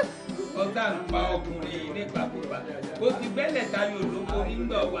 Ọ̀tá ń pa ọkùnrin nípakúpa. Ó ti gbẹ́lẹ̀ tayò lóko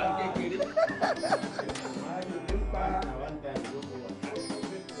nígbà wà kékeré.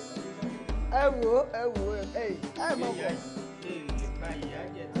 Ẹ wò ẹ mọ̀ kọ́.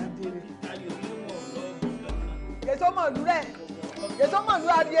 Gèsò mọ̀lú rẹ̀, gèsò mọ̀lú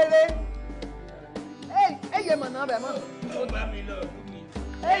adìyẹrẹ. Eye mọ̀nà bẹ̀ mọ́. Ó bá mi lọ ọdún mi.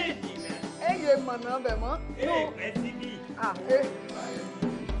 Eye mọ̀nà bẹ̀ mọ́. Èèpẹ̀ síbí.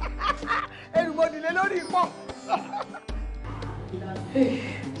 Èrùmọ̀dìlé lórí ikọ́.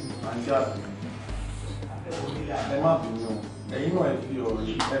 Ẹ má bínú ẹ̀yin náà ẹ fi ọ̀rọ̀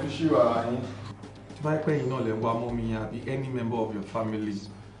yìí ẹ fi ṣírò ara yín. Tí bá pẹ́ yìí náà lè wá mọ́ mi àbí any member of your family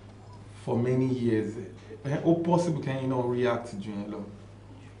for many years ó possible kẹ́yìn náà react jù yẹn lọ.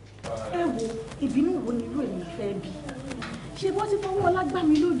 Ẹ wo ìbínú wo ni irú èmi fẹ́ bí ṣe bọ́ ti fọwọ́ ọlá gbá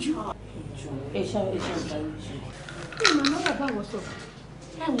mi lójú. Màmá bàbá wọ̀ sọ.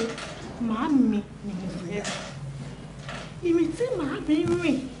 Ẹ wo, màá mi ni mo fẹ́. Ìrìn tí màá mi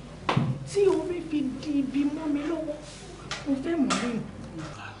rìn tí orí fi di ibi mọ́ mi lọ́wọ́, mo fẹ́ mọ̀ lẹ́yìn.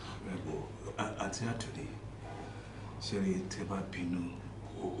 Àti àtúndì, ṣe rí tẹ́ bá bínú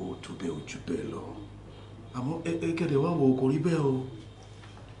o tó bẹ́ẹ̀ ojú bẹ́ẹ̀ lọ. Àmọ́ ẹ̀kẹ́dẹ̀ wá wo kò rí bẹ́ẹ̀ o.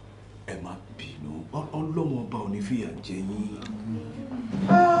 Ẹ má bínú, Ọlọ́run ọba ò ní fìyà jẹ yín.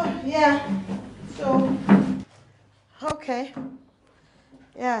 Yeah. So, okay.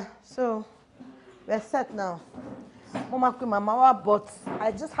 Yeah, so we're set now. Mama, Mama, but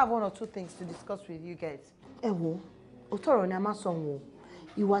I just have 1 or 2 things to discuss with you guys. Ẹ wo, òtọ́rọ̀ ni a máa sọ wọ́n.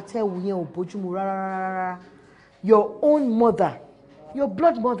 Ìwà tẹ́ wù yẹn ò bójúmu rárá. Your own mother, your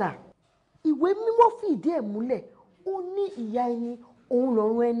blood mother. Ìwé mímọ́ fi ìdí ẹ̀ múlẹ̀. Ó ní ìyá ẹni, òun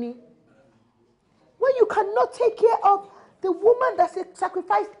lọ́rùn ẹni. When you cannot take care of the woman that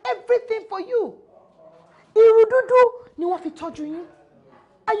sacrificed everything for you. Irun dúdú ni wọ́n fi tọ́jú yín.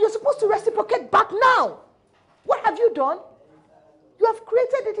 And you're supposed to reciprocate back now. What have you done? You have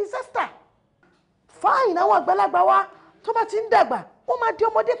created a disaster. Fine, àwọn àgbàlagbà wa tó bá ti ń dàgbà, ó máa di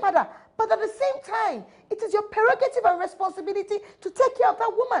ọmọdé padà. But at the same time, it is your prerogative and responsibility to take care of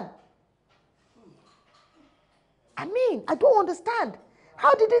that woman. I mean, I don't understand.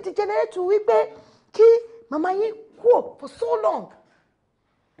 How did it degenerate to wípé kí mama yín kú for so long?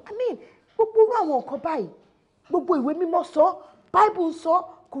 I mean, gbogbo àwọn nǹkan báyìí, gbogbo ìwé mímọ́ sọ, Bible sọ,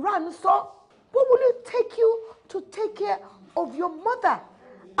 Quran sọ. What will it take you to take care of your mother?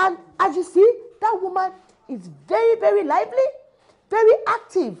 And as you see, that woman is very, very lively, very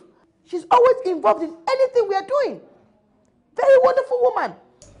active. She's always involved in anything we are doing. Very wonderful woman.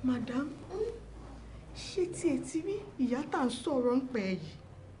 Madam, ṣé tí ẹ ti rí ìyá tá ń sọ̀rọ̀ ń pẹ́ yìí?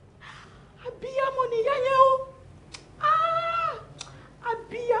 Abiyamọ ni ìyá yẹn o.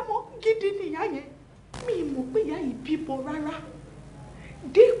 Abiyamọ gidi ni ìyá yẹn. Mi mọ̀ pé ìyá yìí bímọ rárá.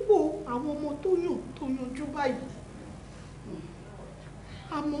 Dípò àwọn ọmọ tó yanjú báyìí.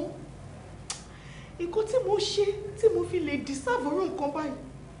 Àmọ́ nǹkan tí mo ṣe tí mo fi lè deserve irú nǹkan báyìí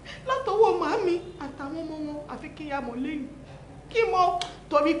látọwọ́ màámi àtàwọn ọmọ wọn àfi kí ya mọ̀ lẹ́yìn kí mo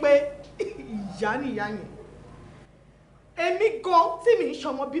torí pé ìyá nìyá yẹn. Èmi gan tí mi ń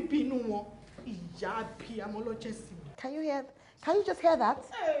ṣọmọ bíbí inú wọn ìyá abiyamọ ló jẹ́ sí mi. Can you just hear that?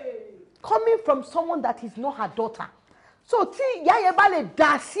 Hey. Coming from someone that is not her daughter. So tí ìyá yẹn bá lè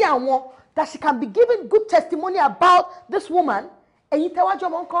dá sí àwọn that she can be giving good testimony about this woman, ẹ̀yin tẹ́wájú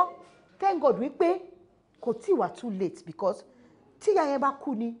ọmọ ńkọ́, thank God wípé kò tí wà too late because tí ìyá yẹn bá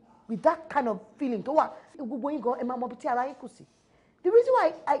kú ni with that kind of feeling tó wà gbogbo yín gan ẹ máa mọ bí tí ara yín kù sí. The reason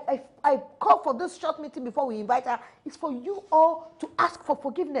why I called for this short meeting before we invite her is for you all to ask for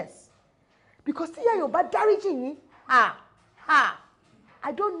forgiveness. Because tí ìyá yẹn ò bá dáríjì yín,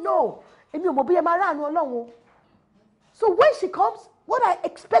 I don't know. Èmi ò mọ̀ bí ẹ máa ráàánú Ọlọ́run o. So when she comes, what I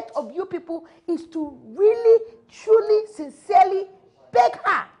expect of you people is to really, truly, sincerely beg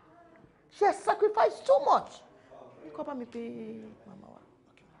her. She has sacrificed so much. Cover me, pay Mama.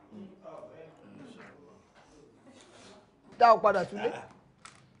 Dá o padà sílé.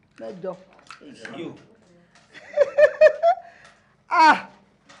 Mẹ́jọ.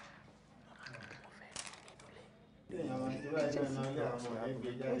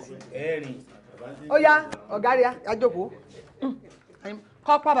 Ó yá, ọ̀gá rẹ̀ á jókòó.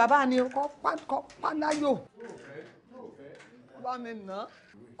 Kọ́ pa bàbá ni o, kọ́ pa láyò. Bá mi nà.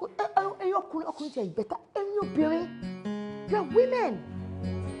 Ẹ̀yin ọkùnrin jẹ́ ìbẹ́ta, ẹ̀yin obìnrin, you are women.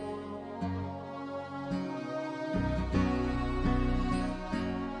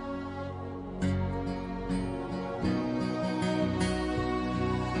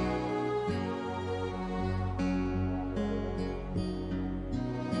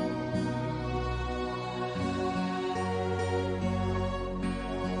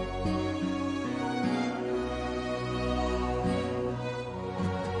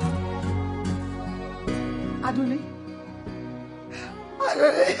 Adúlé.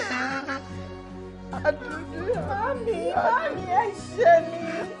 Mami ẹ ṣe mí.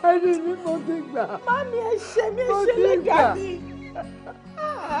 Adúlé mo ti gbà. Mami ẹ ṣe mí, ẹ ṣe lẹ́gàá mi.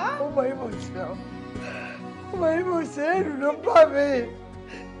 Ó mọ ìmọ̀ ṣe ọ́. Ó mọ ìmọ̀ ṣe èrù ló bá mi.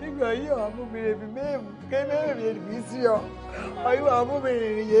 Nígbà yìí àwọn amúbìnrin mi mẹ́rin kémẹ́rin mi sí ọ. Ọ̀yọ́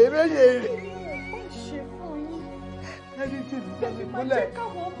amúbìnrin yèé méjèèrè. Ó ṣe fún yín. Ẹni tí mi gbà mí Má múlẹ̀. jẹ́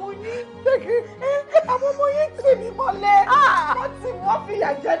káwọn ọmọ yín. Àwọn ọmọ yín tì mí mọ́lẹ̀. Wọ́n tí wọ́n fìyà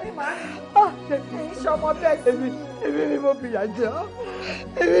jẹ ní màá ní. Èyí ṣọmọ bẹ́ẹ̀ sí. Èmi ni mo fìyà jẹ ọ́.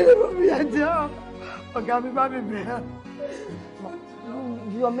 Èmi ni mo fìyà jẹ ọ́. Ọ̀gá mi bá mi bẹ̀rẹ̀.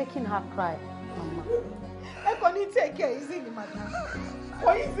 You are making her cry, Mama. Ẹ kò ní take it easy ni madam. Kò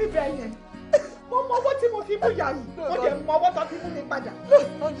easy bẹ́ẹ̀ yẹn. mo mọ owó tí mo fi mú ìyá yìí mo dẹ̀ mọ owó tó fi mú mi padà.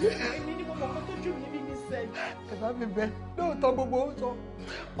 èmi ni mo mọ̀ kó tó jù mí ní sẹ́yìn. ẹ bá mi bẹ̀ lóòótọ́ gbogbo ó sọ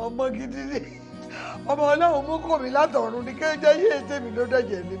ọmọ gidi ni ọmọ ọlọ́run mú kò mí látọ̀run ní kéjẹ́ yé ètè mi ló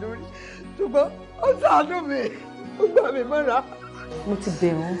dẹ̀jẹ̀ mi lórí ṣùgbọ́n ó ṣàánú mi ó gbà mí mọ́ra. mo ti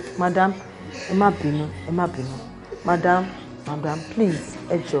bẹ̀ wọ́n madam ẹ má bínú ẹ má bínú madam please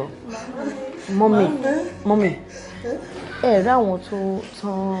ẹ jọ̀ọ́ mọ́mì ẹ rí àwọn tó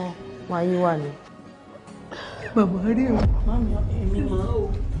tán wáyé wà ní. màmá rí o. màmí èmi ni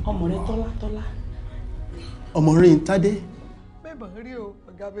ọmọ rẹ tọ́lá. ọmọ rẹ ń tádé. bẹ́ẹ̀ màá rí o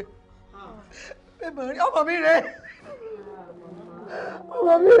ọ̀gá bẹ́ẹ̀ màá rí ọmọ mi rẹ̀.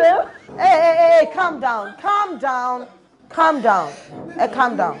 ọmọ mi rẹ̀. Hey, calm down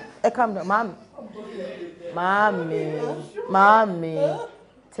màámi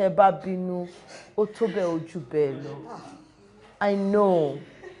tẹ́ bá bínú ó tó bẹ́ẹ̀ ojú bẹ́ẹ̀ lọ I know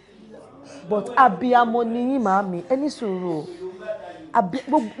but abiyamọ ni yín màámi ẹ ní sùúrù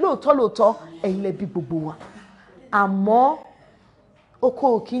lóòótọ́ ẹ̀yin lẹ bí gbogbo wa àmọ́ oko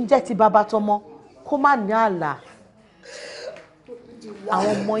ò kí ń jẹ́ ti bàbá tọmọ kó má ní ààlà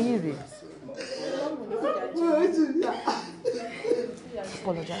àwọn ọmọ yín rèé.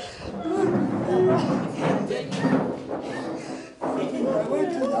 Apologize.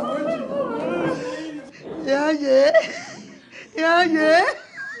 Yeah.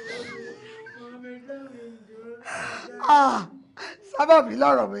 Sábàbí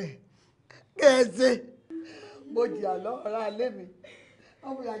lọ́rọ̀ mi kẹ́ẹ̀sẹ̀ mo jìyà lọ́ọ̀rá alẹ́ mi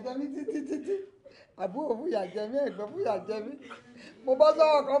wọ́n fìyà jẹ mí títí àbúrò fìyà jẹ mí ẹ̀gbọ́n fìyà jẹ mí mo bọ́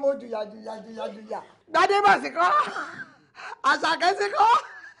sọ́wọ́ kan mo jùyà. Gbadé bá sì kọ́ Àṣàkẹ́ sì kọ́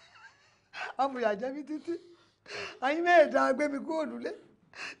wọ́n fìyà jẹ mí títí ayín mẹ́ẹ̀ẹ́dá gbé mi kúrò nílé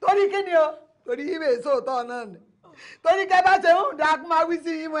torí kí ni o torí yí mèé sóòótọ́ náà ni torí kẹ́ bá ṣe ń dá kó máa wí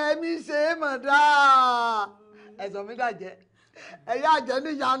sí ìmọ̀ ẹ̀mí ṣe é mọ̀ dáa ẹ̀sọ́ mi dàjẹ́ ẹ̀yà àjẹ́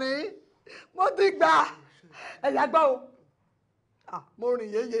níyanu yín mo ti gbà ẹ̀yà gbọ́ o mo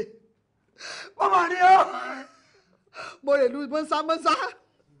rìn yéye mo mọ̀ ní o mo rè lu mọ́sámọ́sá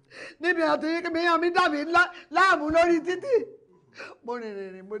níbi àti míyàn mi dà mí láàmú lórí títì mo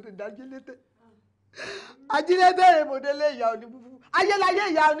rìn mo ti dájú létè ajílété rè mo délé ìyá onífúfú ayélayé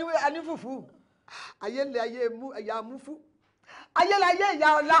ìyá onífúfú ayélayé ìyá amúfú ayélayé ìyá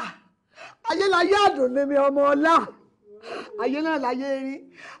ọlá ayélayé àdùnními ọmọ ọlá ayé náà láyé erin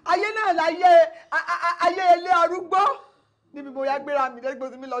ayé náà láyé ayé ilé arúgbó níbi mo yá gbéra mi lẹ́gbẹ́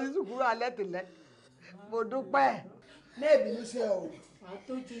tí mi lọ sí sùkúrú alẹ́ tìlẹ́ mo dúpẹ́. ní ìbínú sí ẹ o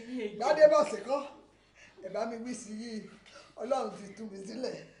gbadé bọ̀ sí kọ́ ẹ bá mi wí sí yìí ọlọ́run ti tú mi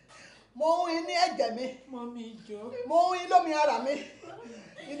sílẹ̀ mo ń rin ní ẹ̀jẹ̀ mi mo ń rin lómi ara mi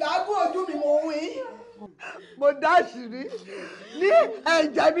ìdágún ojú mi mo ń rin mo dá àṣírí ní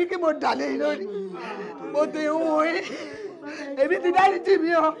ẹ̀jẹ̀ mi kí mo dà lé lórí mo ti ń rin èmi ti dáríjì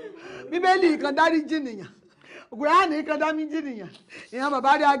mi o bíbélì kan dáríjì nìyàn Kùránì kan dáríjì nìyàn ìyẹn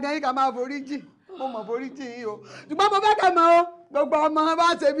bàbá rí agan yìí ká máa forí jì mo mọ̀ forí jì yìí o ṣùgbọ́n mo fẹ́ kẹ́ mọ̀ o gbogbo ọmọ bá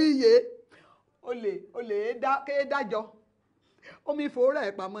ṣe bí iye olè ké dájọ́ omi ìfowórà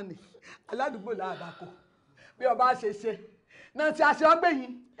ẹ̀ pamọ́ ni aládùúgbò làbàkọ bí ọba ṣe náà ti aṣọ ọgbẹ́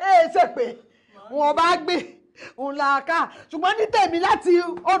yìí ṣe pé wọn bá gbé òun là ká ṣùgbọ́n ní tèmi láti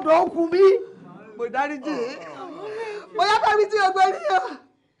odò òkun mi mo dáríjì mo yá fẹ́ mi tí o gbé rí o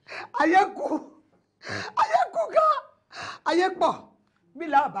ayé kú ká ayé pọ̀ bí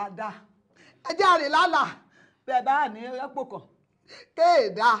làbà dá ẹjẹ́ àrè lálà bẹ́ẹ̀ bá ní ẹ̀pọ̀ kan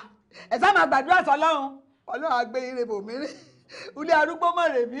kéèdá ẹ̀ sá máa gbàdúrà sọ́lọ́run ọlọ́run àgbé ire bòmíràn ilé arúgbó mọ̀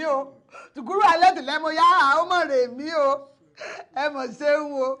rè mí o tùkúrú alẹ́ tìlẹ́ mo yá àwọn mọ̀ rè mí o ẹ mọ̀ ṣeun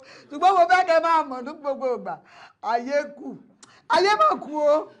o ṣùgbọ́n mo fẹ́ kẹ́ máa mọ̀ ní gbogbo ìgbà ayé kù ayé mà kú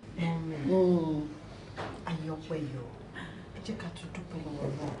o. ayé ọpẹ́ yọ ẹ jẹ́ ká tún dúpẹ́ lọ́wọ́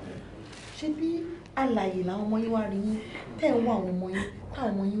náà ṣé bí alààyè làwọn ọmọ yín wá rí yín tẹ́ ẹ̀ ń wọ àwọn ọmọ yín táwọn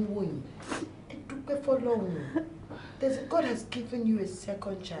ọmọ yín wò yín ẹ dúpẹ́ fọlọ́run God has given you a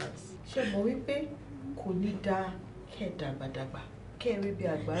second chance ṣé mọ̀ wípé kò ní dáa kẹ́ ẹ̀ dàgbàdàgbà kẹ́ ẹ rí bí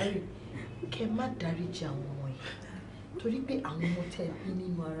àgbáre kẹ́ ẹ má dáríjì àwọn ọmọ yìí torí pé àwọn ọmọ tẹ́ ẹ bí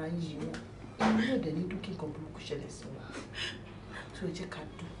nínú ara yìí wọn inú yóò dẹ̀ ní dúkìá kan burúkú ṣẹlẹ̀ sí wọn tó jẹ́ ká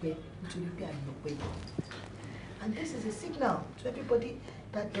dúpẹ́ nítorí pé àmì ọpẹ́ yìí. And this is a signal to everybody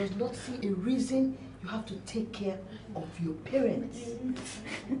that does not see a reason you have to take care of your parents.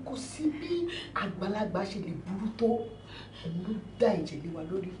 Kò sí bí àgbàlagbà ṣe lè burú tó òun ló dá ẹ̀jẹ̀ lé wa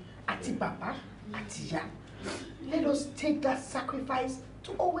lórí àti bàbá àti ìyá. Let us take that sacrifice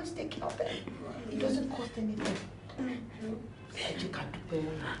to always take care of them. It doesn't cost anything. Ẹ jẹ́ ká dúpẹ́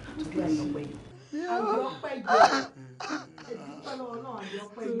wọn torí àyọ̀pẹ́ yìí. Àyọ̀pẹ́ yìí.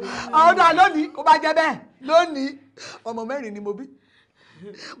 ọ̀dà lónìí kó bá jẹ́ bẹ́ẹ̀ lónìí ọmọ mẹ́rin ni mo bí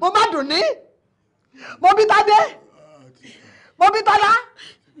mo má dùn ní mo bí Tádé mo bí Tọ́lá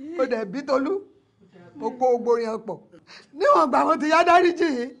mo dẹ̀ bí Tolú mo kó gbogbo yẹn pọ̀ níwọ̀n gbà mo ti yá dáríjì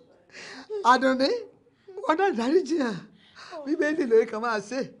yìí Àdùnní wọn náà dáríjì hàn Bíbélì lóye kan máa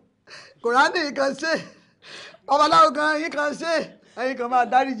ṣe Kùránì kan ṣe babaláwo kan yín kan ṣe ẹ̀yin kan máa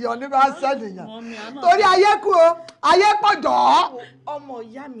dáríjì ọ nígbà sẹ́nìyàn torí ayé kú o ayé pọ̀ jọ. ọmọ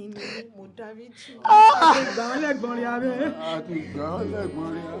ìyá mi ni mo dáríjì. àtìgbọ́n lẹ́gbọ̀n rí abẹ́.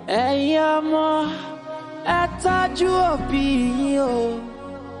 ẹ̀yin ọmọ ẹ tọ́jú òbí yín o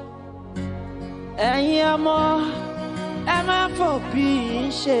ẹ̀yin ọmọ ẹ má fòbí yín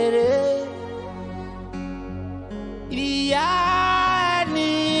ṣeré ìyá ẹni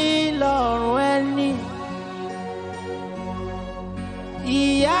lọ́rùn ẹni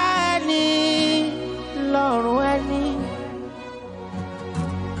ìyá ẹni lọ́rùn ẹni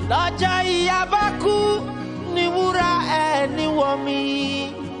lọ́jọ́ ìyá bá kú ní wúrà ẹni wọmi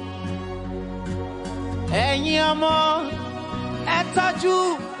ẹ̀yin ọmọ ẹ tọ́jú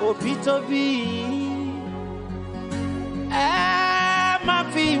òbí tó bí ẹ má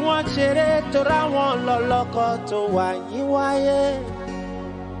fi wọn ṣeré torí àwọn lọ́lọ́kọ tó wà yín wáyé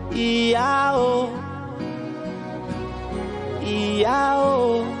ìyá o ìyá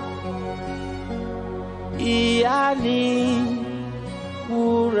o ìyá ni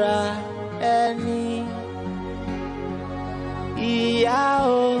wúrà ẹni ìyá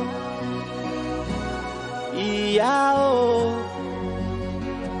o ìyá o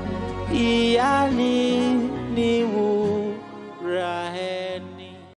ìyá ni